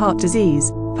Congenital Heart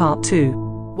Disease, Part 2.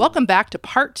 Welcome back to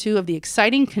Part 2 of the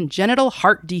exciting congenital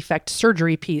heart defect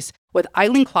surgery piece with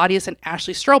Eileen Claudius and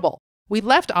Ashley Strobel. We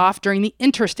left off during the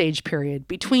interstage period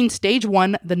between Stage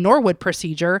 1, the Norwood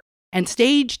procedure, and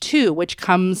Stage 2, which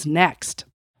comes next.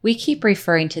 We keep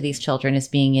referring to these children as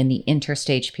being in the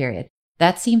interstage period.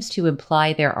 That seems to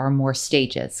imply there are more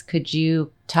stages. Could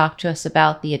you talk to us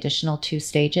about the additional 2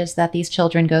 stages that these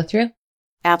children go through?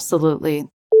 Absolutely.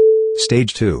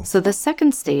 Stage 2. So the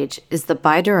second stage is the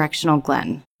bidirectional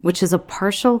Glenn, which is a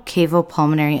partial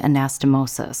cavopulmonary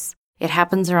anastomosis. It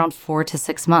happens around 4 to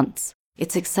 6 months.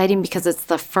 It's exciting because it's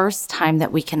the first time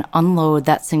that we can unload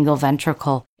that single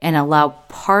ventricle and allow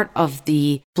part of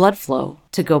the blood flow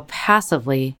to go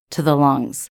passively to the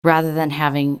lungs, rather than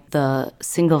having the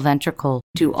single ventricle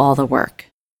do all the work.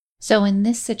 So in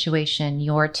this situation,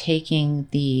 you're taking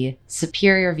the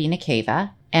superior vena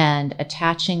cava and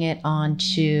attaching it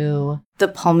onto the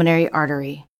pulmonary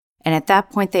artery. And at that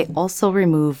point, they also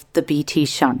remove the BT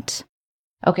shunt.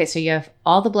 Okay, so you have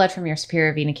all the blood from your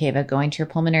superior vena cava going to your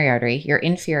pulmonary artery, your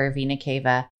inferior vena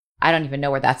cava. I don't even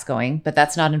know where that's going, but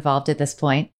that's not involved at this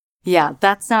point. Yeah,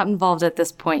 that's not involved at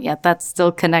this point yet. That's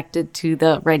still connected to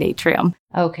the right atrium.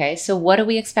 Okay, so what do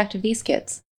we expect of these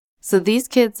kids? So these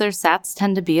kids, their SATs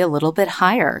tend to be a little bit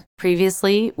higher.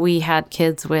 Previously, we had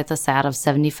kids with a SAT of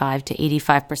 75 to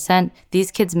 85%.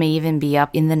 These kids may even be up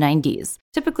in the 90s.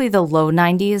 Typically the low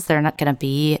 90s, they're not going to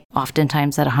be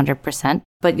oftentimes at 100%,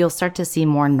 but you'll start to see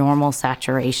more normal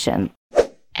saturation.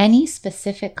 Any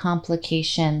specific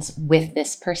complications with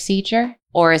this procedure?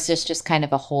 Or is this just kind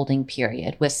of a holding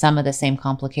period with some of the same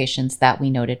complications that we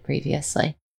noted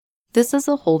previously? This is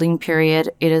a holding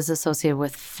period. It is associated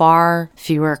with far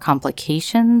fewer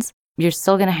complications. You're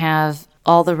still going to have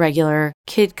all the regular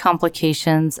kid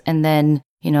complications, and then,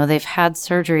 they've had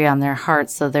surgery on their heart,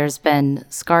 so there's been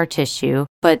scar tissue,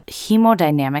 but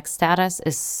hemodynamic status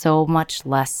is so much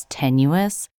less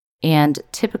tenuous. And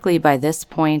typically by this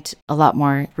point, a lot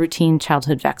more routine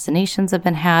childhood vaccinations have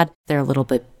been had. They're a little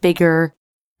bit bigger.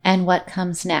 And what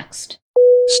comes next?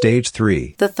 Stage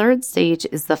 3. The third stage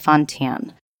is the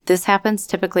Fontan. This happens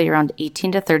typically around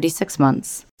 18 to 36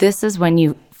 months. This is when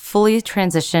you fully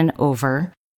transition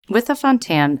over. With the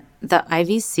Fontan, the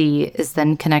IVC is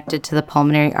then connected to the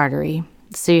pulmonary artery.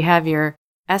 So you have your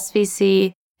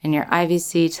SVC and your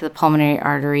IVC to the pulmonary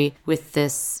artery with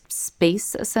this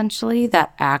space essentially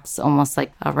that acts almost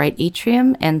like a right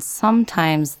atrium, and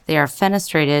sometimes they are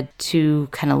fenestrated to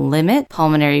kind of limit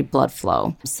pulmonary blood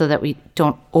flow so that we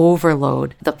don't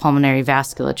overload the pulmonary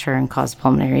vasculature and cause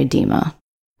pulmonary edema.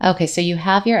 Okay, so you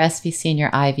have your SVC and your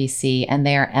IVC, and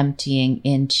they are emptying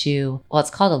into,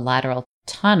 it's called a lateral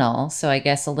tunnel. So I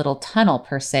guess a little tunnel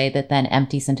per se that then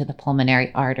empties into the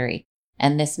pulmonary artery.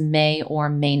 And this may or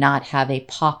may not have a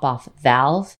pop-off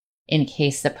valve in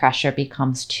case the pressure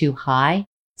becomes too high,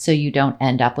 so you don't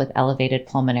end up with elevated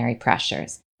pulmonary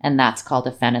pressures. And that's called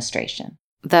a fenestration.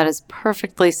 That is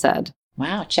perfectly said.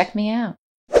 Wow, check me out.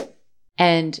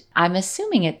 And I'm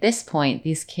assuming at this point,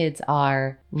 these kids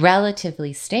are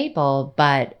relatively stable,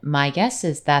 but my guess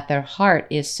is that their heart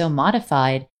is so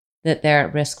modified that they're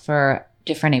at risk for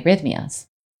different arrhythmias.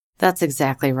 That's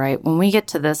exactly right. When we get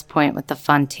to this point with the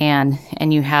Fontan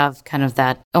and you have kind of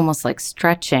that almost like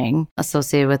stretching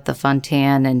associated with the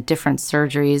Fontan and different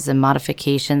surgeries and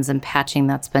modifications and patching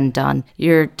that's been done,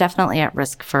 you're definitely at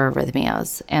risk for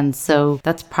arrhythmias. And so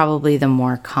that's probably the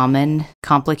more common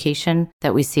complication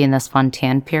that we see in this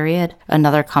Fontan period.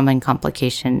 Another common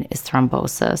complication is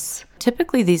thrombosis.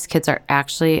 Typically, these kids are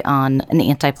actually on an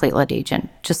antiplatelet agent,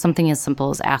 just something as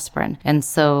simple as aspirin. And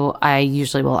so I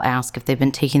usually will ask if they've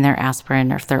been taking their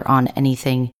aspirin or if they're on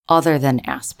anything other than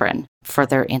aspirin for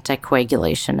their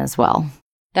anticoagulation as well.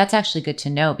 That's actually good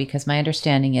to know because my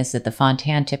understanding is that the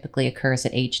Fontan typically occurs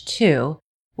at age 2,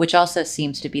 which also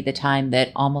seems to be the time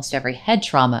that almost every head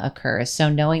trauma occurs. So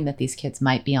knowing that these kids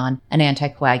might be on an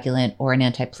anticoagulant or an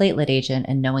antiplatelet agent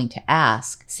and knowing to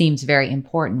ask seems very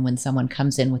important when someone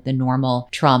comes in with the normal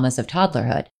traumas of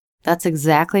toddlerhood. That's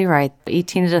exactly right.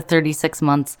 18 to 36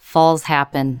 months, falls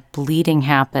happen, bleeding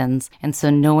happens, and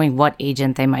so knowing what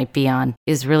agent they might be on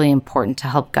is really important to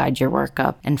help guide your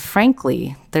workup. And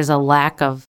frankly, there's a lack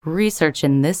of research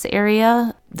in this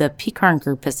area. The PCARN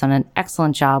group has done an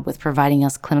excellent job with providing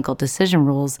us clinical decision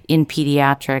rules in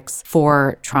pediatrics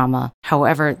for trauma.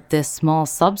 However, this small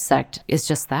subsect is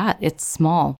just that. It's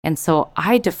small. And so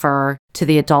I defer to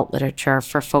the adult literature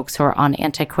for folks who are on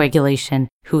anticoagulation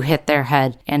who hit their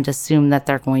head and assume that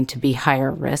they're going to be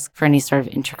higher risk for any sort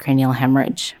of intracranial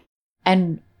hemorrhage.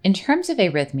 And in terms of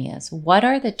arrhythmias, what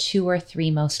are the 2 or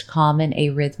 3 most common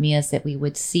arrhythmias that we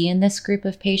would see in this group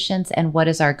of patients, and what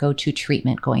is our go-to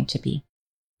treatment going to be?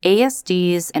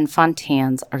 ASDs and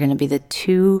Fontans are going to be the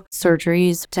 2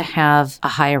 surgeries to have a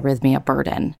high arrhythmia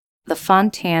burden. The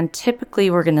Fontan,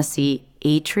 typically we're going to see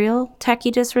atrial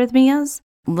tachydysrhythmias.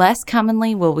 Less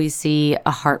commonly will we see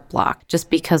a heart block, just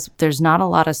because there's not a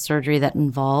lot of surgery that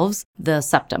involves the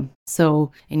septum.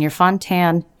 So in your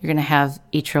Fontan, you're going to have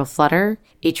atrial flutter,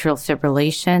 atrial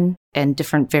fibrillation, and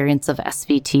different variants of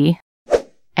SVT.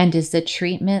 And is the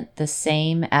treatment the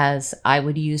same as I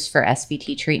would use for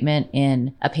SVT treatment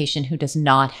in a patient who does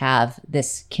not have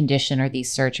this condition or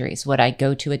these surgeries? Would I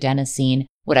go to adenosine?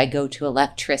 Would I go to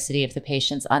electricity if the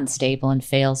patient's unstable and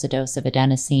fails a dose of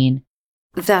adenosine?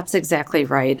 That's exactly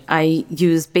right. I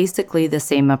use basically the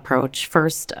same approach.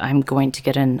 First, I'm going to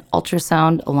get an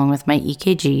ultrasound along with my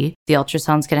EKG. The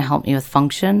ultrasound's going to help me with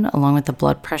function along with the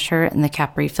blood pressure and the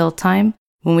cap refill time.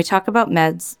 When we talk about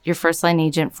meds, your first-line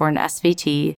agent for an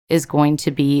SVT is going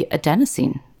to be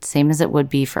adenosine, same as it would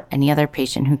be for any other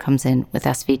patient who comes in with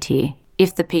SVT.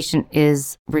 If the patient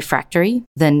is refractory,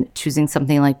 then choosing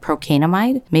something like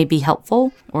procainamide may be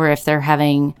helpful, or if they're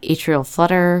having atrial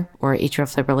flutter or atrial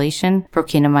fibrillation,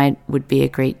 procainamide would be a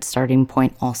great starting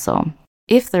point also.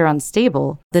 If they're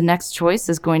unstable, the next choice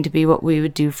is going to be what we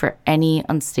would do for any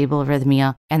unstable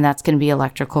arrhythmia, and that's going to be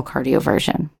electrical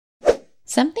cardioversion.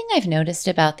 Something I've noticed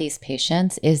about these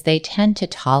patients is they tend to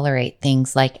tolerate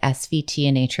things like SVT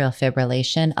and atrial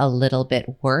fibrillation a little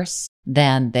bit worse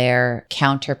than their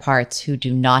counterparts who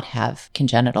do not have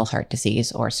congenital heart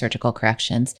disease or surgical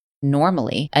corrections.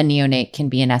 Normally, a neonate can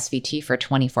be in SVT for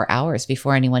 24 hours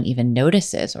before anyone even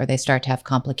notices or they start to have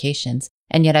complications.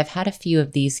 And yet I've had a few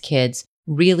of these kids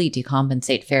really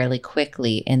decompensate fairly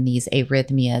quickly in these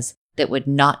arrhythmias that would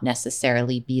not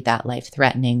necessarily be that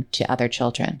life-threatening to other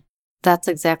children. That's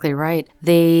exactly right.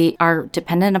 They are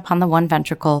dependent upon the one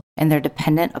ventricle and they're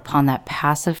dependent upon that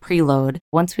passive preload.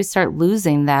 Once we start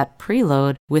losing that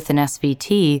preload with an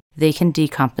SVT, they can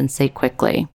decompensate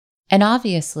quickly. And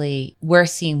obviously, we're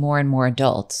seeing more and more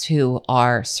adults who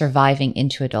are surviving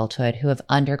into adulthood, who have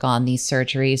undergone these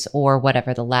surgeries or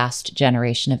whatever the last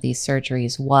generation of these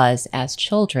surgeries was as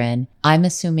children. I'm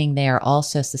assuming they are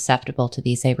also susceptible to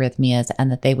these arrhythmias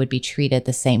and that they would be treated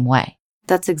the same way.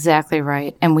 That's exactly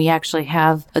right. And we actually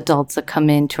have adults that come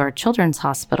into our children's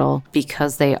hospital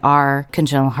because they are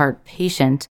congenital heart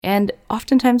patient. And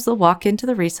oftentimes they'll walk into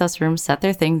the resus room, set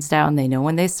their things down. They know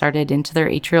when they started into their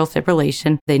atrial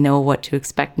fibrillation. They know what to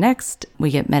expect next.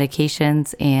 We get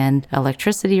medications and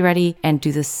electricity ready and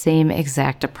do the same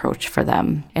exact approach for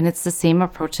them. And it's the same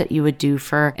approach that you would do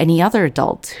for any other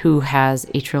adult who has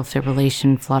atrial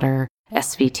fibrillation, flutter,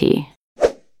 SVT.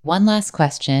 One last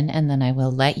question, and then I will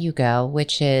let you go,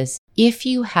 which is, if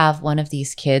you have one of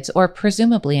these kids, or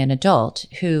presumably an adult,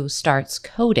 who starts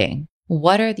coding,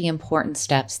 what are the important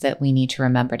steps that we need to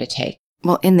remember to take?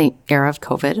 Well, in the era of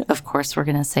COVID, of course, we're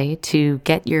going to say to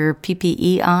get your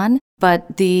PPE on,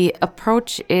 but the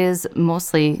approach is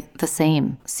mostly the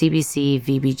same. CBC,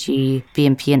 VBG,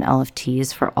 BMP, and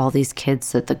LFTs for all these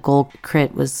kids that the goal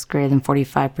crit was greater than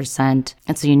 45%.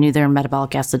 And so you knew their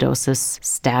metabolic acidosis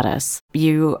status.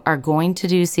 You are going to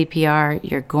do CPR.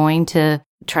 You're going to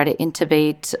try to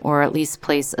intubate or at least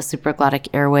place a supraglottic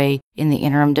airway in the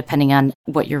interim, depending on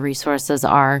what your resources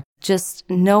are. Just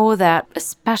know that,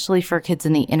 especially for kids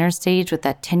in the interstage with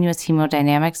that tenuous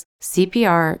hemodynamics,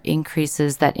 CPR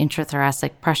increases that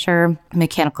intrathoracic pressure.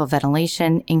 Mechanical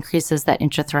ventilation increases that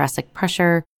intrathoracic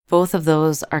pressure. Both of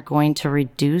those are going to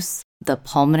reduce the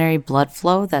pulmonary blood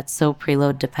flow that's so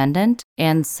preload dependent.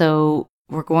 And so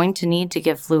we're going to need to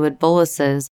give fluid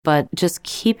boluses, but just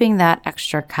keeping that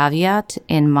extra caveat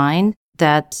in mind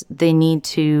that they need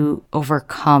to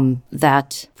overcome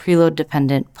that preload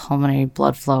dependent pulmonary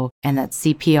blood flow, and that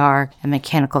CPR and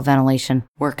mechanical ventilation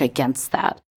work against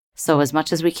that. So as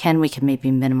much as we can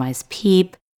maybe minimize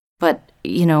PEEP, but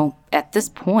at this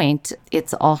point,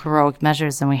 it's all heroic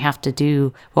measures and we have to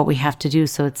do what we have to do.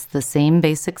 So it's the same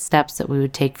basic steps that we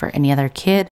would take for any other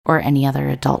kid or any other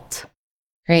adult.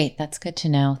 Great. That's good to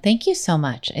know. Thank you so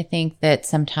much. I think that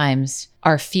sometimes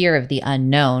our fear of the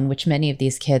unknown, which many of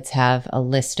these kids have a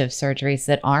list of surgeries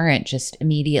that aren't just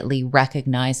immediately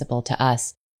recognizable to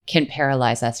us, can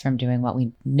paralyze us from doing what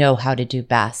we know how to do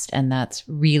best. And that's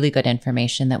really good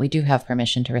information that we do have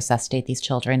permission to resuscitate these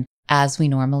children as we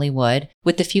normally would,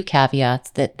 with the few caveats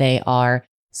that they are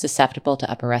susceptible to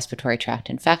upper respiratory tract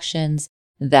infections,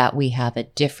 that we have a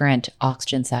different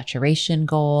oxygen saturation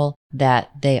goal,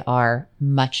 that they are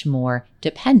much more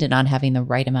dependent on having the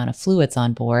right amount of fluids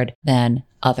on board than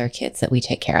other kids that we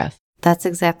take care of. That's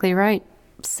exactly right.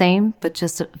 Same, but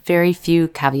just very few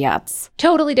caveats.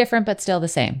 Totally different, but still the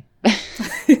same.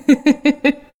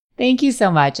 Thank you so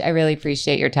much. I really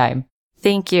appreciate your time.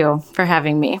 Thank you for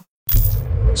having me.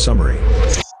 Summary.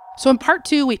 So in part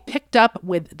 2, we picked up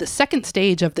with the second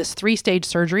stage of this 3-stage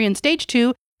surgery, and stage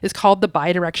 2 is called the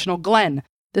bidirectional Glenn.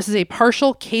 This is a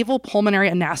partial caval pulmonary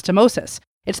anastomosis.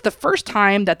 It's the first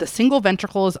time that the single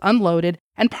ventricle is unloaded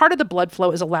and part of the blood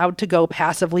flow is allowed to go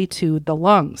passively to the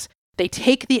lungs. They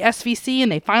take the SVC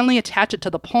and they finally attach it to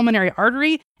the pulmonary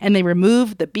artery, and they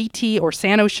remove the BT or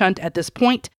Sano shunt at this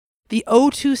point. The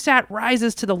O2 sat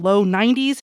rises to the low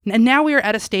 90s, and now we are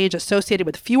at a stage associated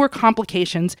with fewer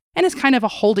complications and is kind of a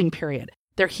holding period.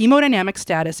 Their hemodynamic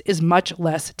status is much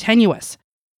less tenuous.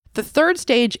 The third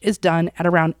stage is done at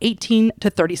around 18 to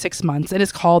 36 months and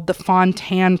is called the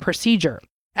Fontan procedure.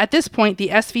 At this point, the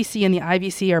SVC and the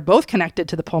IVC are both connected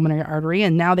to the pulmonary artery,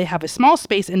 and now they have a small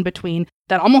space in between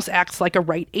that almost acts like a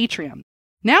right atrium.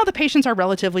 Now the patients are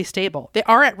relatively stable. They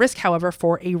are at risk, however,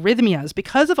 for arrhythmias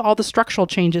because of all the structural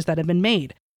changes that have been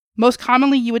made. Most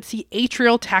commonly, you would see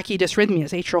atrial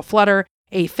tachydysrhythmias, atrial flutter,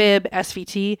 AFib,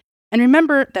 SVT. And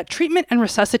remember that treatment and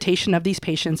resuscitation of these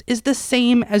patients is the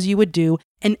same as you would do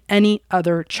in any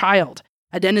other child.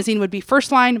 Adenosine would be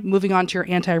first line, moving on to your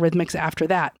antiarrhythmics after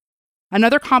that.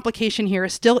 Another complication here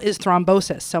still is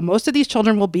thrombosis. So most of these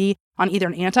children will be on either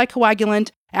an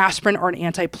anticoagulant, aspirin, or an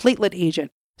antiplatelet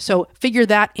agent. So figure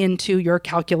that into your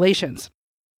calculations.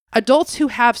 Adults who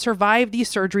have survived these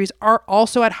surgeries are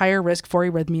also at higher risk for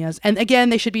arrhythmias, and again,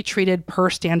 they should be treated per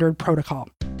standard protocol.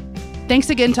 Thanks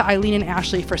again to Eileen and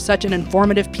Ashley for such an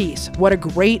informative piece. What a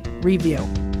great review.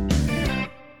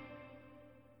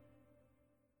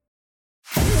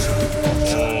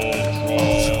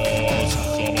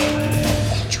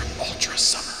 Ultra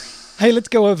summary. Hey, let's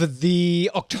go over the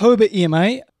October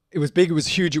EMA. It was big, it was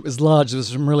huge, it was large. There was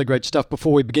some really great stuff.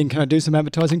 Before we begin, can I do some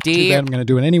advertising? Too bad, I'm going to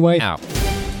do it anyway. Ow.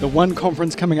 The one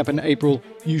conference coming up in April,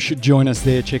 you should join us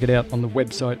there. Check it out on the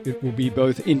website. It will be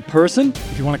both in person,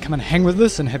 if you want to come and hang with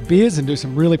us and have beers and do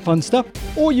some really fun stuff,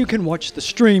 or you can watch the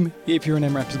stream if you're an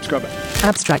EMRAP subscriber.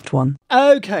 Abstract 1.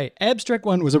 Okay, Abstract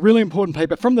 1 was a really important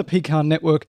paper from the PCAN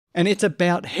network, and it's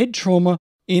about head trauma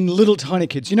in little tiny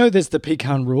kids. You know, there's the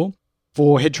PCAN rule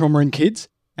for head trauma in kids,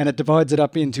 and it divides it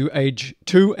up into age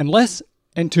 2 and less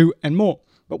and 2 and more.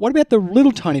 But what about the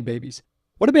little tiny babies?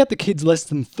 What about the kids less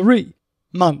than 3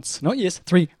 months? Not yes,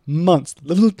 3 months.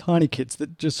 Little tiny kids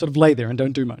that just sort of lay there and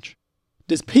don't do much.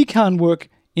 Does PCAN work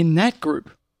in that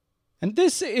group? And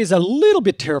this is a little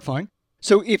bit terrifying.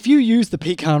 So if you use the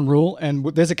PCAN rule, and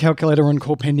there's a calculator on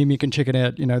Compendium, you can check it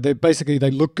out. You know, they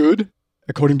look good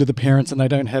according to the parents, and they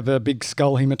don't have a big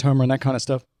skull hematoma and that kind of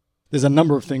stuff. There's a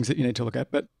number of things that you need to look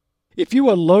at. But if you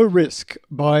are low risk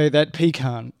by that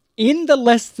PCAN in the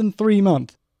less than 3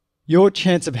 month, your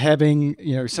chance of having,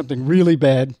 something really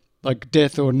bad, like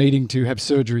death or needing to have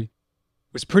surgery,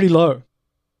 was pretty low.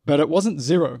 But it wasn't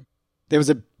zero. There was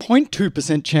a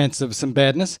 0.2% chance of some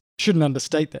badness. Shouldn't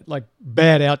understate that, like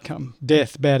bad outcome,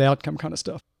 death, bad outcome kind of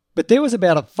stuff. But there was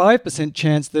about a 5%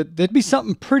 chance that there'd be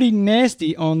something pretty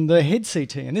nasty on the head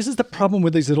CT. And this is the problem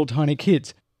with these little tiny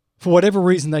kids. For whatever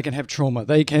reason, they can have trauma.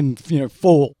 They can,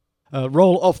 fall,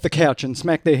 roll off the couch and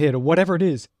smack their head or whatever it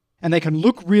is. And they can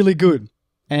look really good.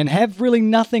 and have really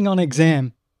nothing on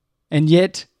exam, and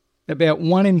yet about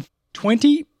 1 in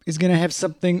 20 is going to have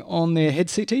something on their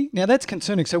head CT. Now that's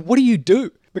concerning. So what do you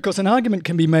do? Because an argument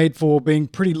can be made for being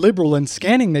pretty liberal and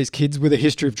scanning these kids with a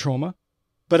history of trauma.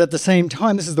 But at the same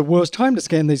time, this is the worst time to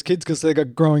scan these kids because they've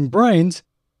got growing brains.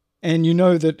 And you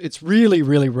know that it's really,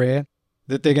 really rare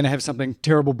that they're going to have something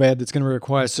terrible bad that's going to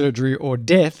require surgery or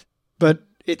death. But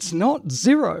it's not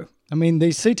zero. I mean,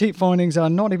 these CT findings are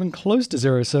not even close to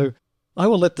zero. So I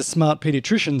will let the smart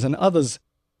pediatricians and others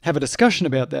have a discussion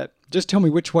about that. Just tell me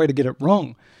which way to get it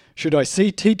wrong. Should I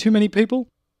CT too many people?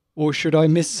 Or should I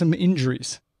miss some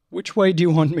injuries? Which way do you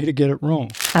want me to get it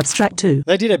wrong? Abstract 2.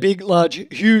 They did a big, large,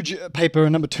 huge paper,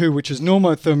 number 2, which is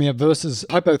normothermia versus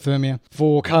hypothermia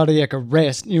for cardiac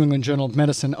arrest, New England Journal of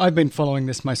Medicine. I've been following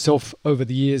this myself over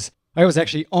the years. I was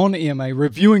actually on EMA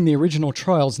reviewing the original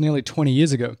trials nearly 20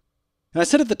 years ago. And I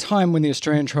said at the time when the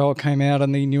Australian trial came out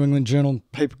and the New England Journal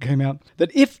paper came out,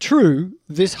 that if true,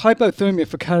 this hypothermia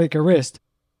for cardiac arrest,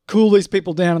 cool these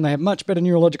people down and they have much better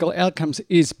neurological outcomes,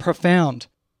 is profound.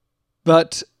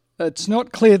 But it's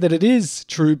not clear that it is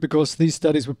true because these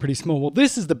studies were pretty small. Well,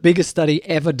 this is the biggest study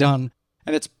ever done,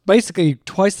 and it's basically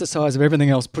twice the size of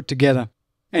everything else put together.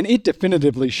 And it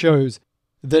definitively shows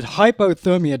that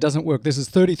hypothermia doesn't work. This is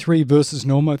 33 versus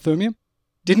normothermia.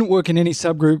 Didn't work in any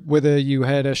subgroup, whether you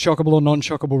had a shockable or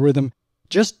non-shockable rhythm.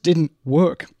 Just didn't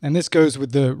work. And this goes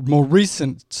with the more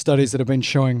recent studies that have been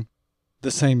showing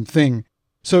the same thing.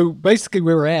 So basically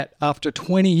where we're at after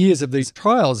 20 years of these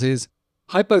trials is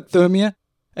hypothermia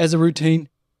as a routine,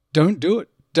 don't do it.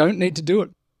 Don't need to do it.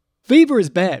 Fever is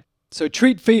bad, so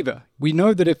treat fever. We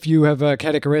know that if you have a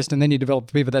cardiac arrest and then you develop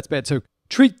fever, that's bad. So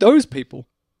treat those people.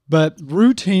 But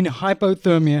routine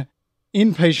hypothermia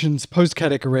in patients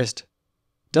post-cardiac arrest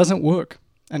doesn't work.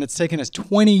 And it's taken us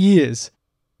 20 years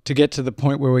to get to the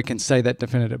point where we can say that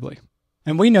definitively.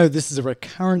 And we know this is a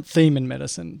recurrent theme in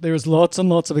medicine. There's lots and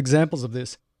lots of examples of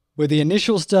this, where the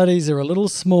initial studies are a little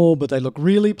small, but they look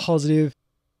really positive.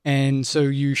 And so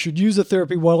you should use a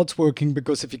therapy while it's working,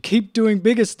 because if you keep doing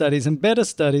bigger studies and better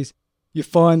studies, you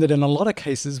find that in a lot of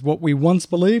cases, what we once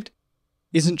believed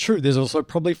isn't true. There's also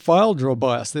probably file draw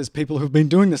bias. There's people who've been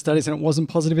doing the studies and it wasn't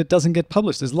positive, it doesn't get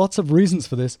published. There's lots of reasons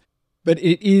for this, but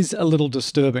it is a little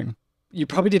disturbing. You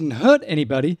probably didn't hurt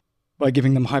anybody by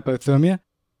giving them hypothermia,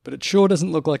 but it sure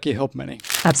doesn't look like you helped many.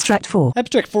 Abstract 4.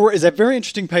 Abstract 4 is a very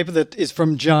interesting paper that is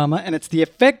from JAMA, and it's the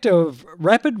effect of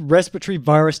rapid respiratory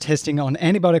virus testing on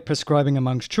antibiotic prescribing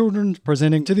amongst children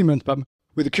presenting to the emergency department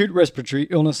with acute respiratory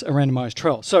illness, a randomized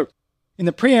trial. So, in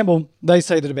the preamble, they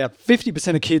say that about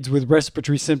 50% of kids with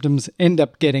respiratory symptoms end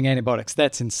up getting antibiotics.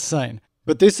 That's insane.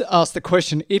 But this asks the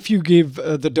question, if you give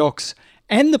the docs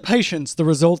and the patients the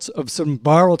results of some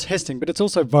viral testing, but it's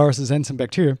also viruses and some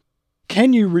bacteria,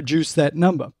 can you reduce that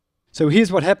number? So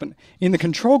here's what happened. In the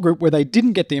control group where they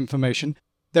didn't get the information,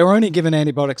 they were only given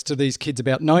antibiotics to these kids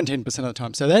about 19% of the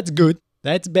time. So that's good.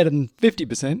 That's better than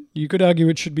 50%. You could argue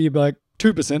it should be about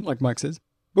 2%, like Mike says.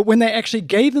 But when they actually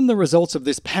gave them the results of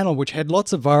this panel, which had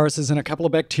lots of viruses and a couple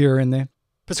of bacteria in there,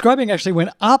 prescribing actually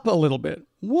went up a little bit.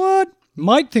 What?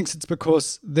 Mike thinks it's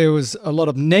because there was a lot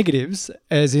of negatives,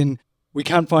 as in we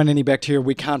can't find any bacteria,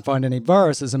 we can't find any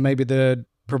viruses, and maybe the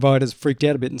providers freaked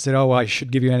out a bit and said, oh, I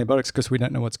should give you antibiotics because we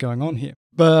don't know what's going on here.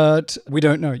 But we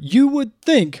don't know. You would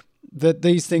think that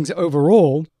these things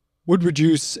overall would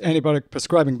reduce antibiotic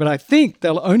prescribing, but I think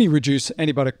they'll only reduce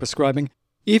antibiotic prescribing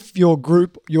if your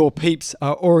group, your peeps,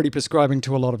 are already prescribing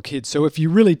to a lot of kids. So if you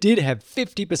really did have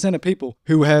 50% of people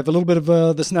who have a little bit of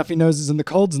the snuffy noses and the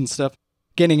colds and stuff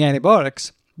getting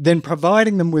antibiotics, then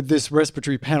providing them with this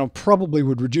respiratory panel probably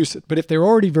would reduce it. But if they're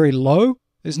already very low,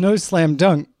 there's no slam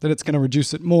dunk that it's going to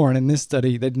reduce it more. And in this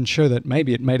study, they didn't show that.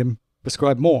 Maybe it made them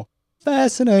prescribe more.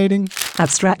 Fascinating.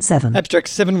 Abstract 7. Abstract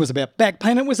 7 was about back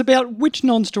pain. It was about which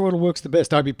non-steroidal works the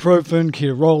best, ibuprofen,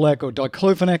 ketorolac, or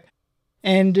diclofenac.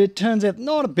 And it turns out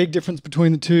not a big difference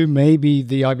between the two. Maybe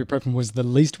the ibuprofen was the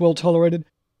least well tolerated.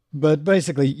 But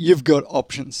basically, you've got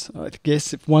options. I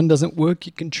guess if one doesn't work,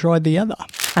 you can try the other.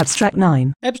 Abstract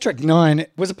 9. Abstract 9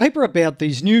 was a paper about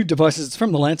these new devices. It's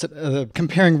from The Lancet,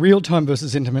 comparing real-time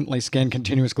versus intermittently scanned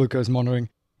continuous glucose monitoring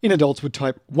in adults with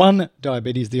type 1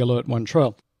 diabetes, the Alert 1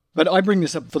 trial. But I bring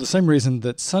this up for the same reason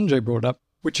that Sanjay brought up,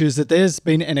 which is that there's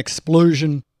been an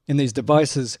explosion in these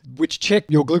devices which check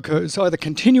your glucose either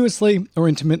continuously or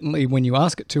intermittently when you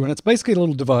ask it to. And it's basically a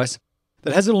little device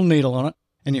that has a little needle on it,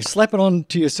 and you slap it on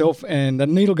to yourself, and the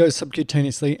needle goes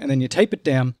subcutaneously, and then you tape it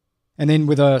down, and then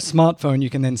with a smartphone, you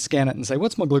can then scan it and say,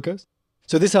 what's my glucose?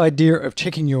 So this idea of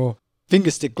checking your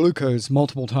fingerstick glucose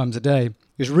multiple times a day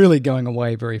is really going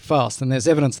away very fast, and there's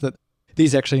evidence that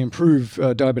these actually improve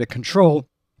diabetic control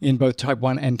in both type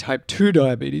 1 and type 2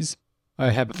 diabetes.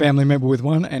 I have a family member with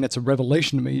one, and it's a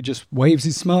revelation to me. He just waves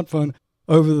his smartphone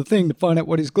over the thing to find out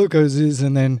what his glucose is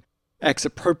and then acts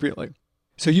appropriately.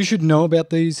 So you should know about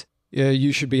these.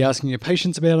 You should be asking your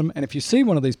patients about them. And if you see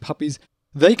one of these puppies,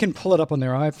 they can pull it up on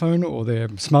their iPhone or their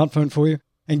smartphone for you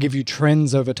and give you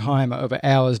trends over time, over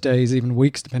hours, days, even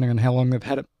weeks, depending on how long they've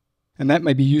had it. And that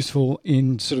may be useful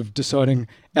in sort of deciding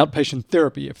outpatient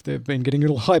therapy if they've been getting a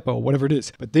little hypo or whatever it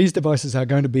is. But these devices are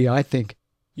going to be, I think,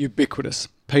 ubiquitous.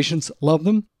 Patients love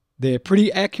them. They're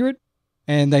pretty accurate,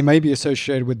 and they may be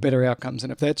associated with better outcomes.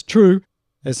 And if that's true,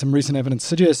 as some recent evidence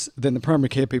suggests, then the primary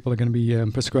care people are going to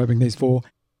be prescribing these for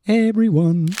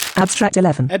everyone. Abstract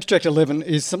 11. Abstract 11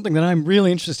 is something that I'm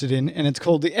really interested in, and it's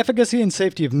called The Efficacy and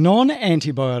Safety of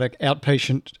Non-Antibiotic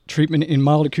Outpatient Treatment in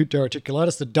Mild Acute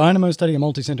Diverticulitis, the DYNAMO study, a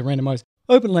multi-center randomized,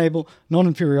 open-label,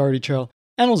 non-inferiority trial,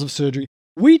 Annals of Surgery.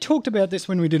 We talked about this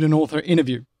when we did an author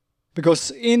interview, because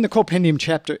in the Compendium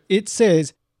chapter, it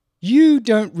says you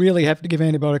don't really have to give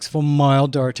antibiotics for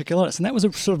mild diverticulitis, and that was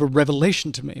a sort of a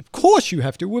revelation to me. Of course you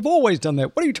have to. We've always done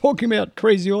that. What are you talking about,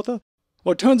 crazy author?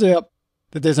 Well, it turns out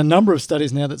that there's a number of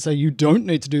studies now that say you don't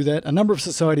need to do that. A number of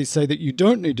societies say that you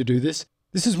don't need to do this.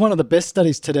 This is one of the best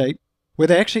studies to date where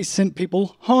they actually sent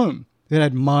people home that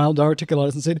had mild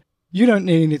diverticulitis and said, you don't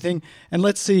need anything, and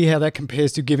let's see how that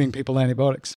compares to giving people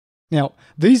antibiotics. Now,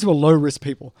 these were low-risk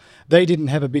people. They didn't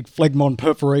have a big phlegmon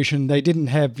perforation. They didn't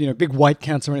have, big white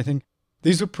counts or anything.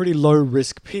 These were pretty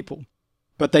low-risk people,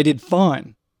 but they did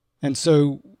fine. And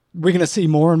so we're going to see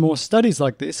more and more studies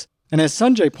like this. And as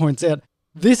Sanjay points out,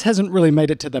 this hasn't really made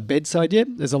it to the bedside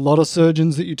yet. There's a lot of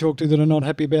surgeons that you talk to that are not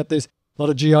happy about this, a lot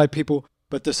of GI people,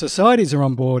 but the societies are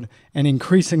on board, and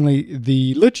increasingly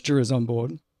the literature is on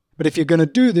board. But if you're going to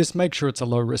do this, make sure it's a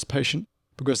low-risk patient,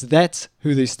 because that's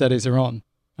who these studies are on.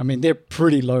 I mean, they're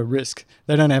pretty low risk.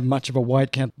 They don't have much of a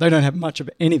white count. They don't have much of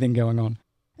anything going on.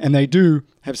 And they do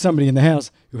have somebody in the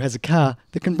house who has a car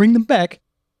that can bring them back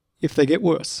if they get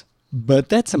worse. But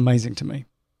that's amazing to me.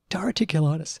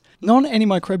 Diverticulitis,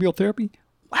 non-antimicrobial therapy.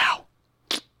 Wow.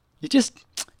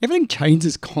 Everything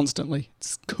changes constantly.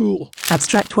 It's cool.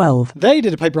 Abstract 12. They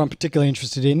did a paper I'm particularly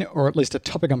interested in, or at least a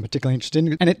topic I'm particularly interested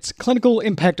in, and it's clinical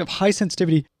impact of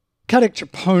high-sensitivity cardiac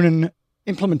troponin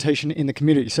implementation in the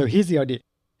community. So here's the idea.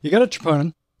 You got a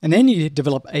troponin, and then you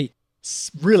develop a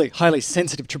really highly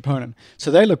sensitive troponin.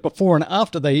 So they look before and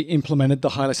after they implemented the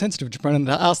highly sensitive troponin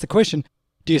to ask the question,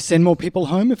 do you send more people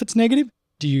home if it's negative?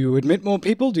 Do you admit more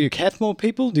people? Do you cath more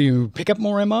people? Do you pick up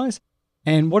more MIs?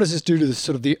 And what does this do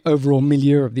to the overall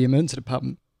milieu of the emergency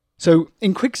department? So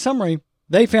in quick summary,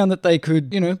 they found that they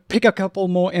could, pick a couple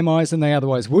more MIs than they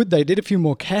otherwise would. They did a few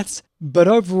more caths, but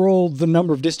overall the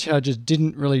number of discharges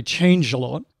didn't really change a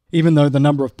lot, even though the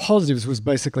number of positives was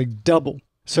basically double.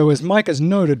 So as Mike has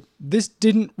noted, this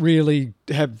didn't really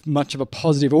have much of a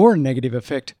positive or a negative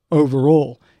effect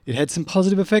overall. It had some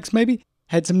positive effects maybe,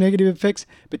 had some negative effects,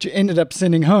 but you ended up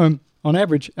sending home, on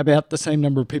average, about the same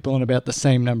number of people in about the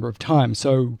same number of times.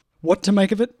 So what to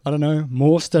make of it? I don't know,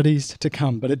 more studies to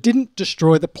come. But it didn't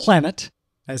destroy the planet,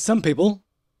 as some people,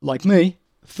 like me,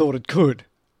 thought it could.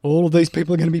 All of these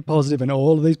people are going to be positive, and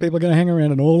all of these people are going to hang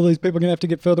around, and all of these people are going to have to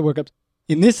get further workups.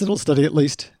 In this little study, at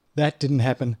least, that didn't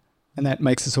happen, and that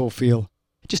makes us all feel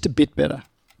just a bit better.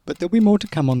 But there'll be more to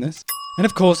come on this. And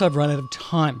of course, I've run out of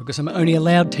time because I'm only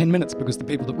allowed 10 minutes because the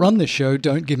people that run this show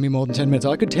don't give me more than 10 minutes.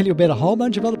 I could tell you about a whole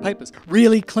bunch of other papers,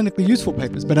 really clinically useful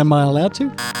papers, but am I allowed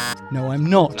to? No, I'm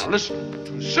not. Now listen,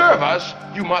 to serve us,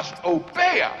 you must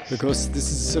obey us. Because this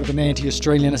is sort of an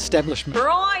anti-Australian establishment.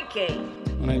 Crikey!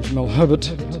 My name's Mel Herbert.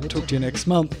 I'll talk to you next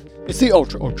month. It's the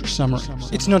ultra summary.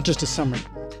 It's not just a summary.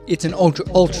 It's an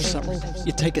ultra summary.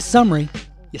 You take a summary,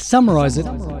 you summarize it,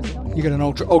 you get an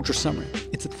ultra summary.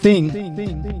 It's a thing.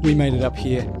 We made it up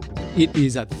here. It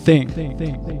is a thing.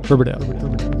 Rub it out. To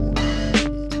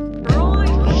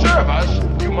serve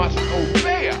us, you must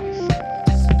obey us.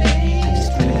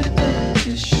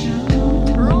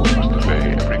 Must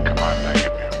obey every command I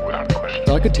give you without question.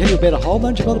 So I could tell you about a whole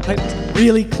bunch of other papers,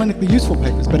 really clinically useful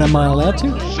papers, but am I allowed to?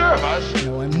 To serve us,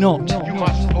 no, I'm not. You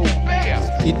must obey us.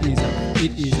 It is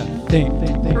a thing.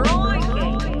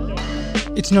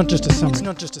 It's not just a summary. It's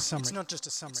not just a summary. It's not just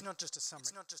a summary. It's not just a summary.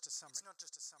 It's not just a summary. It's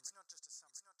not just a summary. It's not just a summary.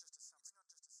 It's not just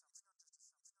a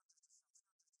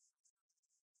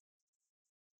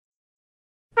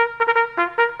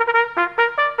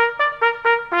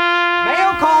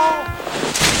Mail call!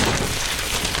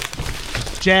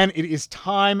 Jen, it is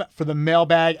time for the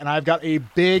mailbag, and I've got a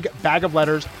big bag of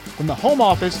letters from the home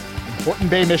office in Horton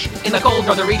Bay, Michigan. In the cold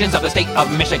northern regions of the state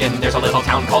of Michigan, there's a little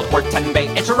town called Horton Bay.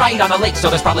 It's right on a lake, so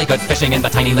there's probably good fishing in the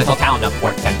tiny little town of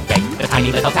Horton Bay. The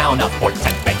tiny little town of Horton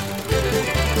Bay.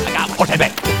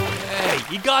 Hey,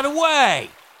 you got away!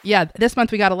 Yeah, this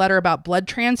month we got a letter about blood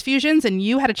transfusions, and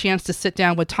you had a chance to sit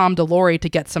down with Tom DeLaury to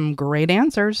get some great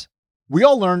answers. We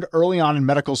all learned early on in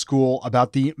medical school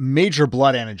about the major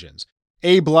blood antigens.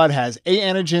 A blood has A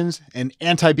antigens and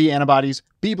anti-B antibodies.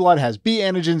 B blood has B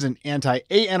antigens and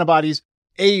anti-A antibodies.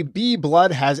 AB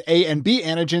blood has A and B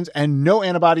antigens and no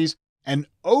antibodies. And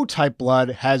O-type blood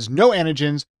has no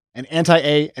antigens and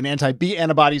anti-A and anti-B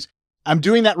antibodies. I'm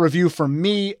doing that review for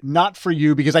me, not for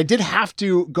you, because I did have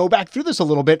to go back through this a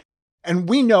little bit. And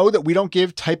we know that we don't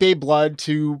give type A blood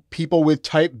to people with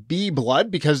type B blood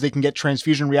because they can get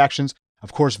transfusion reactions,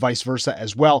 of course, vice versa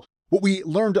as well. What we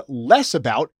learned less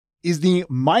about is the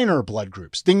minor blood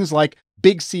groups, things like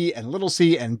big C and little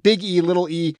c and big E, little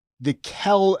e, the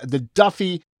Kell, the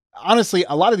Duffy. Honestly,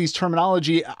 a lot of these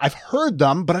terminology, I've heard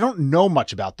them, but I don't know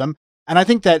much about them. And I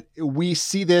think that we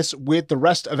see this with the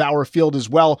rest of our field as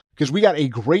well, because we got a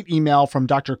great email from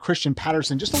Dr. Christian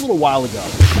Patterson just a little while ago.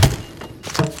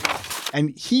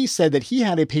 And he said that he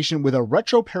had a patient with a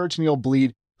retroperitoneal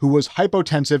bleed who was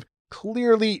hypotensive,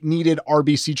 clearly needed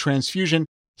RBC transfusion.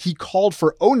 He called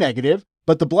for O negative,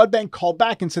 but the blood bank called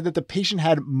back and said that the patient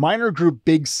had minor group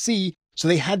big C, so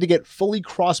they had to get fully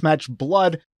cross-matched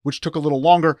blood, which took a little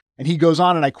longer. And he goes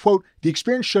on, and I quote, "The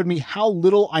experience showed me how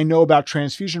little I know about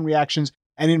transfusion reactions,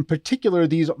 and in particular,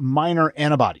 these minor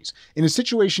antibodies. In a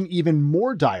situation even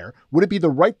more dire, would it be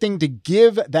the right thing to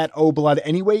give that O blood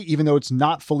anyway, even though it's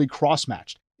not fully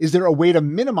cross-matched? Is there a way to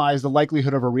minimize the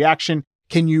likelihood of a reaction?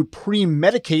 Can you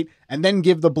pre-medicate and then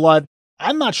give the blood?"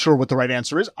 I'm not sure what the right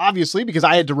answer is, obviously, because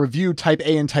I had to review type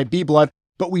A and type B blood.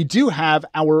 But we do have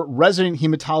our resident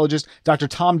hematologist, Dr.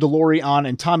 Tom DeLaury, on.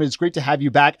 And Tom, it's great to have you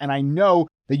back. And I know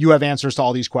that you have answers to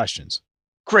all these questions.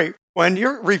 Great. When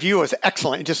your review was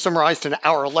excellent, you just summarized an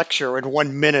hour lecture in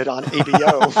 1 minute on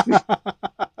ABO.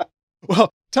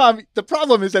 Well, Tom, the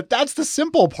problem is that that's the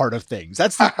simple part of things.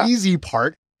 That's the easy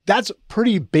part. That's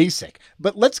pretty basic.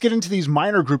 But let's get into these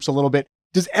minor groups a little bit.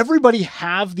 Does everybody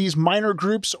have these minor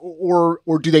groups or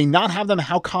do they not have them?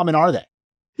 How common are they?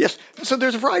 Yes. So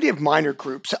there's a variety of minor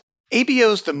groups.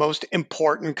 ABO is the most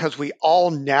important because we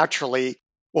all naturally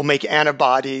will make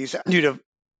antibodies due to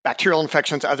bacterial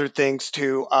infections, other things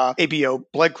to ABO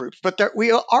blood groups. But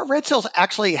our red cells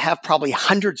actually have probably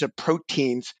hundreds of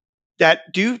proteins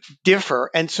that do differ.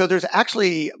 And so there's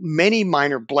actually many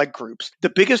minor blood groups. The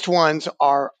biggest ones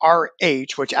are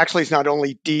RH, which actually is not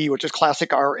only D, which is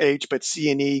classic RH, but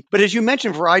C and E. But as you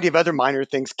mentioned, a variety of other minor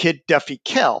things, KID, Duffy,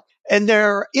 Kell. And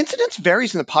their incidence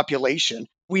varies in the population.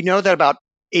 We know that about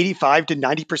 85 to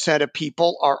 90% of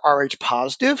people are RH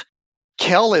positive.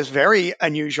 Kell is very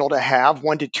unusual to have,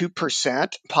 1 to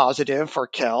 2% positive for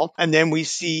Kell. And then we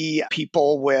see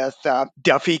people with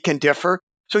Duffy can differ.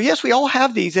 So yes, we all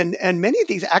have these, and many of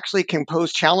these actually can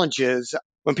pose challenges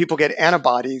when people get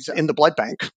antibodies in the blood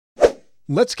bank.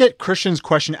 Let's get Christian's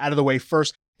question out of the way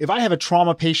first. If I have a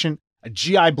trauma patient, a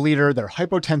GI bleeder, they're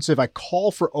hypotensive, I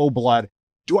call for O blood,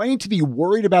 do I need to be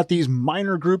worried about these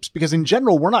minor groups? Because in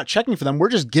general, we're not checking for them. We're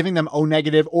just giving them O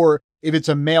negative, or if it's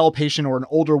a male patient or an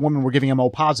older woman, we're giving them O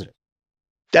positive.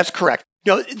 That's correct.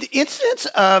 The incidence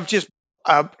of just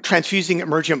transfusing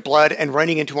emergent blood and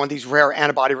running into one of these rare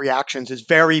antibody reactions is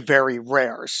very, very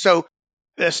rare. So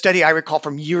a study I recall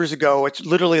from years ago, it's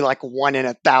literally like 1 in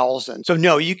 1,000. So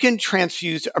no, you can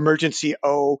transfuse emergency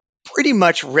O pretty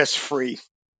much risk-free.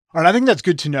 All right, I think that's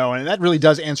good to know. And that really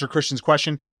does answer Christian's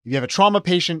question. If you have a trauma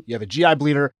patient, you have a GI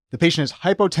bleeder, the patient is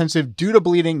hypotensive due to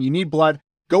bleeding, you need blood,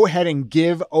 go ahead and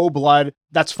give O blood.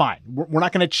 That's fine. We're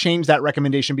not going to change that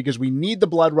recommendation because we need the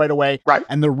blood right away. Right.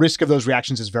 And the risk of those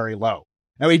reactions is very low.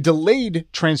 Now, a delayed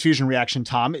transfusion reaction,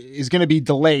 Tom, is going to be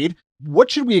delayed.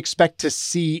 What should we expect to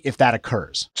see if that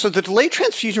occurs? So the delayed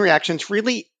transfusion reaction is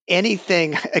really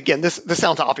anything, again, this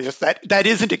sounds obvious, that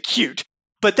isn't acute,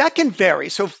 but that can vary.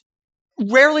 So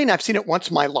rarely, and I've seen it once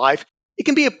in my life, it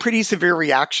can be a pretty severe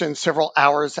reaction several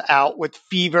hours out with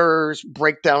fevers,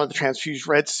 breakdown of the transfused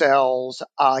red cells,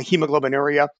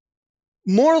 hemoglobinuria.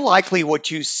 More likely what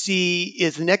you see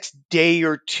is the next day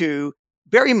or two,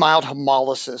 very mild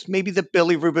hemolysis. Maybe the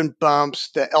bilirubin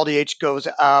bumps, the LDH goes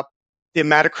up, the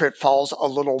hematocrit falls a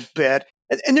little bit,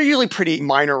 and they're usually pretty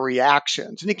minor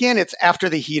reactions. And again, it's after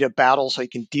the heat of battle, so you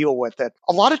can deal with it.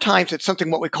 A lot of times it's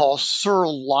something what we call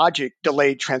serologic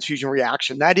delayed transfusion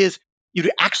reaction. That is, you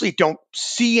actually don't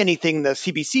see anything in the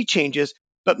CBC changes,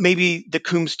 but maybe the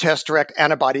Coombs test direct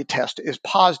antibody test is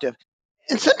positive.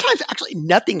 And sometimes actually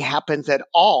nothing happens at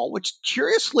all, which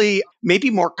curiously may be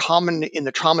more common in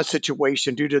the trauma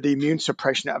situation due to the immune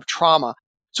suppression of trauma.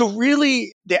 So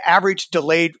really, the average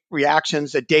delayed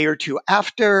reactions a day or two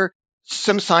after,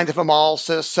 some signs of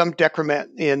hemolysis, some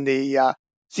decrement in the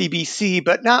CBC,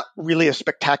 but not really a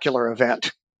spectacular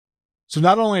event. So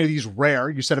not only are these rare,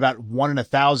 you said about 1 in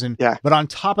 1,000, but on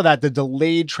top of that, the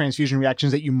delayed transfusion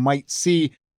reactions that you might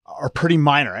see are pretty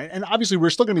minor. And obviously, we're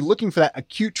still going to be looking for that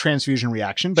acute transfusion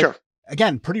reaction, but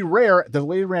again, pretty rare. The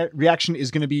delayed reaction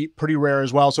is going to be pretty rare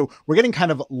as well. So we're getting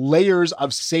kind of layers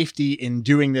of safety in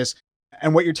doing this.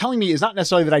 And what you're telling me is not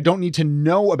necessarily that I don't need to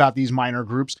know about these minor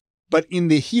groups, but in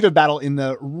the heat of battle, in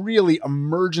the really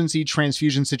emergency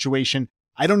transfusion situation,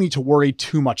 I don't need to worry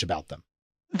too much about them.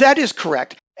 That is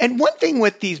correct. And one thing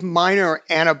with these minor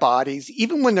antibodies,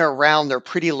 even when they're around, they're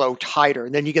pretty low titer,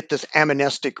 and then you get this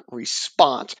amnestic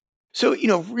response. So,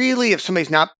 really, if somebody's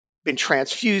not been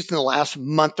transfused in the last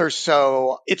month or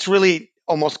so, it's really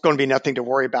almost going to be nothing to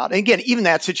worry about. And again, even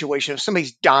that situation, if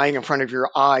somebody's dying in front of your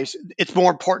eyes, it's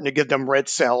more important to give them red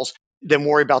cells than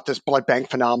worry about this blood bank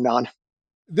phenomenon.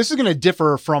 This is going to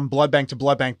differ from blood bank to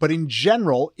blood bank, but in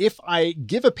general, if I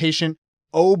give a patient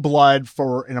O blood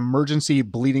for an emergency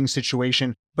bleeding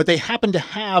situation, but they happen to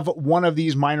have one of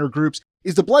these minor groups,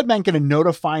 is the blood bank going to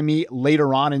notify me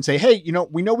later on and say, hey,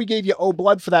 we know we gave you O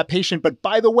blood for that patient, but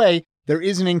by the way, there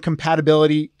is an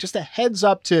incompatibility, just a heads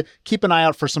up to keep an eye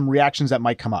out for some reactions that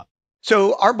might come up?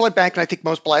 So our blood bank, and I think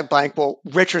most blood bank, will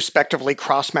retrospectively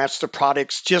cross-match the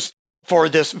products just for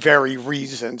this very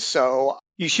reason. So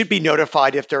you should be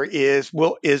notified if there is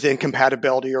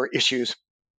incompatibility or issues.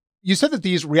 You said that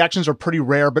these reactions are pretty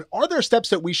rare, but are there steps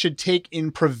that we should take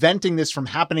in preventing this from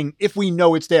happening if we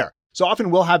know it's there? So often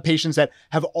we'll have patients that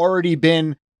have already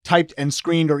been typed and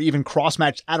screened or even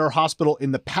cross-matched at our hospital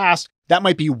in the past. That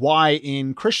might be why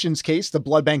in Christian's case, the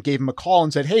blood bank gave him a call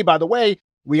and said, hey, by the way,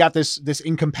 we got this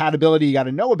incompatibility you got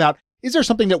to know about. Is there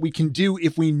something that we can do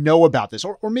if we know about this?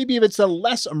 Or maybe if it's a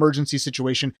less emergency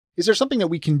situation, is there something that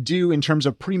we can do in terms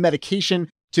of pre-medication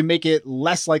to make it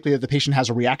less likely that the patient has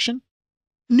a reaction?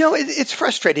 No, it's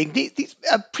frustrating. These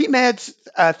pre-meds,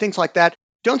 things like that,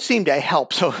 don't seem to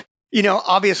help. So,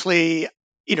 obviously,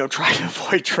 try to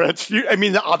avoid transfusion. I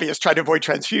mean, the obvious, try to avoid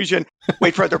transfusion,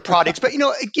 wait for other products. But,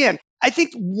 again, I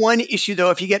think one issue,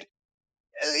 though, if you get,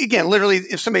 again, literally,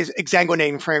 if somebody's exsanguinating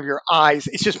in front of your eyes,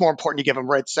 it's just more important to give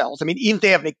them red cells. I mean, even if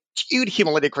they have an acute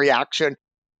hemolytic reaction,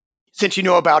 since you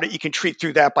know about it, you can treat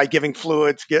through that by giving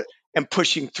fluids and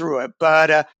pushing through it.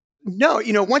 But no,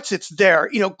 once it's there,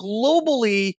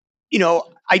 globally,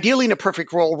 ideally in a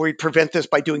perfect world, we prevent this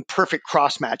by doing perfect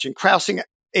cross-matching, crossing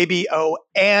ABO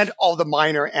and all the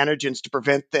minor antigens to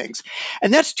prevent things.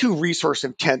 And that's too resource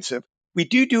intensive. We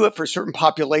do it for certain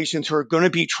populations who are going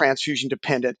to be transfusion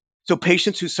dependent. So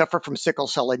patients who suffer from sickle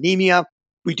cell anemia,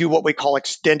 we do what we call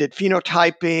extended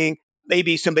phenotyping.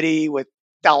 Maybe somebody with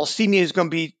thalassemia is going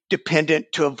to be dependent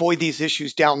to avoid these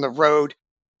issues down the road.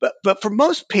 But for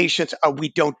most patients, we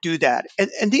don't do that.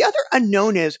 And the other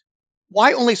unknown is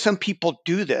why only some people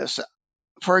do this.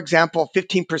 For example,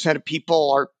 15% of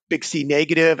people are big C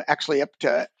negative, actually up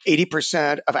to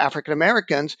 80% of African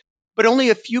Americans, but only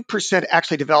a few percent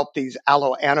actually develop these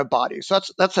alloantibodies. So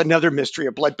that's another mystery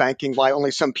of blood banking, why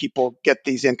only some people get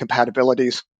these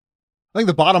incompatibilities. I think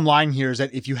the bottom line here is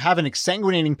that if you have an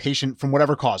exsanguinating patient from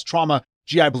whatever cause, trauma,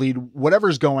 GI bleed,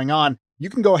 whatever's going on, you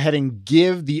can go ahead and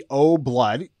give the O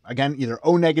blood, again, either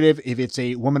O negative if it's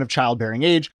a woman of childbearing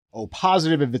age, O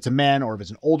positive if it's a man or if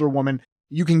it's an older woman.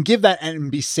 You can give that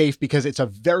and be safe because it's a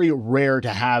very rare to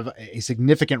have a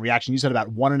significant reaction. You said about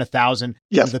 1 in 1,000.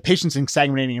 Yes. If the patient's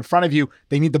exsanguinating in front of you,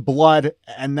 they need the blood,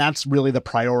 and that's really the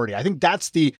priority. I think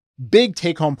that's the big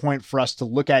take-home point for us to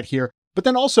look at here. But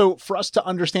then also for us to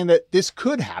understand that this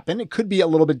could happen. It could be a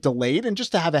little bit delayed, and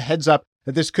just to have a heads up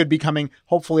that this could be coming.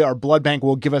 Hopefully our blood bank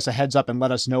will give us a heads up and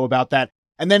let us know about that.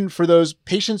 And then for those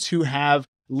patients who have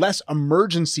less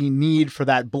emergency need for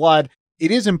that blood,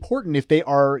 it is important if they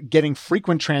are getting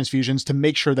frequent transfusions to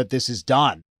make sure that this is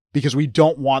done, because we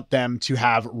don't want them to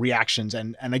have reactions.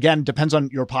 And again, depends on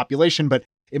your population, but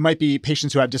it might be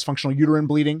patients who have dysfunctional uterine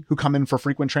bleeding who come in for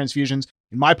frequent transfusions.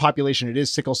 In my population, it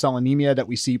is sickle cell anemia that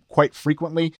we see quite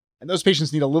frequently. And those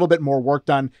patients need a little bit more work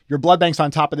done. Your blood bank's on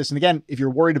top of this. And again, if you're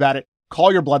worried about it,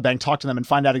 call your blood bank, talk to them and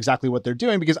find out exactly what they're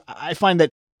doing, because I find that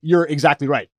you're exactly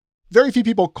right. Very few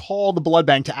people call the blood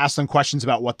bank to ask them questions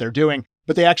about what they're doing,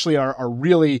 but they actually are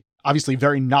really obviously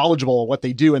very knowledgeable of what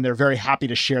they do, and they're very happy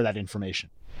to share that information.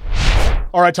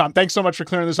 All right, Tom, thanks so much for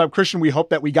clearing this up. Christian, we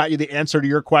hope that we got you the answer to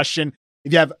your question.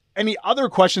 If you have any other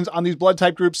questions on these blood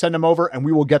type groups, send them over and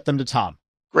we will get them to Tom.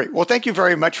 Great. Well, thank you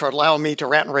very much for allowing me to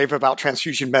rant and rave about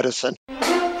transfusion medicine.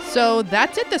 So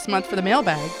that's it this month for the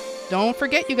mailbag. Don't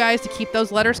forget, you guys, to keep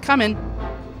those letters coming.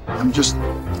 I'm just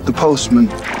the postman.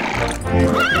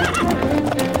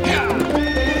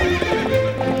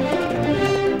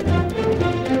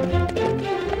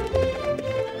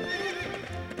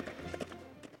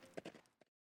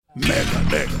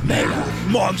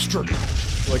 monster.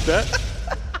 Like that?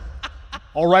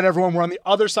 All right, everyone, we're on the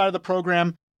other side of the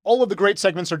program. All of the great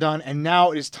segments are done, and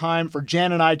now it is time for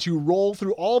Jan and I to roll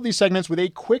through all of these segments with a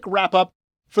quick wrap-up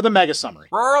for the mega summary.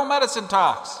 Rural Medicine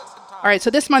Talks. All right,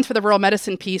 so this month for the rural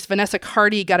medicine piece, Vanessa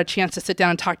Cardy got a chance to sit down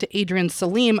and talk to Adrien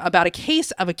Selim about a case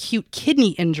of acute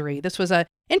kidney injury. This was an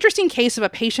interesting case of a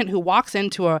patient who walks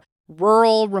into a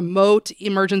rural, remote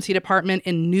emergency department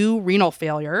in new renal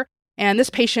failure. And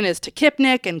this patient is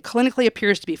tachypnic and clinically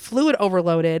appears to be fluid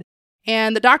overloaded.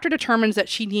 And the doctor determines that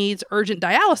she needs urgent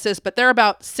dialysis, but they're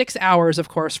about 6 hours, of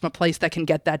course, from a place that can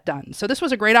get that done. So this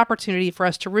was a great opportunity for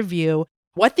us to review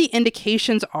what the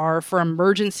indications are for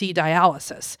emergency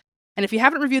dialysis. And if you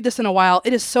haven't reviewed this in a while,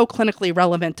 it is so clinically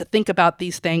relevant to think about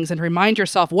these things and remind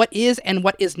yourself what is and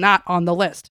what is not on the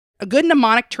list. A good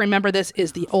mnemonic to remember this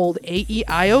is the old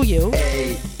A-E-I-O-U.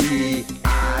 A-E-I-O-U.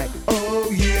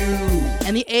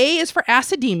 And the A is for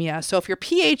acidemia. So if your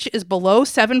pH is below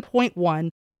 7.1,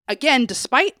 again,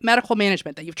 despite medical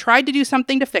management that you've tried to do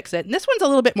something to fix it, and this one's a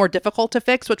little bit more difficult to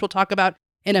fix, which we'll talk about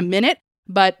in a minute,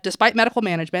 but despite medical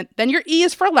management, then your E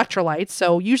is for electrolytes.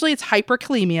 So usually it's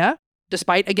hyperkalemia,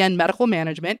 despite, again, medical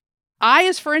management. I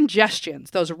is for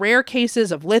ingestions, those rare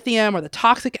cases of lithium or the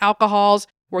toxic alcohols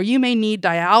where you may need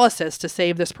dialysis to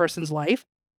save this person's life.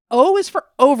 O is for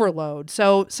overload.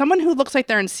 So someone who looks like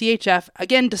they're in CHF,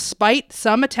 again, despite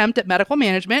some attempt at medical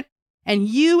management. And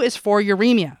U is for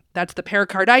uremia. That's the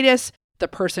pericarditis, the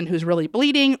person who's really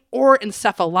bleeding, or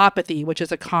encephalopathy, which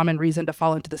is a common reason to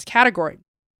fall into this category.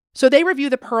 So they review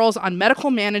the pearls on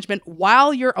medical management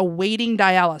while you're awaiting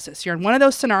dialysis. You're in one of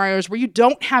those scenarios where you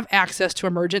don't have access to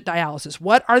emergent dialysis.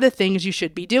 What are the things you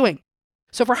should be doing?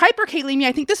 So for hyperkalemia,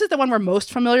 I think this is the one we're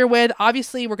most familiar with.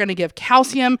 Obviously, we're going to give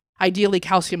calcium, ideally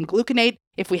calcium gluconate,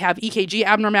 if we have EKG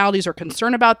abnormalities or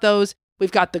concern about those. We've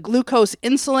got the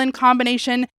glucose-insulin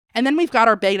combination, and then we've got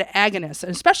our beta agonists,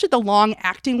 and especially the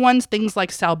long-acting ones, things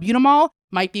like salbutamol,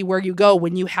 might be where you go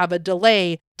when you have a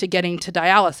delay to getting to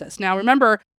dialysis. Now,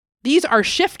 remember, these are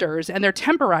shifters and they're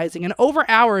temporizing, and over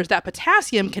hours, that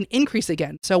potassium can increase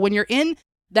again. So when you're in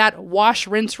that wash,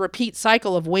 rinse, repeat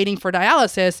cycle of waiting for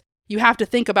dialysis, you have to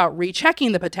think about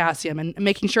rechecking the potassium and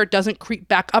making sure it doesn't creep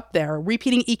back up there,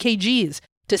 repeating EKGs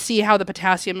to see how the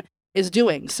potassium is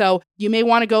doing. So you may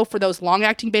want to go for those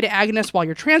long-acting beta agonists while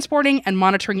you're transporting and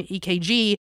monitoring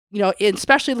EKG,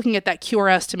 especially looking at that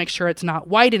QRS to make sure it's not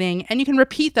widening, and you can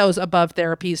repeat those above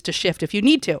therapies to shift if you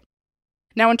need to.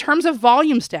 Now, in terms of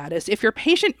volume status, if your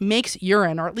patient makes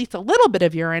urine, or at least a little bit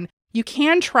of urine, you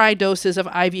can try doses of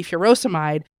IV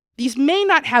furosemide. These may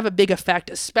not have a big effect,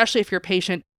 especially if your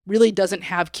patient really doesn't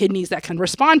have kidneys that can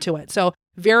respond to it. So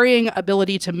varying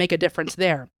ability to make a difference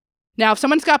there. Now, if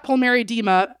someone's got pulmonary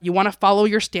edema, you want to follow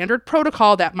your standard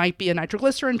protocol. That might be a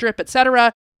nitroglycerin drip,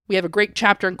 etc. We have a great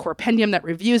chapter in Corpendium that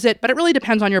reviews it, but it really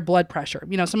depends on your blood pressure.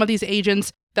 Some of these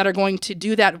agents that are going to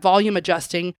do that volume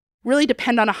adjusting really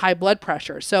depend on a high blood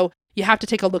pressure. So you have to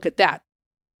take a look at that.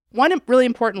 One really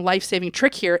important life-saving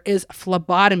trick here is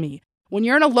phlebotomy. When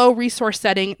you're in a low resource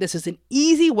setting, this is an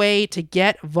easy way to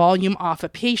get volume off a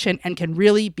patient and can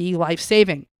really be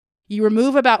life-saving. You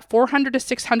remove about 400 to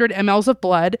 600 mLs of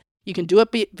blood. You can do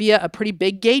it via a pretty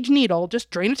big gauge needle. Just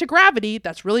drain it to gravity.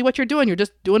 That's really what you're doing. You're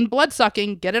just doing blood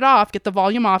sucking, get it off, get the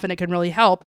volume off, and it can really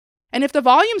help. And if the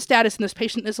volume status in this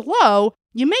patient is low,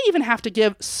 you may even have to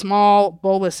give small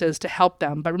boluses to help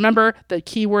them. But remember, the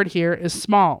key word here is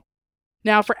small.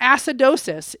 Now, for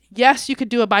acidosis, yes, you could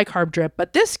do a bicarb drip,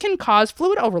 but this can cause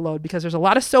fluid overload because there's a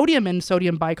lot of sodium in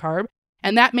sodium bicarb,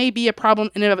 and that may be a problem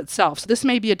in and of itself. So this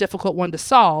may be a difficult one to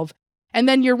solve. And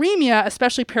then uremia,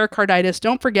 especially pericarditis,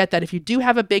 don't forget that if you do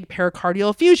have a big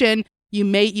pericardial effusion, you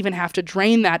may even have to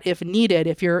drain that if needed,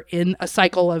 if you're in a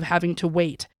cycle of having to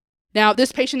wait. Now,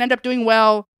 this patient ended up doing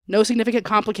well, no significant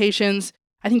complications.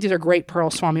 I think these are great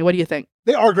pearls, Swami. What do you think?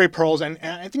 They are great pearls, and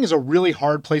I think it's a really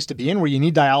hard place to be in where you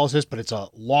need dialysis, but it's a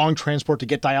long transport to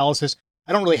get dialysis.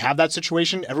 I don't really have that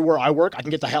situation. Everywhere I work, I can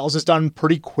get dialysis done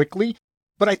pretty quickly.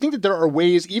 But I think that there are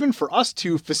ways, even for us,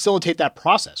 to facilitate that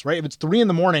process, right? If it's 3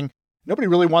 a.m, nobody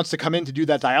really wants to come in to do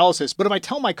that dialysis. But if I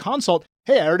tell my consult,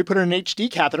 hey, I already put in an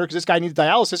HD catheter because this guy needs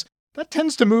dialysis, that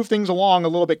tends to move things along a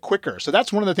little bit quicker. So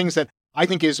that's one of the things that I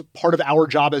think is part of our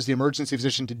job as the emergency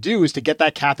physician to do, is to get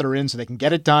that catheter in so they can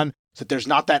get it done, so that there's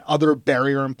not that other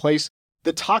barrier in place.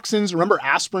 The toxins, remember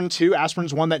aspirin too.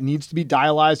 Aspirin's one that needs to be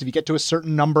dialyzed. If you get to a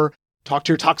certain number, talk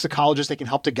to your toxicologist. They can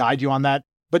help to guide you on that.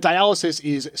 But dialysis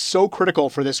is so critical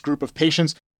for this group of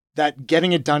patients that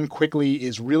getting it done quickly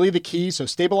is really the key. So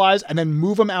stabilize and then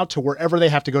move them out to wherever they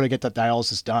have to go to get that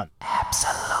dialysis done.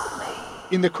 Absolutely.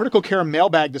 In the critical care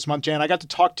mailbag this month, Jan, I got to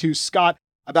talk to Scott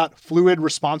about fluid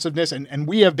responsiveness, and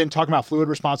we have been talking about fluid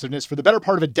responsiveness for the better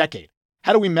part of a decade.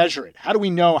 How do we measure it? How do we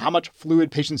know how much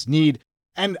fluid patients need?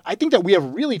 And I think that we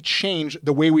have really changed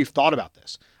the way we've thought about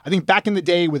this. I think back in the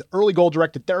day with early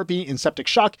goal-directed therapy in septic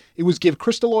shock, it was give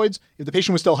crystalloids. If the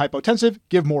patient was still hypotensive,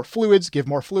 give more fluids, give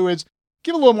a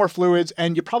little more fluids,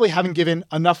 and you probably haven't given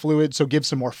enough fluids, so give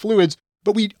some more fluids.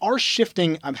 But we are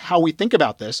shifting on how we think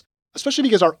about this, especially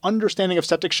because our understanding of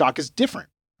septic shock is different.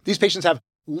 These patients have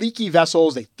leaky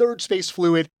vessels, they third space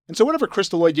fluid, and so whatever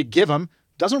crystalloid you give them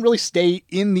doesn't really stay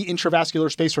in the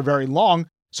intravascular space for very long.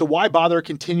 So why bother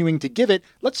continuing to give it?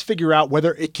 Let's figure out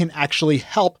whether it can actually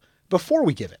help before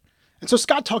we give it. And so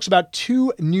Scott talks about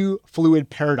two new fluid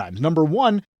paradigms. Number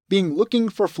one being looking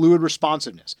for fluid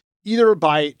responsiveness, either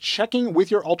by checking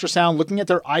with your ultrasound, looking at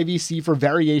their IVC for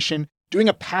variation, doing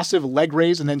a passive leg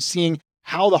raise, and then seeing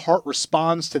how the heart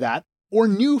responds to that. Or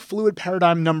new fluid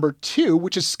paradigm number two,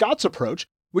 which is Scott's approach,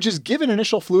 which is give an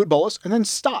initial fluid bolus and then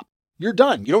stop. You're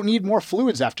done. You don't need more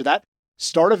fluids after that.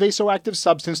 Start a vasoactive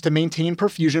substance to maintain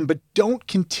perfusion, but don't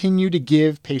continue to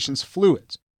give patients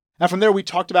fluids. Now, from there, we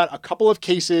talked about a couple of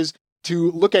cases to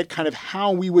look at kind of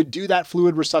how we would do that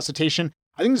fluid resuscitation.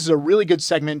 I think this is a really good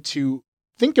segment to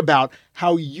think about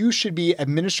how you should be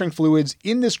administering fluids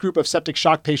in this group of septic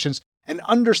shock patients and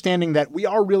understanding that we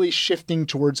are really shifting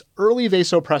towards early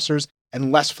vasopressors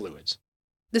and less fluids.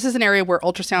 This is an area where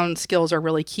ultrasound skills are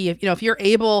really key. If you're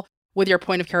able with your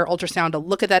point of care ultrasound to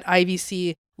look at that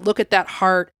IVC, look at that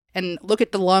heart, and look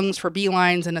at the lungs for B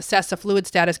lines and assess the fluid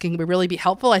status can really be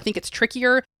helpful. I think it's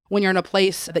trickier when you're in a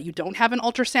place that you don't have an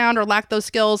ultrasound or lack those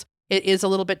skills. It is a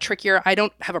little bit trickier. I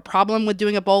don't have a problem with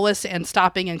doing a bolus and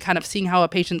stopping and kind of seeing how a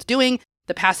patient's doing.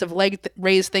 The passive leg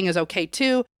raise thing is okay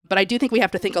too. But I do think we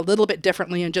have to think a little bit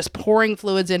differently, and just pouring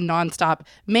fluids in nonstop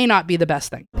may not be the best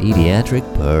thing. Pediatric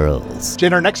Pearls.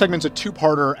 Jen, our next segment's a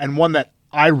two-parter and one that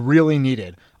I really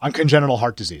needed on congenital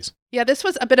heart disease. Yeah, this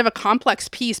was a bit of a complex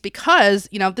piece because,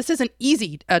 this isn't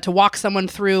easy to walk someone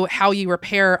through how you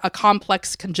repair a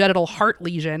complex congenital heart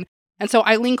lesion. And so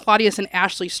Eileen Claudius and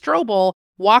Ashley Strobel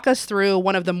walk us through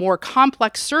one of the more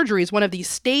complex surgeries, one of these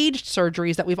staged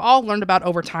surgeries that we've all learned about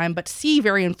over time, but see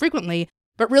very infrequently.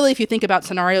 But really, if you think about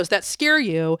scenarios that scare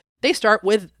you, they start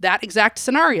with that exact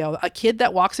scenario. A kid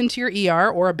that walks into your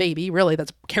ER, or a baby, really,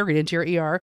 that's carried into your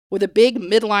ER, with a big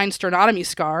midline sternotomy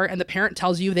scar, and the parent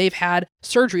tells you they've had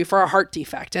surgery for a heart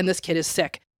defect, and this kid is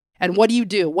sick. And what do you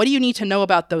do? What do you need to know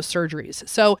about those surgeries?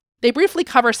 So they briefly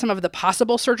cover some of the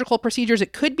possible surgical procedures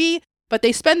it could be, but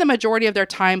they spend the majority of their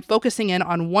time focusing in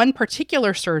on one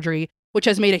particular surgery, which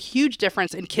has made a huge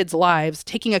difference in kids' lives,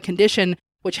 taking a condition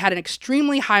which had an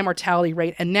extremely high mortality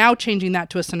rate and now changing that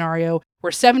to a scenario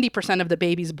where 70% of the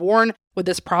babies born with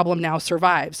this problem now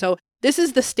survive. So this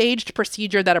is the staged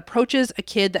procedure that approaches a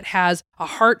kid that has a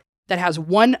heart that has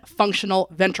one functional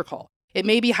ventricle. It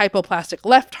may be hypoplastic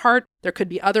left heart. There could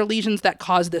be other lesions that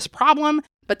cause this problem,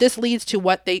 but this leads to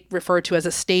what they refer to as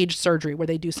a staged surgery, where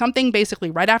they do something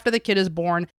basically right after the kid is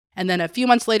born, and then a few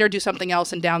months later do something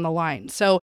else and down the line.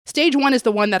 So stage one is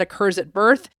the one that occurs at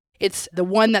birth. It's the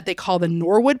one that they call the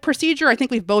Norwood procedure. I think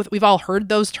we've all heard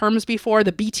those terms before,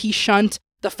 the BT shunt,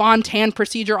 the Fontan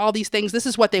procedure, all these things. This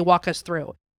is what they walk us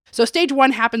through. So stage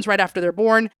one happens right after they're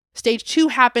born. Stage two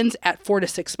happens at 4 to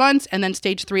 6 months. And then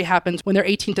stage three happens when they're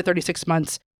 18 to 36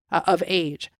 months of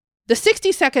age. The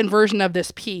 60-second version of this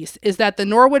piece is that the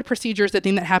Norwood procedure is the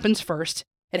thing that happens first.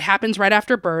 It happens right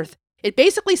after birth. It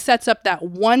basically sets up that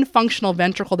one functional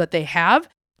ventricle that they have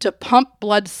to pump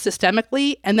blood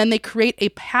systemically, and then they create a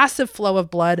passive flow of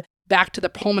blood back to the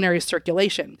pulmonary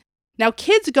circulation. Now,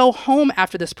 kids go home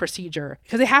after this procedure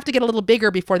because they have to get a little bigger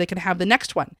before they can have the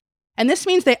next one. And this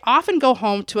means they often go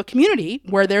home to a community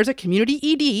where there's a community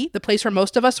ED, the place where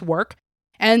most of us work,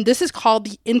 and this is called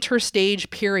the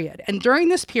interstage period. And during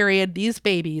this period, these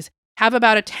babies have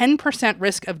about a 10%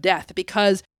 risk of death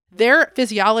because their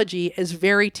physiology is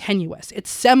very tenuous.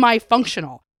 It's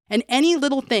semi-functional. And any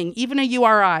little thing, even a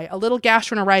URI, a little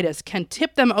gastroenteritis, can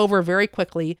tip them over very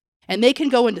quickly, and they can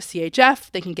go into CHF,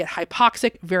 they can get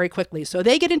hypoxic very quickly. So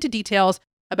they get into details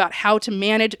about how to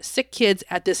manage sick kids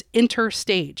at this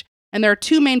interstage. And there are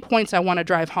two main points I want to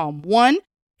drive home. One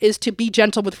is to be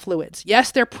gentle with fluids.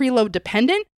 Yes, they're preload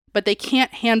dependent, but they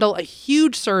can't handle a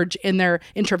huge surge in their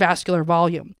intravascular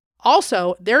volume.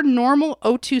 Also, their normal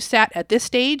O2 sat at this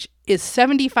stage is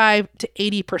 75 to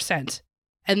 80%.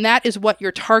 And that is what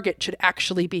your target should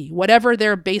actually be, whatever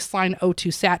their baseline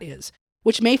O2 sat is,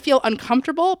 which may feel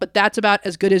uncomfortable, but that's about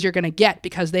as good as you're going to get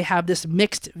because they have this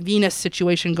mixed venous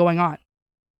situation going on.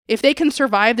 If they can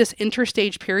survive this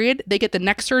interstage period, they get the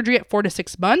next surgery at 4 to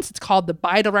 6 months. It's called the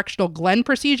bidirectional Glenn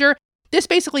procedure. This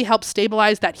basically helps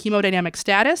stabilize that hemodynamic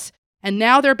status. And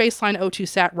now their baseline O2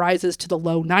 sat rises to the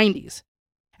low 90s.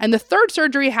 And the third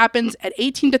surgery happens at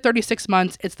 18 to 36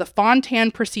 months. It's the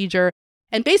Fontan procedure.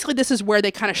 And basically, this is where they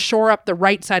kind of shore up the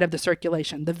right side of the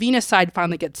circulation. The venous side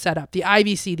finally gets set up. The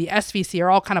IVC, the SVC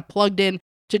are all kind of plugged in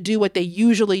to do what they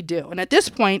usually do. And at this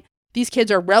point, these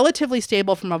kids are relatively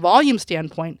stable from a volume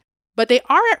standpoint, but they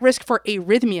are at risk for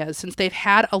arrhythmias since they've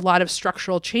had a lot of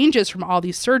structural changes from all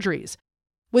these surgeries.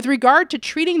 With regard to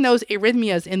treating those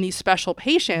arrhythmias in these special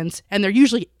patients, and they're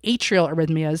usually atrial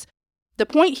arrhythmias, the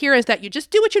point here is that you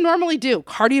just do what you normally do.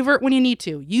 Cardiovert when you need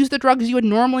to. Use the drugs you would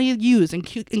normally use,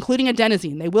 including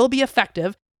adenosine. They will be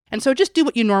effective. And so just do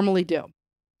what you normally do.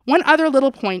 One other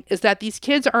little point is that these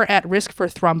kids are at risk for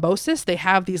thrombosis. They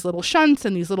have these little shunts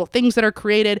and these little things that are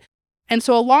created. And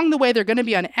so along the way, they're going to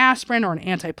be on aspirin or an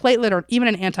antiplatelet or even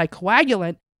an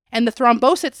anticoagulant. And the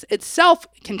thrombosis itself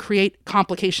can create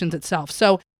complications itself.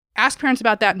 So ask parents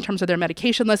about that in terms of their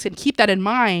medication list and keep that in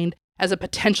mind as a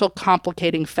potential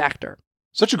complicating factor.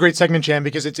 Such a great segment, Jan,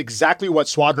 because it's exactly what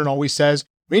Swadron always says.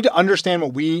 We need to understand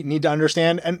what we need to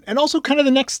understand and also kind of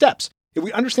the next steps. If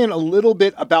we understand a little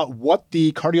bit about what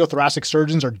the cardiothoracic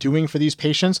surgeons are doing for these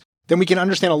patients, then we can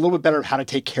understand a little bit better how to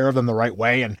take care of them the right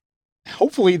way. And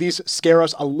hopefully these scare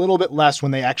us a little bit less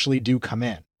when they actually do come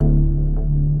in.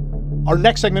 Our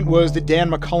next segment was the Dan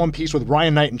McCollum piece with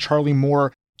Ryan Knight and Charlie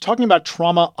Moore, talking about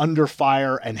trauma under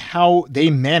fire and how they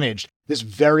managed this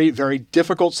very, very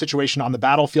difficult situation on the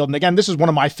battlefield. And again, this is one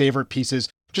of my favorite pieces,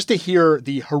 just to hear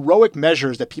the heroic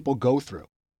measures that people go through.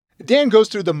 Dan goes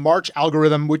through the MARCH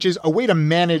algorithm, which is a way to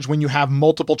manage when you have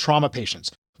multiple trauma patients,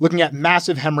 looking at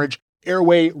massive hemorrhage,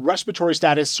 airway, respiratory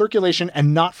status, circulation,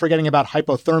 and not forgetting about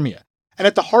hypothermia. And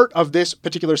at the heart of this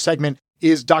particular segment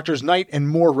is Doctors Knight and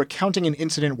Moore recounting an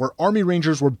incident where Army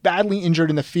Rangers were badly injured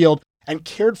in the field and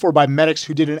cared for by medics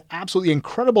who did an absolutely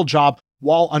incredible job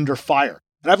while under fire.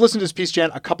 And I've listened to this piece, Jan,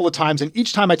 a couple of times, and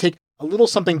each time I take a little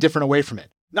something different away from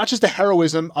it. Not just the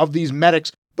heroism of these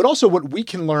medics, but also what we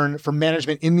can learn from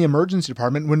management in the emergency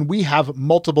department when we have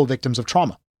multiple victims of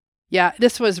trauma. Yeah,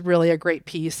 this was really a great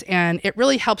piece, and it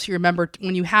really helps you remember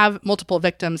when you have multiple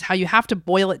victims, how you have to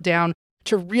boil it down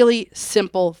to really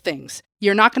simple things.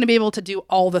 You're not going to be able to do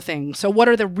all the things. So what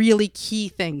are the really key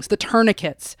things? The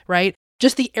tourniquets, right?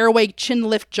 Just the airway chin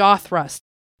lift jaw thrust,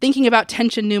 thinking about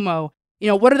tension pneumo.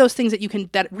 What are those things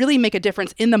that really make a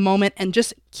difference in the moment, and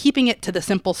just keeping it to the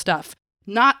simple stuff,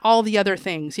 not all the other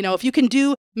things. If you can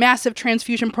do massive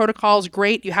transfusion protocols,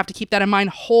 great. You have to keep that in mind.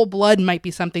 Whole blood might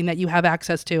be something that you have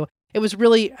access to. It was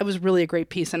really a great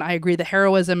piece. And I agree, the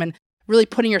heroism and really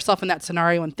putting yourself in that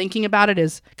scenario and thinking about it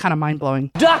is kind of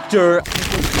mind-blowing. Dr.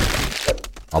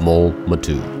 Amal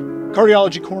Mattu.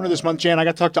 Cardiology Corner this month, Jan, I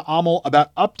got to talk to Amal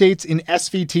about updates in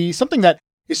SVT, something that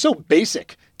is so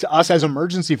basic to us as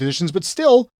emergency physicians, but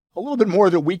still a little bit more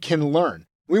that we can learn.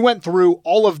 We went through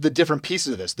all of the different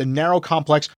pieces of this, the narrow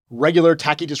complex, regular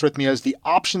tachydysrhythmias, the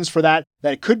options for that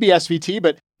it could be SVT,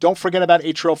 but don't forget about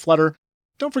atrial flutter.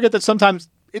 Don't forget that sometimes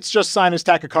it's just sinus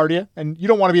tachycardia, and you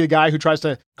don't want to be the guy who tries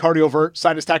to cardiovert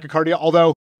sinus tachycardia,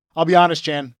 although I'll be honest,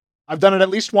 Jan, I've done it at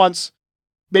least once,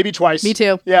 maybe twice. Me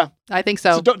too. Yeah. I think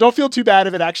so. Don't feel too bad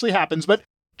if it actually happens, but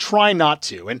try not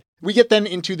to. And we get then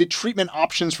into the treatment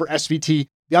options for SVT.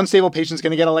 The unstable patient's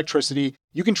going to get electricity.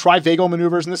 You can try vagal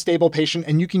maneuvers in the stable patient,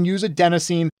 and you can use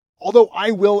adenosine. Although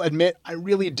I will admit, I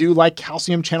really do like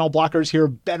calcium channel blockers here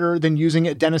better than using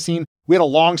adenosine. We had a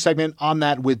long segment on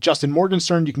that with Justin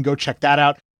Morgenstern. You can go check that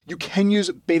out. You can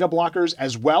use beta blockers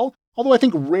as well, although I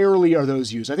think rarely are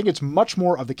those used. I think it's much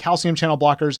more of the calcium channel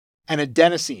blockers and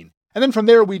adenosine. And then from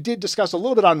there, we did discuss a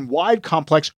little bit on wide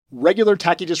complex regular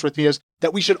tachydysrhythmias,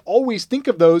 that we should always think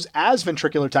of those as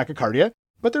ventricular tachycardia,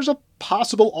 but there's a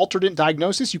possible alternate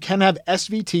diagnosis. You can have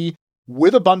SVT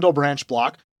with a bundle branch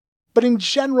block, but in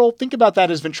general, think about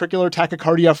that as ventricular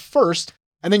tachycardia first,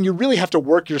 and then you really have to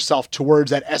work yourself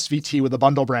towards that SVT with a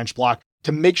bundle branch block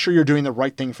to make sure you're doing the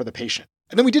right thing for the patient.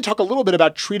 And then we did talk a little bit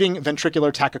about treating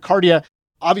ventricular tachycardia.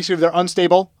 Obviously, if they're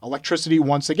unstable, electricity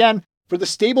once again. For the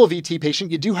stable VT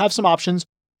patient, you do have some options.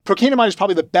 Procainamide is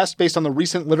probably the best based on the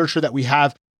recent literature that we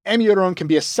have. Amiodarone can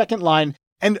be a second line.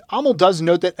 And Amal does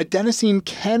note that adenosine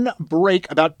can break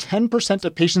about 10%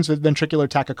 of patients with ventricular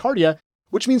tachycardia,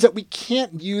 which means that we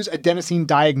can't use adenosine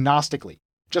diagnostically.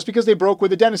 Just because they broke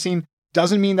with adenosine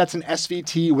doesn't mean that's an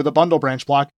SVT with a bundle branch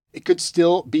block. It could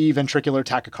still be ventricular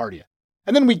tachycardia.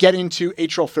 And then we get into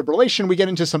atrial fibrillation. We get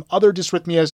into some other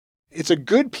dysrhythmias. It's a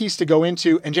good piece to go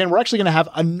into. And Jan, we're actually going to have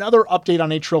another update on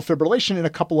atrial fibrillation in a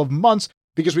couple of months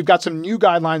because we've got some new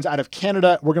guidelines out of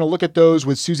Canada. We're going to look at those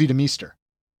with Susie DeMeester.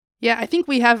 Yeah, I think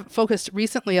we have focused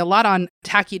recently a lot on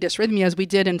tachydysrhythmia, as we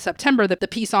did in September, the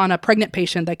piece on a pregnant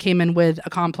patient that came in with a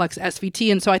complex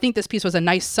SVT. And so I think this piece was a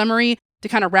nice summary to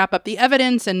kind of wrap up the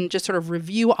evidence and just sort of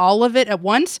review all of it at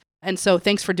once. And so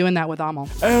thanks for doing that with Amal.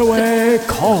 Airway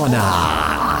Corner.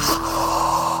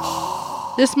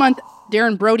 This month,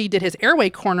 Darren Braude did his Airway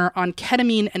Corner on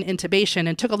ketamine and intubation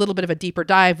and took a little bit of a deeper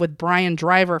dive with Brian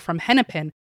Driver from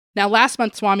Hennepin. Now, last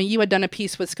month, Swami, you had done a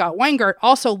piece with Scott Weingart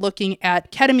also looking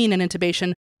at ketamine and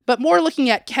intubation, but more looking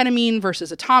at ketamine versus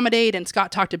etomidate. And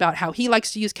Scott talked about how he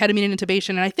likes to use ketamine and intubation.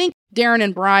 And I think Darren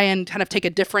and Brian kind of take a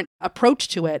different approach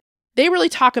to it. They really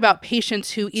talk about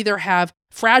patients who either have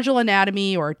fragile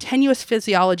anatomy or tenuous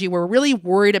physiology. We're really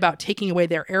worried about taking away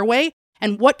their airway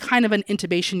and what kind of an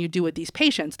intubation you do with these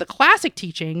patients. The classic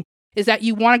teaching is that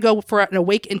you want to go for an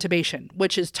awake intubation,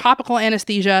 which is topical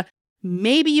anesthesia.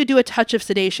 Maybe you do a touch of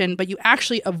sedation, but you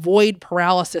actually avoid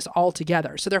paralysis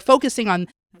altogether. So they're focusing on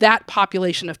that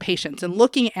population of patients and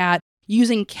looking at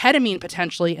using ketamine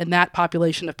potentially in that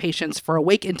population of patients for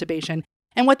awake intubation.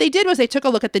 And what they did was they took a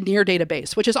look at the NEAR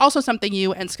database, which is also something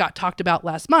you and Scott talked about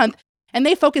last month. And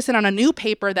they focused in on a new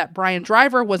paper that Brian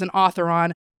Driver was an author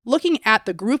on, looking at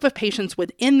the group of patients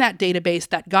within that database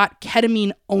that got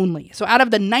ketamine only. So out of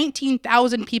the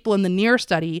 19,000 people in the NEAR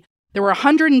study, there were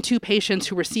 102 patients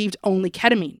who received only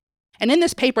ketamine. And in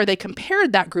this paper, they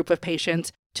compared that group of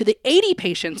patients to the 80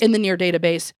 patients in the NEAR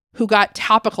database who got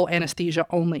topical anesthesia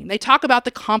only. And they talk about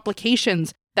the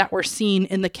complications that were seen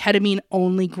in the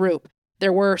ketamine-only group.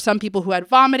 There were some people who had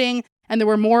vomiting, and there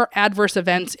were more adverse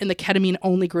events in the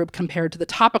ketamine-only group compared to the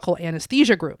topical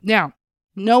anesthesia group. Now,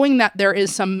 knowing that there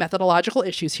is some methodological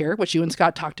issues here, which you and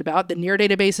Scott talked about, the NEAR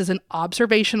database is an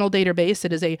observational database.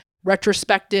 It is a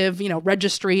retrospective,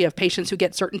 registry of patients who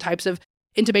get certain types of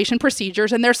intubation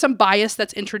procedures. And there's some bias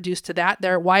that's introduced to that.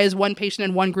 Why is one patient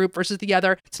in one group versus the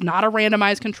other? It's not a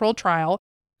randomized controlled trial.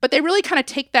 But they really kind of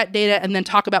take that data and then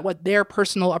talk about what their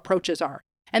personal approaches are.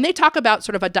 And they talk about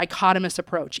sort of a dichotomous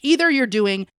approach. Either you're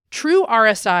doing true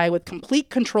RSI with complete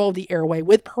control of the airway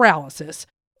with paralysis,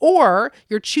 or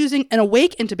you're choosing an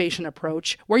awake intubation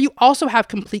approach where you also have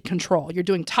complete control. You're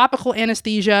doing topical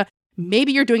anesthesia.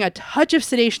 Maybe you're doing a touch of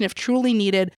sedation if truly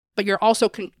needed, but you're also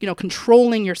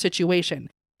controlling your situation.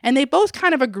 And they both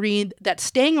kind of agreed that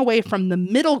staying away from the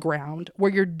middle ground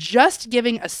where you're just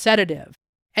giving a sedative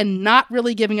and not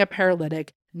really giving a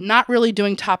paralytic, not really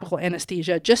doing topical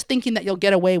anesthesia, just thinking that you'll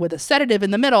get away with a sedative in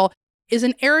the middle is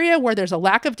an area where there's a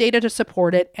lack of data to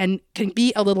support it and can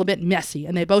be a little bit messy.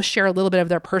 And they both share a little bit of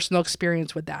their personal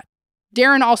experience with that.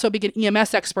 Darren, also being an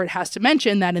EMS expert, has to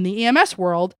mention that in the EMS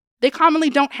world, they commonly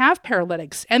don't have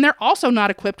paralytics, and they're also not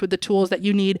equipped with the tools that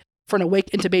you need for an awake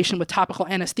intubation with topical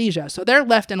anesthesia. So they're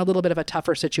left in a little bit of a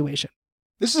tougher situation.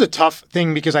 This is a tough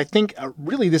thing because I think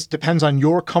really this depends on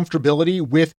your comfortability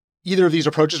with either of these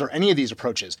approaches or any of these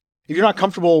approaches. If you're not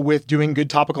comfortable with doing good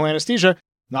topical anesthesia,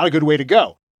 not a good way to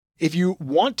go. If you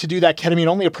want to do that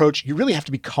ketamine-only approach, you really have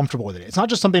to be comfortable with it. It's not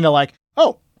just something to like,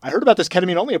 oh, I heard about this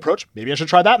ketamine-only approach. Maybe I should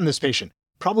try that in this patient.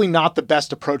 Probably not the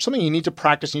best approach, something you need to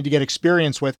practice, you need to get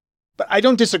experience with. But I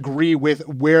don't disagree with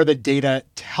where the data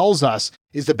tells us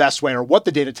is the best way, or what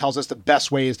the data tells us the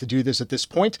best way is to do this at this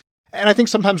point. And I think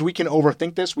sometimes we can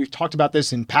overthink this. We've talked about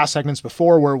this in past segments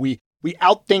before, where we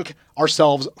outthink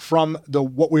ourselves from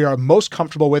what we are most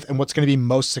comfortable with and what's going to be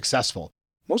most successful.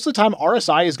 Most of the time,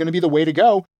 RSI is going to be the way to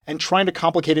go, and trying to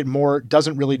complicate it more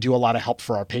doesn't really do a lot of help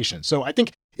for our patients. So I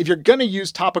think if you're going to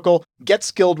use topical, get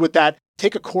skilled with that,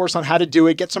 take a course on how to do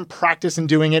it, get some practice in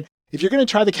doing it. If you're going to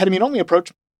try the ketamine-only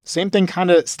approach, same thing kind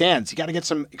of stands. You got to get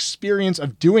some experience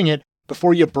of doing it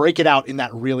before you break it out in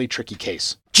that really tricky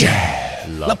case.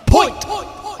 LaPointe!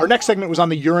 Our next segment was on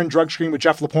the urine drug screen with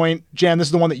Jeff LaPointe. Jan, this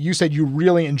is the one that you said you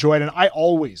really enjoyed, and I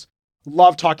always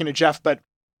love talking to Jeff, but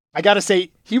I got to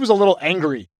say, he was a little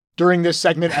angry during this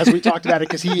segment as we talked about it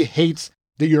because he hates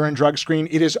the urine drug screen.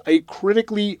 It is a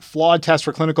critically flawed test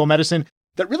for clinical medicine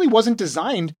that really wasn't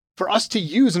designed for us to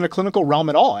use in a clinical realm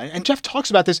at all. And Jeff talks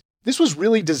about this. This was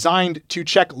really designed to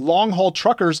check long-haul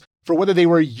truckers for whether they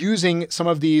were using some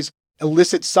of these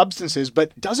illicit substances,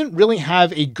 but doesn't really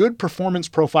have a good performance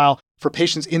profile for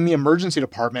patients in the emergency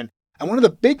department. And one of the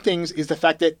big things is the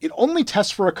fact that it only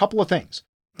tests for a couple of things: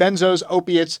 benzos,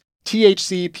 opiates,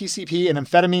 THC, PCP, and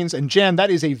amphetamines. And Jan, that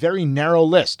is a very narrow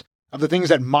list of the things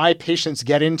that my patients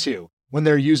get into when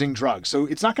they're using drugs. So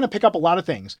it's not going to pick up a lot of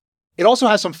things. It also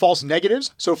has some false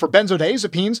negatives. So for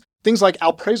benzodiazepines, things like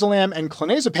alprazolam and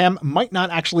clonazepam might not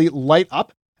actually light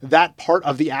up that part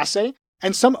of the assay.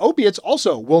 And some opiates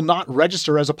also will not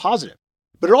register as a positive.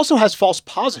 But it also has false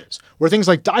positives, where things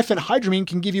like diphenhydramine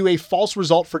can give you a false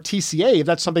result for TCA if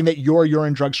that's something that your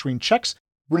urine drug screen checks.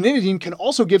 ranitidine can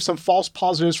also give some false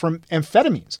positives from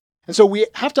amphetamines. And so we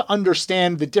have to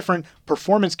understand the different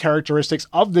performance characteristics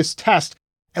of this test.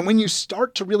 And when you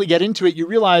start to really get into it, you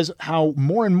realize how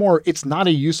more and more it's not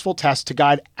a useful test to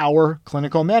guide our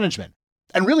clinical management.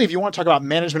 And really, if you want to talk about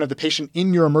management of the patient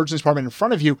in your emergency department in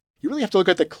front of you, you really have to look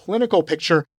at the clinical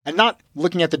picture and not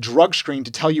looking at the drug screen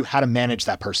to tell you how to manage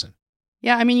that person.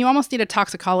 Yeah, I mean, you almost need a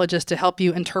toxicologist to help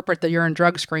you interpret the urine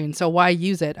drug screen. So why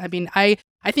use it? I mean, I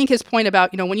think his point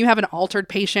about, when you have an altered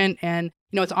patient and,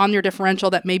 it's on your differential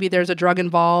that maybe there's a drug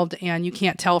involved and you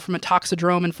can't tell from a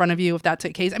toxidrome in front of you if that's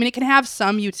the case. I mean, it can have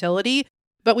some utility,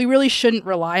 but we really shouldn't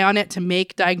rely on it to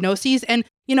make diagnoses. And,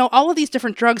 all of these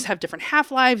different drugs have different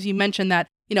half-lives. You mentioned that,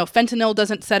 fentanyl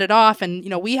doesn't set it off. And,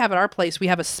 we have at our place, we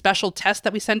have a special test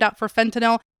that we send out for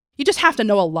fentanyl. You just have to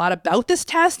know a lot about this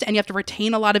test and you have to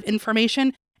retain a lot of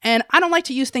information. And I don't like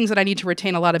to use things that I need to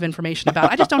retain a lot of information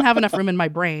about. I just don't have enough room in my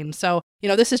brain. So,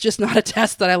 this is just not a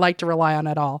test that I like to rely on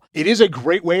at all. It is a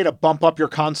great way to bump up your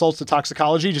consults to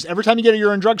toxicology. Just every time you get a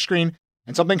urine drug screen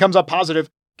and something comes up positive,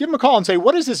 give them a call and say,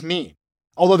 what does this mean?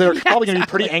 Although they're probably going to be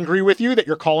pretty angry with you that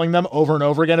you're calling them over and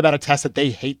over again about a test that they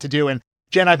hate to do. And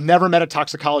Jen, I've never met a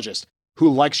toxicologist who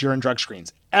likes urine drug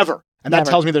screens, ever. And that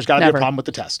tells me there's got to be a problem with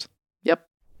the test. Yep.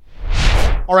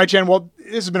 All right, Jen, well,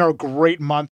 this has been a great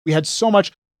month. We had so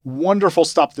much wonderful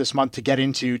stuff this month to get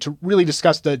into, to really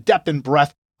discuss the depth and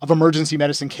breadth of emergency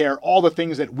medicine care, all the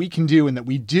things that we can do and that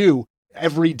we do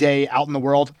every day out in the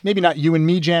world. Maybe not you and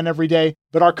me, Jan, every day,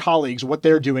 but our colleagues, what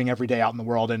they're doing every day out in the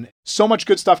world. And so much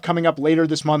good stuff coming up later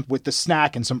this month with the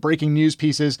snack and some breaking news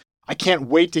pieces. I can't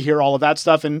wait to hear all of that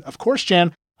stuff. And of course,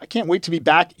 Jan, I can't wait to be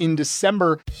back in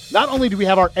December. Not only do we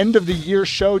have our end of the year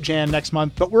show, Jan, next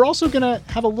month, but we're also going to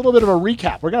have a little bit of a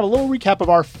recap. We're going to have a little recap of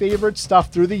our favorite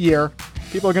stuff through the year.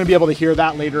 People are going to be able to hear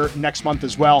that later next month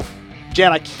as well.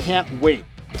 Jan, I can't wait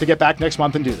to get back next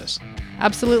month and do this.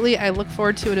 Absolutely. I look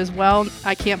forward to it as well.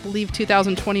 I can't believe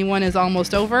 2021 is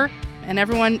almost over. And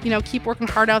everyone, keep working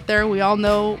hard out there. We all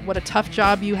know what a tough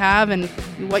job you have and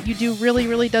what you do really,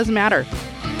 really does matter.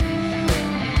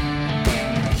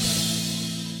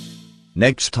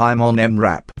 Next time on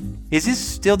EMRAP. Is this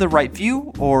still the right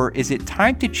view, or is it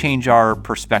time to change our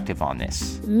perspective on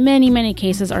this? Many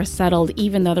cases are settled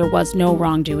even though there was no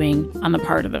wrongdoing on the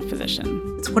part of the physician.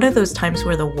 It's one of those times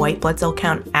where the white blood cell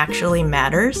count actually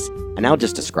matters. And I'll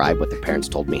just describe what the parents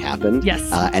told me happened. Yes.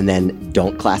 And then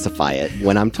don't classify it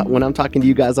when I'm talking to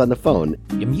you guys on the phone.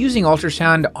 I'm using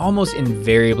ultrasound almost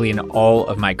invariably in all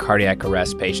of my cardiac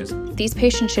arrest patients. These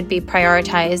patients should be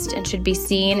prioritized and should be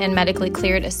seen and medically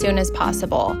cleared as soon as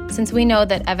possible, since we know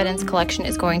that evidence collection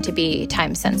is going to be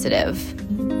time sensitive.